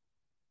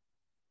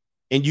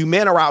 And you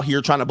men are out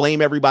here trying to blame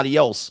everybody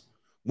else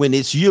when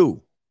it's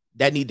you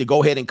that need to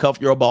go ahead and cuff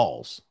your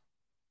balls.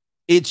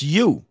 It's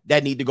you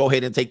that need to go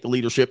ahead and take the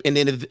leadership. And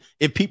then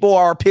if people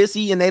are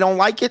pissy and they don't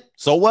like it,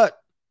 so what?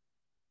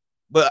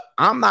 But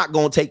I'm not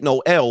going to take no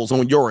L's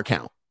on your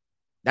account.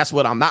 That's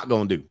what I'm not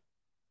going to do.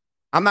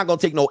 I'm not going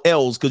to take no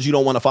L's because you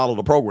don't want to follow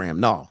the program.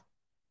 No.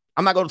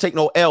 I'm not going to take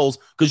no L's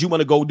because you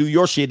want to go do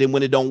your shit, and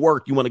when it don't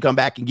work, you want to come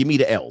back and give me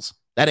the L's.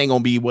 That ain't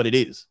going to be what it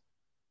is.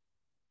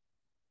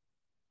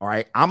 All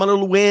right? I'm going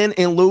to win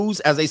and lose,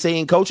 as they say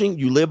in coaching.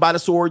 You live by the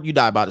sword, you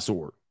die by the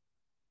sword.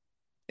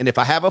 And if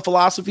I have a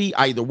philosophy,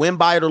 I either win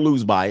by it or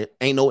lose by it.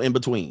 Ain't no in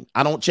between.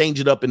 I don't change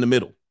it up in the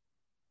middle.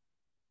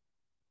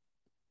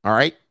 All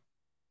right?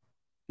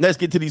 Let's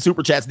get to these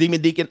super chats.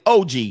 Demon Deacon,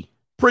 OG,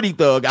 Pretty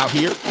Thug out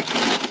here.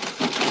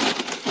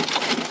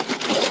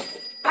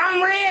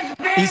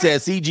 He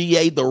says,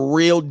 CGA, the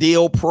real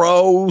deal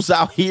pros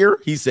out here.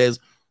 He says,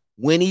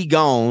 when he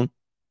gone,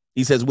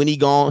 He says when he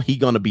gone, he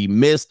gonna be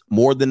missed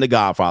more than the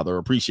Godfather.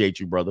 Appreciate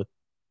you, brother.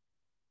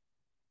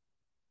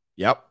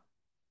 Yep.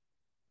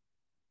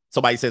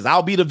 Somebody says,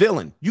 I'll be the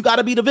villain. You got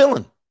to be the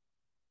villain.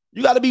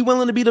 You got to be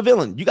willing to be the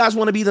villain. You guys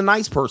want to be the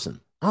nice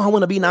person. Oh, I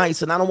want to be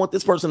nice, and I don't want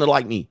this person to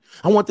like me.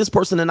 I want this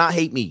person to not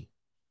hate me.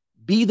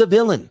 Be the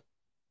villain.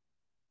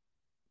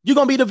 You're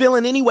going to be the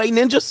villain anyway,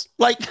 ninjas.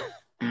 Like,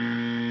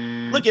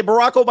 look at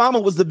Barack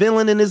Obama was the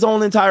villain in his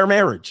own entire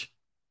marriage.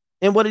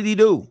 And what did he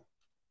do?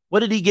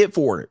 What did he get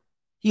for it?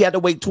 He had to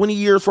wait 20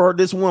 years for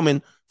this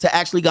woman to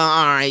actually go,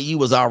 all right, you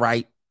was all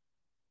right.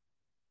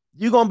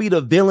 You're going to be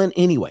the villain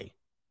anyway.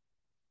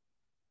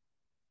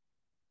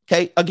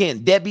 Okay,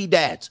 again, deadbeat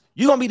dads.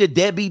 You're going to be the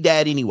deadbeat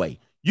dad anyway.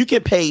 You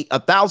can pay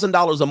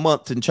 $1,000 a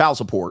month in child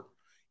support,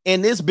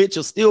 and this bitch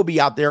will still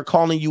be out there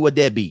calling you a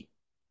deadbeat.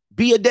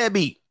 Be a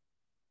deadbeat.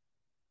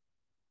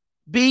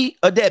 Be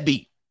a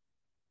deadbeat.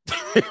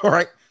 All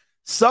right?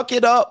 Suck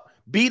it up.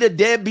 Be the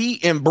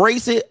deadbeat.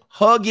 Embrace it.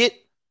 Hug it.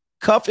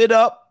 Cuff it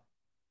up.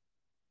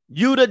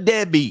 You the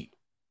deadbeat.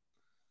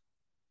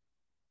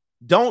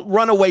 Don't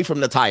run away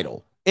from the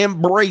title.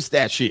 Embrace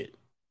that shit.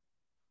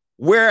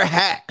 Wear a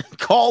hat.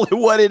 Call it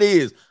what it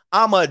is.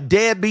 I'm a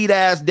deadbeat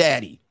ass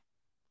daddy.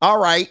 All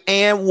right.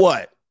 And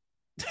what?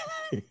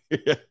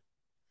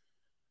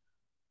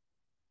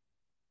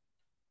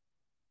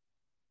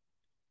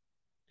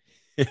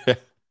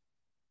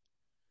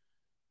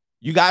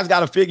 You guys got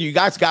to figure.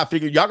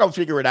 Y'all got to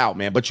figure it out,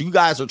 man. But you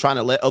guys are trying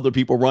to let other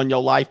people run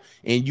your life,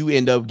 and you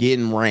end up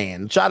getting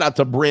ran. Shout out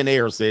to Brent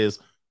Air says,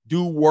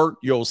 do work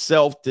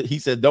yourself. He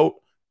said, don't.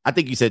 I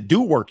think he said,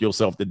 do work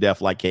yourself to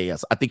death like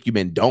KS. I think you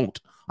meant don't.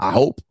 I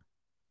hope.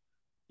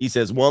 He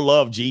says, one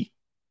love, G.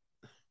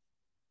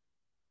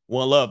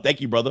 One love.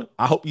 Thank you, brother.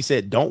 I hope you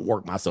said don't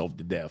work myself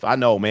to death. I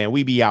know, man.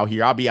 We be out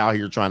here. I'll be out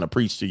here trying to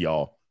preach to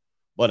y'all.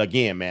 But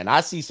again, man, I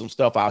see some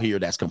stuff out here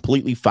that's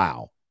completely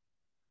foul.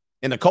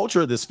 And the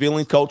culture of this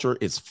feelings culture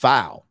is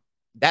foul.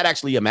 That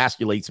actually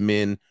emasculates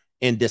men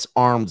and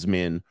disarms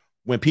men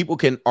when people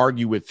can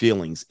argue with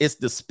feelings. It's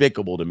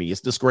despicable to me.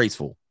 It's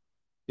disgraceful.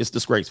 It's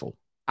disgraceful.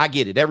 I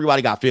get it.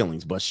 Everybody got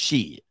feelings, but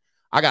shit,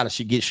 I got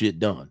to get shit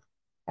done.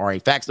 All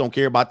right. Facts don't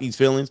care about these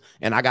feelings,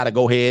 and I got to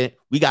go ahead.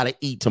 We got to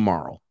eat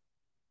tomorrow.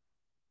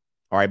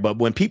 All right. But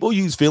when people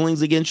use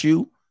feelings against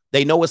you,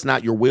 they know it's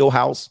not your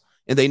wheelhouse,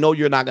 and they know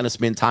you're not going to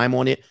spend time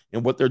on it.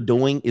 And what they're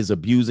doing is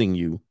abusing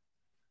you,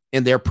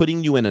 and they're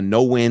putting you in a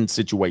no-win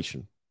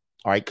situation.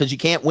 All right. Because you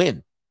can't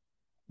win.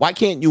 Why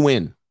can't you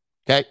win?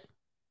 Okay.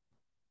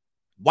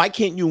 Why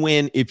can't you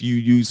win if you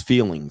use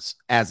feelings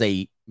as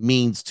a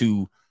means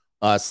to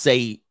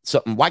say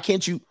something? Why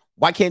can't you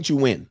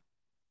win?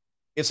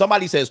 If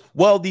somebody says,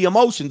 well, the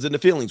emotions and the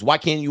feelings, why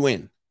can't you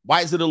win?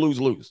 Why is it a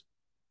lose-lose?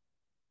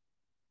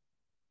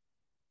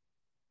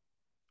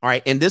 All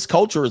right. And this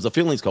culture is a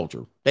feelings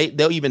culture.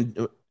 They'll even,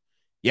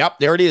 yep,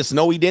 there it is.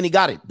 Snowy Denny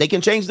got it. They can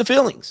change the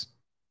feelings.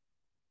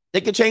 They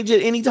can change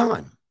it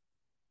anytime.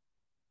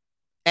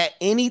 At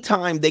any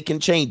time, they can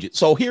change it.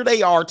 So here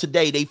they are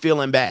today. They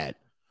feeling bad.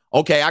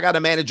 Okay, I got to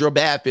manage your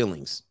bad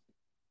feelings.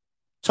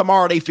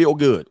 Tomorrow, they feel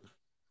good.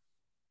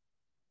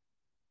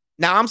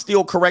 Now, I'm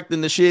still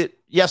correcting the shit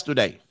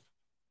yesterday.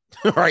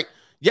 All right.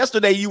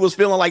 Yesterday, you was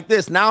feeling like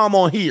this. Now I'm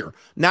on here.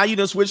 Now you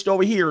done switched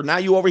over here. Now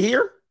you over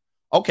here.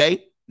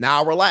 Okay.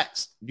 Now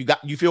relax.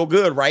 You feel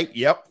good, right?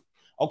 Yep.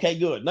 Okay,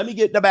 good. Let me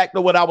get back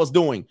to what I was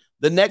doing.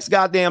 The next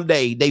goddamn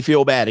day, they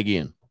feel bad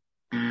again.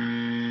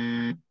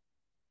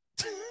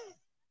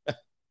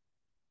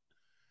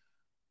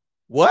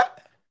 What?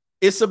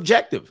 It's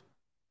subjective.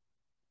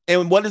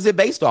 And what is it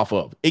based off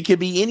of? It could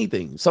be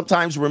anything.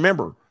 Sometimes,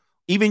 remember,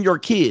 even your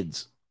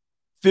kids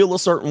feel a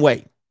certain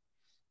way.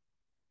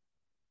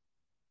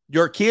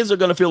 Your kids are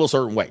going to feel a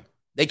certain way.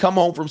 They come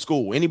home from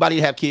school. Anybody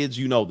that have kids,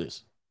 you know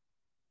this.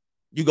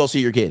 You go see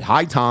your kid.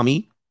 Hi,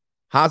 Tommy.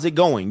 How's it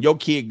going? Your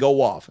kid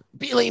go off.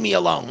 Leave me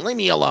alone. Leave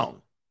me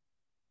alone.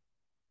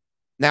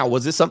 Now,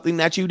 was this something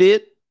that you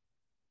did?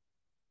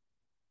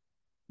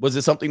 Was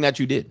it something that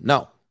you did?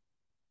 No.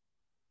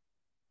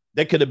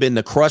 That could have been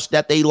the crush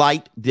that they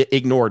liked,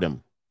 ignored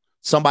them.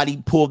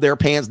 Somebody pulled their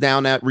pants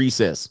down at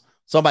recess.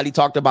 Somebody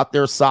talked about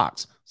their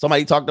socks.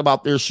 Somebody talked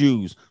about their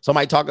shoes.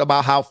 Somebody talked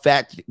about how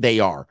fat they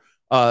are.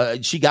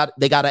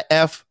 They got an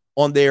F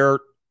on their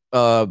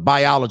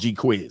biology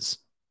quiz.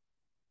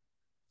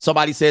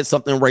 Somebody said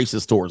something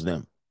racist towards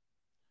them.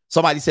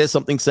 Somebody said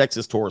something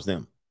sexist towards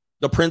them.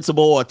 The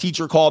principal or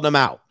teacher called them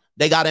out.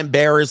 They got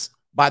embarrassed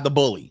by the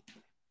bully.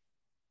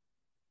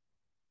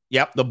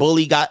 Yep, the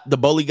bully got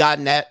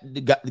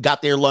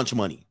their lunch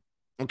money.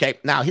 Okay,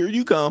 now here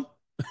you come.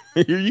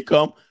 Here you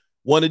come.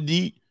 Want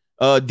to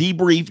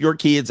debrief your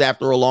kids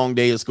after a long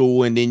day of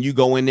school, and then you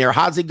go in there.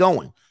 How's it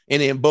going?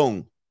 And then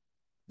boom,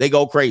 they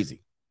go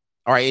crazy.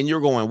 All right, and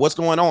you're going, what's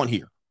going on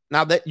here?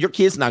 Now that your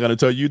kid's not going to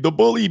tell you the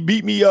bully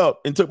beat me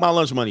up and took my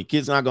lunch money.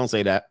 Kids not going to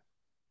say that.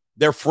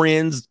 Their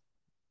friends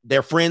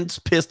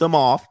pissed them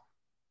off.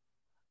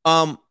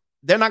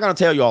 They're not going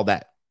to tell you all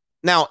that.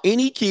 Now,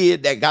 any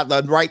kid that got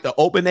the right to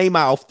open their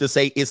mouth to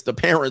say it's the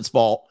parents'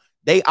 fault,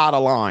 they out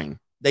of line.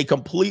 They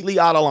completely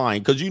out of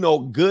line because you know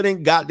good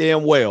and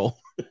goddamn well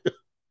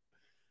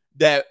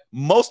that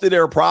most of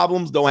their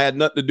problems don't have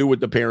nothing to do with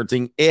the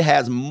parenting. It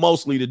has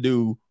mostly to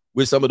do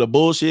with some of the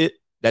bullshit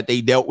that they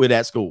dealt with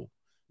at school.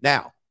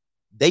 Now,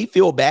 they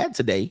feel bad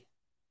today.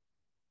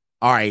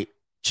 All right,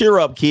 cheer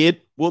up,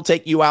 kid. We'll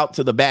take you out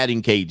to the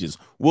batting cages.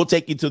 We'll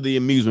take you to the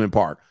amusement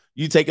park.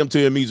 You take them to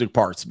the amusement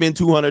park. Spend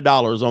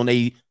 $200 on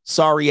a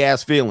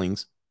sorry-ass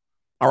feelings.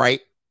 All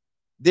right.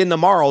 Then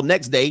tomorrow,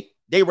 next day,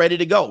 they ready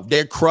to go.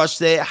 They're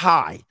crushed at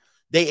high.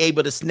 They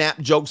able to snap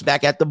jokes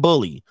back at the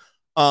bully.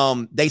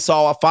 They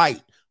saw a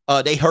fight.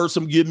 They heard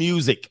some good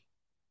music.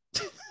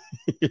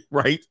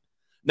 Right?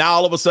 Now,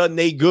 all of a sudden,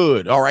 they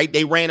good. All right.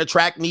 They ran a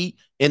track meet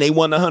and they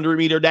won the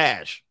 100-meter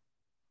dash.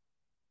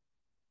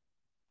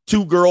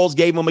 2 girls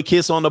gave them a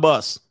kiss on the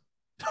bus.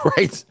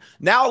 Right?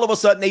 Now, all of a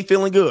sudden, they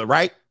feeling good.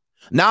 Right?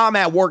 Now, I'm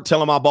at work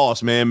telling my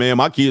boss, man,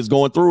 my kid's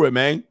going through it,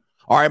 man.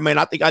 All right, man,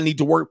 I think I need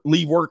to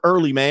leave work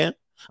early, man.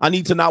 I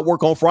need to not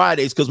work on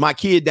Fridays because my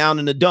kid down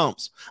in the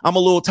dumps. I'm a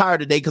little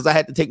tired today because I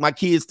had to take my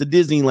kids to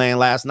Disneyland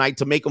last night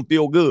to make them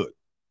feel good.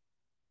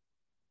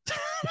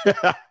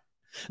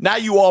 Now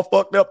you all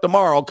fucked up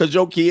tomorrow because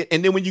your kid,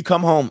 and then when you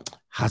come home,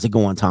 how's it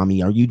going,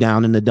 Tommy? Are you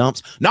down in the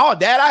dumps? No,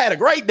 Dad, I had a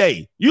great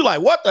day. You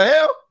like, what the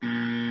hell?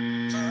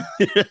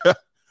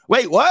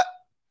 Wait, what?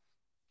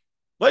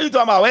 What are you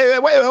talking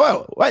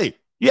about? Wait.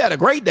 You had a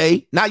great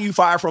day. Now you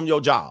fired from your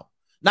job.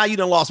 Now you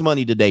done lost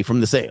money today from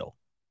the sale.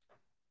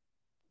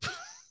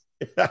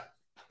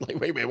 Like,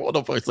 wait, hold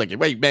on for a second.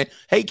 Wait, man.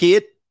 Hey,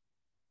 kid,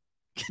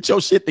 get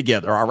your shit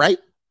together, all right?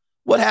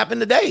 What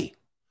happened today?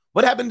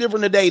 What happened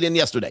different today than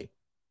yesterday?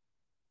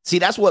 See,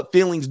 that's what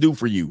feelings do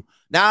for you.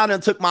 Now I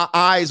done took my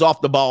eyes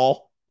off the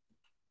ball.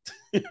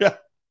 Now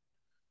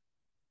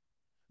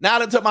I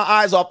done took my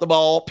eyes off the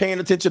ball, paying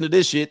attention to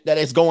this shit that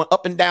is going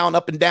up and down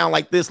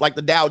like this, like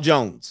the Dow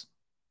Jones.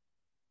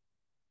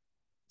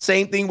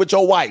 Same thing with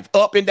your wife.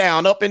 Up and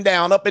down, up and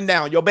down, up and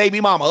down. Your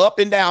baby mama, up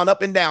and down,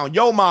 up and down.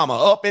 Your mama,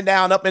 up and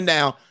down, up and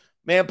down.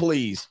 Man,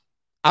 please.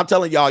 I'm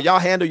telling y'all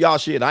handle y'all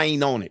shit. I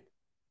ain't on it.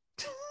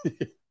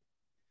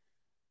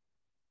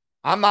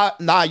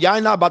 y'all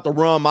ain't not about to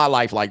run my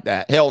life like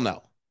that. Hell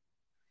no.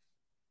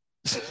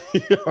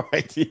 All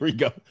right, here we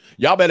go.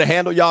 Y'all better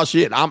handle y'all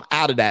shit. I'm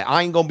out of that.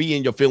 I ain't going to be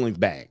in your feelings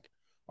bag.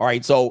 All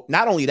right, so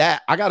not only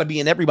that, I got to be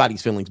in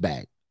everybody's feelings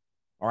bag.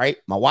 All right.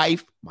 My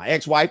wife, my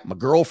ex-wife, my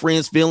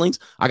girlfriend's feelings.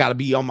 I got to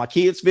be on my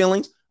kids'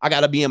 feelings. I got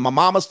to be in my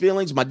mama's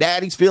feelings, my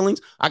daddy's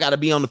feelings. I got to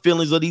be on the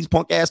feelings of these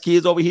punk ass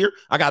kids over here.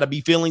 I got to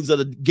be feelings of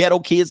the ghetto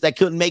kids that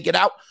couldn't make it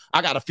out.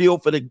 I got to feel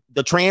for the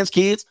trans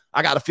kids.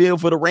 I got to feel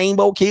for the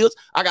rainbow kids.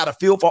 I got to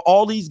feel for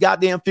all these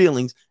goddamn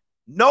feelings.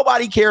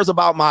 Nobody cares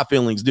about my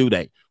feelings, do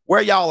they?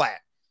 Where y'all at?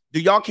 Do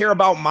y'all care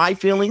about my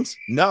feelings?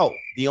 No.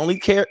 The only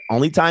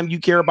time you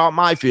care about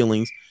my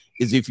feelings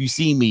is if you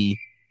see me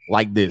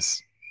like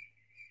this.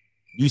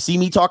 You see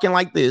me talking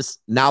like this,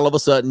 now all of a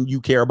sudden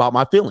you care about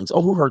my feelings.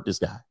 Oh, who hurt this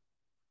guy?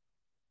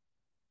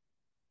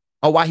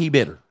 Oh, why he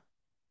bitter?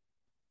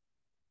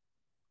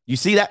 You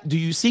see that? Do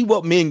you see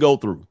what men go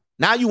through?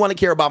 Now you want to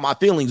care about my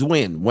feelings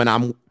when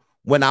I'm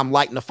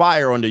lighting the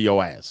fire under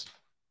your ass.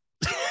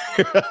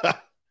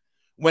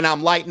 When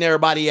I'm lighting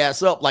everybody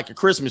ass up like a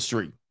Christmas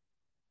tree.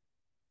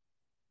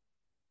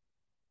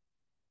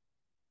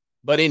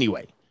 But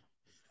anyway.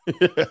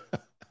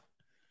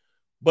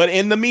 But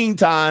in the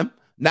meantime,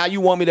 now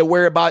you want me to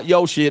worry about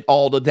your shit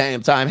all the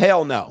damn time.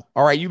 Hell no.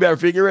 All right, you better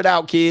figure it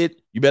out, kid.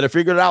 You better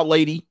figure it out,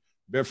 lady.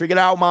 You better figure it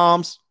out,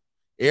 moms.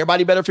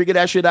 Everybody better figure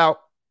that shit out.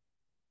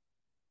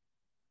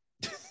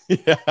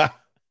 Yeah.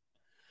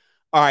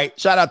 All right,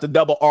 shout out to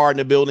Double R in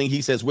the building.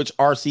 He says, which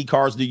RC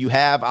cars do you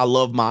have? I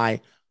love my,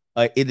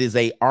 it is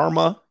a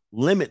Arma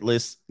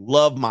Limitless.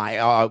 Love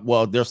my,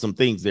 well, there's some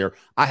things there.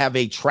 I have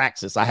a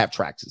Traxxas. I have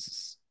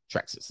Traxxas.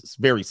 It's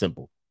very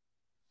simple.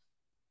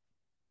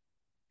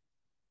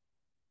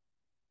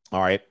 All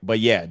right. But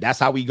yeah, that's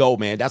how we go,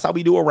 man. That's how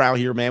we do around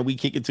here, man. We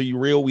kick it to you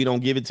real. We don't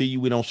give it to you.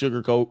 We don't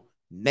sugarcoat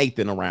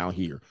Nathan around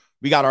here.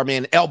 We got our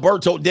man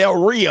Alberto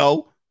Del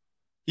Rio.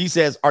 He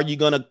says, are you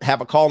going to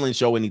have a call-in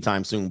show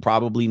anytime soon?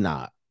 Probably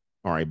not.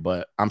 All right.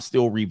 But I'm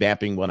still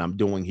revamping what I'm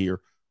doing here.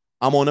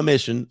 I'm on a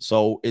mission.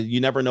 So you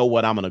never know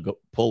what I'm going to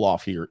pull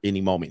off here any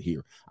moment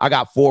here. I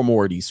got 4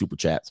 more of these super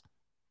chats.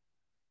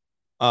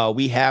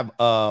 We have,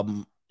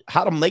 how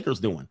them Lakers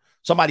doing?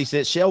 Somebody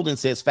says, Sheldon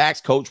says,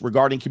 facts, coach,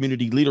 regarding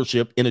community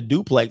leadership in a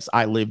duplex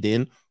I lived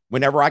in.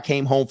 Whenever I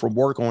came home from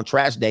work on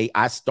trash day,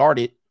 I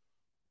started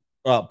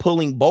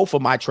pulling both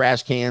of my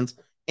trash cans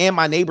and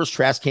my neighbor's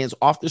trash cans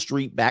off the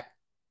street back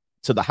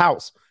to the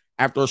house.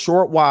 After a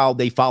short while,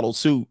 they followed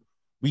suit.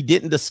 We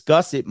didn't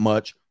discuss it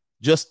much,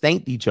 just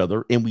thanked each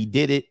other, and we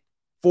did it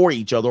for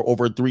each other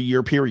over a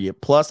 3-year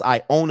period. Plus,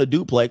 I own a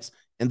duplex,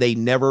 and they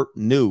never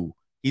knew.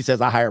 He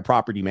says, I hired a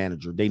property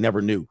manager. They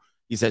never knew.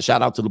 He said,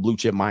 shout out to the blue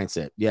chip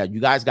mindset. Yeah,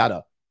 you guys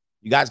gotta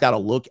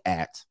look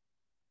at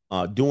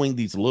doing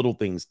these little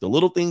things. The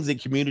little things in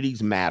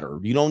communities matter.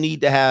 You don't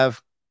need to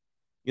have,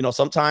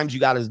 sometimes you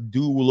got to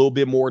do a little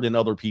bit more than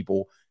other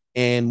people.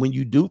 And when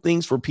you do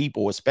things for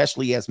people,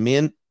 especially as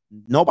men,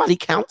 nobody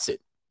counts it.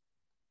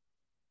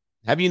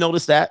 Have you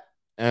noticed that?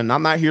 And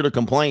I'm not here to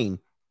complain,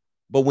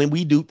 but when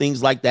we do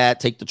things like that,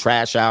 take the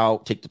trash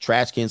out, take the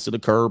trash cans to the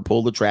curb,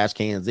 pull the trash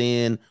cans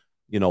in,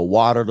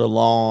 water the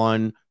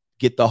lawn,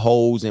 get the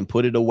hose and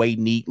put it away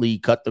neatly,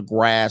 cut the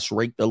grass,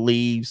 rake the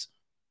leaves.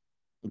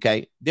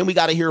 Okay. Then we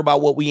got to hear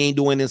about what we ain't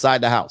doing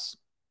inside the house.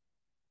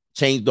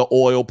 Change the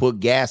oil, put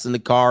gas in the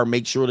car,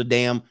 make sure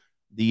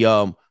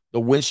the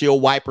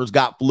windshield wipers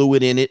got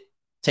fluid in it.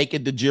 Take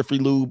it to Jiffy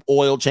Lube,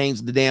 oil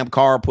change the damn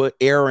car, put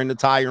air in the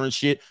tire and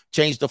shit,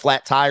 change the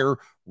flat tire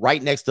right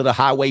next to the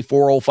highway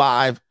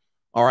 405.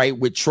 All right,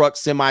 with trucks,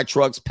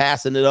 semi-trucks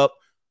passing it up.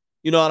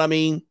 You know what I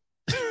mean?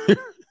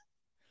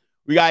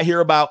 we gotta hear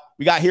about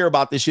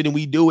this shit, and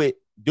we do it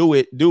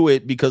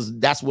because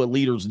that's what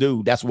leaders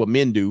do. That's what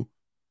men do.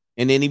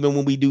 And then even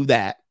when we do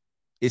that,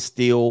 it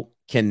still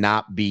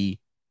cannot be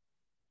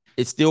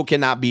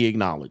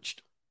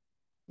acknowledged.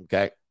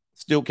 Okay.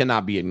 Still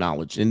cannot be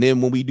acknowledged. And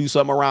then when we do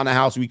something around the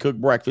house, we cook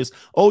breakfast.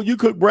 Oh, you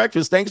cook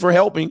breakfast. Thanks for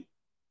helping.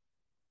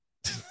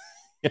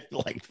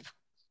 Like,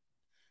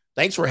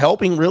 thanks for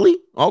helping. Really?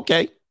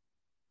 Okay.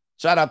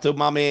 Shout out to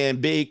my man,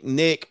 Big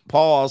Nick.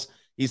 Pause.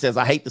 He says,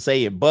 I hate to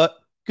say it, but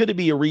could it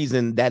be a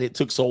reason that it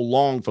took so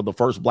long for the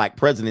first black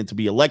president to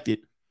be elected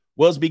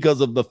was because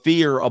of the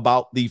fear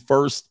about the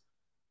first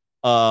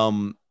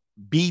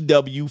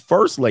BW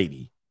first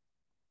lady?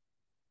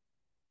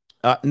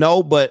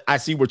 No, but I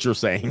see what you're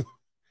saying.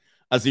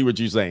 I see what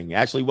you're saying.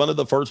 Actually, one of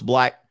the first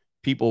black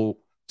people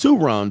to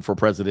run for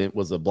president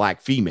was a black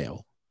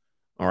female.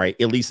 All right.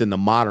 At least in the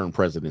modern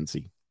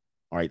presidency.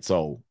 All right.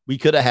 So we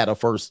could have had a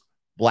first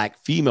black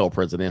female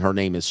president. Her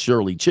name is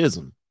Shirley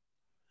Chisholm.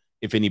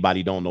 If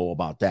anybody don't know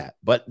about that,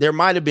 but there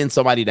might have been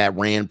somebody that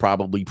ran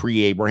probably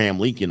pre-Abraham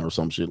Lincoln or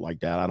some shit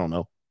like that. I don't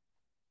know.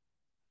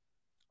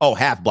 Oh,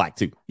 half black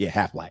too. Yeah.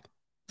 Half black.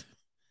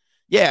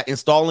 Yeah.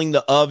 Installing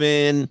the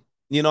oven.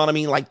 You know what I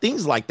mean? Like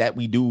things like that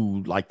we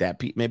do like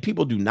that. Man,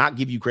 people do not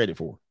give you credit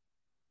for.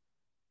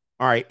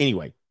 All right.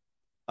 Anyway,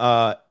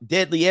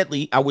 Deadly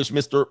Edley, I wish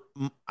Mr.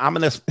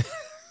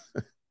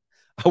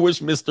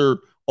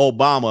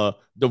 Obama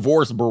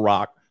divorced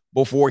Barack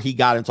before he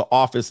got into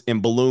office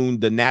and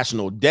ballooned the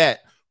national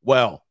debt.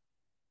 Well,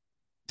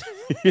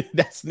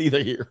 that's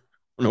neither here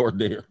nor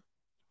there.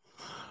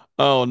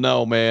 Oh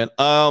no, man.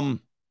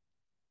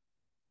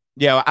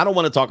 Yeah, I don't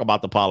want to talk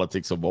about the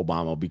politics of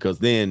Obama because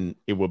then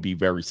it would be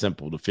very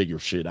simple to figure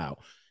shit out.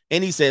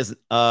 And he says,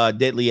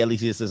 Deadly, at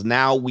least he says,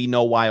 now we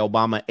know why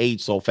Obama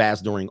aged so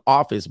fast during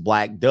office.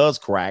 Black does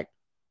crack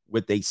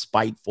with a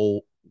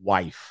spiteful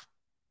wife.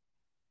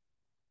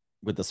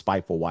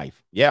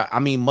 Yeah, I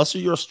mean,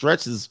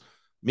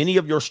 many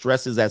of your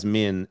stresses as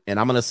men, and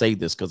I'm going to say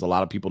this because a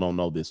lot of people don't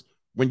know this.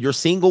 When you're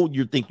single,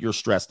 you think you're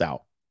stressed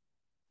out.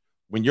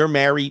 When you're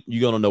married,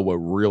 you're going to know what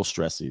real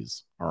stress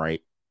is. All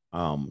right.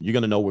 You're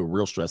going to know what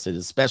real stress is,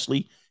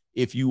 especially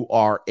if you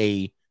are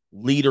a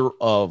leader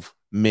of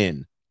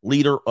men,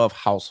 leader of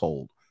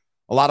household.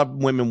 A lot of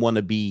women want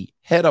to be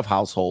head of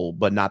household,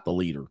 but not the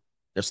leader.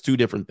 There's two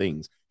different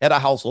things. Head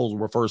of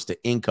household refers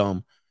to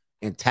income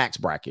and tax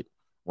bracket,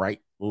 right?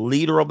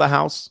 Leader of the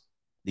house,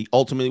 the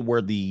ultimately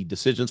where the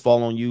decisions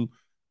fall on you.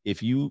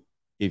 If you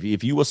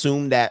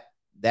assume that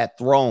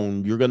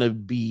throne, you're going to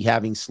be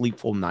having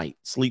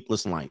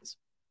sleepless nights.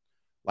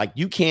 Like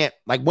you can't,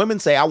 like women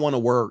say, I want to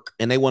work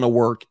and they want to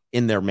work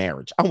in their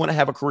marriage. I want to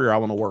have a career. I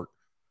want to work.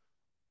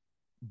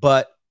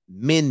 But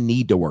men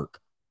need to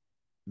work.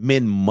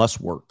 Men must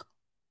work.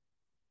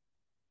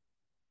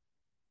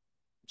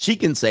 She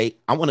can say,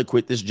 I want to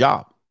quit this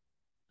job.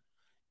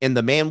 And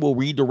the man will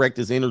redirect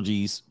his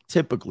energies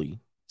typically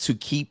to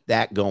keep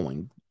that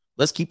going.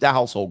 Let's keep that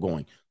household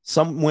going.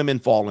 Some women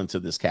fall into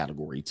this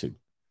category too.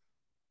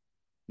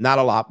 Not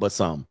a lot, but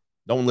some.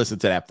 Don't listen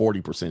to that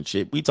 40%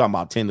 shit. We talking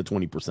about 10 to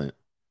 20%.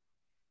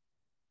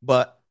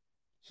 But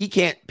he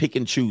can't pick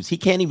and choose. He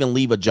can't even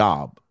leave a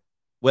job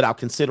without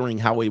considering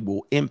how it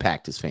will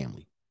impact his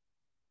family.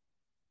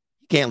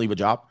 He can't leave a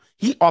job.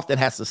 He often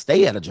has to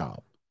stay at a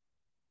job.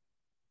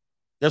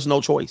 There's no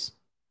choice.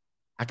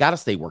 I got to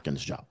stay working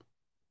this job.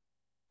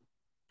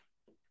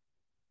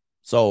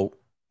 So,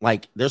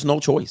 like, there's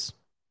no choice.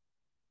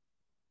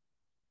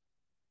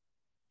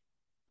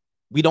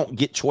 We don't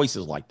get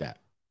choices like that.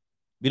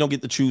 We don't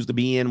get to choose to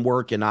be in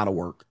work and out of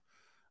work.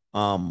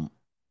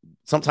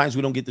 Sometimes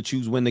we don't get to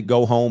choose when to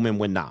go home and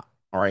when not.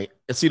 All right.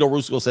 Aceto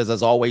Rusco says,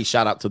 as always,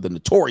 shout out to the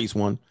notorious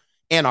one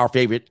and our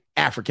favorite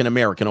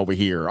African-American over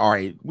here. All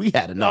right. We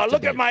had enough.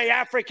 Look at my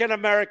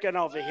African-American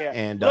over here.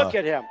 And look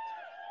at him.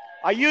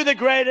 Are you the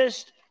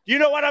greatest? You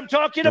know what I'm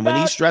talking and about?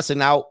 When he's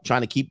stressing out,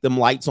 trying to keep them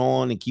lights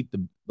on and keep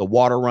the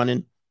water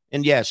running.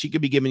 And yeah, she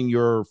could be giving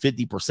your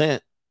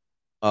 50%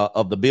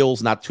 of the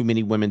bills. Not too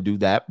many women do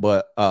that.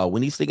 But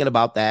when he's thinking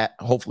about that,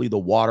 hopefully the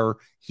water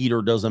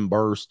heater doesn't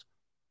burst.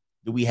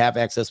 Do we have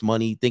excess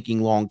money?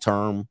 Thinking long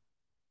term.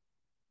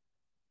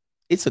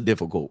 It's a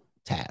difficult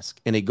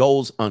task, and it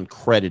goes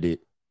uncredited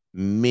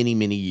many,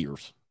 many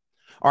years.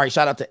 All right,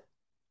 shout out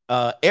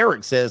to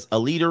Eric says, a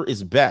leader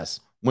is best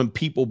when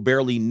people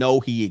barely know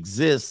he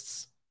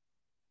exists.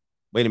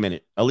 Wait a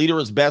minute. A leader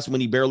is best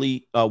when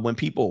when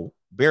people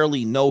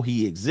barely know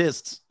he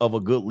exists of a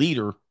good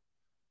leader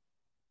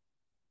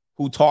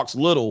who talks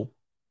little,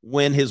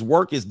 when his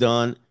work is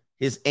done,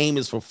 his aim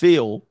is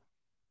fulfilled,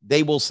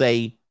 they will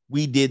say,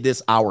 we did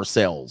this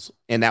ourselves.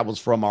 And that was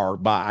from our,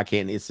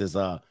 it says,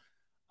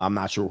 I'm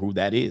not sure who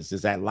that is.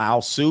 Is that Lao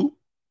Tzu?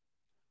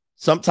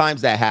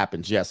 Sometimes that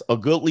happens. Yes. A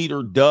good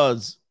leader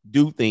does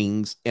do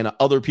things and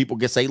other people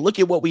can say, look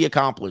at what we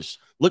accomplished.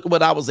 Look at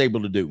what I was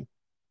able to do.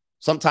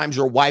 Sometimes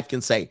your wife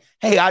can say,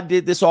 hey, I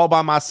did this all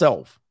by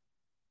myself.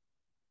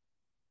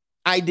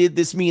 I did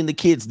this. Me and the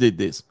kids did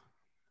this.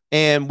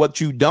 And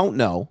what you don't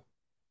know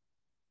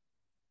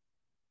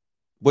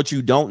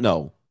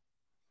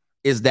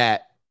is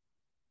that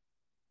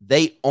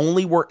they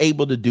only were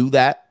able to do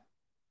that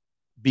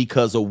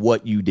because of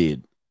what you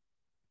did.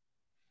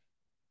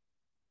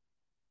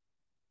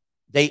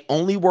 They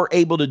only were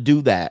able to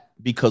do that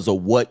because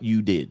of what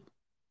you did.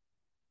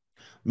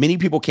 Many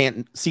people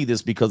can't see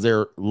this because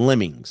they're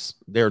lemmings,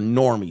 they're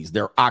normies,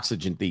 they're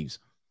oxygen thieves.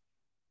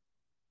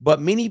 But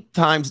many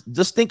times,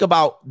 just think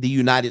about the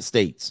United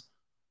States.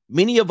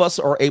 Many of us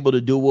are able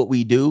to do what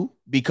we do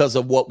because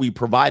of what we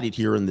provided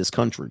here in this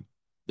country,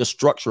 the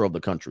structure of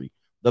the country,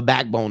 the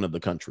backbone of the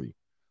country.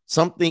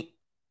 Somebody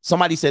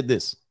said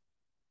this.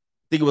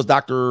 I think it was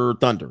Dr.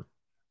 Thunder.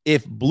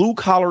 If blue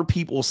collar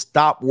people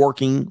stop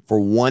working for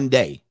one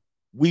day,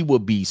 we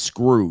would be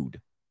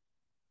screwed.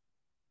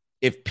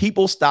 If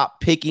people stop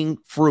picking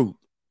fruit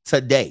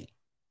today,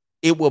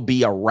 it will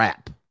be a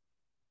wrap.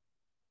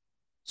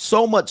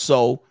 So much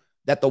so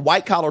that the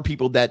white collar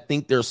people that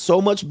think they're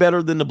so much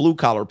better than the blue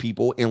collar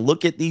people and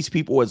look at these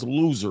people as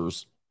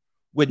losers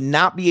would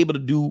not be able to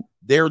do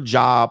their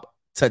job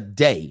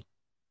today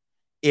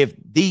if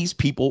these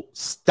people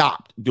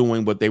stopped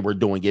doing what they were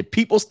doing. If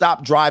people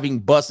stopped driving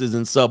buses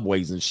and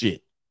subways and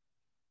shit,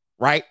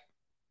 right?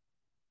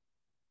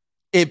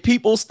 If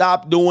people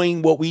stop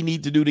doing what we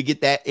need to do to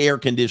get that air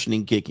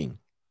conditioning kicking,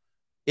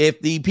 if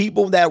the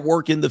people that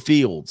work in the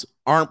fields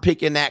aren't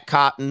picking that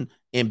cotton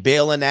and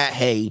baling that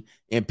hay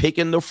and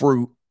picking the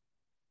fruit,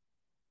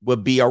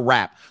 would be a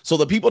wrap. So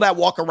the people that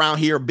walk around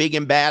here big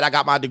and bad, I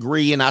got my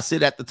degree and I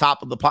sit at the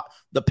top of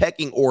the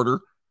pecking order,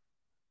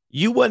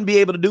 you wouldn't be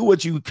able to do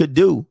what you could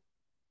do.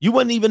 You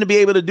wouldn't even be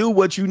able to do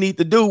what you need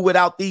to do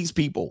without these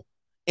people.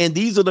 And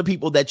these are the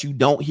people that you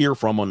don't hear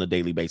from on a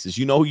daily basis.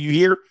 You know who you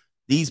hear?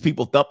 These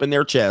people thumping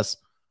their chests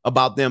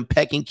about them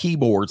pecking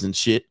keyboards and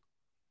shit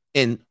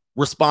and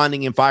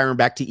responding and firing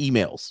back to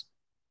emails.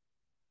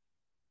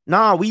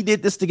 Nah, we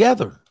did this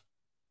together.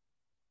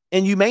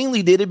 And you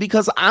mainly did it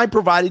because I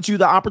provided you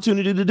the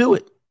opportunity to do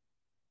it.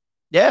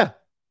 Yeah,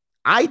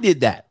 I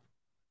did that.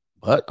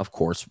 But of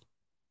course,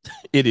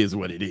 it is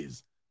what it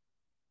is.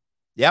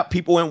 Yeah,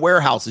 people in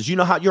warehouses. You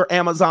know how your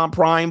Amazon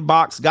Prime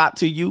box got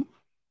to you?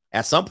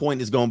 At some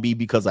point, it's going to be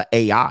because of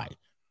AI.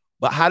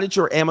 But how did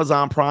your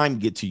Amazon Prime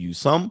get to you?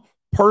 Some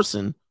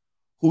person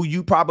who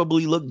you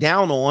probably look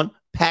down on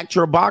packed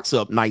your box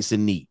up nice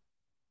and neat.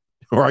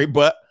 All right,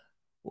 but,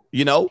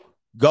 you know,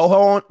 go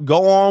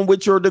on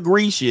with your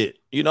degree shit.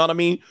 You know what I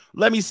mean?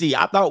 Let me see.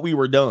 I thought we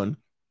were done.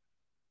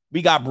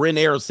 We got Brent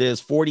Air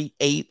says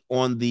 48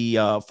 on the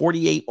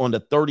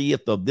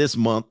 30th of this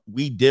month.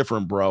 We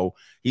different, bro.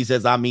 He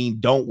says, I mean,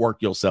 don't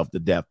work yourself to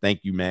death.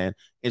 Thank you, man.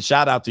 And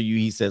shout out to you.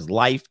 He says,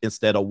 life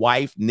instead of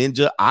wife.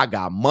 Ninja, I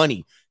got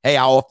money. Hey,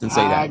 I often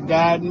say that. I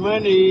got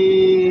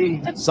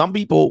money. Some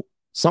people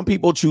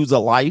choose a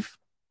life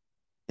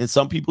and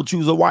some people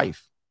choose a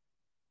wife.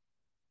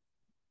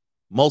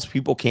 Most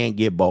people can't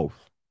get both.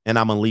 And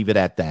I'm going to leave it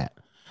at that.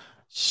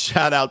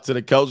 Shout out to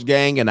the Coach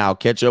Gang, and I'll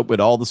catch up with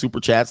all the super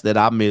chats that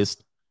I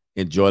missed.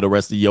 Enjoy the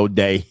rest of your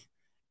day,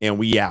 and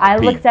we out. I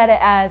looked at it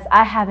as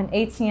I have an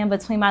ATM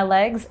between my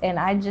legs, and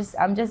I'm just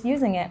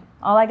using it.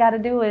 All I got to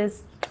do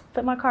is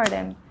put my card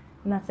in,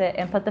 and that's it,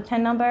 and put the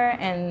PIN number,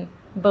 and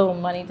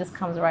boom, money just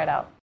comes right out.